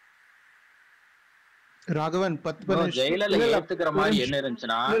 ராகவன் ஜெயிலர்ல ஏத்துக்கிற மாதிரி என்ன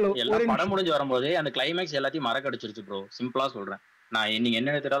இருந்துச்சுன்னா, எல்லாம் படம் முடிஞ்சு வரும்போது அந்த கிளைமேக்ஸ் எல்லாத்தையும் மறக்கடிச்சிருச்சு ப்ரோ. சிம்பிளா சொல்றேன் நான், நீங்க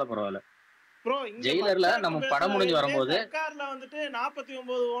என்ன எடுத்துட்டாலும் பரவாயில்ல. ஜெயிலர்ல நம்ம படம் முடிஞ்சு வரும்போது சர்க்கார்ல வந்துட்டு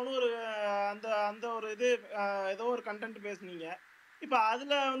 49 ஒரு அந்த ஒரு இது ஏதோ ஒரு கண்டென்ட் பேசுனீங்க. இப்ப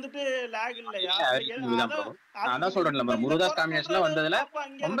அதுல வந்துட்டு லேக் இல்லையா? நான் தான் சொல்றேன்ல, முருகதாஸ் காம்பினேஷன்ல வந்ததுல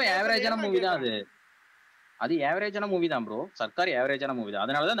ரொம்ப ஆவரேஜான மூவி தான் அது ஏவரேஜான மூவி தான் ப்ரோ. சர்க்கார் ஏவரேஜான மூவி தான்.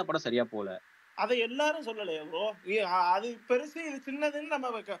 அதனாலதான் அந்த படம் சரியா போல. அதை எல்லாரும் சொல்லலையா ப்ரோ? அது பெருசு இது சின்னதுன்னு நம்ம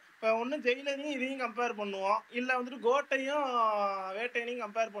இப்போ ஒன்று ஜெயிலரையும் இதையும் கம்பேர் பண்ணுவோம், இல்லை வந்துட்டு கோட்டையும் வேட்டையனையும்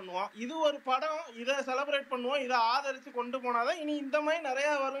கம்பேர் பண்ணுவோம். இது ஒரு படம், இதை செலிப்ரேட் பண்ணுவோம், இதை ஆதரிச்சு கொண்டு போனாதான் இனி இந்த மாதிரி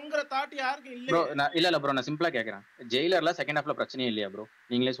நிறைய வருங்கிற தாட் யாருக்கும் இல்லை. ப்ரோ இல்ல ப்ரோ, நான் சிம்பிளா கேட்கறேன். ஜெயிலர்ல செகண்ட் ஹாஃப்ல பிரச்சனையே இல்லையா ப்ரோ?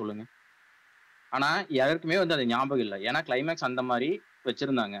 நீங்களே சொல்லுங்க. ஆனா யாருக்குமே வந்து அது ஞாபகம் இல்லை. ஏன்னா கிளைமேக்ஸ் அந்த மாதிரி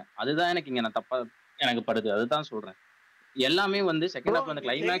வச்சிருந்தாங்க. அதுதான் எனக்கு இங்க நான் தப்பா எனக்கு படுது. அதுதான் சொல்றேன். எல்லாமே வந்து செகண்ட் ஹாஃப் அந்த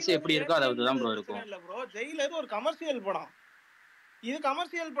கிளைமேக்ஸ் எப்படி இருக்கோ அது தான் ப்ரோ இருக்கும். இல்ல ப்ரோ, ஜெயிலர் ஒரு கமர்ஷியல் படம், இது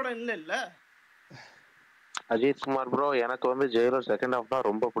கமர்ஷியல் படம் இல்ல. அஜித் குமார் ப்ரோ, எனக்கு வந்து ஜெயிலர் செகண்ட் ஹாஃப் தான்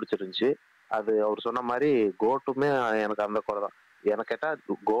ரொம்ப பிடிச்சிருந்துச்சு. அது அவர் சொன்ன மாதிரி கோட்டுமே எனக்கு அந்த குறை தான். எனக்கு கேட்டா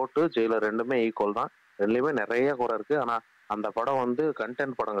கோட்டு ஜெயிலர் ரெண்டுமே ஈக்குவல் தான். ரெண்டுலயுமே நிறைய குறை இருக்கு. ஆனா அந்த படம் வந்து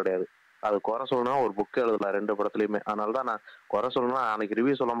கண்டென்ட் படம் கிடையாது. அது குறை சொல்லணும் ஒரு புக் எழுதலாம் ரெண்டு படத்துலயுமே. அதனாலதான் நான் குறை சொல்லணும் அன்னைக்கு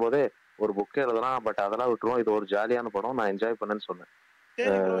ரிவ்யூ சொல்லும் போதே ஒரு புக் எழுதலாம், பட் அதெல்லாம் விட்டுருவோம், இது ஒரு ஜாலியான படம், நான் என்ஜாய் பண்ணேன்னு சொன்னேன்.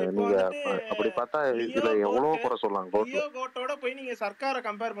 நீங்க அப்படி பார்த்தா இதுல எவ்வளவு குறை சொல்லலாம். கோட்டோட போய் நீங்க சர்க்காரை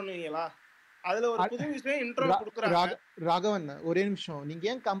கம்பேர் பண்ணுவீங்களா? அதுல ஒரு புது விஷயம் இன்ட்ரோ கொடுக்கறாங்க. ராகவன் ஒரே நிமிஷம், நீங்க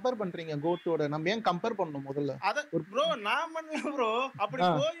ஏன் கம்பேர் பண்றீங்க கோட்டோட? நம்ம ஏன் கம்பேர் பண்ணனும் முதல்ல? அத ப்ரோ நான் பண்ணல ப்ரோ. அப்படி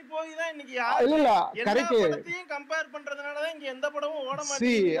போய் தான் இன்னைக்கு இல்ல கரெக்ட் படத்தையும் கம்பேர் பண்றதுனால தான் இங்க எந்த படமும் ஓட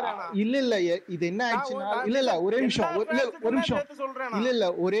மாட்டேங்குது. இல்ல இது என்ன ஆயிடுச்சுனா, இல்ல ஒரே நிமிஷம்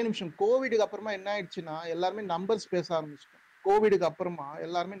ஒரே நிமிஷம் கோவிடுக்கு அப்புறமா என்ன ஆயிடுச்சுன்னா எல்லாரும் நம்பர்ஸ் பேச ஆரம்பிச்சிட்டோம். கோவிடுக்கு அப்புறமா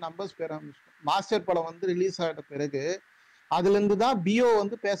எல்லாருமே நம்பர்ஸ் பேச ஆரம்பிச்சிட்டோம். மாஸ்டர் படம் வந்து ரிலீஸ் ஆயிட்ட பிறகு அதுல இருந்து தான் பிஓ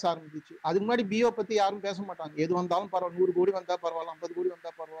வந்து பேச ஆரம்பிச்சிச்சு. அதுக்கு முன்னாடி பிஓ பத்தி யாரும் பேச மாட்டாங்க. எது வந்தாலும் பரவாயில்ல, 100 கோடி வந்தா பரவாயில்ல, 50 கோடி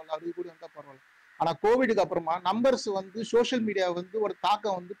வந்தா பரவாயில்ல, 60 கோடி வந்தா பரவாயில்ல. ஆனா கோவிடுக்கு அப்புறமா நம்பர்ஸ் வந்து சோசியல் மீடியா வந்து ஒரு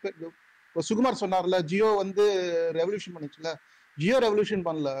தாக்கம் வந்து சுகுமார் சொன்னார்ல, ஜியோ வந்து ரெவல்யூஷன் பண்ணுச்சுல, ஜியோ ரெவல்யூஷன்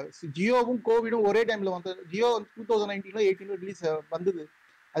பண்ணல. ஜியோவும் கோவிடும் ஒரே டைம்ல வந்து ஜியோ 2019-18 ரிலீஸ் வந்தது.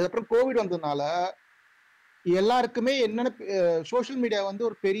 அதுக்கப்புறம் கோவிட் வந்ததுனால எல்லாருக்குமே என்னென்ன சோஷியல் மீடியா வந்து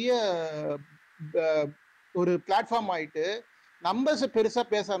ஒரு பெரிய ஒரு பிளாட்ஃபார்ம் ஆயிட்டு நம்பர்ஸ் பெருசா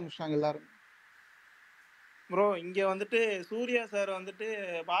பேச ஆரம்பிச்சிட்டாங்க எல்லாரும். ப்ரோ இங்க வந்துட்டு சூர்யா சார் வந்துட்டு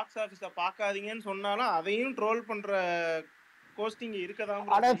பாக்ஸ் ஆபீஸ பாக்காதீங்கன்னு சொன்னாலும் அதையும் ட்ரோல் பண்ற கோஸ்டிங் இருக்கதான்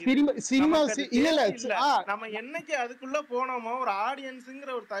ப்ரோ இல்ல. நம்ம என்னைக்கு அதுக்குள்ள போனோமோ ஒரு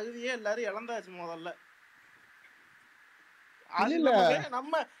ஆடியன்ஸுங்கிற ஒரு தகுதியே எல்லாரும் இழந்தாச்சு முதல்ல. அது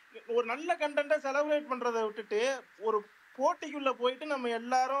நம்ம ஒரு நல்ல கண்டென்ட்டை செலிப்ரேட் பண்றதை விட்டுட்டு ஒரு போட்டிக்குள்ள போயிட்டு நம்ம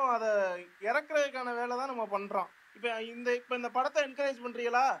எல்லாரும் அதை இறக்குறதுக்கான வேலை தான் நம்ம பண்றோம். இப்ப இந்த படத்தை என்கரேஜ்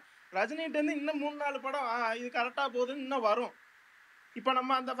பண்றீங்களா, ரஜினிகிட்ட இருந்து இன்னும் 3-4 படம் இது கரெக்டா போகுதுன்னு இன்னும் வரும். இப்ப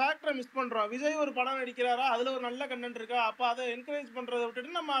நம்ம அந்த ஃபேக்டரை மிஸ் பண்றோம். விஜய் ஒரு படம் நடிக்கிறாரா, அதுல ஒரு நல்ல கண்டென்ட் இருக்கா, அப்ப அதை என்கரேஜ் பண்றதை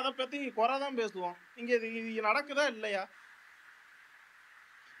விட்டுட்டு நம்ம அதை பத்தி குறைதான் பேசுவோம். இங்க இது நடக்குதா இல்லையா?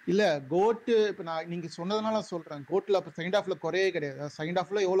 இல்ல கோட்டு இப்ப நான் நீங்க சொன்னதுனால சொல்றேன், கோட்ல அப்ப செகண்ட் ஹாஃப்ல குறையே கிடையாது. செகண்ட்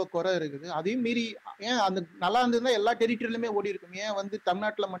ஹாஃப்ல எவ்வளவு குறை இருக்குது, அதையும் மீறி ஏன் அந்த நல்லா இருந்ததுன்னா எல்லா டெரிட்டரியிலுமே ஓடி இருக்கும். ஏன் வந்து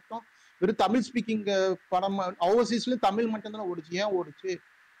தமிழ்நாட்டுல மட்டும் வெறும் தமிழ் ஸ்பீக்கிங் படம், ஓவர்சீஸ்லயும் தமிழ் மட்டும் தானே ஓடிச்சு, ஏன் ஓடிச்சு?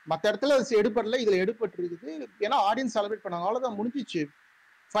 மற்ற இடத்துல எடுப்படல, இதுல எடுப்பட்டு இருக்குது. ஏன்னா ஆடியன்ஸ் செலிப்ரேட் பண்ணாங்க, அவ்வளவுதான், முடிஞ்சிச்சு,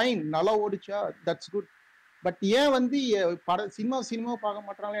 ஃபைன், நல்லா ஓடிச்சா, தட்ஸ் குட். பட் ஏன் வந்து சினிமா பார்க்க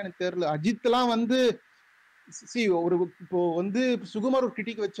மாட்டாங்களே எனக்கு தெரியல. அஜித் எல்லாம் வந்து ஒரு இப்போ வந்து சுகுமார் ஒரு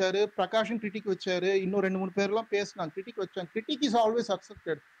கிரிட்டிக் வச்சாரு, பிரகாஷன் கிரிட்டிக் வச்சாரு, இன்னும் 2-3 பேர்லாம் பேசினாங்க, கிரிட்டிக் வச்சாங்க. Critic is always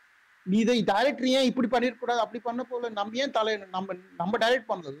accepted. நீ இதை டைரக்டர் ஏன் இப்படி பண்ணிருக்கூடாது, அப்படி பண்ண போல, நம்ம ஏன் நம்ம டைரக்ட்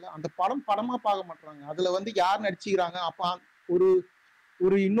பண்ணல. அந்த படமா பார்க்க மாட்டாங்க. அதுல வந்து யார் நடிச்சுக்கிறாங்க, அப்ப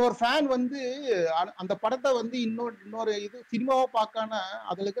ஒரு இன்னொரு ஃபேன் வந்து அந்த படத்தை வந்து இன்னொரு இது சினிமாவா பார்க்காம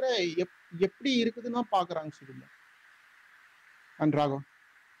அதுல இருக்கிற எப்படி இருக்குதுன்னா பாக்குறாங்க cinema. And Raghav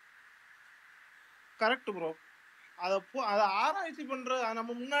correct bro. அதை ஆராய்ச்சி பண்ற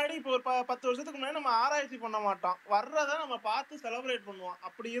நம்ம முன்னாடி இப்போ ஒரு 10 வருஷத்துக்கு முன்னாடி நம்ம ஆராய்ச்சி பண்ண மாட்டோம், வர்றதை நம்ம பார்த்து செலிப்ரேட் பண்ணுவோம்.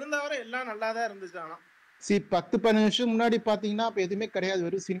 அப்படி இருந்தவரை எல்லாம் நல்லா தான் இருந்துச்சு. ஆனா 10-15 வருஷம் முன்னாடி பாத்தீங்கன்னா அப்ப எதுவுமே கிடையாது,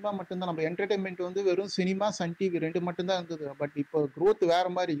 வெறும் சினிமா மட்டும்தான். நம்ம என்டர்டைன்மெண்ட் வந்து வெறும் சினிமா, சன் டிவி 2 மட்டும்தான் இருந்தது. பட் இப்போ growth வேற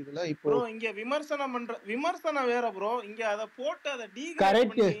மாதிரி இருக்குல்ல. இப்போ இங்க விமர்சனம் வேற ப்ரோ. இங்க அதை போட்டு அதை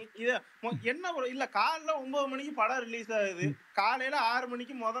டீக்ரேட் பண்ணி என்ன ப்ரோ, இல்ல காலைல 9 மணிக்கு படம் ரிலீஸ் ஆகுது, காலையில 6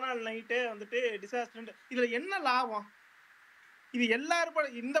 மணிக்கு முத நாள் நைட்டே வந்துட்டு டிசாஸ்டர். இதுல என்ன லாபம்? இது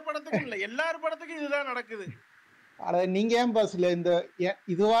எல்லாரும் இந்த படத்துக்கும் இல்ல, எல்லாரும் படத்துக்கும் இதுதான் நடக்குது. நீங்க ஏன் பாஸ்ல இந்த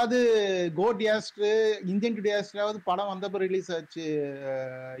இதுவாது இந்தியன் டியாஸ்டராவது படம் வந்தப்ப ரிலீஸ் ஆச்சு.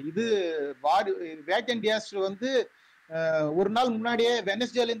 இது வேக்கன் டியாஸ்டர் வந்து ஒரு நாள் முன்னாடியே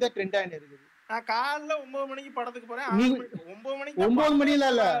வெனஸ்டேல இருந்தே ட்ரெண்ட் ஆயின்னு இருக்குது. நான் காலைல 9 மணிக்கு படத்துக்கு போறேன், 9 மணில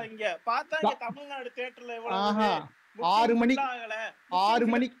இல்ல, இங்க பார்த்தா இங்க தமிழ்நாடு தியேட்டர்ல எவ்வளவு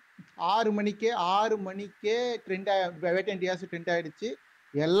 6 மணிக்கே ட்ரெண்ட் வேக்கன் டியாஸ்டர் ட்ரெண்ட் ஆயிடுச்சு.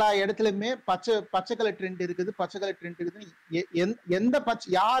 எல்லா இடத்துலயுமே பச்சை கலர் ட்ரெண்ட் இருக்குது, பச்சை கலர் ட்ரெண்ட் இருக்குது. எந்த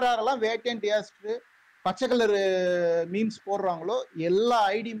யாரெல்லாம் வேக்கன் டியாஸ்டர் பச்சை கலர் மீம்ஸ் போடுறாங்களோ எல்லா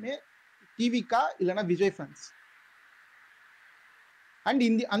ஐடியுமே டிவிக்கா இல்லைன்னா Vijay fans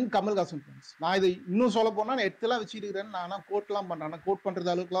and Kamal Haasan fans. நான் இதை இன்னும் சொல்ல போனா நான் எடுத்துலாம் வச்சுருக்கிறேன். நான் கோட்லாம் பண்ணேன், கோட்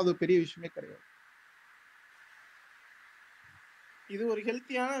பண்றது அளவுக்குலாம் அது பெரிய விஷயமே கிடையாது. இது ஒரு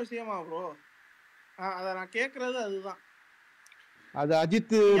ஹெல்த்தியான விஷயமா ப்ரோ? அத நான் கேக்குறது அதுதான். அது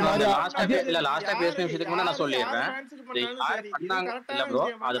அஜித் லாஸ்டா பேசின விஷயத்துக்கு முன்னாடி நான் சொல்லிடுறேன். இல்ல ப்ரோ,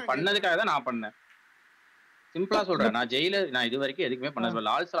 அது பண்ணதுக்காக தான் நான் பண்ணேன். சிம்பிளா சொல்றேன், நான் நான் இது வரைக்கும் எதுக்குமே பண்ணது,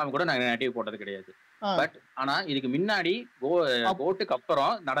 லால் சலாம் கூட நான் நெகட்டிவ் போட்டது கிடையாது. பட் ஆனா இதுக்கு முன்னாடி கோட்டுக்கு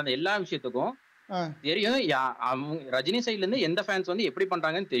அப்புறம் நடந்த எல்லா விஷயத்துக்கும் தெரியும் ரஜினி சைட்ல இருந்து எந்த ஃபேன்ஸ் வந்து எப்படி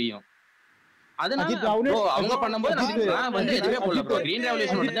பண்றாங்கன்னு தெரியும். அவங்க பண்ணும்போது நான் வந்து எதுவுமே போடல ப்ரோ. கிரீன்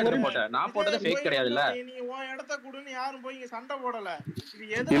ரெவல்யூஷன் மட்டும் தான் போட்டேன், நான் போட்டது ஃபேக் கிடையாதுல்ல. நீ உன் இடத்த குடுன்னு யாரும் போய் இங்க சண்டை போடல.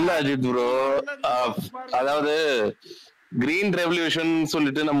 இல்ல அஜித் ப்ரோ, அதாவது கிரீன் ரெவல்யூஷன்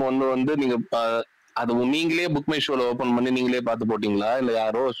சொல்லிட்டு நம்ம வந்து நீங்க அது நீங்களே புக் மை ஷோல ஓபன் பண்ணி நீங்களே பார்த்து போட்டீங்களா இல்ல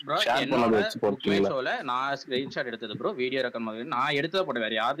யாரோ ஷேர் பண்ணத வச்சு போட்டீங்களா? ஷோல நான் ஸ்கிரீன்ஷாட் எடுத்தது ப்ரோ, வீடியோ ரெக்கார்ட் மாதிரி நான் எடுத்தத போட,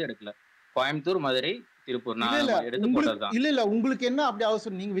 வேற யாரும் எடுக்கல. கோயம்புத்தூர், மதுரை, திருப்பூர் நான் எடுத்து போட்டதுதான். இல்ல உங்களுக்கு என்ன அப்படி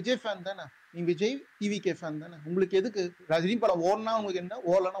அவசரம்? நீங்க விஜய் ஃபேன் தானே, நீங்க விஜய் டிவிகே ஃபேன் தானே, உங்களுக்கு எதுக்கு ரஜினி படம் ஓடுனா உங்களுக்கு என்ன,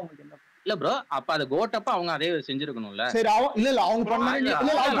 ஓடலனா உங்களுக்கு என்ன? இல்ல ப்ரோ, அப்ப அது கோட்டப்ப அவங்க அதே செஞ்சிருக்கணும்ல. சரி இல்ல அவங்க பண்ணா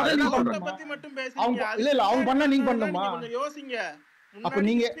பத்தி மட்டும் பேசுறீங்க. அவங்க பண்ணா நீங்க பண்ணணுமா? கொஞ்சம் யோசிங்க. அப்ப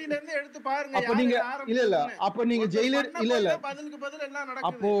நீங்க இருந்து எடுத்து பாருங்க. அப்ப நீங்க இல்ல அப்ப நீங்க ஜெயிலர் இல்ல பதிலுக்கு பதில் எல்லாம்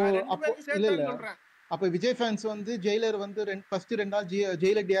நடக்குது. அப்போ இல்ல அப்ப விஜய் ஃபேன்ஸ் வந்து ஜெயிலர் வந்து ஃபர்ஸ்ட் 2 நாள்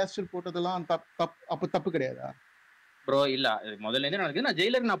ஜெயிலர் டியாஸ்டர் போட்டதெல்லாம் தப்பு கிடையாதா ப்ரோ? இல்ல முதல்ல இருந்தே நடக்குது. நான்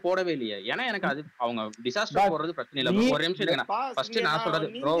ஜெயிலர் நான் போடவே இல்லையே, ஏன்னா எனக்கு அது அவங்க டிசாஸ்டர் போடுறது பிரச்சனை இல்ல. ஒரு நிமிஷம் இருங்க, ஃபர்ஸ்ட் நான் சொல்றது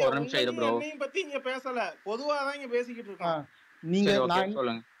ப்ரோ, ஒரு நிமிஷம் இரு ப்ரோ. நீங்க பத்தி இங்க பேசல, பொதுவா தான் இங்க பேசிக்கிட்டு இருக்கோம். நீங்க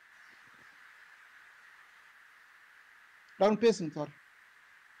சொல்லுங்க டவுன் பேசுங்க சார்.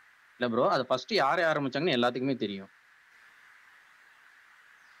 இல்ல ப்ரோ, அது ஃபர்ஸ்ட் யாரு ஆரம்பிச்சாங்கன்னு எல்லாத்துக்குமே தெரியும்.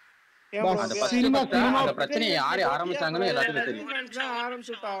 அந்த அந்த பிரச்சனையை யாரு ஆரம்பிச்சாங்கன்னு எல்லாத்துக்கும் தெரியும்.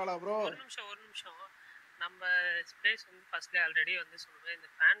 ஆரம்பிச்சுட்டாங்களா ப்ரோ? ஒரு நிமிஷம். நம்ம ஸ்பேஸ் வந்து ஃபர்ஸ்ட்ல ஆல்ரெடி வந்து சொல்லுவேன், இந்த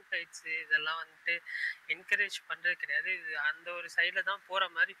ஃபேன் ஃபைட்ஸ் இதெல்லாம் வந்துட்டு என்கரேஜ் பண்றது கிடையாது. இது அந்த ஒரு சைடுல தான் போற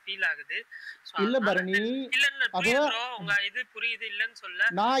மாதிரி ஃபீல் ஆகுது. இல்ல பரணி, உங்க இது புரியுது இல்லன்னு சொல்ல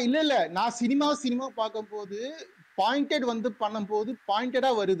நான் இல்ல நான் சினிமா பார்க்கும்போது பாயிண்டட் வந்து பண்ணும்போது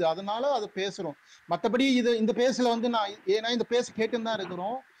பாயிண்டடா வருது, அதனால அதை பேசுறோம். மற்றபடி இது இந்த பேஸ்ல வந்து நான் ஏன்னா இந்த பேஸ் கேட்டுன்னு தான்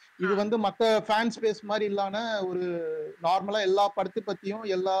இருக்கிறோம். இது வந்து மற்ற ஃபேன் ஸ்பேஸ் மாதிரி இல்லாம ஒரு நார்மலா எல்லா படத்தை பத்தியும்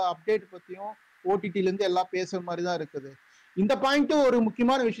எல்லா அப்டேட் பத்தியும் ஓடிடில இருந்து எல்லாம் பேசுற மாதிரி தான் இருக்குது. இந்த பாயிண்ட் ஒரு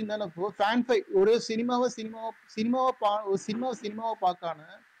முக்கியமான விஷயம் தானே. இப்போ ஃபேன் ஃபைட் ஒரு சினிமாவை பார்க்கான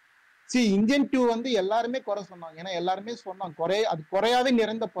இந்தியன் 2 வந்து எல்லாருமே குறை சொன்னாங்க. ஏன்னா எல்லாருமே சொன்னாங்க அது குறையாவே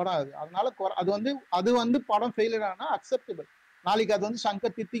நிறைந்த படம் அது. அதனால அது வந்து படம் ஃபெயிலியர் ஆனா அக்செப்டபிள். நாளைக்கு அது வந்து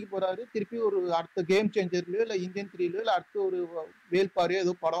சங்கர் திருத்திக்கு போறாரு, திருப்பி ஒரு அடுத்த கேம் சேஞ்சர்லயோ இல்ல இந்தியன் 3லயோ இல்ல அடுத்த ஒரு வேல்பாரியோ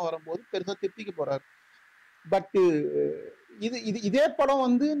ஏதோ படம் வரும்போது பெருசா திருத்திக்கு போறாரு. பட் இதே படம்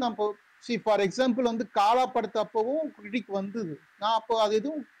வந்து நம்ம ஃபார் எக்ஸாம்பிள் வந்து காலா படத்தை அப்பவும் கிரிட்டிக் வந்தது. நான் அப்போ அது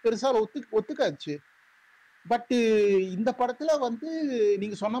எதுவும் பெருசா ஒத்துக்காச்சு. பட் இந்த படத்துல வந்து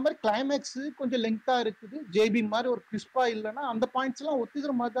நீங்க சொன்ன மாதிரி கிளைமேக்ஸ் கொஞ்சம் லெங்தா இருக்குது. ஜேபி மாதிரி ஒரு கிறிஸ்பா இல்லைன்னா அந்த பாயிண்ட்ஸ் எல்லாம்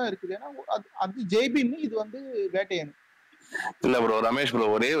ஒத்துக்கிற மாதிரி தான் இருக்குது. ஏன்னா அது ஜேபின்னு, இது வந்து வேட்டையன். இல்ல ப்ரோ ரமேஷ் ப்ரோ,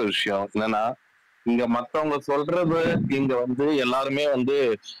 ஒரே ஒரு விஷயம் என்னன்னா, இங்க மத்தவங்க சொல்றது இங்க வந்து எல்லாருமே வந்து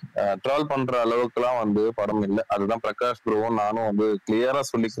ட்ரால் பண்ற அளவுக்கு எல்லாம் வந்து படம் இல்லை. அதுதான் பிரகாஷ் ப்ரோவும் நானும் வந்து கிளியரா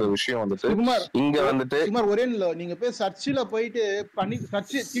சொல்லிக்கிற விஷயம் வந்துட்டு இங்க வந்துட்டு ஒரே நீங்க போய் சர்ச்சில் போயிட்டு பண்ணி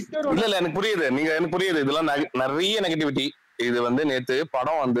இல்ல எனக்கு புரியுது இதெல்லாம் நிறைய நெகட்டிவிட்டி. இது வந்து நேத்து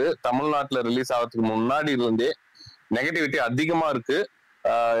படம் வந்து தமிழ்நாட்டுல ரிலீஸ் ஆகிறதுக்கு முன்னாடி இருந்தே நெகட்டிவிட்டி அதிகமா இருக்கு.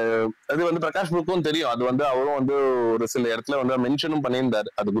 அது வந்து பிரகாஷ் ப்ரோக்கும் தெரியும். அது வந்து அவரும் வந்து ஒரு சில இடத்துல வந்து மென்ஷனும் பண்ணியிருந்தாரு.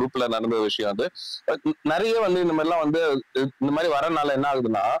 அது குரூப்ல நடந்த விஷயம். அது நிறைய வந்து இந்த மாதிரிலாம் வந்து இந்த மாதிரி வரனால என்ன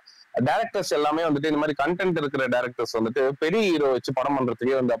ஆகுதுன்னா, டைரக்டர்ஸ் எல்லாமே வந்துட்டு இந்த மாதிரி கண்டென்ட் இருக்கிற டைரக்டர்ஸ் வந்துட்டு பெரிய ஹீரோ வச்சு படம்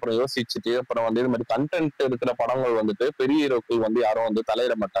பண்றதுக்கே வந்து அப்புறம் யோசிச்சுட்டு அப்புறம் வந்து இந்த மாதிரி கண்டென்ட் இருக்கிற படங்கள் வந்துட்டு பெரிய ஹீரோக்கள் வந்து யாரும் வந்து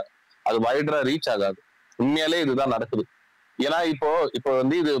தலையிட மாட்டாங்க. அது வைடரா ரீச் ஆகாது. உண்மையாலே இதுதான் நடக்குது. ஏன்னா இப்போ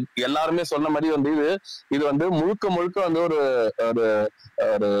வந்து இது எல்லாருமே சொன்ன மாதிரி வந்து இது வந்து முழுக்க வந்து ஒரு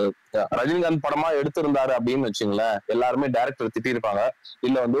ரஜினிகாந்த் படமா எடுத்திருந்தாரு அப்படின்னு வச்சுங்களேன், எல்லாருமே டைரக்டர் திட்டிருப்பாங்க.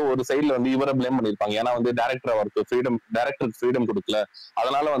 இல்ல வந்து ஒரு சைட்ல வந்து இவரை பிளேம் பண்ணிருப்பாங்க. ஏன்னா வந்து டைரக்டருக்கு ஃப்ரீடம் கொடுக்கல,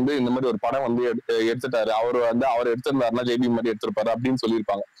 அதனால வந்து இந்த மாதிரி ஒரு படம் வந்து எடுத்துட்டாரு, அவர் எடுத்திருந்தாருன்னா ஜேபி மாதிரி எடுத்திருப்பாரு அப்படின்னு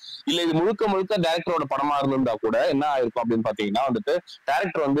சொல்லியிருப்பாங்க. இல்ல இது முழுக்க டைரக்டரோட படமா இருந்திருந்தா கூட என்ன ஆயிருக்கும் அப்படின்னு பாத்தீங்கன்னா வந்துட்டு,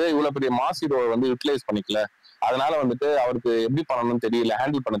 டைரக்டர் வந்து இவ்வளவு பெரிய மாஸ் ஹீரோவை வந்து யூட்டிலைஸ் பண்ணிக்கல, அதனால வந்துட்டு அவருக்கு எப்படி பண்ணணும்னு தெரியல,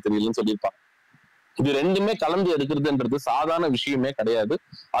 ஹேண்டில் பண்ண தெரியலன்னு சொல்லியிருப்பாங்க. இது ரெண்டுமே கலந்து எடுக்கிறதுன்றது சாதாரண விஷயமே கிடையாது.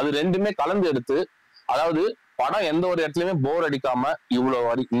 அது ரெண்டுமே கலந்து எடுத்து, அதாவது படம் எந்த ஒரு இடத்துலயுமே போர் அடிக்காம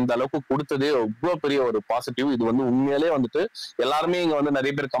இவ்வளவு இந்த அளவுக்கு கொடுத்ததே எவ்வளவு பெரிய ஒரு பாசிட்டிவ். இது வந்து உண்மையிலே வந்துட்டு எல்லாருமே இங்க வந்து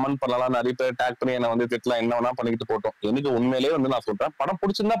நிறைய பேர் கமெண்ட் பண்ணலாம், நிறைய பேர் டேக் பண்ணி என்ன வந்து திட்டலாம், என்ன வேணா பண்ணிக்கிட்டு போட்டோம். எனக்கு உண்மையிலேயே வந்து நான் சொல்றேன், படம்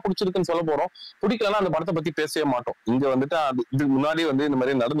பிடிச்சிருந்தா பிடிச்சிருக்குன்னு சொல்ல போறோம், பிடிக்கலன்னா அந்த படத்தை பத்தி பேசவே மாட்டோம். இங்க வந்துட்டு இதுக்கு முன்னாடி வந்து இந்த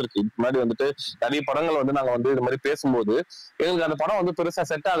மாதிரி நடந்திருக்கு. இதுக்கு முன்னாடி வந்துட்டு நிறைய படங்கள் வந்து நாங்க வந்து இந்த மாதிரி பேசும்போது எங்களுக்கு அந்த படம் வந்து பெருசா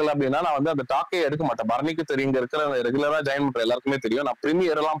செட் ஆகல அப்படின்னா நான் வந்து அந்த டாக்கே எடுக்க மாட்டேன். பரணிக்கு தெரியும், இங்க இருக்கிற ரெகுலரா ஜாயின் பண்ற எல்லாருக்குமே தெரியும். நான்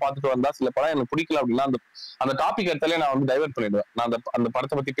பிரீமியர் எல்லாம் பார்த்துட்டு வந்தா சில படம் எனக்கு பிடிக்கல அப்படின்னா அந்த டாபிக் எடுத்தாலே நான் வந்து டைவர்ட் பண்ணிடுவேன். நான் அந்த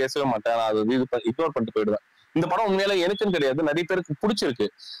படத்தை பத்தி பேசவே மாட்டேன், நான் அது இக்னோர் பண்ணிட்டு போயிடுவேன். இந்த படம் உண்மையில எனக்குன்னு கிடையாது, நிறைய பேருக்கு பிடிச்சிருக்கு.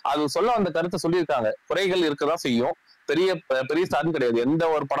 அது சொல்ல அந்த கருத்தை சொல்லியிருக்காங்க. குறைகள் இருக்கதான் செய்யும், பெரிய ஸ்டார்ட் கிடையாது. எந்த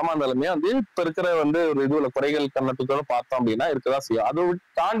ஒரு படமா இருந்தாலுமே வந்து இப்ப இருக்கிற வந்து ஒரு இதுல குறைகள் கண்ணத்துக்கோட பார்த்தோம் அப்படின்னா இருக்கதான் செய்யும். அதை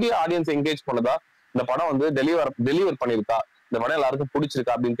தாண்டி ஆடியன்ஸ் என்கேஜ் பண்ணதா இந்த படம் வந்து டெலிவர் பண்ணிருக்கா, இந்த படம் எல்லாருக்கும்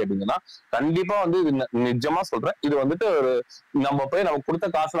பிடிச்சிருக்கா அப்படின்னு கேட்டீங்கன்னா கண்டிப்பா வந்து இது நிஜமா சொல்றேன், இது வந்துட்டு ஒரு நம்ம கொடுத்த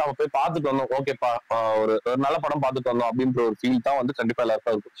காசு நம்ம போய் பார்த்துட்டு வந்தோம், ஓகேப்பா ஒரு நல்ல படம் பார்த்துட்டு வந்தோம் அப்படின்ற ஒரு ஃபீல் தான் வந்து கண்டிப்பா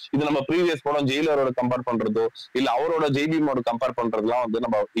எல்லாருக்கும் இருக்கும். இது நம்ம ப்ரீவியஸ் படம் ஜெயிலரோட கம்பேர் பண்றதோ இல்ல அவரோட ஜெய்பீமோட கம்பேர் பண்றதுலாம் வந்து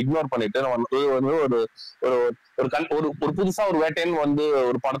நம்ம இக்னோர் பண்ணிட்டு நம்ம ஒரு புதுசா ஒரு வேட்டையன் வந்து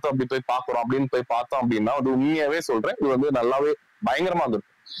ஒரு படத்தை அப்படி போய் பாக்குறோம் அப்படின்னு போய் பார்த்தோம் அப்படின்னா அது உண்மையாவே சொல்றேன், இது வந்து நல்லாவே பயங்கரமா இருக்கும்.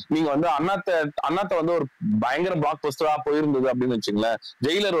 நீங்க வந்து அண்ணாத்த வந்து ஒரு பயங்கர பிளாக் பஸ்டரா போயிருந்தது அப்படின்னு வச்சுங்களேன்,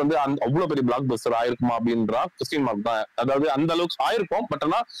 ஜெயிலர் வந்து அவ்வளவு பெரிய பிளாக் பஸ்டர் ஆயிருக்குமா அப்படின்ற கொஸ்டின் மார்க் தான். அதாவது அந்த அளவுக்கு ஆயிருக்கும், பட்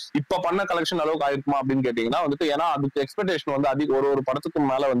ஆனா இப்ப பண்ண கலெக்ஷன் அளவுக்கு ஆயிருக்குமா அப்படின்னு கேட்டீங்கன்னா வந்துட்டு, ஏன்னா அதுக்கு எக்ஸ்பெக்டேஷன் வந்து அதிக ஒரு படத்துக்கு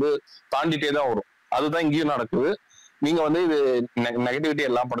மேல வந்து தாண்டிட்டே தான் வரும். அதுதான் இங்கேயும் நடக்குது. நீங்க வந்து இது நெகட்டிவிட்டி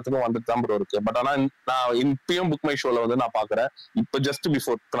எல்லா படத்துக்கும் வந்துட்டு தான் ப்ரோ இருக்கு. பட் ஆனா நான் இப்பயும் புக் மை ஷோல வந்து நான் பாக்குறேன். இப்ப ஜஸ்ட்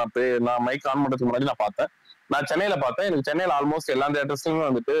பிஃபோர் நான் மைக் ஆன் பண்றதுக்கு முன்னாடி நான் பார்த்தேன். நான் சென்னையில பார்த்தேன். எனக்கு சென்னையில ஆல்மோஸ்ட் எல்லா தியேட்டர்ஸ்லயுமே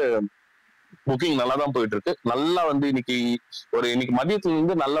வந்துட்டு புக்கிங் நல்லா தான் போயிட்டு இருக்கு. நல்லா வந்து இன்னைக்கு மதியத்துல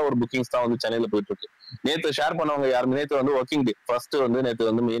இருந்து நல்ல ஒரு புக்கிங்ஸ் தான் வந்து சென்னையில போயிட்டு இருக்கு. நேத்து ஷேர் பண்ணவங்க யாருமே நேத்து வந்து ஒர்க்கிங் டே ஃபர்ஸ்ட் வந்து நேத்து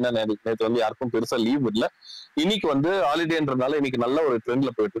வந்து மெயினா நேத்து வந்து யாருக்கும் பெருசா லீவ் இல்ல. இன்னைக்கு வந்து ஹாலிடேன்றதுனால இன்னைக்கு நல்ல ஒரு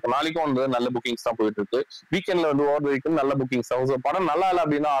ட்ரெண்ட்ல போயிட்டு இருக்கு. நாளைக்கும் வந்து நல்ல புக்கிங்ஸ் தான் போயிட்டு இருக்கு. வீக்கெண்ட்ல வந்து ஓவர் வீக்கெண்ட் நல்ல புக்கிங்ஸ் தான். படம் நல்லா இல்லை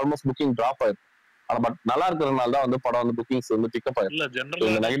அப்படின்னா ஆல்மோஸ்ட் புக்கிங் டிராப் ஆயிருக்கு. ஆனா பட் நல்லா இருக்கிறதுனால தான் வந்து படம் வந்து புக்கிங்ஸ் வந்து பிக்கப்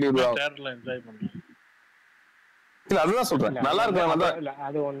ஆயிருக்கு. நெகட்டிவ் இல்ல அதுதான் சொல்றேன், நல்லா இருக்கிறதுனால தான். இல்ல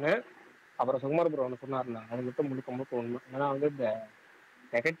அது ஒண்ணு. அப்புறம் சுகுமார் ப்ரோ ஒன்று சொன்னார்ல, அது மட்டும் முழுக்க ஒண்ணு. ஏன்னா வந்து இந்த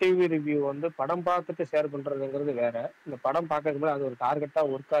நெகட்டிவ் ரிவ்யூ வந்து படம் பார்த்துட்டு ஷேர் பண்றதுங்கிறது வேற. இந்த படம் பார்க்கறதுக்கு அது ஒரு டார்கெட்டா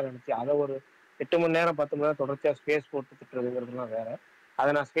ஒர்க்கா நினைச்சு அதை ஒரு 8 மணி நேரம் 10 மணி நேரம் தொடர்ச்சியா ஸ்பேஸ் போட்டு திட்டுறதுங்கிறதுலாம் வேற. அதை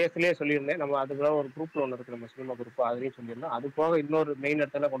நான் ஸ்பேஸ்லயே சொல்லியிருந்தேன். நம்ம அதுக்கு ஒரு குரூப்ல ஒன்று இருக்கு, நம்ம சினிமா குரூப், அதுலயும் சொல்லியிருந்தோம். அது போக இன்னொரு மெயின்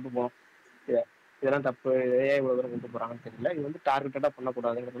இடத்துல கொண்டு போவோம். இதெல்லாம் தப்பு, ஏன் இவ்வளவு தூரம் கொண்டு போறாங்கன்னு தெரியல. இது வந்து டார்கெட்டா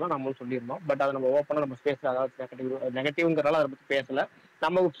பண்ணக்கூடாதுங்கிறதுலாம் நம்மளும் சொல்லியிருந்தோம். பட் அதை நம்ம ஓப்பனா நம்ம ஸ்பேஸ்ல அதாவது நெகட்டிவ்ங்கிறனால அதை பத்தி பேசல.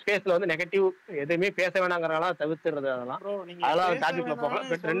 நம்ம ஸ்பேஸ்ல வந்து நெகட்டிவ் எதுவுமே பேச வேணாங்கிறனால தவிர்த்துறது. அதெல்லாம் டாபிக்ல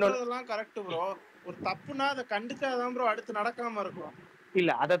போகலாம். Correct bro. ஒரு தப்புனா அதை கண்டிச்சாதான் ப்ரோ அடுத்து நடக்காம இருக்கும்.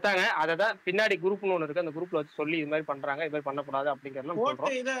 இல்ல அததான் பின்னாடி குரூப்னு ஒண்ணு இருக்கு, அந்த குரூப்ல வச்சு சொல்லி இது மாதிரி பண்றாங்க, இது மாதிரி பண்ணக்கூடாது அப்படிங்கறத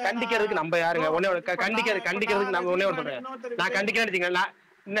சொல்றோம். கண்டிக்கிறதுக்கு நம்ம யாருங்க? கண்டிக்கிறதுக்கு நம்ம ஒன்னே சொல்றேன். நான் கண்டிக்கிறேன்னு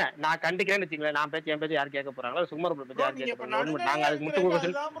நான் கண்டிக்கிறேன்னு வச்சுங்களேன், நான் பேச்சு என் பேச்சு யாரும் கேட்க போறாங்களா? சுகுமார் பேச்சு யாரும் கேட்க போறாங்க? நாங்க அதுக்கு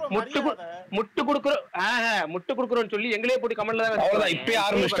முட்டு கொடுக்குறோம்னு சொல்லி எங்களே போட்டு கமெண்ட்ல தான் அவ்வளவுதான். இப்ப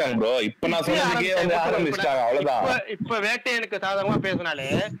ஆரம்பிச்சிட்டாங்க ப்ரோ. இப்ப நான் சொன்னதுக்கே வந்து ஆரம்பிச்சிட்டாங்க. அவ்வளவுதான். இப்ப வேட்டையனுக்கு சாதகமா பேசினாலே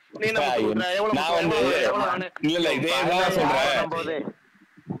நீ இல்ல இதேதான் சொல்றேன்.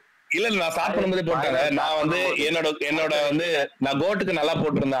 இல்ல நான் ஸ்டார்ட் பண்ணும்போதே போட்டாங்க. நான் வந்து என்னோட வந்து நான் கோட்டுக்கு நல்லா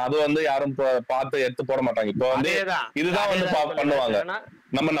போட்டிருந்தேன். அது வந்து யாரும் பார்த்து எடுத்து போட மாட்டாங்க. இப்போ வந்து இதுதான் வந்து பண்ணுவாங்க.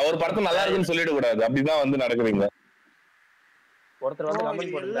 நம்ம ஒரு படத்தை நல்லா இருக்குன்னு சொல்லிட கூடாது. அப்படிதான் வந்து நடக்குதுங்க. ஒருத்தர் வந்து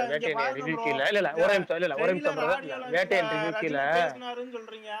கமெண்ட் போடுங்க வேட்டையன் ரிவ்யூ கீழ. இல்ல ஒரு நிமிஷம் வேட்டையன் ரிவ்யூ கீழ பேசினாருன்னு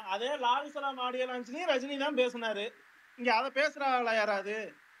சொல்றீங்க. அதே லால்சலாம் ஆடியோ லான்ச்லயும் ரஜினி தான் பேசினாரு. இங்க அத பேசுறாங்களா யாராவது?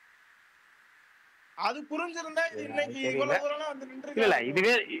 அது புரிஞ்சிருந்தா இது இன்னைக்கு இவ்வளவு தூரம் வந்து நின்றுங்க. இல்ல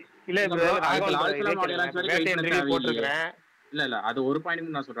இதுவே இல்ல வேட்டையன் ரிவ்யூ போட்டுக்கிறேன். இல்ல அது ஒரு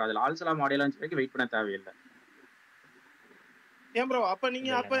பாயிண்ட் நான் சொல்றேன். அது லால்சலாம் ஆடியோ லான்ச் வரைக்கும் வெயிட் பண்ண தேவையில்லை. ஏன் ப்ரோ அப்ப நீங்க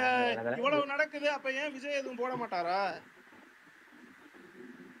அப்ப இவ்வளவு நடக்குது, அப்ப ஏன் விஜய் எதுவும் போட மாட்டாரா?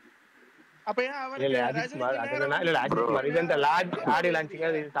 அப்ப ஏன் அவர் அஜித்குமார் இது இந்த ஆடியோ லான்ச்சுக்கு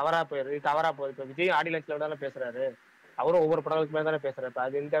இது தவறா போயிருது. இப்ப விஜய் ஆடியோ லான்ச்ல விட பேசுறாரு. அவரும் ஒவ்வொரு படங்களுக்கு மேல தானே பேசுறாரு.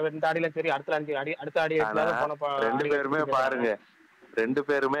 அது இந்த ஆடியோ லான்ச் சரி, அடுத்த ஆடியோ ரெண்டு பேருமே பாருங்க, ரெண்டு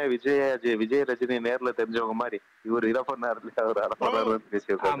பேருமே விஜய் ரஜினி நேர்ல தெரிஞ்சவங்க மாதிரி. இவர் இதை பண்ணாரு, அவர் அதை பண்ணாரு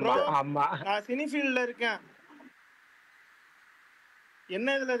பேசியிருக்காரு. ஆமா நான் சினி ஃபீல்ட்ல இருக்கேன். என்ன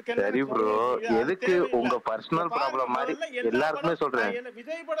இதுல இருக்கேன்? சரி ப்ரோ, எதுக்கு உங்க பர்சனல் ப்ராப்ளம் மாதிரி எல்லாருக்குமே சொல்றேன்.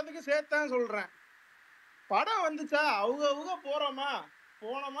 விஜய் படத்துக்கு சேர்த்தான் சொல்றேன். படம் வந்துச்சா அவங்க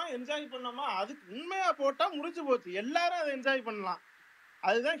போனோமா என்ஜாய் பண்ணோமா, அதுக்கு உண்மையா போட்டா முடிஞ்சு போச்சு. எல்லாரும் அதை என்ஜாய் பண்ணலாம்.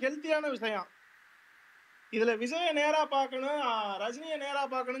 அதுதான் ஹெல்த்தியான விஷயம். இதுல விஜய நேரா பார்க்கணும், ரஜினியை நேரா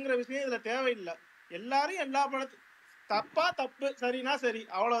பார்க்கணுங்கிற விஷயம் இதுல தேவையில்லை. எல்லாரும் எல்லா படத்து தப்பு சரினா சரி,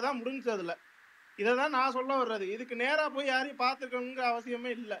 அவ்வளவுதான் முடிஞ்சதுல. இததான் நான் சொல்ல வர்றது. இதுக்கு நேரா போய் யாரையும் பார்த்துக்கணுங்கிற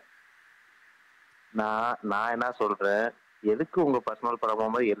அவசியமே இல்லை. நான் என்ன சொல்றேன், எதுக்கு உங்க பர்சனல்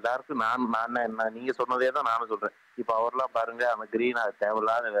ப்ராப்ளம் மாதிரி எல்லாருக்கும் நான் என்ன நீங்க சொன்னதே தான் நானும் சொல்றேன். இப்ப அவர்லாம் பாருங்க, அந்த கிரீன் அது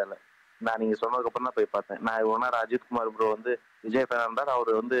தேவையில்லாத வேலை. நான் நீங்க சொன்னதுக்கு அப்புறம் தான் போய் பார்த்தேன். நான் ஒன்னா அஜித்குமார் ப்ரோ வந்து விஜய் ஃபேன் இருந்தார்,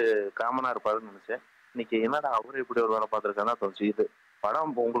 அவர் வந்து காமனா இருப்பாருன்னு நினைச்சேன். இன்னைக்கு என்னடா அவரு இப்படி ஒரு வேலை பார்த்துருக்காருன்னா தோணுச்சு. இது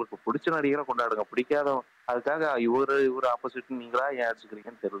படம் உங்களுக்கு பிடிச்ச நடிகரை கொண்டாடுங்க, பிடிக்காத அதுக்காக இவரு ஆப்போசிட் நீங்களா ஏன்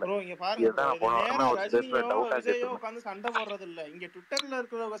அடிச்சுக்கிறீங்கன்னு தெரியல. உட்காந்து சண்டை போடுறது இல்ல, இங்க ட்விட்டர்ல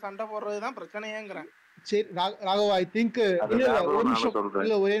இருக்கிறவங்க சண்டை போடுறதுதான் பிரச்சனையேங்கிறேன். சரி ராகவ், ஐ திங்க்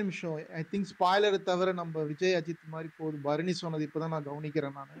ஒரே நிமிஷம். ஐ திங்க் ஸ்பாய்லர் தவிர நம்ம விஜய் அஜித் மாதிரி போகுது பரணி சொன்னது இப்பதான் நான்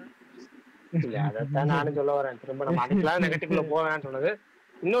கவனிக்கிறேன். அதான் நானும் சொல்ல வரேன். திரும்ப நம்ம அதுக்கெல்லாம் நெகட்டிவ்ல போவேன்னு சொன்னது.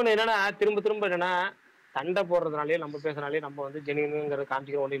 இன்னொன்னு என்னன்னா, திரும்ப என்னன்னா, சண்டை போடுறதுனாலே நம்ம பேசுறதுனாலே நம்ம வந்து ஜெனியூனுங்கிற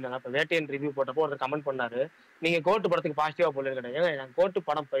காமிச்சிக்கிற ஒன்றும் இல்லைனா. இப்போ வேட்டையன் ரிவ்யூ போட்டப்போ ஒருத்தர் கமெண்ட் பண்ணாரு, நீங்க கோட்டு படத்துக்கு பாசிட்டிவா போடல கிடையாது. நான் கோட்டு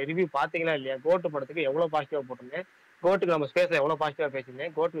படம் ரிவ்யூ பாத்தீங்களா இல்லையா? கோட்டு படத்துக்கு எவ்வளவு பாசிட்டிவா போட்டிருந்தேன், கோட்டுக்கு நம்ம ஸ்பேஸ்ல எவ்வளவு பாசிட்டிவா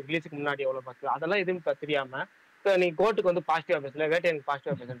பேசியிருந்தேன், கோட்டு ரிலீஸுக்கு முன்னாடி எவ்வளவு பாசிட்டிவா, அதெல்லாம் எதுவும் தெரியாம நீ கோட்டுக்கு வந்து பாசிட்டிவா பேசல, வேட்டையனுக்கு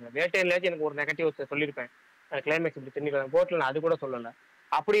பாசிட்டிவா பேசுறேன். வேட்டையன்லாச்சும் எனக்கு ஒரு நெகட்டிவ் சொல்லியிருப்பேன், கிளைமேக்ஸ் இப்படி திணிக்கலாம். கோட்ல நான் அது கூட சொல்லலை.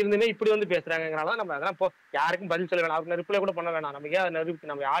 அப்படி இருந்துமே இப்படி வந்து பேசுறாங்கிறனால நம்ம அதெல்லாம் யாருக்கும் பதில் சொல்ல வேணாம், அவருக்கு ரிப்ளை கூட பண்ண வேணாம். நம்ம ஏன்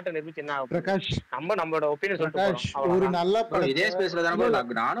நம்ம ஆட்டை நிரூபிச்சு என்ன பிரகாஷ், நம்மளோட ஒப்பீனியன் சொல்லிட்டு ஒரு நல்ல இதே ஸ்பேஸ்ல தானே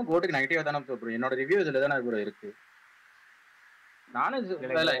நானும் கோட்டுக்கு நெகட்டிவா தானே சொல்றேன். என்னோட ரிவ்யூ இதுல தானே ப்ரோ இருக்கு. நானும்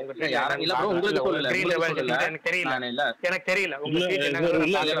எனக்கு தெரியல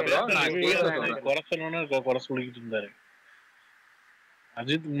குறை சொல்லிக்கிட்டு இருந்தாரு.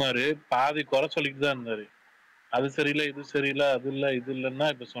 அஜித் குமார் பாதி குறை சொல்லிட்டு தான் இருந்தாரு. அது சரியில்லை இது சரியில்லை அது இல்லை இது இல்லைன்னா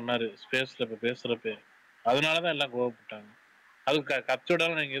இப்ப சொன்னாரு ஸ்பேஸ்ல இப்ப பேசுறப்ப. அதனாலதான் எல்லாம் கோவப்பட்டாங்க. அது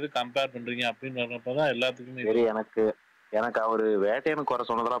கச்சோடால நீங்க எது கம்பேர் பண்றீங்க அப்படின்னு வர்றப்பதான் எல்லாத்துக்குமே சரி, எனக்கு அவரு வேட்டையனு குறை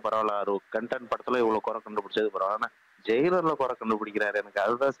சொன்னதெல்லாம் பரவாயில்ல. அவரு கண்டென்ட் படத்துல இவ்வளவு குறை கண்டுபிடிச்சது பரவாயில்ல. ஆனா ஜெயிலர்ல குறை கண்டுபிடிக்கிறாரு, எனக்கு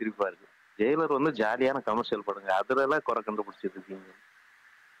அதுதான் சிரிப்பா இருக்கு. ஜெயிலர் வந்து ஜாலியான கமர்ஷியல் படுங்க, அதுல எல்லாம் குறை கண்டுபிடிச்சிட்டு இருக்கீங்க.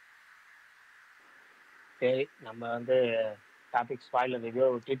 சரி, நம்ம வந்து topic spoiler review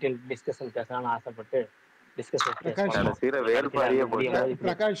detail discussion பேசலாம்னு ஆசைப்பட்டு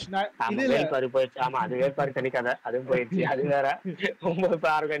பிரகாஷ் வேல்பாரி போயிடுச்சு. ஆமா, அது வேல்பாரி தனி கதை, அதுவும் போயிடுச்சு. அது வேற 9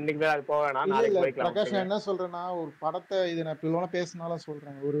 பாருங்க, இன்னைக்கு அது போக வேணாம், நாளைக்கு போய்க்கலாம். பிரகாஷ் நான் என்ன சொல்றேன்னா, ஒரு படத்தை இது நான் பிள்ளைனா பேசினாலும்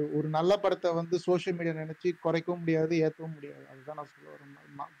சொல்றேன், ஒரு நல்ல படத்தை வந்து சோசியல் மீடியா நினைச்சு குறைக்கவும் முடியாது, ஏற்றவும் முடியாது. அதுதான் நான் சொல்ல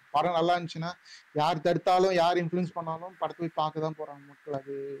வரேன். படம் நல்லா இருந்துச்சுன்னா யார் தடுத்தாலும் யார் இன்ஃப்ளூயன்ஸ் பண்ணாலும் படத்தை போய் பார்க்க தான் போறாங்க மக்கள்.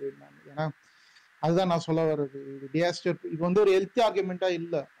 அது ஏன்னா அதுதான் நான் சொல்ல வர்றது. இது வந்து ஒரு ஹெல்த்தி ஆர்குமெண்டா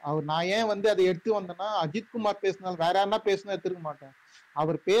இல்ல. நான் ஏன் வந்து அதை எடுத்து வந்தேன்னா, அஜித்குமார் பேசினாலும் வேற யாருன்னா பேசினா எடுத்துக்க மாட்டேன்.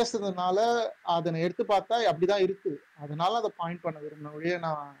 அவர் பேசுறதுனால அதை எடுத்து பார்த்தா அப்படிதான் இருக்கு. அதனால அதை பாயிண்ட் பண்ண விரும்பின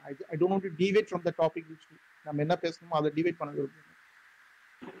நான் I don't want to டிவேட் from the topic. நம்ம என்ன பேசணுமோ அதை டிவேட் பண்ண விரும்புறேன்.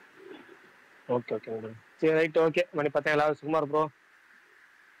 ஓகே ஓகே சரி, ரைட், ஓகே. மணி 10 சுமார் ப்ரோ.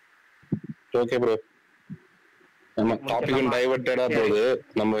 ஓகே ப்ரோ, நம்ம டாபிக்கும் டைவர்ட்டடா போகுது.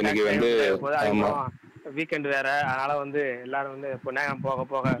 நம்ம இன்னைக்கு வந்து வீக்கெண்ட் வேற, அதனால வந்து எல்லாரும் வந்து நேரம் போக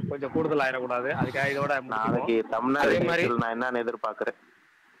போக கொஞ்சம் கூடுதல் ஆயிடக்கூடாது. அதுக்காக இதோட நாளைக்கு தமிழ்நாடு நான் என்னன்னு எதிர்பார்க்கிறேன்.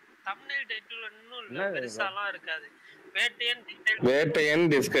 தம்ப்நெயில் டைட்டில் இன்னும் இல்ல, பெருசாலாம் இருக்காது. வேட்டையன்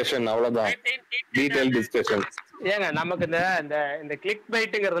டிஸ்கஷன், அவ்வளவுதான். Detail discussion. ஏங்க நமக்கு இந்த கிளிக்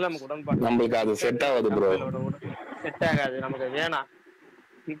பைட்ங்கிறதுல நமக்கு உடன்பாடு, நம்மளுக்கு அது செட் ஆகாது ப்ரோ, செட் ஆகாது, நமக்கு வேணாம்.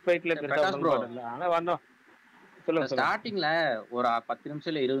 கிளிக் பைட்ல பெருசா உடன்பாடு இல்ல. ஆனா வந்தோம் ஸ்டார்டிங்ல ஒரு 10 நிமிஷம்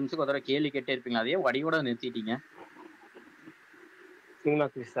இல்ல 20 நிமிஷம் ஒரு கேள்வி கேட்டே இருப்பீங்க, அதே வடியோட நிறுத்திட்டீங்க. சினிமா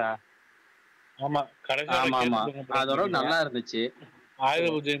குவிஸா? ஆமா, ஆமா, அதோட நல்லா இருந்துச்சு. ஆயுத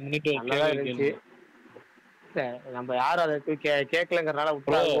பூஜை முன்னிட்டு நல்லா இருந்துச்சு. நம்ம யாரும் அதை கேட்கலங்கறனால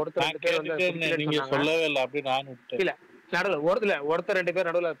விட்டுறாங்க. ஒருத்தர் 2 பேர் வந்து நீங்க சொல்லவே இல்லை, அப்படி நான் விட்டேன். இல்ல நடுவில் ஒருத்தர் 2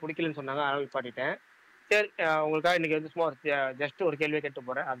 பேர் நடுவில் பிடிக்கலன்னு சொன்னாங்க, அதனால பாட்டிட்டேன். சரி, உங்களுக்காக இன்னைக்கு வந்து சும்மா ஜஸ்ட் ஒரு கேள்வியை கேட்டு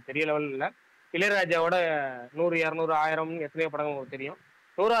போறேன். அது பெரிய லெவல் இல்ல. இளையராஜாவோட 100, 200, 1000 எத்தனையோ படங்கள் உங்களுக்கு தெரியும்.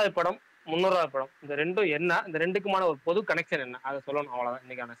 100வது படம், 300வது படம், இந்த ரெண்டும் என்ன? இந்த ரெண்டுக்குமான ஒரு பொது கனெக்ஷன் என்ன? அதை சொல்லணும். அவ்வளவுதான்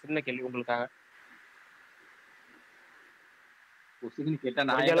இன்னைக்கான சின்ன கேள்வி உங்களுக்காக.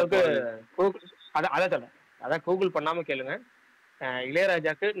 அதான் கூகுள் பண்ணாம கேளுங்க.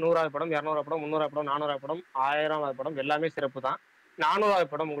 இளையராஜாக்கு 100வது படம், 200வது படம், 300வது படம், 400வது படம், 1000வது படம் எல்லாமே சிறப்பு தான்.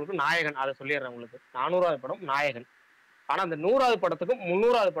 400வது படம் உங்களுக்கு நாயகன், அதை சொல்லிடுறேன் உங்களுக்கு. 400வது படம் நாயகன். ஆனா அந்த 100வது படத்துக்கும்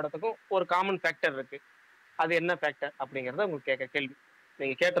 300வது படத்துக்கும் ஒரு காமன் ஃபேக்டர் இருக்கு. அது என்ன ஃபேக்டர் அப்படிங்கறத உங்களுக்கு கேட்க கேள்வி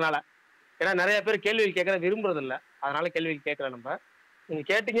நீங்க கேட்டனால. ஏன்னா நிறைய பேர் கேள்வி கேட்கற விரும்புறது இல்ல, அதனால கேள்வி கேட்கற நம்ம. நீங்க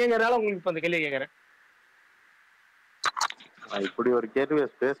கேட்டீங்கிறனால உங்களுக்கு இப்ப அந்த கேள்வி கேட்கறேன். இப்படி ஒரு கேள்வி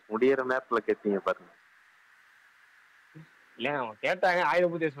ஸ்பேஸ் முடியற நேரத்துல கேட்டீங்க பாருங்க. இல்ல அவங்க கேட்டாங்க, ஆயுத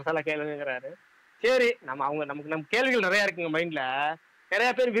பூஜை ஸ்பெஷலா கேளுங்கிறாரு. சரி, நம்ம கேள்விகள் நிறைய இருக்குங்க மைண்ட்ல.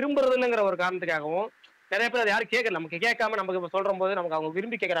 நிறைய பேர் விரும்புறது இல்லைங்கிற ஒரு காரணத்துக்காகவும், நிறைய பேர் அதை யாரும் கேட்கல. நமக்கு கேட்காம நமக்கு இப்ப சொல்ற போது நமக்கு அவங்க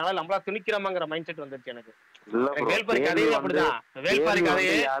விரும்பி கேட்கறாங்களா, நம்மளா துணிக்கிறோமாங்கிற மைண்ட் செட் வந்துருச்சு எனக்கு. வேல்பாரி கதையே அப்படிதான். வேல்பாரி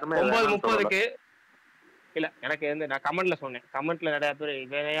கதையே 9:30க்கு இல்ல, எனக்கு நான் கமெண்ட்ல சொன்னேன். கமெண்ட்ல நிறைய பேர்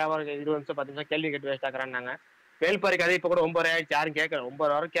 20 நிமிஷம் 10 நிமிஷம் கேள்வி கேட்டு வேஸ்ட் ஆக்குறாங்க. வேல்பாரி கதை இப்ப கூட 9:30 ஆயிடுச்சு, யாரும் கேட்கல.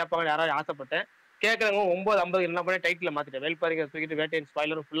 9 வரை கேட்பாங்க யாராவது ஆசைப்பட்டேன். கேட்கறவங்க 9:50 என்ன பண்ண டைட்டில் மாத்திட்டேன். வேல்பாரிக்கு தூக்கிட்டு வேட்டையன்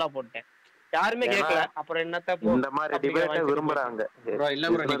ஸ்பாயிலரும் ஃபுல்லா போட்டேன். யாருமே கேட்கல. அப்புறம் என்னத்த இந்த மாதிரி டிபேட் விரும்புறாங்க. இல்ல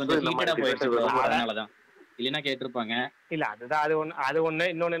ப்ரோ, நீ கொஞ்சம் ஹீட்டடா போயிடுச்சு ப்ரோ, அதனாலதான். இல்லனா கேட்டிருப்பாங்க. இல்ல அதுதான், அது ஒண்ணு.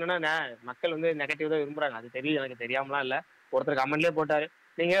 இன்னொன்னு என்னன்னா, மக்கள் வந்து நெகட்டிவ் தான் விரும்புறாங்க. அது தெரியும், எனக்கு தெரியாமலாம் இல்ல. ஒருத்தர் கமெண்ட்லயே போட்டாரு,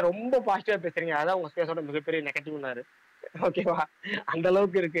 நீங்க ரொம்ப பாசிட்டிவா பேசுறீங்க, அதான் உங்க ஸ்பேஸோட மிகப்பெரிய நெகட்டிவ்னாரு. ஓகேவா? அந்த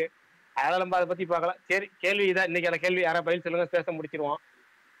அளவுக்கு இருக்கு. அதனால நம்ம அதை பத்தி பார்க்கலாம். சரி, கேள்வி இதான் இன்னைக்கான கேள்வி. யாரா பதில் சொல்லுங்க, ஸ்பேஸ முடிச்சிருவோம்.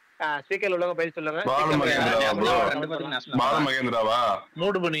 ஸ்பீக்கர்ல உள்ளவங்க பதில் சொல்லுங்க.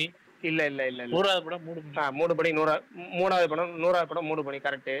 மூடுபனி இல்ல 100வது படம் மூடுபனி. 3வது படம் 100வது படம் மூடுபனி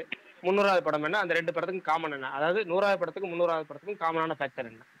கரெக்ட். 300வது படம் என்ன? அந்த 2 படத்துக்கும் காமன் என்ன? அதாவது 100வது படத்துக்கும் 300வது படத்துக்கும் காமனான ஃபேக்டர்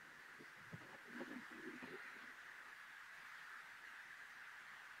என்ன?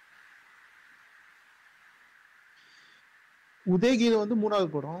 உதயகீதை வந்து 3வது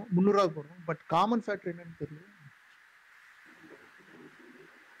படம், 300வது படம். பட் காமன் ஃபேக்டர் என்னன்னு தெரியல.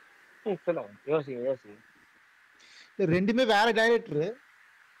 யோசிங்க. ரெண்டுமே வேற டைரக்டர்,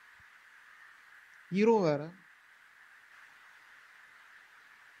 ஹீரோ வேற.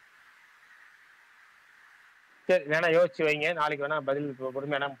 சரி, வேணா யோசிச்சு வைங்க. நாளைக்கு வேணா பதில்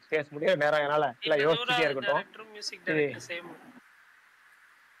பொறுமை. வேணா பேச முடியாது நேரம், அதனால எல்லாம் யோசிச்சுட்டே இருக்கட்டும்.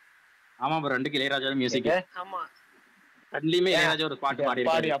 ஆமா ப்ரோ, 2 இளையராஜா மியூசிக். ஆமா, அதுலயுமே இளையராஜா ஒரு பாட்டு பாடி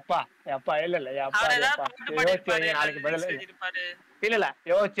பாடி இருக்காரு. அப்பா அப்பா இல்ல அப்பா யோசிச்சு வைங்க, நாளைக்கு பதில் இல்ல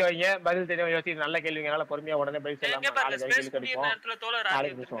யோசிச்சு வைங்க, பதில் தெரியும். யோசிச்சு நல்ல கேள்விங்க, என்னால பொறுமையா உடனே பதில் சொல்லலாம். நாளைக்கு கேள்வி கிடைக்கும்,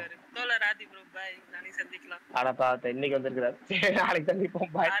 நாளைக்கு பேசுவோம். ஆனாப்பா இன்னைக்கு வந்திருக்கிறாரு, நாளைக்கு சந்திப்போம்.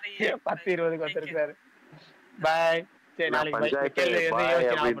 பாய். 10:20 வந்திருக்கிறாரு. பாய். சரி நாளைக்கு கேள்வி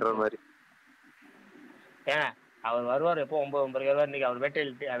அப்படின்ற மாதிரி. ஏன் அவர் வருவார் எப்போ 9:30 வருவார். இன்னைக்கு அவர்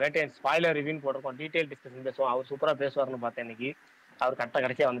வேட்டையன் ஸ்பாயிலர் ரிவ்யூன்னு போட்டிருக்கோம், டீடைல் டிஸ்கஷன் பேசுவோம். அவர் சூப்பரா பேசுவார்னு பார்த்தேன் இன்னைக்கு. அவர் கரெக்டா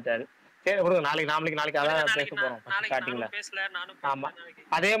கடைசியா வந்துட்டாரு. சரி கொடுங்க, நாளைக்கு அதான் பேச போறோம் ஸ்டார்டிங்ல. ஆமா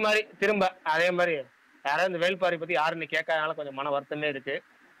அதே மாதிரி திரும்ப அதே மாதிரி யாராவது இந்த வேல்பாரி பத்தி யாருன்னு கேட்காதனால கொஞ்சம் மன வருத்தமே இருக்கு.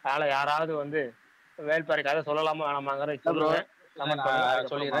 அதனால யாராவது வந்து வேல்பாரி கதை சொல்லலாமா வேணாமாங்கிற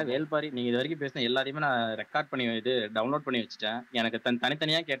சொல்லிடுறேன். வேல்பாரி நீங்க இது வரைக்கும் பேசின எல்லாத்தையுமே நான் ரெக்கார்ட் பண்ணி டவுன்லோட் பண்ணி வச்சுட்டேன். எனக்கு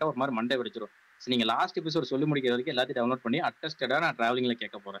தனித்தனியா கேட்டா ஒரு மாதிரி மண்டை வெடிச்சிடும். நீங்க லாஸ்ட் எபிசோட் சொல்லி முடிக்கிற வரைக்கும் எல்லாத்தையும் டவுன்லோட் பண்ணி அட்டஸ்டடா நான் டிராவலிங்ல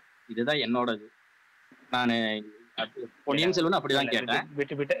கேட்க போறேன். இதுதான் என்னோடது. நான் பொன்னியின் செல்வன் அப்படிதான் கேட்டேன்.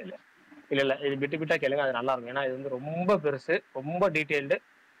 விட்டு இல்ல இது விட்டா கேளுங்க, அது நல்லா இருக்கும். ஏன்னா இது வந்து ரொம்ப பெருசு, ரொம்ப டீடைல்டு.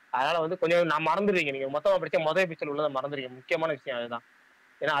 அதனால வந்து கொஞ்சம் நான் மறந்துடுவீங்க. நீங்க மொத்தமா படிச்ச முதல் எபிசோட் உள்ளதை மறந்துடுவீங்க. முக்கியமான விஷயம் அதுதான்.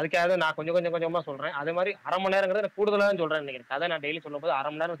 ஏன்னா அதுக்காக நான் கொஞ்சமா சொல்றேன். அதே மாதிரி அரை மணி நேரங்கிறது கூடுதலாக சொல்றேன். நினைக்கிறேன் கதை நான் டெய்லி சொல்லும் போது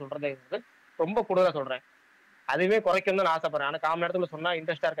 1/2 மணி நேரம் சொல்றதே ரொம்ப கூடுதலா சொல்றேன். அதுவே குறைக்கணும்னு நான் ஆசைப்படுறேன். ஆனா 1/4 மணி நேரத்துல சொன்னா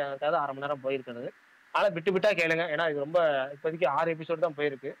இன்ட்ரெஸ்டா இருக்காது. 1/2 மணி நேரம் போயிருக்கிறது. ஆனா விட்டா கேளுங்க. ஏன்னா இது ரொம்ப இப்போதைக்கு 6 எபிசோடு தான்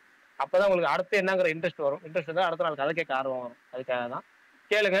போயிருக்கு. அப்பதான் உங்களுக்கு அடுத்து என்னங்கிற இன்ட்ரெஸ்ட் வரும். இன்ட்ரெஸ்ட் தான் அடுத்த நாள் கதை கேட்க ஆர்வம் வரும். அதுக்காக தான்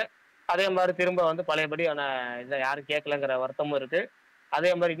கேளுங்க. அதே மாதிரி திரும்ப வந்து பழையபடி இதை யாரும் கேட்கலங்கிற வருத்தமும் இருக்கு.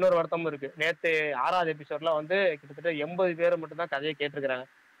 அதே மாதிரி இன்னொரு வருத்தமும் இருக்கு. நேற்று 6வது எபிசோட்ல வந்து கிட்டத்தட்ட 80 பேர் மட்டும் தான் கதையை கேட்டிருக்கிறாங்க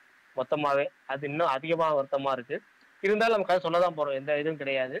மொத்தமாவே. அது இன்னும் அதிகமாக வருத்தமா இருக்கு. இருந்தாலும் நம்ம கதை சொல்லதான் போறோம், எந்த இதுவும்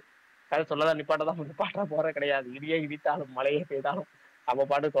கிடையாது. கதை சொல்லதான் நிப்பாட்ட போறது கிடையாது. இடியே இடித்தாலும் மழையே பெய்தாலும் நம்ம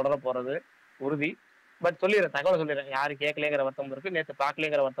பாட்டு தொடர போறது உறுதி. பட் சொல்லிடுறேன், தகவலை சொல்லிடுறேன். யாரும் கேட்கலங்கிற வருத்தமும் இருக்கு, நேற்று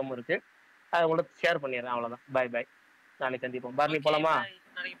பார்க்கலங்கிற வருத்தமும் இருக்கு. அதை உங்களுக்கு ஷேர் பண்ணிடுறேன். அவ்வளவுதான். பாய் பாய். நாளைக்கு சந்திப்போம். பர்னி போலாமா?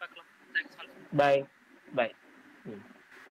 பாய் பாய்.